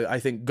kind of, I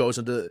think, goes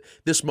into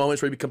this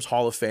moment where he becomes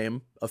Hall of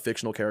Fame of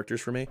fictional characters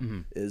for me.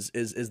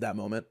 Is that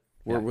moment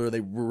where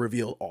they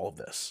reveal all of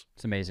this.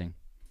 It's amazing.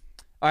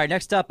 All right,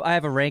 next up, I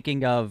have a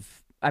ranking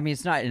of, I mean,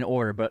 it's not in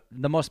order, but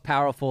the most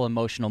powerful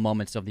emotional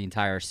moments of the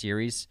entire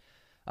series.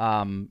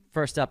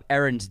 First up,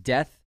 Eren's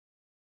death.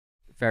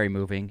 Very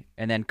moving.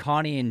 And then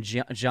Connie and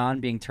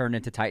John being turned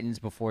into Titans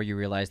before you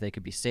realize they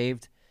could be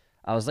saved.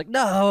 I was like,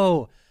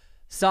 no!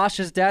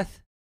 Sasha's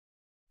death.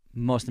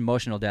 Most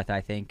emotional death, I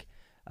think.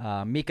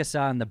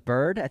 Mikasa and the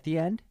bird at the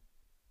end.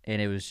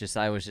 And I was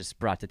just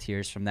brought to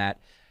tears from that.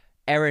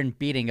 Eren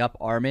beating up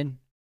Armin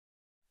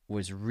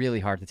was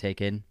really hard to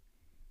take in.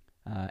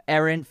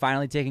 Eren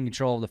finally taking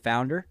control of the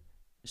Founder.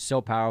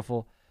 So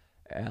powerful.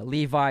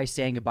 Levi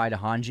saying goodbye to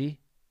Hanji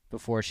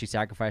before she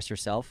sacrificed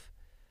herself.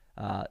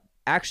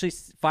 Actually,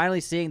 finally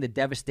seeing the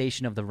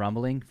devastation of the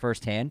rumbling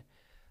firsthand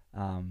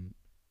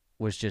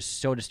was just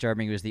so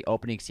disturbing. It was the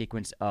opening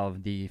sequence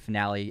of the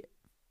finale,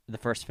 the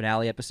first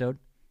finale episode.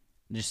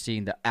 Just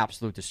seeing the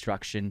absolute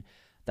destruction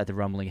that the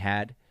rumbling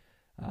had.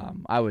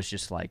 I was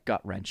just like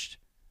gut-wrenched.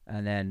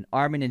 And then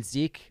Armin and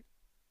Zeke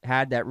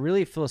had that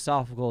really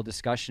philosophical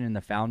discussion in the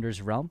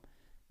Founder's realm,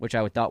 which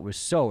I thought was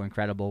so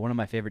incredible. One of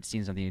my favorite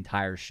scenes of the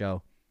entire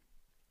show.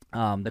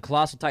 The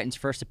Colossal Titan's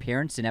first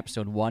appearance in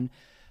episode 1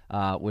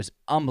 was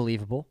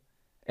unbelievable.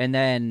 And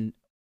then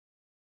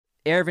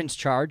Erwin's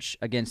charge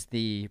against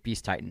the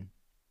Beast Titan.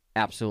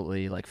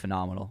 Absolutely, like,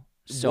 phenomenal.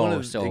 So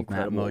emotional.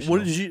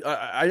 What did you?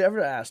 I ever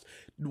asked.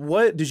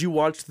 What did you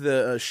watch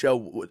the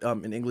show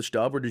in English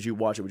dub, or did you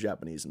watch it with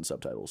Japanese and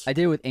subtitles? I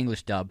did it with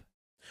English dub.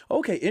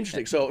 Okay,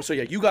 interesting. So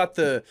yeah, you got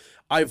the.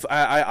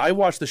 I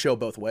watched the show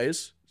both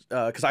ways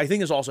because I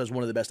think this also has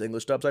one of the best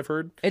English dubs I've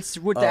heard.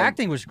 The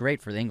acting was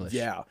great for the English.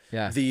 Yeah.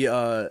 The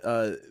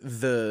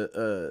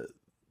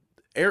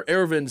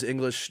Erwin's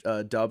English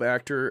dub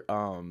actor.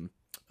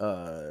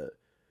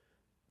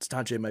 It's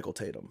not J. Michael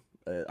Tatum.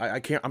 I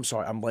can't. I'm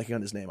sorry. I'm blanking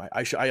on his name.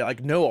 I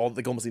like know all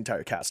like almost the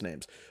entire cast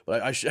names,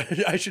 but I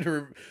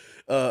should.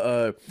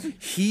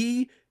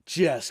 He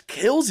just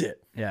kills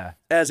it. Yeah.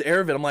 As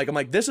Erwin, I'm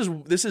like this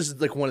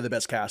is like one of the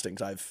best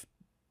castings I've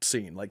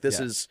seen. Like this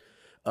is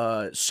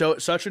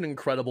such an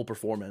incredible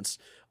performance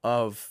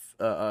of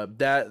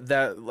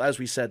that as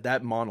we said,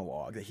 that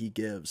monologue that he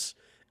gives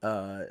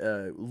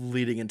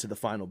leading into the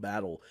final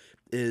battle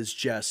is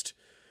just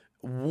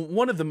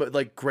one of the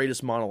like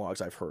greatest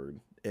monologues I've heard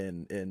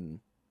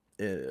in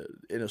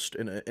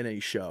a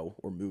show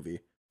or movie.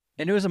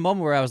 And it was a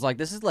moment where I was like,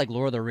 this is like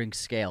Lord of the Rings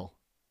scale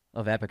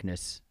of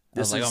epicness. I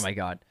was like, oh my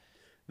God.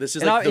 This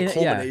is like the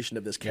culmination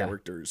of this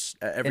character's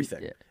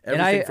everything.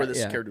 Everything for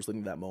this character's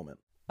leading to that moment.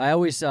 I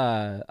always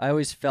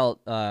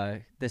felt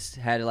this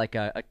had like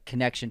a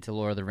connection to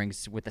Lord of the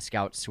Rings with the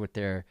scouts with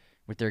their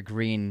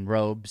green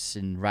robes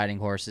and riding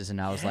horses,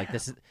 and I was like,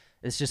 this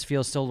just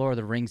feels so Lord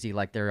of the Ringsy,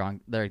 like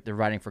they're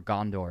riding for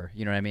Gondor.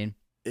 You know what I mean?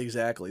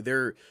 Exactly.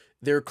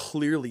 They're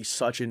clearly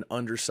such an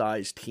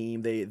undersized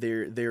team.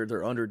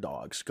 They're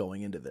underdogs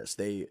going into this.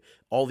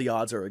 All the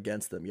odds are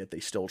against them, yet they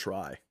still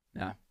try.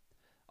 Yeah.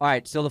 All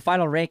right. So the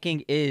final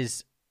ranking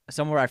is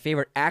some of our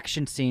favorite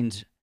action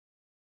scenes.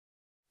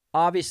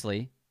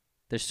 Obviously,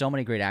 there's so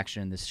many great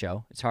action in this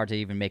show. It's hard to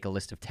even make a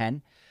list of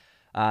 10.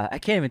 I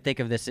can't even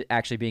think of this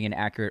actually being in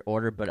accurate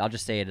order, but I'll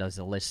just say it as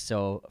a list.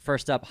 So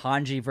first up,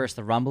 Hanji versus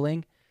the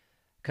Rumbling,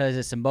 because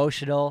it's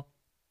emotional.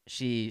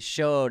 She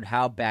showed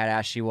how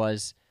badass she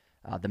was.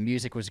 The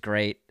music was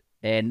great,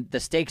 and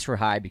the stakes were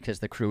high because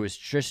the crew was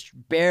just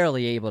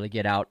barely able to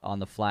get out on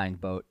the flying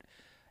boat,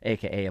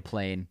 a.k.a. a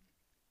plane.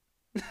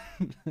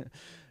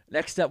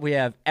 Next up, we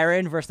have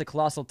Eren versus the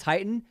Colossal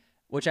Titan,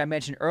 which I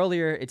mentioned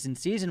earlier. It's in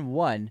Season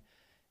 1.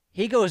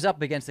 He goes up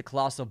against the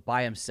Colossal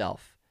by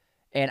himself,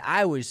 and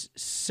I was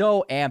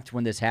so amped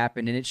when this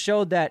happened, and it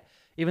showed that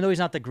even though he's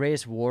not the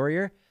greatest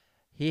warrior,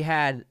 he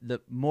had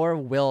the more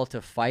will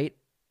to fight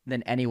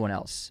than anyone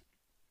else.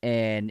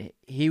 and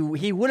he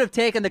would have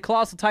taken the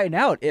Colossal Titan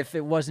out if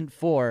it wasn't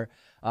for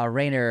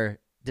Rainer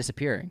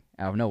disappearing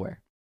out of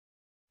nowhere.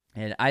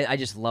 And I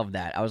just love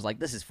that. I was like,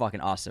 this is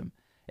fucking awesome.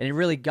 And it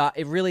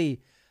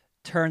really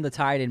turned the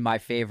tide in my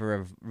favor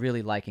of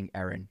really liking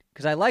Erwin.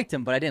 Because I liked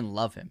him, but I didn't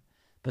love him.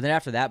 But then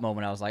after that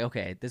moment, I was like,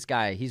 okay, this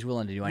guy, he's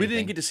willing to do anything. We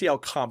didn't get to see how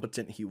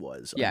competent he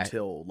was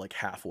until like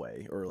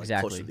halfway or like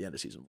close to the end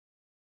of season.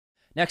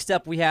 Next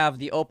up, we have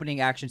the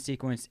opening action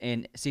sequence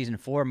in Season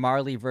 4,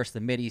 Marley versus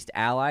the Mideast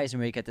allies.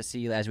 And we get to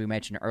see, as we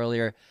mentioned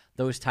earlier,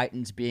 those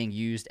Titans being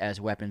used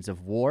as weapons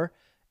of war.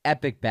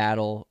 Epic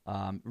battle.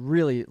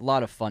 Really a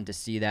lot of fun to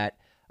see that.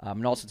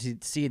 And also to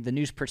see the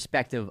new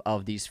perspective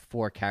of these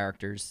 4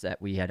 characters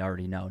that we had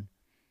already known.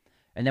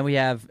 And then we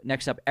have,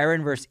 next up,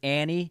 Erwin versus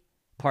Annie,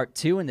 Part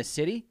 2 in the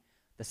city.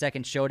 The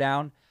second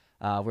showdown,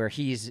 where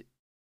he's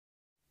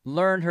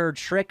learned her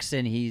tricks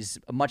and he's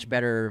a much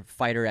better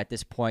fighter at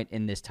this point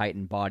in this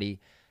Titan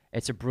body.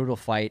 It's a brutal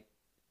fight.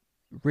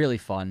 Really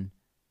fun.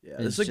 Yeah,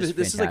 this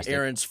is like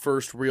Aaron's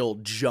first real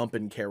jump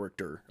in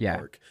character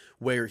arc,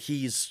 where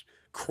he's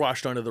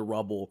crushed under the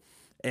rubble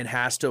and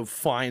has to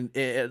find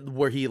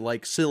where he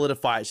like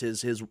solidifies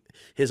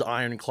his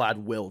ironclad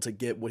will to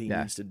get what he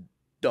needs to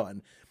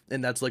done.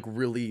 And that's like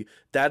really,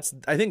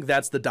 I think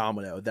that's the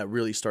domino that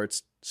really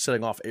starts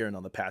setting off Aaron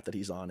on the path that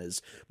he's on,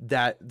 is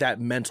that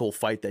mental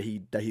fight that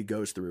he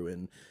goes through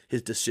and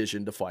his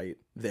decision to fight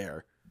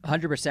there.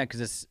 100%,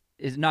 because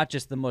it's not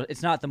just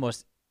it's not the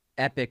most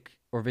epic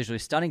or visually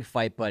stunning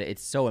fight, but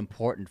it's so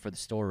important for the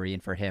story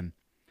and for him.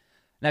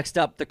 Next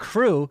up, the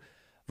crew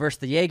versus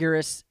the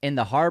Jaegerists in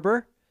the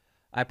harbor.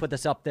 I put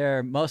this up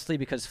there mostly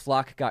because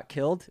Flock got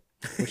killed,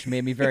 which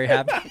made me very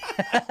happy.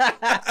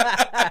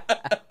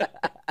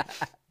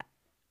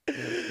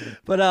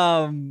 But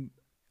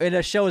in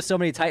a show with so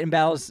many Titan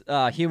battles,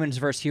 humans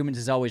versus humans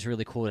is always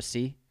really cool to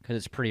see because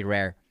it's pretty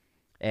rare.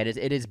 And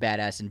it is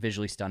badass and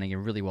visually stunning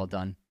and really well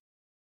done.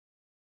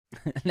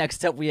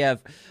 Next up, we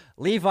have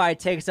Levi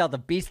takes out the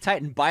Beast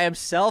Titan by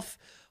himself.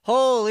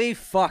 Holy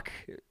fuck.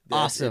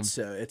 Awesome.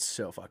 It's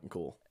so fucking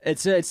cool.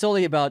 It's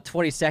only about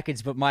 20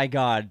 seconds, but my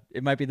God,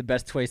 it might be the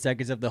best 20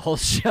 seconds of the whole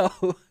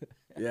show.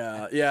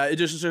 Yeah. It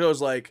just shows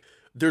like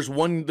there's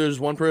one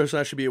person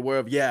I should be aware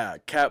of. Yeah,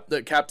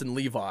 Captain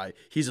Levi.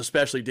 He's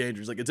especially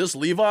dangerous. Like, is this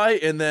Levi?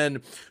 And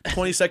then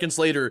 20 seconds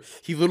later,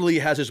 he literally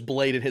has his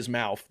blade in his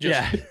mouth. He's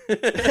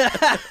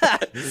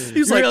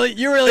like,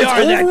 you really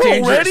are that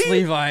dangerous,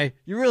 Levi.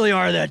 You really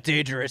are that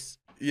dangerous.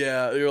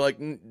 Yeah, you're like,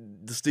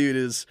 this dude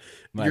is.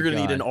 You're gonna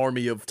need an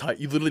army of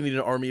You literally need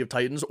an army of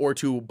Titans, or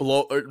to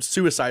blow or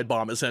suicide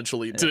bomb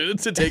essentially to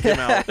take him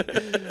out.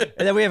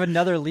 And then we have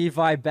another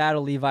Levi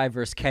battle. Levi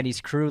versus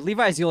Kenny's crew.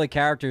 Levi's the only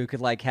character who could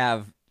like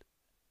have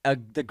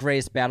the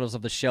greatest battles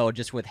of the show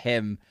just with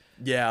him.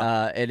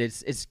 Yeah, and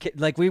it's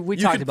like we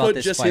talked about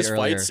this. You could put just his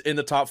earlier. Fights in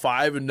the top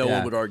 5, and no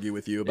one would argue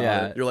with you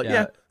about it. You're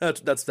like,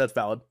 that's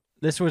valid.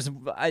 This was,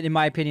 in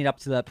my opinion, up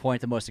to that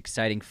point, the most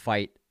exciting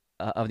fight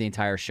of the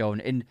entire show.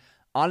 And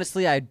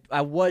honestly,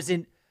 I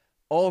wasn't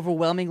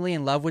overwhelmingly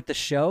in love with the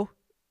show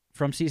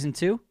from season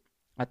 2.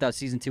 I thought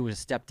season 2 was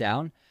a step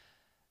down,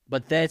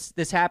 but this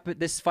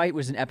fight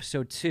was in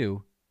episode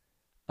 2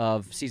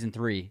 of season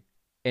 3,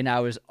 and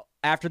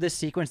after this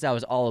sequence, I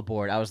was all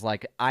aboard. I was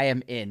like, I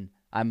am in.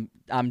 I'm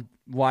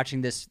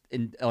watching this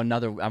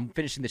I'm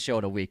finishing the show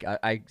in a week.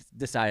 I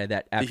decided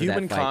that after the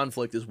human that fight,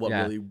 conflict is what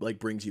really like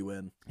brings you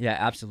in. Yeah,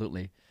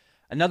 absolutely.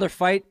 Another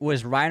fight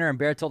was Reiner and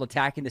Bertolt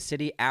attacking the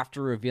city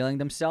after revealing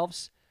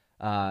themselves.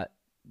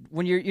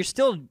 When you're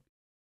still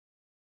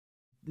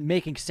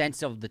making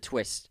sense of the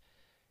twist,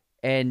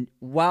 and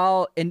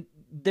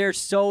they're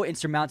so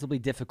insurmountably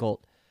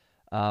difficult,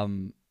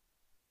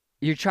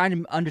 you're trying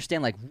to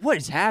understand like what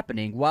is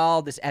happening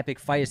while this epic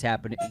fight is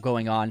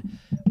going on.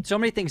 So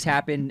many things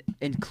happen,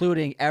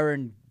 including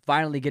Erwin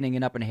finally getting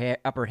an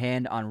upper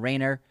hand on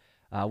Rainer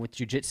with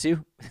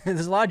jiu-jitsu.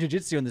 There's a lot of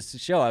jiu-jitsu in this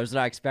show. I was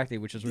not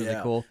expecting, which was really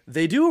cool.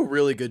 They do a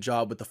really good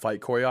job with the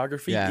fight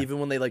choreography, even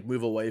when they like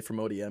move away from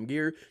ODM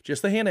gear.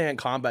 Just the hand-to-hand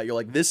combat, you're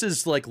like, this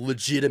is like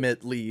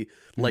legitimately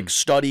like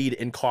studied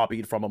and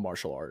copied from a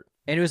martial art.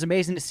 And it was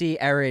amazing to see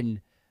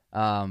Erwin,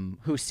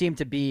 who seemed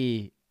to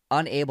be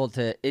unable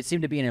to. It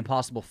seemed to be an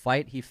impossible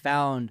fight. He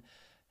found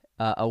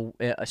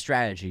a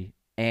strategy,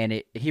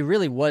 and he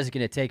really was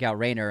going to take out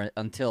Rainer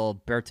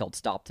until Bertolt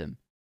stopped him.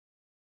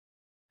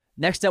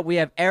 Next up, we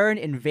have Erwin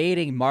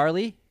invading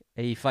Marley.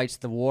 He fights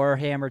the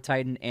Warhammer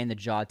Titan and the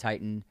Jaw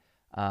Titan,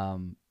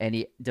 and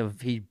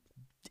he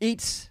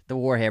eats the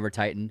Warhammer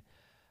Titan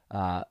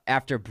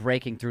after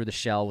breaking through the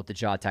shell with the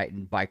Jaw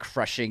Titan by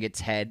crushing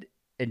its head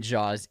and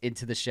jaws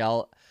into the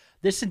shell.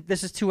 This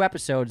is 2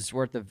 episodes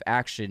worth of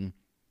action,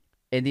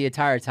 and the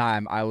entire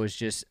time I was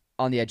just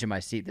on the edge of my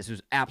seat. This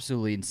was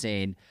absolutely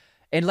insane,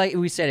 and like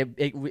we said,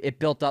 it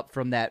built up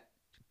from that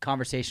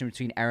conversation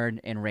between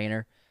Erwin and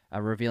Rainer.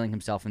 Revealing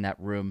himself in that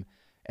room,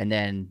 and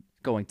then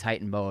going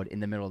Titan mode in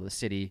the middle of the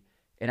city.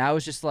 And I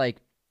was just like,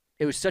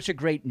 it was such a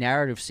great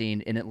narrative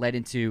scene, and it led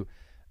into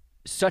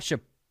such a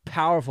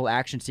powerful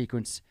action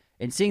sequence.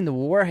 And seeing the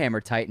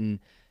Warhammer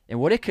Titan and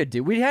what it could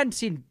do, we hadn't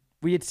seen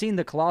we had seen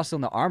the Colossal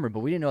and the armor, but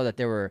we didn't know that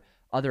there were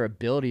other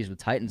abilities with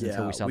Titans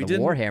until we saw the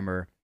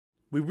Warhammer.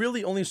 We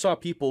really only saw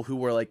people who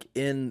were like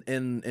in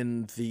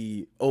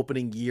the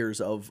opening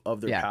years of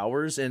their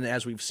powers, and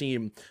as we've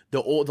seen,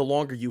 the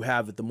longer you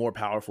have it, the more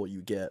powerful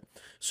you get.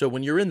 So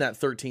when you're in that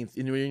 13th,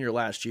 in your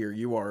last year,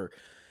 you are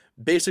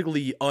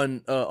basically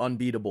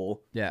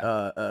unbeatable.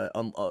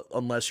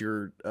 Unless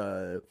you're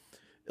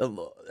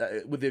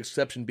with the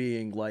exception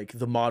being like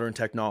the modern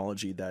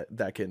technology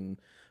that can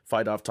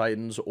fight off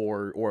Titans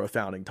or a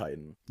founding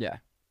Titan. Yeah.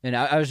 And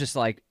I was just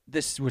like,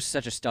 this was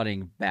such a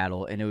stunning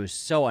battle, and it was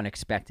so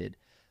unexpected.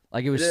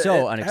 Like, it was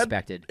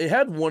unexpected. It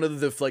had one of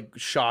the like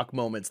shock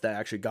moments that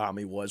actually got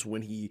me was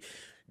when he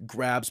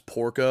grabs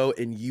Porco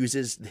and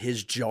uses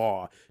his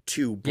jaw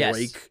to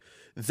break.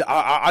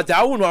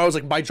 That one, I was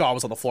like, my jaw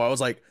was on the floor. I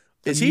was like,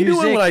 is he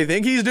doing what I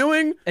think he's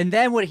doing? And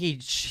then when he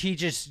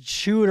just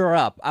chewed her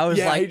up, I was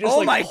like,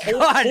 oh my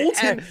God. Holds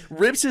him,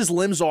 rips his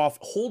limbs off,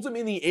 holds him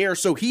in the air.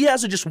 So he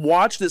has to just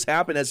watch this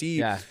happen as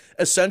he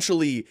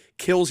essentially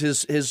kills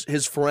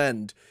his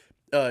friend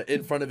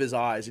in front of his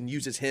eyes and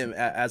uses him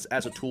as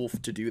a tool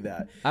to do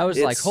that. I was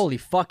like, holy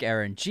fuck,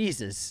 Aaron.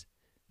 Jesus.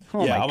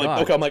 Oh my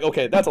God. I'm like,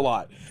 okay, that's a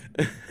lot.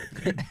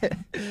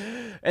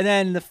 And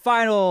then the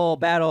final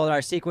battle in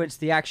our sequence,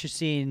 the action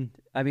scene,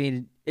 I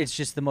mean, it's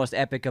just the most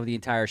epic of the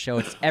entire show.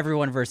 It's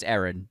everyone versus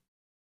Aaron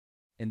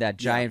in that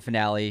giant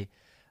finale.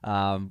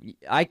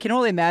 I can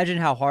only imagine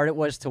how hard it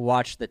was to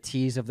watch the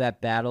tease of that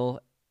battle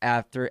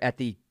as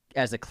a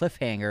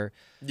cliffhanger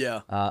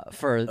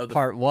for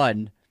part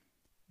one.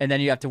 And then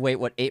you have to wait,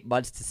 8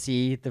 months to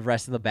see the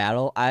rest of the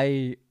battle.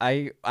 I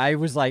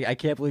was like, I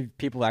can't believe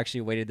people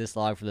actually waited this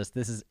long for this.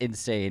 This is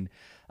insane.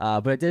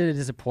 But it didn't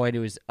disappoint. It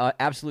was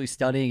absolutely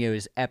stunning. It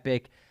was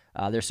epic.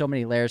 There's so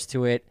many layers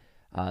to it.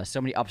 So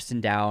many ups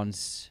and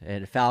downs.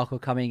 And Falco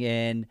coming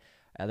in.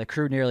 The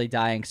crew nearly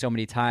dying so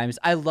many times.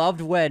 I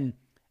loved when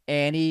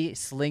Annie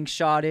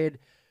slingshotted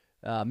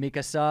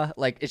Mikasa.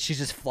 Like, she's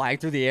just flying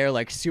through the air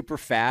like super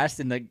fast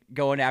and like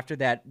going after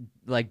that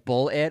like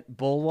bull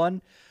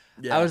one.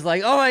 Yeah. I was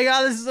like, oh my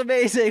God, this is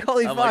amazing.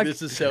 Holy fuck. Like,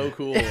 this is so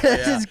cool.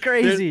 This is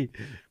crazy.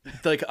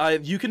 Like,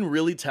 you can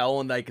really tell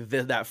in like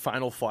that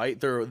final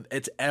fight,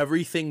 it's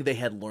everything they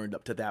had learned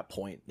up to that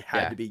point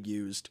had to be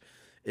used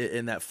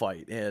in that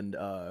fight. And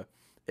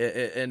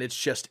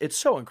it's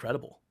so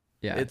incredible.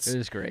 Yeah, it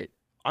is great.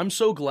 I'm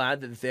so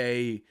glad that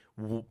they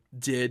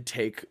did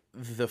take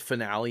the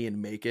finale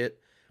and make it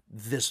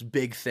this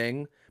big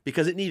thing,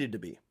 because it needed to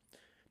be.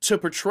 To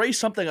portray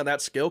something on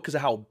that scale, because of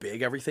how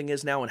big everything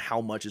is now and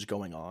how much is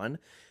going on,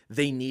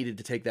 they needed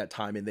to take that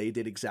time, and they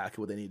did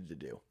exactly what they needed to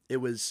do. It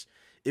was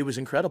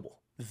incredible.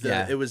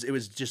 It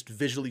was just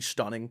visually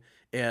stunning,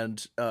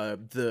 and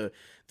the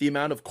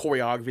amount of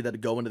choreography that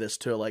would go into this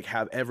to like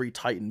have every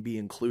Titan be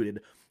included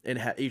and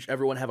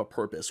everyone have a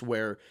purpose.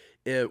 Where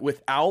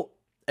without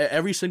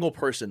every single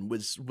person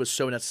was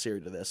so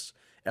necessary to this.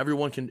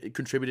 Everyone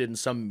contributed in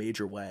some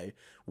major way.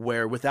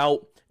 Where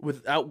without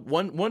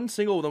one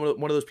single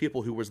one of those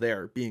people who was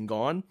there being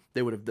gone,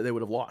 they would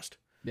have lost.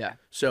 Yeah.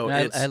 So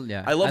I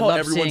love how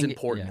everyone's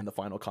important in the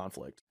final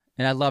conflict.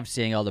 And I loved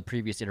seeing all the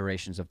previous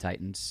iterations of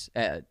Titans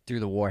through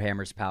the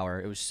Warhammer's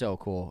power. It was so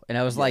cool. And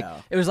I was like,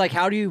 it was like,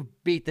 how do you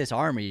beat this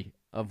army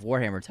of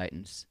Warhammer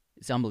Titans?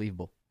 It's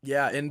unbelievable.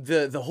 Yeah, and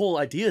the whole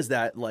idea is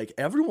that like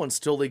everyone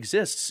still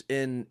exists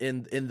in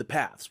the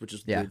paths, which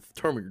is the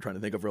term we were trying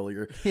to think of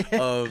earlier.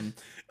 In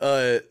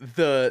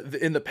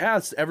the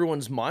paths,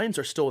 everyone's minds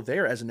are still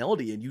there as an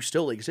entity, and you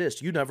still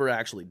exist. You never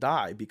actually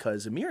die,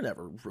 because Ymir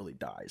never really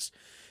dies,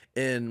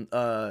 and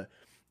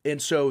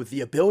so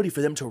the ability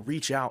for them to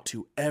reach out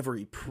to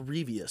every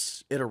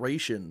previous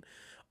iteration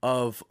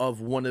of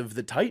one of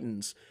the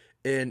Titans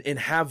and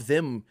have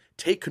them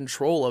take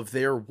control of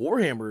their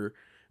Warhammer.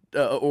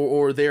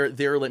 Or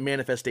their like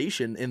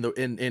manifestation in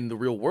the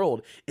real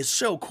world is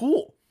so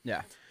cool.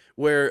 Yeah,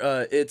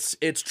 where it's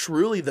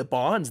truly the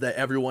bonds that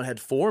everyone had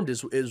formed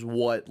is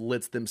what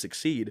lets them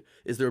succeed.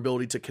 Is their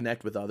ability to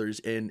connect with others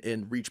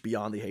and reach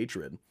beyond the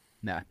hatred.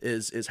 Yeah,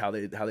 is how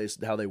they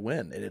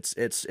win, and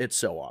it's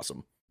so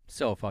awesome.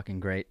 So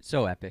fucking great,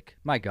 so epic.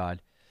 My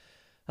God,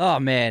 oh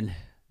man,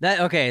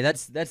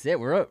 that's it.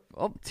 We're up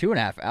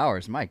 2.5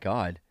 hours. My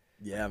God.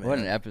 Yeah, man. What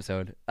an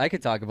episode. I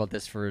could talk about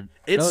this for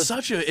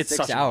such 6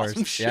 an hours.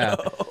 Awesome show. Yeah.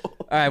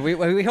 All right,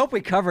 we hope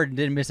we covered and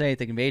didn't miss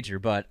anything major,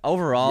 but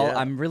overall,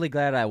 I'm really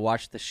glad I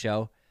watched the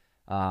show.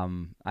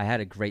 I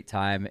had a great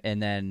time,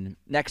 and then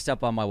next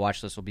up on my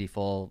watch list will be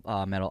Full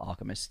Metal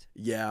Alchemist.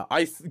 Yeah,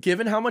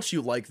 given how much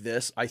you like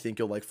this, I think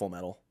you'll like Full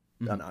Metal.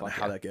 On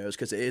how that goes,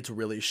 because it's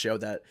really a show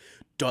that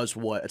does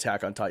what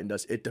Attack on Titan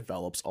does. It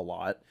develops a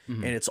lot,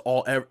 and it's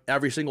all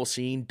every single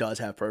scene does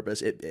have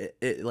purpose.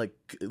 It like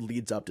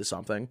leads up to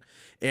something,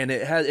 and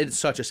it's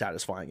such a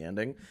satisfying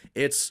ending.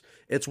 It's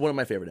one of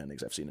my favorite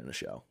endings I've seen in a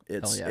show.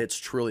 It's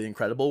truly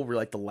incredible. We're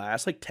like the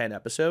last 10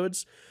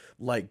 episodes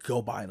like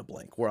go by in a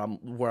blink, where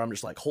I'm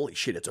just like, holy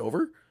shit, it's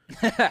over.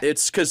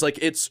 It's because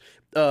it's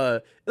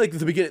like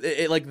the beginning,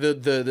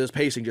 the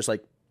pacing just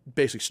like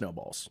basically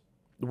snowballs.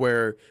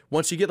 Where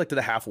once you get to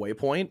the halfway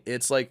point,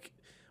 it's like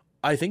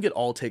I think it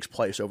all takes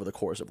place over the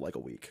course of like a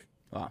week.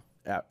 Wow.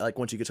 Like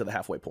once you get to the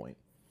halfway point.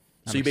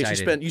 So I'm you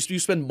basically excited. you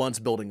spend months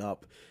building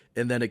up,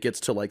 and then it gets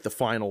to like the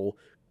final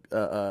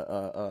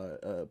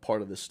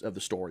part of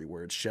the story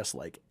where it's just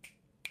like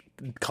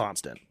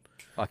constant.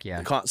 Fuck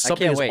yeah.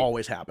 Something can't is wait.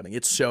 always happening.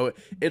 It's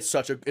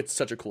such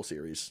a cool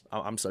series.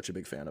 I'm such a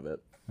big fan of it.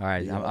 All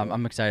right,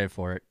 I'm excited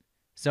for it.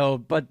 So,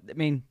 but I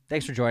mean,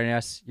 thanks for joining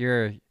us.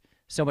 You're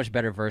so much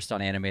better versed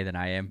on anime than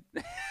I am.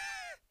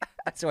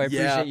 So I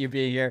appreciate you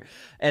being here.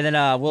 And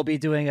then we'll be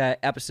doing an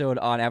episode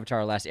on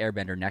Avatar: Last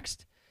Airbender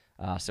next.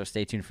 So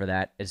stay tuned for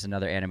that. It's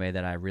another anime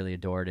that I really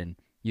adored and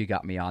you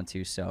got me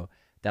onto. So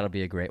that'll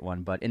be a great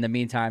one. But in the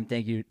meantime,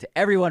 thank you to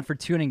everyone for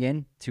tuning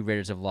in to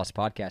Raiders of the Lost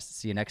podcast.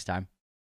 See you next time.